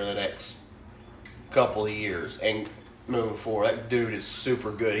of here in the next couple of years and moving forward. That dude is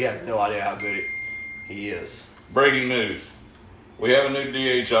super good. He has no idea how good he is. Breaking news. We have a new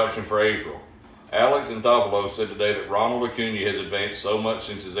DH option for April. Alex Anthopoulos said today that Ronald Acuna has advanced so much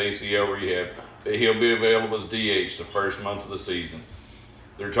since his ACL rehab that he'll be available as DH the first month of the season.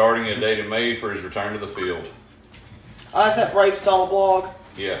 They're targeting a date in May for his return to the field. That's that Braves Tall blog.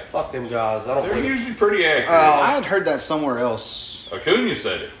 Yeah. Fuck them guys. I don't They're think usually pretty accurate. I had heard that somewhere else. Acuna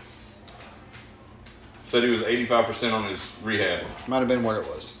said it. Said he was 85% on his rehab. Might have been where it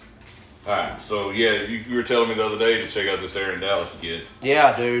was. All right, so yeah, you were telling me the other day to check out this Aaron Dallas kid.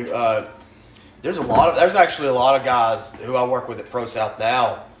 Yeah, dude. There's actually a lot of guys who I work with at Pro South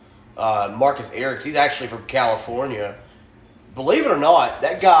now. Marcus Eriks, he's actually from California. Believe it or not,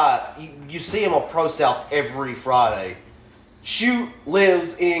 that guy, you see him on Pro South every Friday. Shoot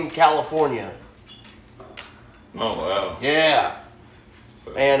lives in California. Oh wow. Yeah.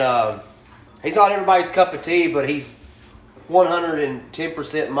 And he's not everybody's cup of tea, but he's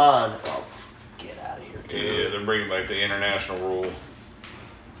 110% mine. Oh, get out of here, dude. Yeah, they're bringing back the international rule.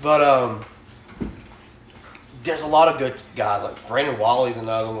 But there's a lot of good guys. Like Brandon Wally's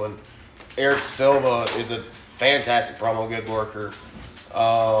another one. Eric Silva is a fantastic promo good worker.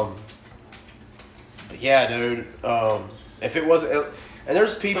 But yeah, dude. If it wasn't, and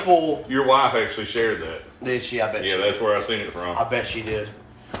there's people. Your wife actually shared that. Did she? I bet. Yeah, she that's did. where I seen it from. I bet she did.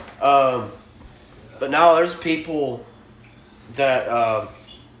 But no, there's people that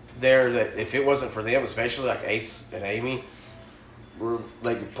there that if it wasn't for them, especially like Ace and Amy,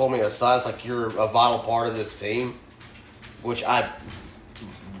 they could pull me aside. It's like you're a vital part of this team, which I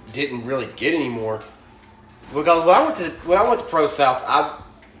didn't really get anymore. Because when I went to Pro South, I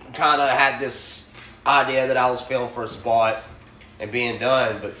kind of had this idea that I was feeling for a spot and being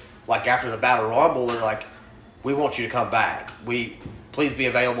done. But like after the Battle Rumble, they're like, "We want you to come back. Please be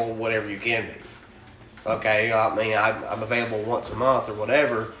available whatever you can be." Okay, I mean I'm available once a month or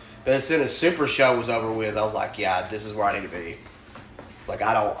whatever. But as soon as Super Show was over with, I was like, "Yeah, this is where I need to be." Like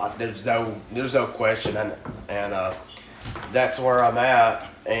there's no question, and that's where I'm at.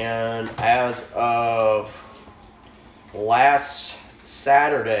 And as of last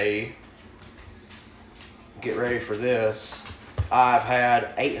Saturday, get ready for this. I've had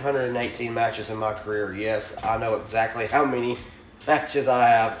 818 matches in my career. Yes, I know exactly how many matches I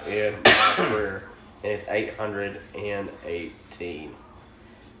have in my career, and it's 818.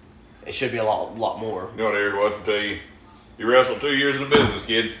 It should be a lot more. You know what, Eric? What to tell you? You wrestled 2 years in the business,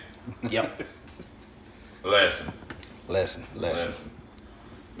 kid. Yep. Lesson.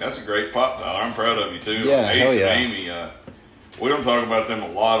 That's a great pop, Tyler. I'm proud of you too. Yeah, Ace hell yeah. and Amy. We don't talk about them a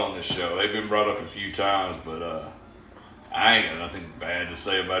lot on this show. They've been brought up a few times, but I ain't got nothing bad to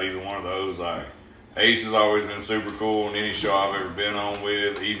say about either one of those. Ace has always been super cool in any show I've ever been on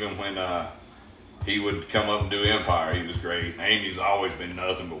with. Even when he would come up and do Empire, he was great. Amy's always been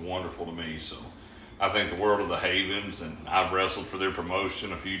nothing but wonderful to me. So I think the world of the Havens, and I've wrestled for their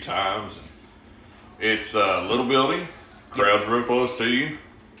promotion a few times. And it's a little building, crowd's real close to you,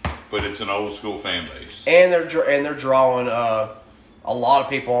 but it's an old school fan base. And they're drawing a lot of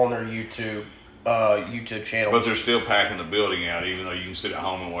people on their YouTube channel. But they're still packing the building out, even though you can sit at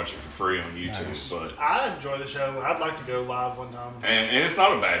home and watch it for free on YouTube. Nice. But I enjoy the show. I'd like to go live one time. and it's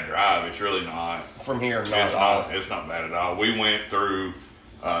not a bad drive. It's really not. From here, not It's at all. not. It's not bad at all. We went through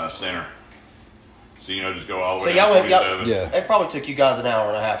Center, so just go all the So way y'all down went- 27. Yeah. It probably took you guys an hour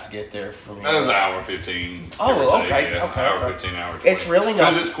and a half to get there from here. That was an hour and 15. Oh, give or take, okay, yeah. okay, Hour okay. 15 hours. It's really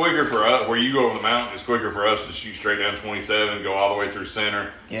not- because it's quicker for us. Where you go over the mountain, it's quicker for us to shoot straight down 27, go all the way through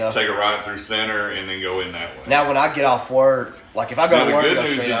Center, Yeah. take a right through Center, and then go in that way. Now, when I get off work, like if I go Now, to the work, good go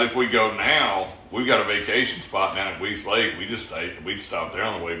news straight is out. if we go now, we've got a vacation spot down at Weeks Lake. We'd stop there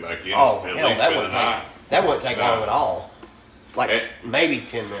on the way back in. Oh, at hell, least that spend the wouldn't take night. long at all. Like Eh. maybe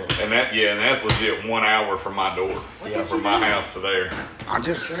 10 minutes. And that's legit 1 hour from my door, Yeah. from my house to there. I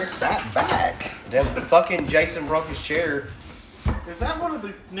just sat back. Then fucking Jason broke his chair. Is that one of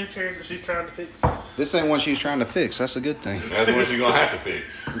the new chairs that she's trying to fix? This ain't what she's trying to fix. That's a good thing. That's what you're gonna have to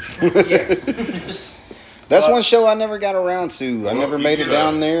fix. Yes. That's one show I never got around to. I Well, never you made it get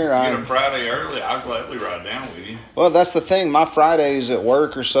down there. Get a Friday early. I'll gladly ride down with you. Well, that's the thing. My Fridays at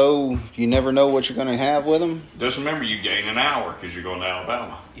work or so, you never know what you're going to have with them. Just remember, you gain an hour because you're going to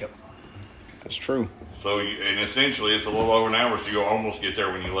Alabama. Yep. That's true. So, and essentially, it's a little over an hour, so you'll almost get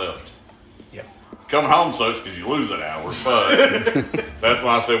there when you left. Yep. Coming home sucks because you lose that hour, but that's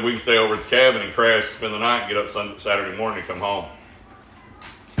why I said we can stay over at the cabin and crash, spend the night, and get up Saturday morning and come home.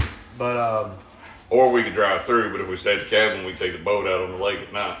 But Or we could drive through, but if we stay at the cabin, we take the boat out on the lake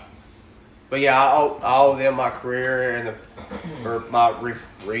at night. yeah, I owe them my career and my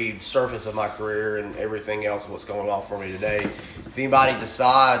resurface of my career and everything else what's going on for me today. If anybody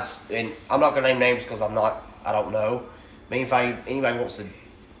decides, and I'm not gonna name names because I don't know. I mean, if anybody wants to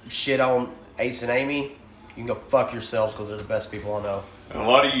shit on Ace and Amy, you can go fuck yourselves because they're the best people I know. And a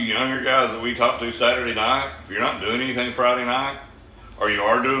lot of you younger guys that we talk to Saturday night, if you're not doing anything Friday night, or you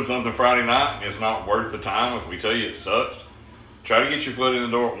are doing something Friday night and it's not worth the time if we tell you it sucks, try to get your foot in the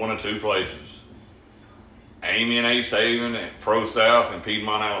door at one of two places. Amy and Ace Haven at Pro South in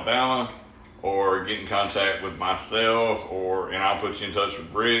Piedmont, Alabama, or get in contact with myself, and I'll put you in touch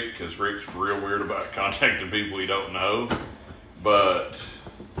with Rick, because Rick's real weird about contacting people he don't know. But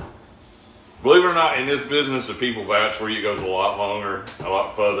believe it or not, in this business, the people vouch for you goes a lot longer, a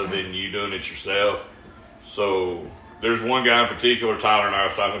lot further than you doing it yourself. So there's one guy in particular, Tyler and I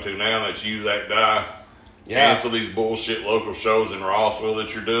was talking to now, that's used that guy Yeah. Cancel these bullshit local shows in Rossville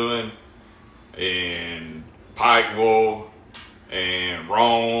that you're doing, and Pikeville, and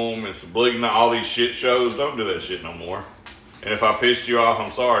Rome, and Subligna, all these shit shows. Don't do that shit no more. And if I pissed you off,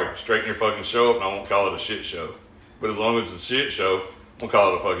 I'm sorry. Straighten your fucking show up, and I won't call it a shit show. But as long as it's a shit show, we'll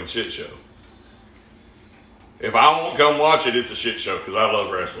call it a fucking shit show. If I won't come watch it, it's a shit show because I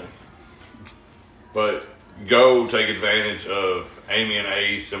love wrestling. But go take advantage of Amy and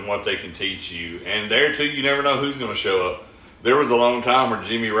Ace and what they can teach you. And there too, you never know who's going to show up. There was a long time where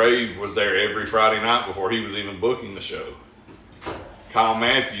Jimmy Rave was there every Friday night before he was even booking the show. Kyle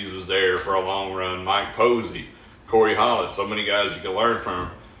Matthews was there for a long run. Mike Posey, Corey Hollis, so many guys you can learn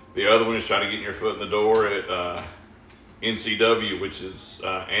from. The other one is trying to get your foot in the door at NCW, which is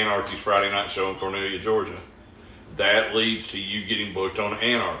Anarchy's Friday night show in Cornelia, Georgia. That leads to you getting booked on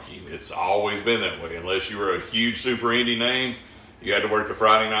Anarchy. It's always been that way. Unless you were a huge super indie name, you had to work the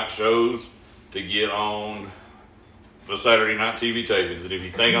Friday night shows to get on the Saturday night TV tapings. And if you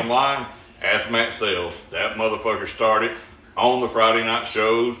think I'm lying, ask Matt Sells. That motherfucker started on the Friday night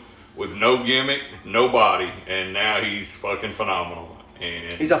shows with no gimmick, no body, and now he's fucking phenomenal.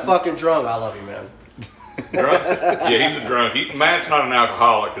 And He's a fucking drunk. I love you, man. drunks? Yeah, he's a drunk. Matt's not an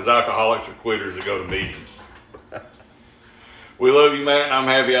alcoholic because alcoholics are quitters that go to meetings. We love you, Matt, and I'm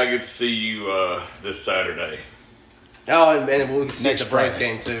happy I get to see you this Saturday. Oh, and we can see Next the Braves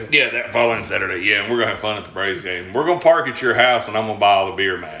Friday. game too. Yeah, that following Saturday. Yeah, and we're going to have fun at the Braves game. We're going to park at your house, and I'm going to buy all the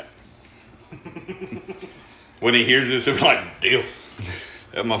beer, Matt. When he hears this, he'll be like, deal.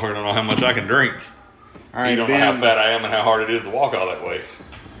 That motherfucker don't know how much I can drink. All right, You don't know how Ben, fat I am and how hard it is to walk all that way.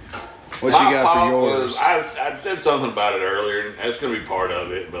 what you My got pop for yours? was- I'd said something about it earlier, and that's going to be part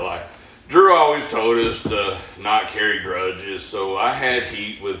of it. But like, Drew always told us to not carry grudges, so I had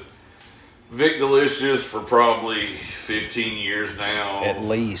heat with Vic Delicious for probably 15 years now. At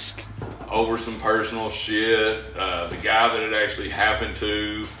least. Over some personal shit. The guy that it actually happened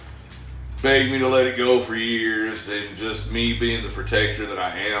to begged me to let it go for years, and just me being the protector that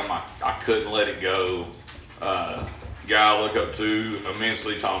I am, I couldn't let it go. Guy I look up to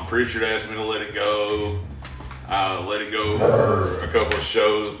immensely, Tom Pritchard, asked me to let it go. I let it go for a couple of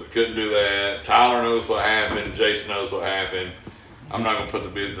shows, but couldn't do that. Tyler knows what happened. Jason knows what happened. I'm not going to put the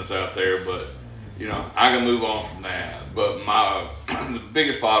business out there, but, you know, I can move on from that. But the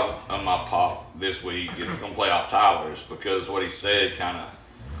biggest part of my pop this week is going to play off Tyler's, because what he said kind of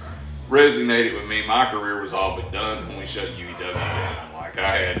resonated with me. My career was all but done when we shut UEW down. Like,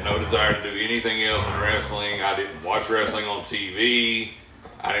 I had no desire to do anything else in wrestling. I didn't watch wrestling on TV.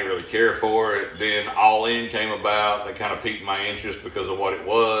 I didn't really care for it. Then All In came about. That kind of piqued my interest because of what it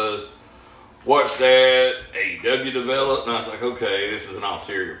was. Watched that, AEW developed, and I was like, okay, this is an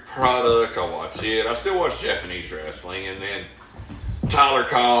ulterior product. I'll watch it. I still watch Japanese wrestling, and then Tyler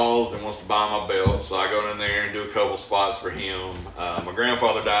calls and wants to buy my belt, so I go in there and do a couple spots for him. My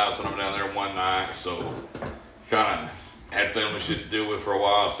grandfather died, so I'm down there one night, so kind of had family shit to deal with for a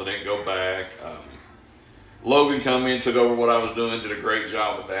while, so didn't go back. Logan come in, took over what I was doing, did a great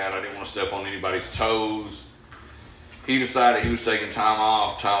job with that. I didn't want to step on anybody's toes. He decided he was taking time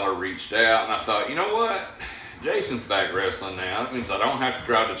off. Tyler reached out, and I thought, you know what? Jason's back wrestling now. That means I don't have to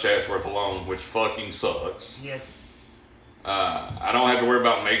drive to Chatsworth alone, which fucking sucks. Yes. I don't have to worry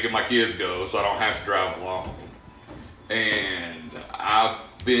about making my kids go, so I don't have to drive alone. And I've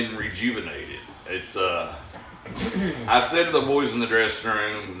been rejuvenated. It's I said to the boys in the dressing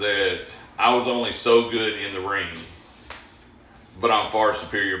room that I was only so good in the ring, but I'm far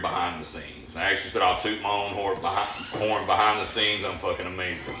superior behind the scenes. I actually said I'll toot my own horn behind the scenes. I'm fucking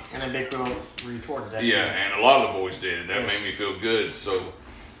amazing. And then Big Bill retorted that. Yeah, and a lot of the boys did. That made me feel good. So,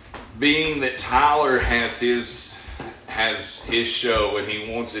 being that Tyler has his show and he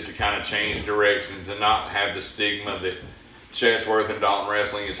wants it to kind of change directions and not have the stigma that Chatsworth and Dalton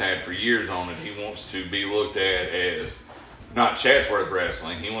Wrestling has had for years on it, he wants to be looked at as not Chatsworth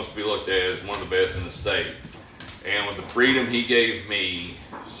Wrestling. He wants to be looked at as one of the best in the state. And with the freedom he gave me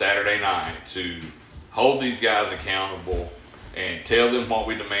Saturday night to hold these guys accountable and tell them what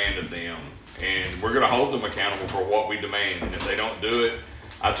we demand of them, and we're going to hold them accountable for what we demand. And if they don't do it,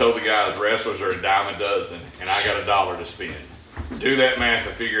 I told the guys wrestlers are a dime a dozen, and I got $1 to spend. Do that math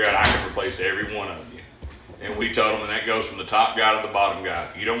and figure out I can replace every one of you. And we told them, and that goes from the top guy to the bottom guy.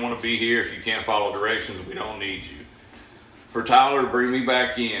 If you don't want to be here, if you can't follow directions, we don't need you. For Tyler to bring me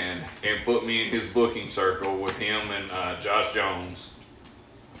back in and put me in his booking circle with him and Josh Jones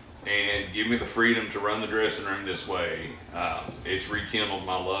and give me the freedom to run the dressing room this way, it's rekindled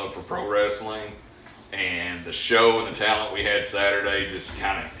my love for pro wrestling. And the show and the talent we had Saturday just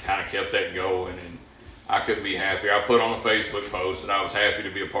kind of kept that going, and I couldn't be happier. I put on a Facebook post that I was happy to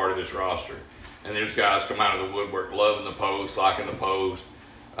be a part of this roster. And there's guys come out of the woodwork loving the post, liking the post.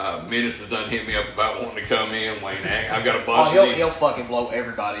 Menace has done hit me up about wanting to come in. Wayne, I've got a bunch of he'll fucking blow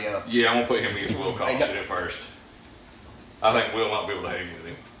everybody up. Yeah, I'm going to put him against Will Caution at first. I think Will might be able to hang with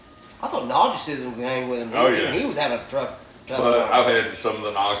him. I thought Nodges would hang with him. Oh, yeah. He was having a tough But I've had some of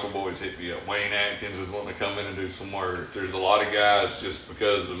the Knoxville boys hit me up. Wayne Atkins was wanting to come in and do some work. There's a lot of guys, just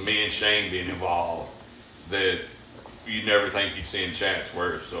because of me and Shane being involved, that you'd never think you'd see in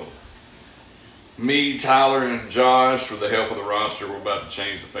Chatsworth. So me, Tyler, and Josh, with the help of the roster, we're about to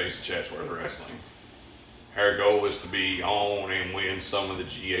change the face of Chatsworth Wrestling. Our goal is to be on and win some of the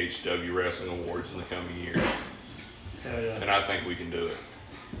GHW Wrestling Awards in the coming years. Hell yeah. And I think we can do it.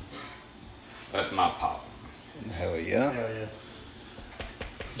 That's my pop. Hell yeah. Hell yeah.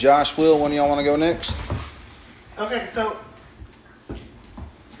 Josh, Will, when y'all want to go next? Okay, so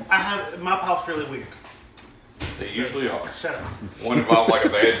my pop's really weird. They usually are. Shut up. One involved like a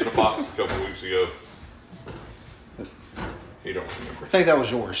badge in a box a couple of weeks ago. He don't remember. I think that was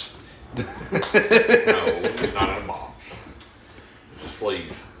yours. No, it's not in a box. It's a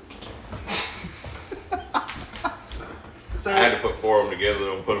sleeve. So I had to put 4 of them together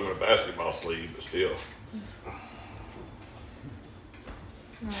and put them in a basketball sleeve, but still.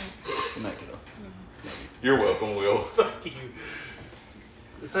 Make it up. You're welcome, Will. fuck you.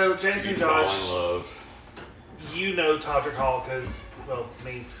 So Jason, You fall in Josh, love. you know Todrick Hall because, well,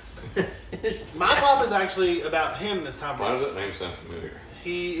 me. My pop is actually about him this time Why around. does that name sound familiar?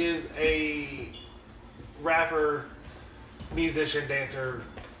 He is a rapper, musician, dancer,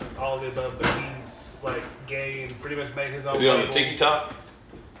 all of the above, but he's like gay and pretty much made his own. Is he on the label. TikTok?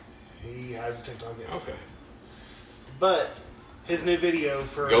 He has a TikTok, yes. Okay. But his new video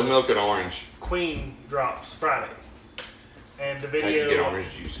for Go milk an orange. Queen drops Friday. And the That's how you get video orange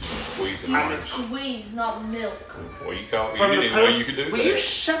juice. You squeeze an You orange. squeeze, not milk. What you call it? You from didn't the even know you post. could do Will that. you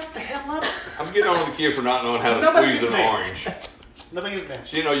shut the hell up? I was getting on with the kid for not knowing how to Nobody squeeze an understands. orange. Nobody is there.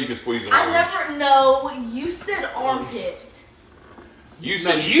 She didn't know you could squeeze an I orange. never know. You said armpit. You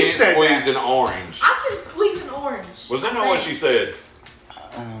said No, you you can't said squeeze that. an orange. I can squeeze an orange. Was that not what she said?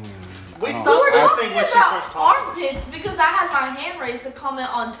 We I don't stopped We were listening talking when she starts about talking. armpits because I had my hand raised to comment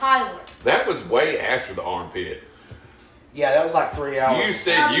on Tyler. That was way after the armpit. Yeah, that was like 3 hours. You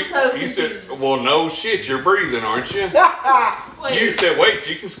said I'm so you said, confused. well, no shit, you're breathing, aren't you? Wait. You said, wait,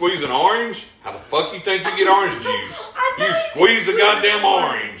 you can squeeze an orange? How the fuck you think you get orange juice? I know You you squeeze can the squeeze goddamn an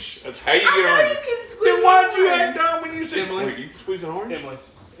orange. That's how you I get know orange. you can squeeze Then why'd an you orange. act dumb when you said, Emily? wait, you can squeeze an orange? Emily.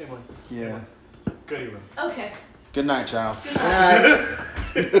 Yeah. Go to your room. Okay. Good night, child. Good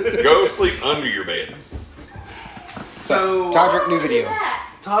night. Go sleep under your bed. So Todrick, new Why would you do video. that?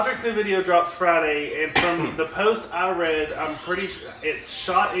 Todrick's new video drops Friday, and from the post I read, I'm pretty sure it's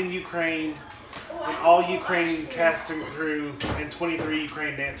shot in Ukraine, with all Ukraine casting crew and 23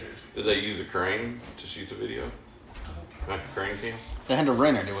 Ukraine dancers. Did they use a crane to shoot the video? Like a crane cam? They had to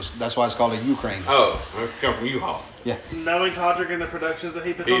rent it. That's why it's called a Ukraine. Oh, it come from U-Haul. Yeah. Knowing Todrick and the productions that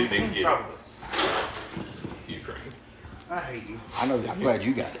he puts He on, didn't get it. probably. Ukraine. I hate you. I know. I'm glad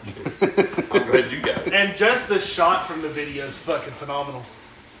you got it. I'm glad you got it. And just the shot from the video is fucking phenomenal.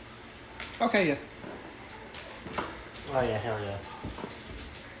 Okay, yeah. Oh yeah, hell yeah.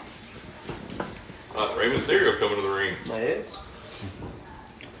 Rey Mysterio coming to the ring. That is.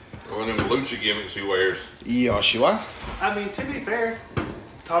 One of them lucha gimmicks he wears. Joshua. I mean, to be fair,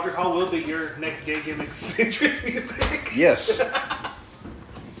 Todrick Hall will be your next gay gimmick centric music. Yes.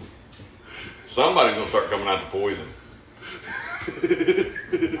 Somebody's gonna start coming out to Poison.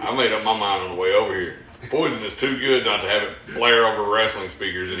 I made up my mind on the way over here. Poison is too good not to have it blare over wrestling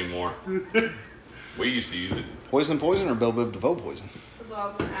speakers anymore. We used to use it. Poison or Belle Biv DeVoe poison? That's what I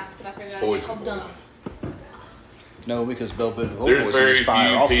was going to ask, but I figured I'd be Poison, called poison. dumb. No, because Belle Biv DeVoe There's poison very is fire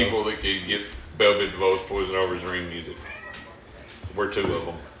few also. people that could get Belle Biv DeVoe's Poison over his ring music. We're 2 of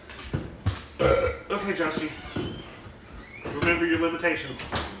them. Okay, Joshy. Remember your limitations.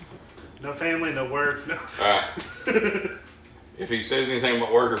 No family, no work, no. Alright. If he says anything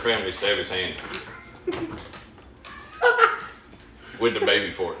about work or family, stab his hand. With the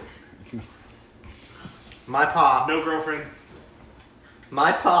baby fork. My pop. No girlfriend.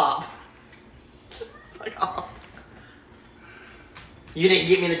 My pop. Fuck off. You didn't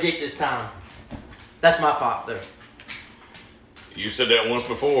get me in the dick this time. That's my pop, though. You said that once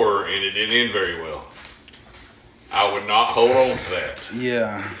before, and it didn't end very well. I would not hold on to that.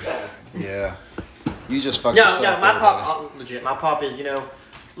 Yeah. Yeah. You just fucked No, yourself no, my there, pop, buddy. legit. My pop is,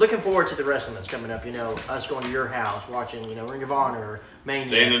 looking forward to the wrestling that's coming up. You know, us going to your house, watching, you know, Ring of Honor, Mania.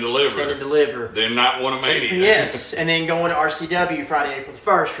 Stand and Deliver. Stand and Deliver. Then not one of Mania. Yes, and then going to RCW Friday, April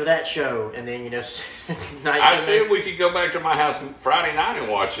 1st for that show. And then, you know, night I said we could go back to my house Friday night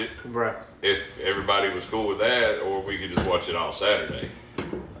and watch it. Right. If everybody was cool with that, or we could just watch it all Saturday.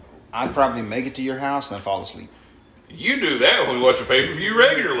 I'd probably make it to your house and then fall asleep. You do that when we watch a pay-per-view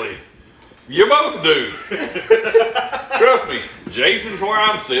regularly. You both do. Trust me, Jason's where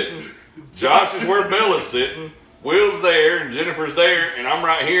I'm sitting. Josh is where Bella's sitting. Will's there and Jennifer's there, and I'm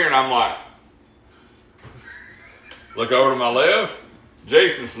right here, and I'm like, look over to my left,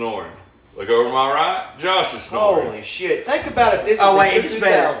 Jason's snoring. Look over to my right, Josh is snoring. Holy shit! Think about if this Oh, was wait, in it's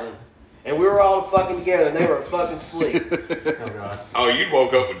better. 2000, and we were all fucking together, and they were fucking asleep. Oh, God. Oh, you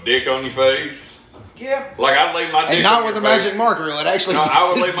woke up with dick on your face? Yeah. Like I'd lay my dick And not on with a your face. magic marker. It would actually No, I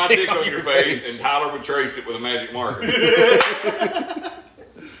would lay just my stick dick on your face, and Tyler would trace it with a magic marker.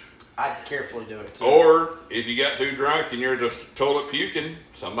 I'd carefully do it too. Or if you got too drunk and you're just toilet puking,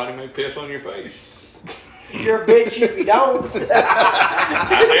 somebody may piss on your face. You're a bitch if you don't.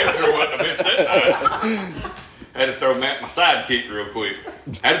 I damn sure wasn't a bitch that night. Had to throw my sidekick real quick.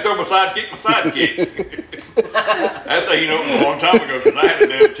 Had to throw my sidekick. That's how you know it was a long time ago, because I had a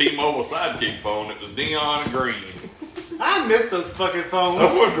damn T-Mobile sidekick phone that was neon and green. I miss those fucking phones.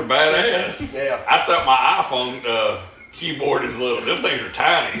 Those ones are badass. Yeah. I thought my iPhone keyboard is little. Them things are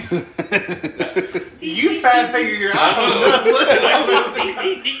tiny. You fat figure your iPhone up.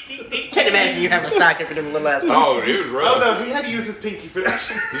 Can't imagine you having a sidekick with them little ass. Oh, it was rough. Oh no, he had to use his pinky for that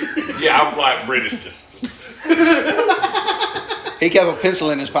shit. Yeah, I'm like British just. He kept a pencil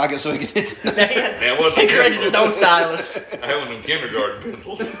in his pocket so he could hit the That He wasn't created his own stylus. I had one of them kindergarten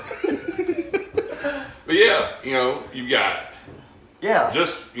pencils. But yeah, you know, you've got Yeah.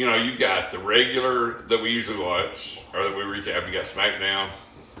 just, you know, you've got the regular that we usually watch, or that we recap. You got SmackDown.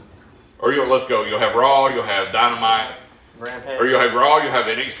 Or let's go. You'll have Raw, you'll have Dynamite. Rampage. Or you'll have Raw, you'll have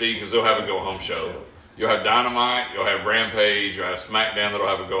NXT because they'll have a go-home show. You'll have Dynamite, you'll have Rampage, you'll have SmackDown that'll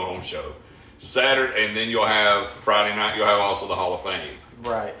have a go-home show. Saturday, and then you'll have Friday night, you'll have also the Hall of Fame.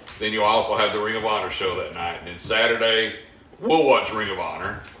 Right. Then you'll also have the Ring of Honor show that night. And then Saturday, we'll watch Ring of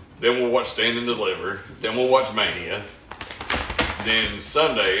Honor. Then we'll watch Stand and Deliver. Then we'll watch Mania. Then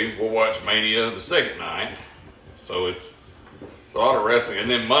Sunday, we'll watch Mania the second night. So it's a lot of wrestling. And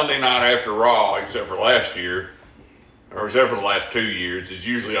then Monday night after Raw, except for last year, or except for the last 2 years, is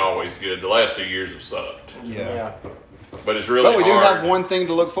usually always good. The last 2 years have sucked. Yeah. But it's really But we do hard. have one thing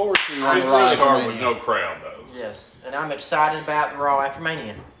to look forward to on It's the really ride for hard with Mania. no crowd, though. Yes. And I'm excited about the Raw after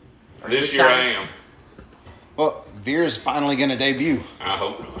Mania. Are you This year I excited? am. Well, Veer's finally going to debut. I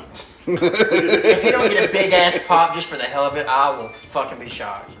hope not. If you don't get a big ass pop just for the hell of it, I will fucking be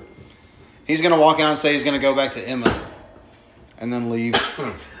shocked. He's going to walk out and say he's going to go back to Emma and then leave.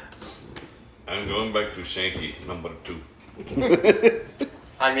 I'm going back to Shanky #2.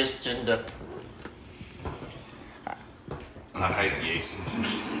 I'm just Jinder. I hate Jason.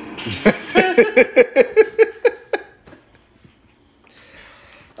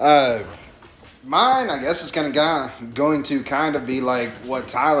 Mine, I guess, is going to kind of be like what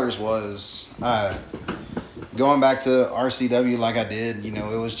Tyler's was. Going back to RCW like I did, you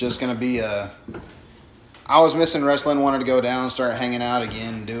know, it was just going to be I was missing wrestling, wanted to go down, start hanging out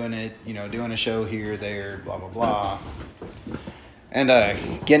again, doing it, you know, doing a show here, there, blah, blah, blah. And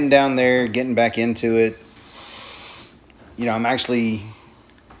getting down there, getting back into it. You know, I'm actually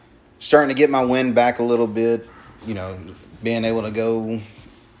starting to get my wind back a little bit, you know, being able to go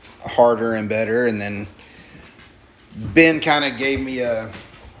harder and better. And then Ben kind of gave me a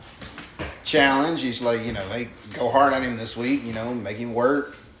challenge. He's like, you know, hey, go hard on him this week, you know, make him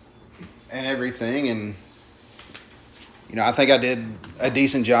work and everything. And, you know, I think I did a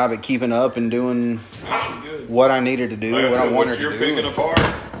decent job at keeping up and doing That's good. what I needed to do, Like I what I said, wanted what to you're do. picking apart,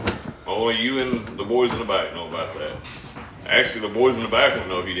 only you and the boys in the back know about that. Actually, the boys in the back won't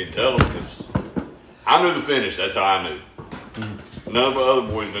know if you didn't tell them, because I knew the finish. That's how I knew. None of the other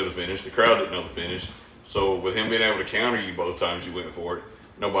boys knew the finish. The crowd didn't know the finish. So with him being able to counter you both times you went for it,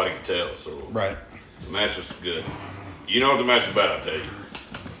 nobody could tell. So Right. the match was good. You know what the match is about, I'll tell you.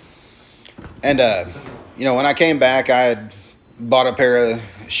 And, you know, when I came back, I had bought a pair of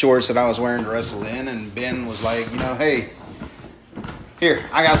shorts that I was wearing to wrestle in, and Ben was like, you know, hey, here,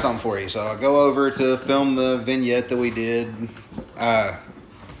 I got something for you. So I go over to film the vignette that we did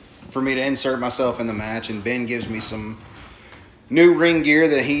for me to insert myself in the match, and Ben gives me some new ring gear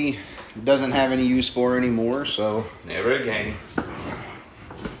that he doesn't have any use for anymore, so... Never again.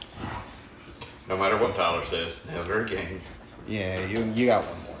 No matter what Tyler says, never again. Yeah, you got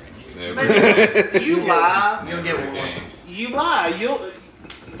one more in you. Never again. You lie. You'll get Never one. again. You lie.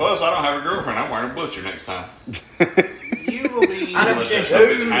 Plus, I don't have a girlfriend. I'm wearing a butcher next time. You will be. I never Let this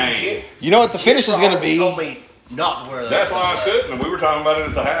Dude, bitch hang. You know what the finish is going to be? Told me not to wear that. That's why I couldn't. And we were talking about it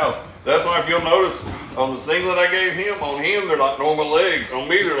at the house. That's why if you'll notice on the singlet I gave him, on him they're like normal legs. On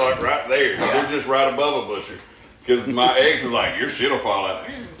me they're like right there. They're just right above a butcher. Because my ex is like, your shit'll fall out.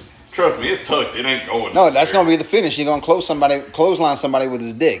 Trust me, it's tucked. It ain't going. No, that's going to be the finish. You're going to clothesline somebody with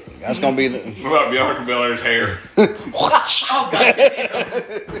his dick. That's going to be the. What about Bianca Belair's hair? Oh, God damn.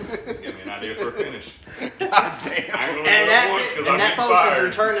 Just give me an idea for a finish. God damn. I ain't gonna And do it that, once because and I'm that getting post was fired.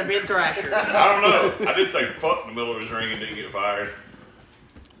 returned to Ben Thrasher. I don't know. I did say fuck in the middle of his ring and didn't get fired.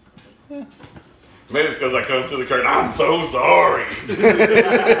 Maybe it's because I come to the curtain. I'm so sorry.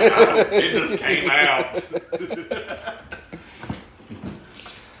 It just came out.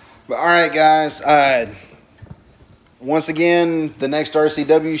 But all right, guys. Once again, the next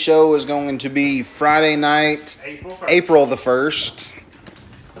RCW show is going to be Friday night, April 1st. April the 1st.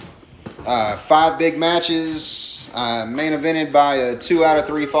 5 big matches, main evented by a 2 out of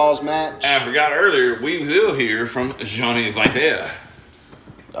 3 falls match. I forgot earlier, we will hear from Johnny Viper.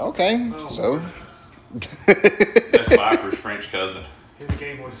 Okay, so That's Viper's French cousin. His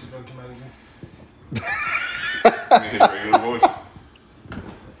gay voice is going to come out again. His regular voice.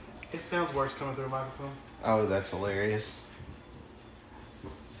 It sounds worse coming through a microphone. oh, that's hilarious.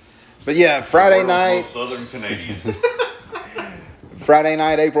 But yeah, Friday World's night, most Southern Canadian. Friday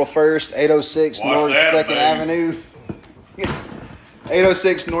night, April 1st, 806 Watch North that, 2nd baby. Avenue.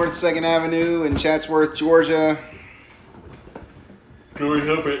 806 North 2nd Avenue in Chatsworth, Georgia. Doors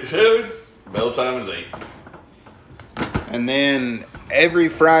up at 7. Bell time is 8. And then every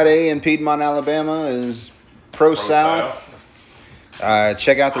Friday in Piedmont, Alabama is Pro South.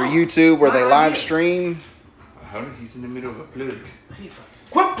 Check out their YouTube where they live stream. Honey, he's in the middle of a plug.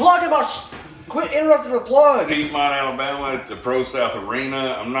 Quit plugging quit interrupting the plug. Piedmont, Alabama at the Pro South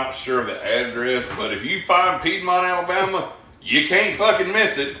Arena. I'm not sure of the address, but if you find Piedmont, Alabama, you can't fucking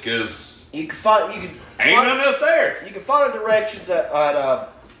miss it because You can find ain't nothing else there. You can find the directions at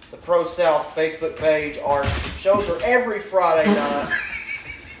the Pro South Facebook page. Our shows are every Friday night.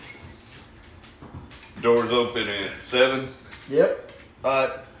 Doors open at 7. Yep.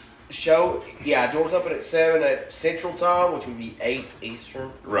 Doors open at 7 at Central Time, which would be 8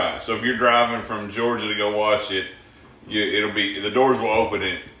 Eastern. Right. So if you're driving from Georgia to go watch it, it'll be the doors will open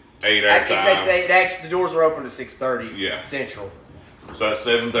at 8 our time. Actually, the doors are open at 6:30. Yeah. Central. So that's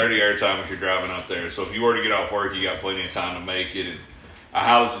 7:30 airtime if you're driving up there. So if you were to get off work, you got plenty of time to make it. And I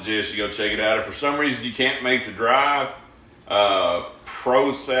highly suggest you go check it out. If for some reason you can't make the drive,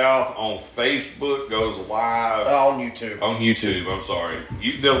 Pro South on Facebook goes live On YouTube. on YouTube. I'm sorry.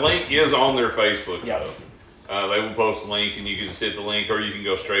 The link is on their Facebook. Yeah. Though. They will post a link, and you can just hit the link, or you can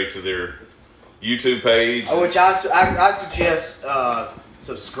go straight to their YouTube page. Which I suggest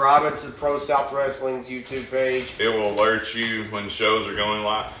subscribing to Pro South Wrestling's YouTube page. It will alert you when shows are going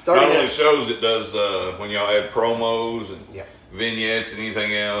live. 30 Not only minutes. shows, it does when y'all add promos and Yeah. vignettes and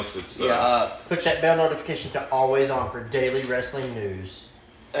anything else. It's Put that bell notification to always on for daily wrestling news.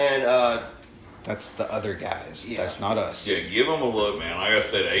 And That's the other guys. Yeah. That's not us. yeah, give them a look, man. Like I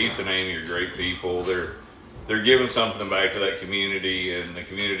said, Ace and Amy are great people. They're giving something back to that community, and the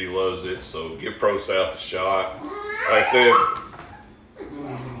community loves it. So give Pro South a shot. Like I said,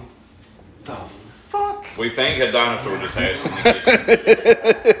 we think a dinosaur just hatched in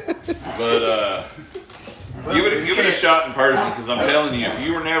the kitchen. But give it a shot in person, because I'm telling you, if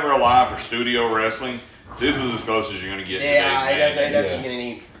you were never alive for studio wrestling, this is as close as you're going to get. yeah, in today's it game. doesn't get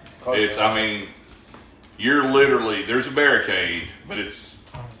any closer. It's, I mean, you're literally, there's a barricade, but it's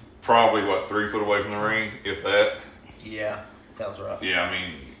probably, 3 foot away from the ring, if that. Yeah, sounds right. Yeah, I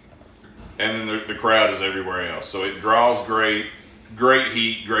mean, and then the crowd is everywhere else. So it draws great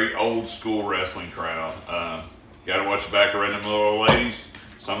heat, great old school wrestling crowd. Got to watch the back of the little old ladies.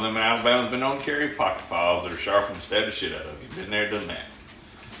 Some of them in Alabama's been known to carry pocket files that are sharp and stab the shit out of you. Been there, done that.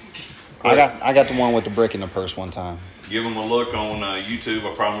 I got the one with the brick in the purse one time. Give them a look on YouTube.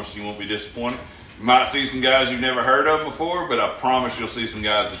 I promise you won't be disappointed. You might see some guys you've never heard of before, but I promise you'll see some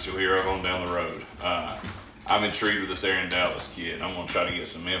guys that you'll hear of on down the road. I'm intrigued with this Aaron Dallas kid. I'm going to try to get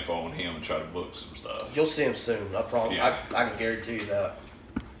some info on him and try to book some stuff. You'll see him soon. I promise. Yeah. I can guarantee you that.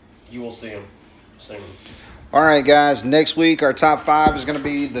 You will see him soon. All right, guys. Next week, our top 5 is going to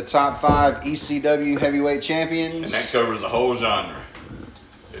be the top 5 ECW heavyweight champions. And that covers the whole genre.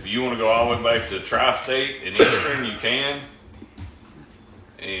 If you want to go all the way back to Tri-State and Eastern, you can.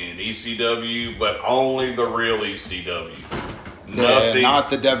 And ECW, but only the real ECW. Nothing, not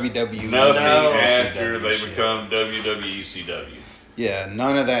the WWE. nothing ECW after they shit. become WWE ECW. Yeah,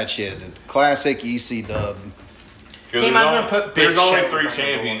 none of that shit. The classic ECW. Because Team, I was gonna put Big there's only Show 3 number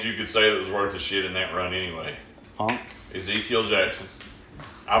champions 1. you could say that was worth the shit in that run anyway. Punk. Ezekiel Jackson.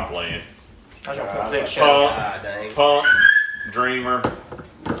 I'm playing. I was gonna God, put Big but- Show. God dang. Punk, Dreamer,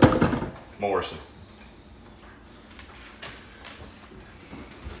 Morrison.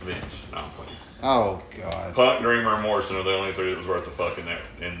 Vince. No, I'm playing. Oh God. Punk, Dreamer, and Morrison are the only 3 that was worth the fuck in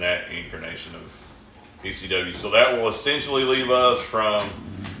that incarnation of ECW. So that will essentially leave us from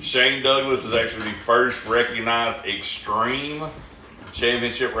Shane Douglas is actually the first recognized Extreme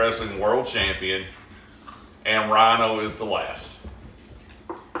Championship Wrestling World Champion, and Rhino is the last.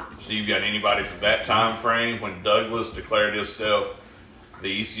 So you've got anybody from that time frame when Douglas declared himself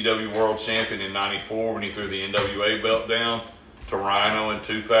the ECW World Champion in '94 when he threw the NWA belt down, to Rhino in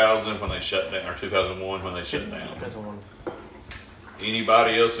 2000 when they shut down, or 2001 when they shut down.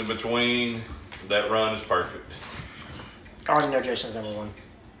 Anybody else in between, that run is perfect. I already know Jason's number 1.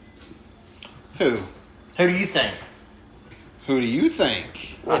 Who? Who do you think? Who do you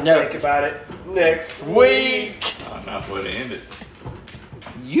think? We'll I know. think about it next Week. Nice way to end it.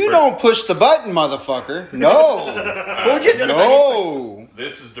 You don't push the button, motherfucker. No. What would you do? No.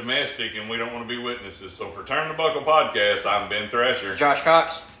 This is domestic and we don't want to be witnesses. So for Turn the Buckle Podcast, I'm Ben Thrasher. Josh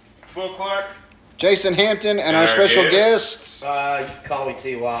Cox. Will Clark. Jason Hampton and our Our special guest. guests. You can call me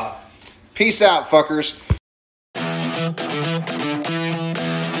TY. Peace out, fuckers.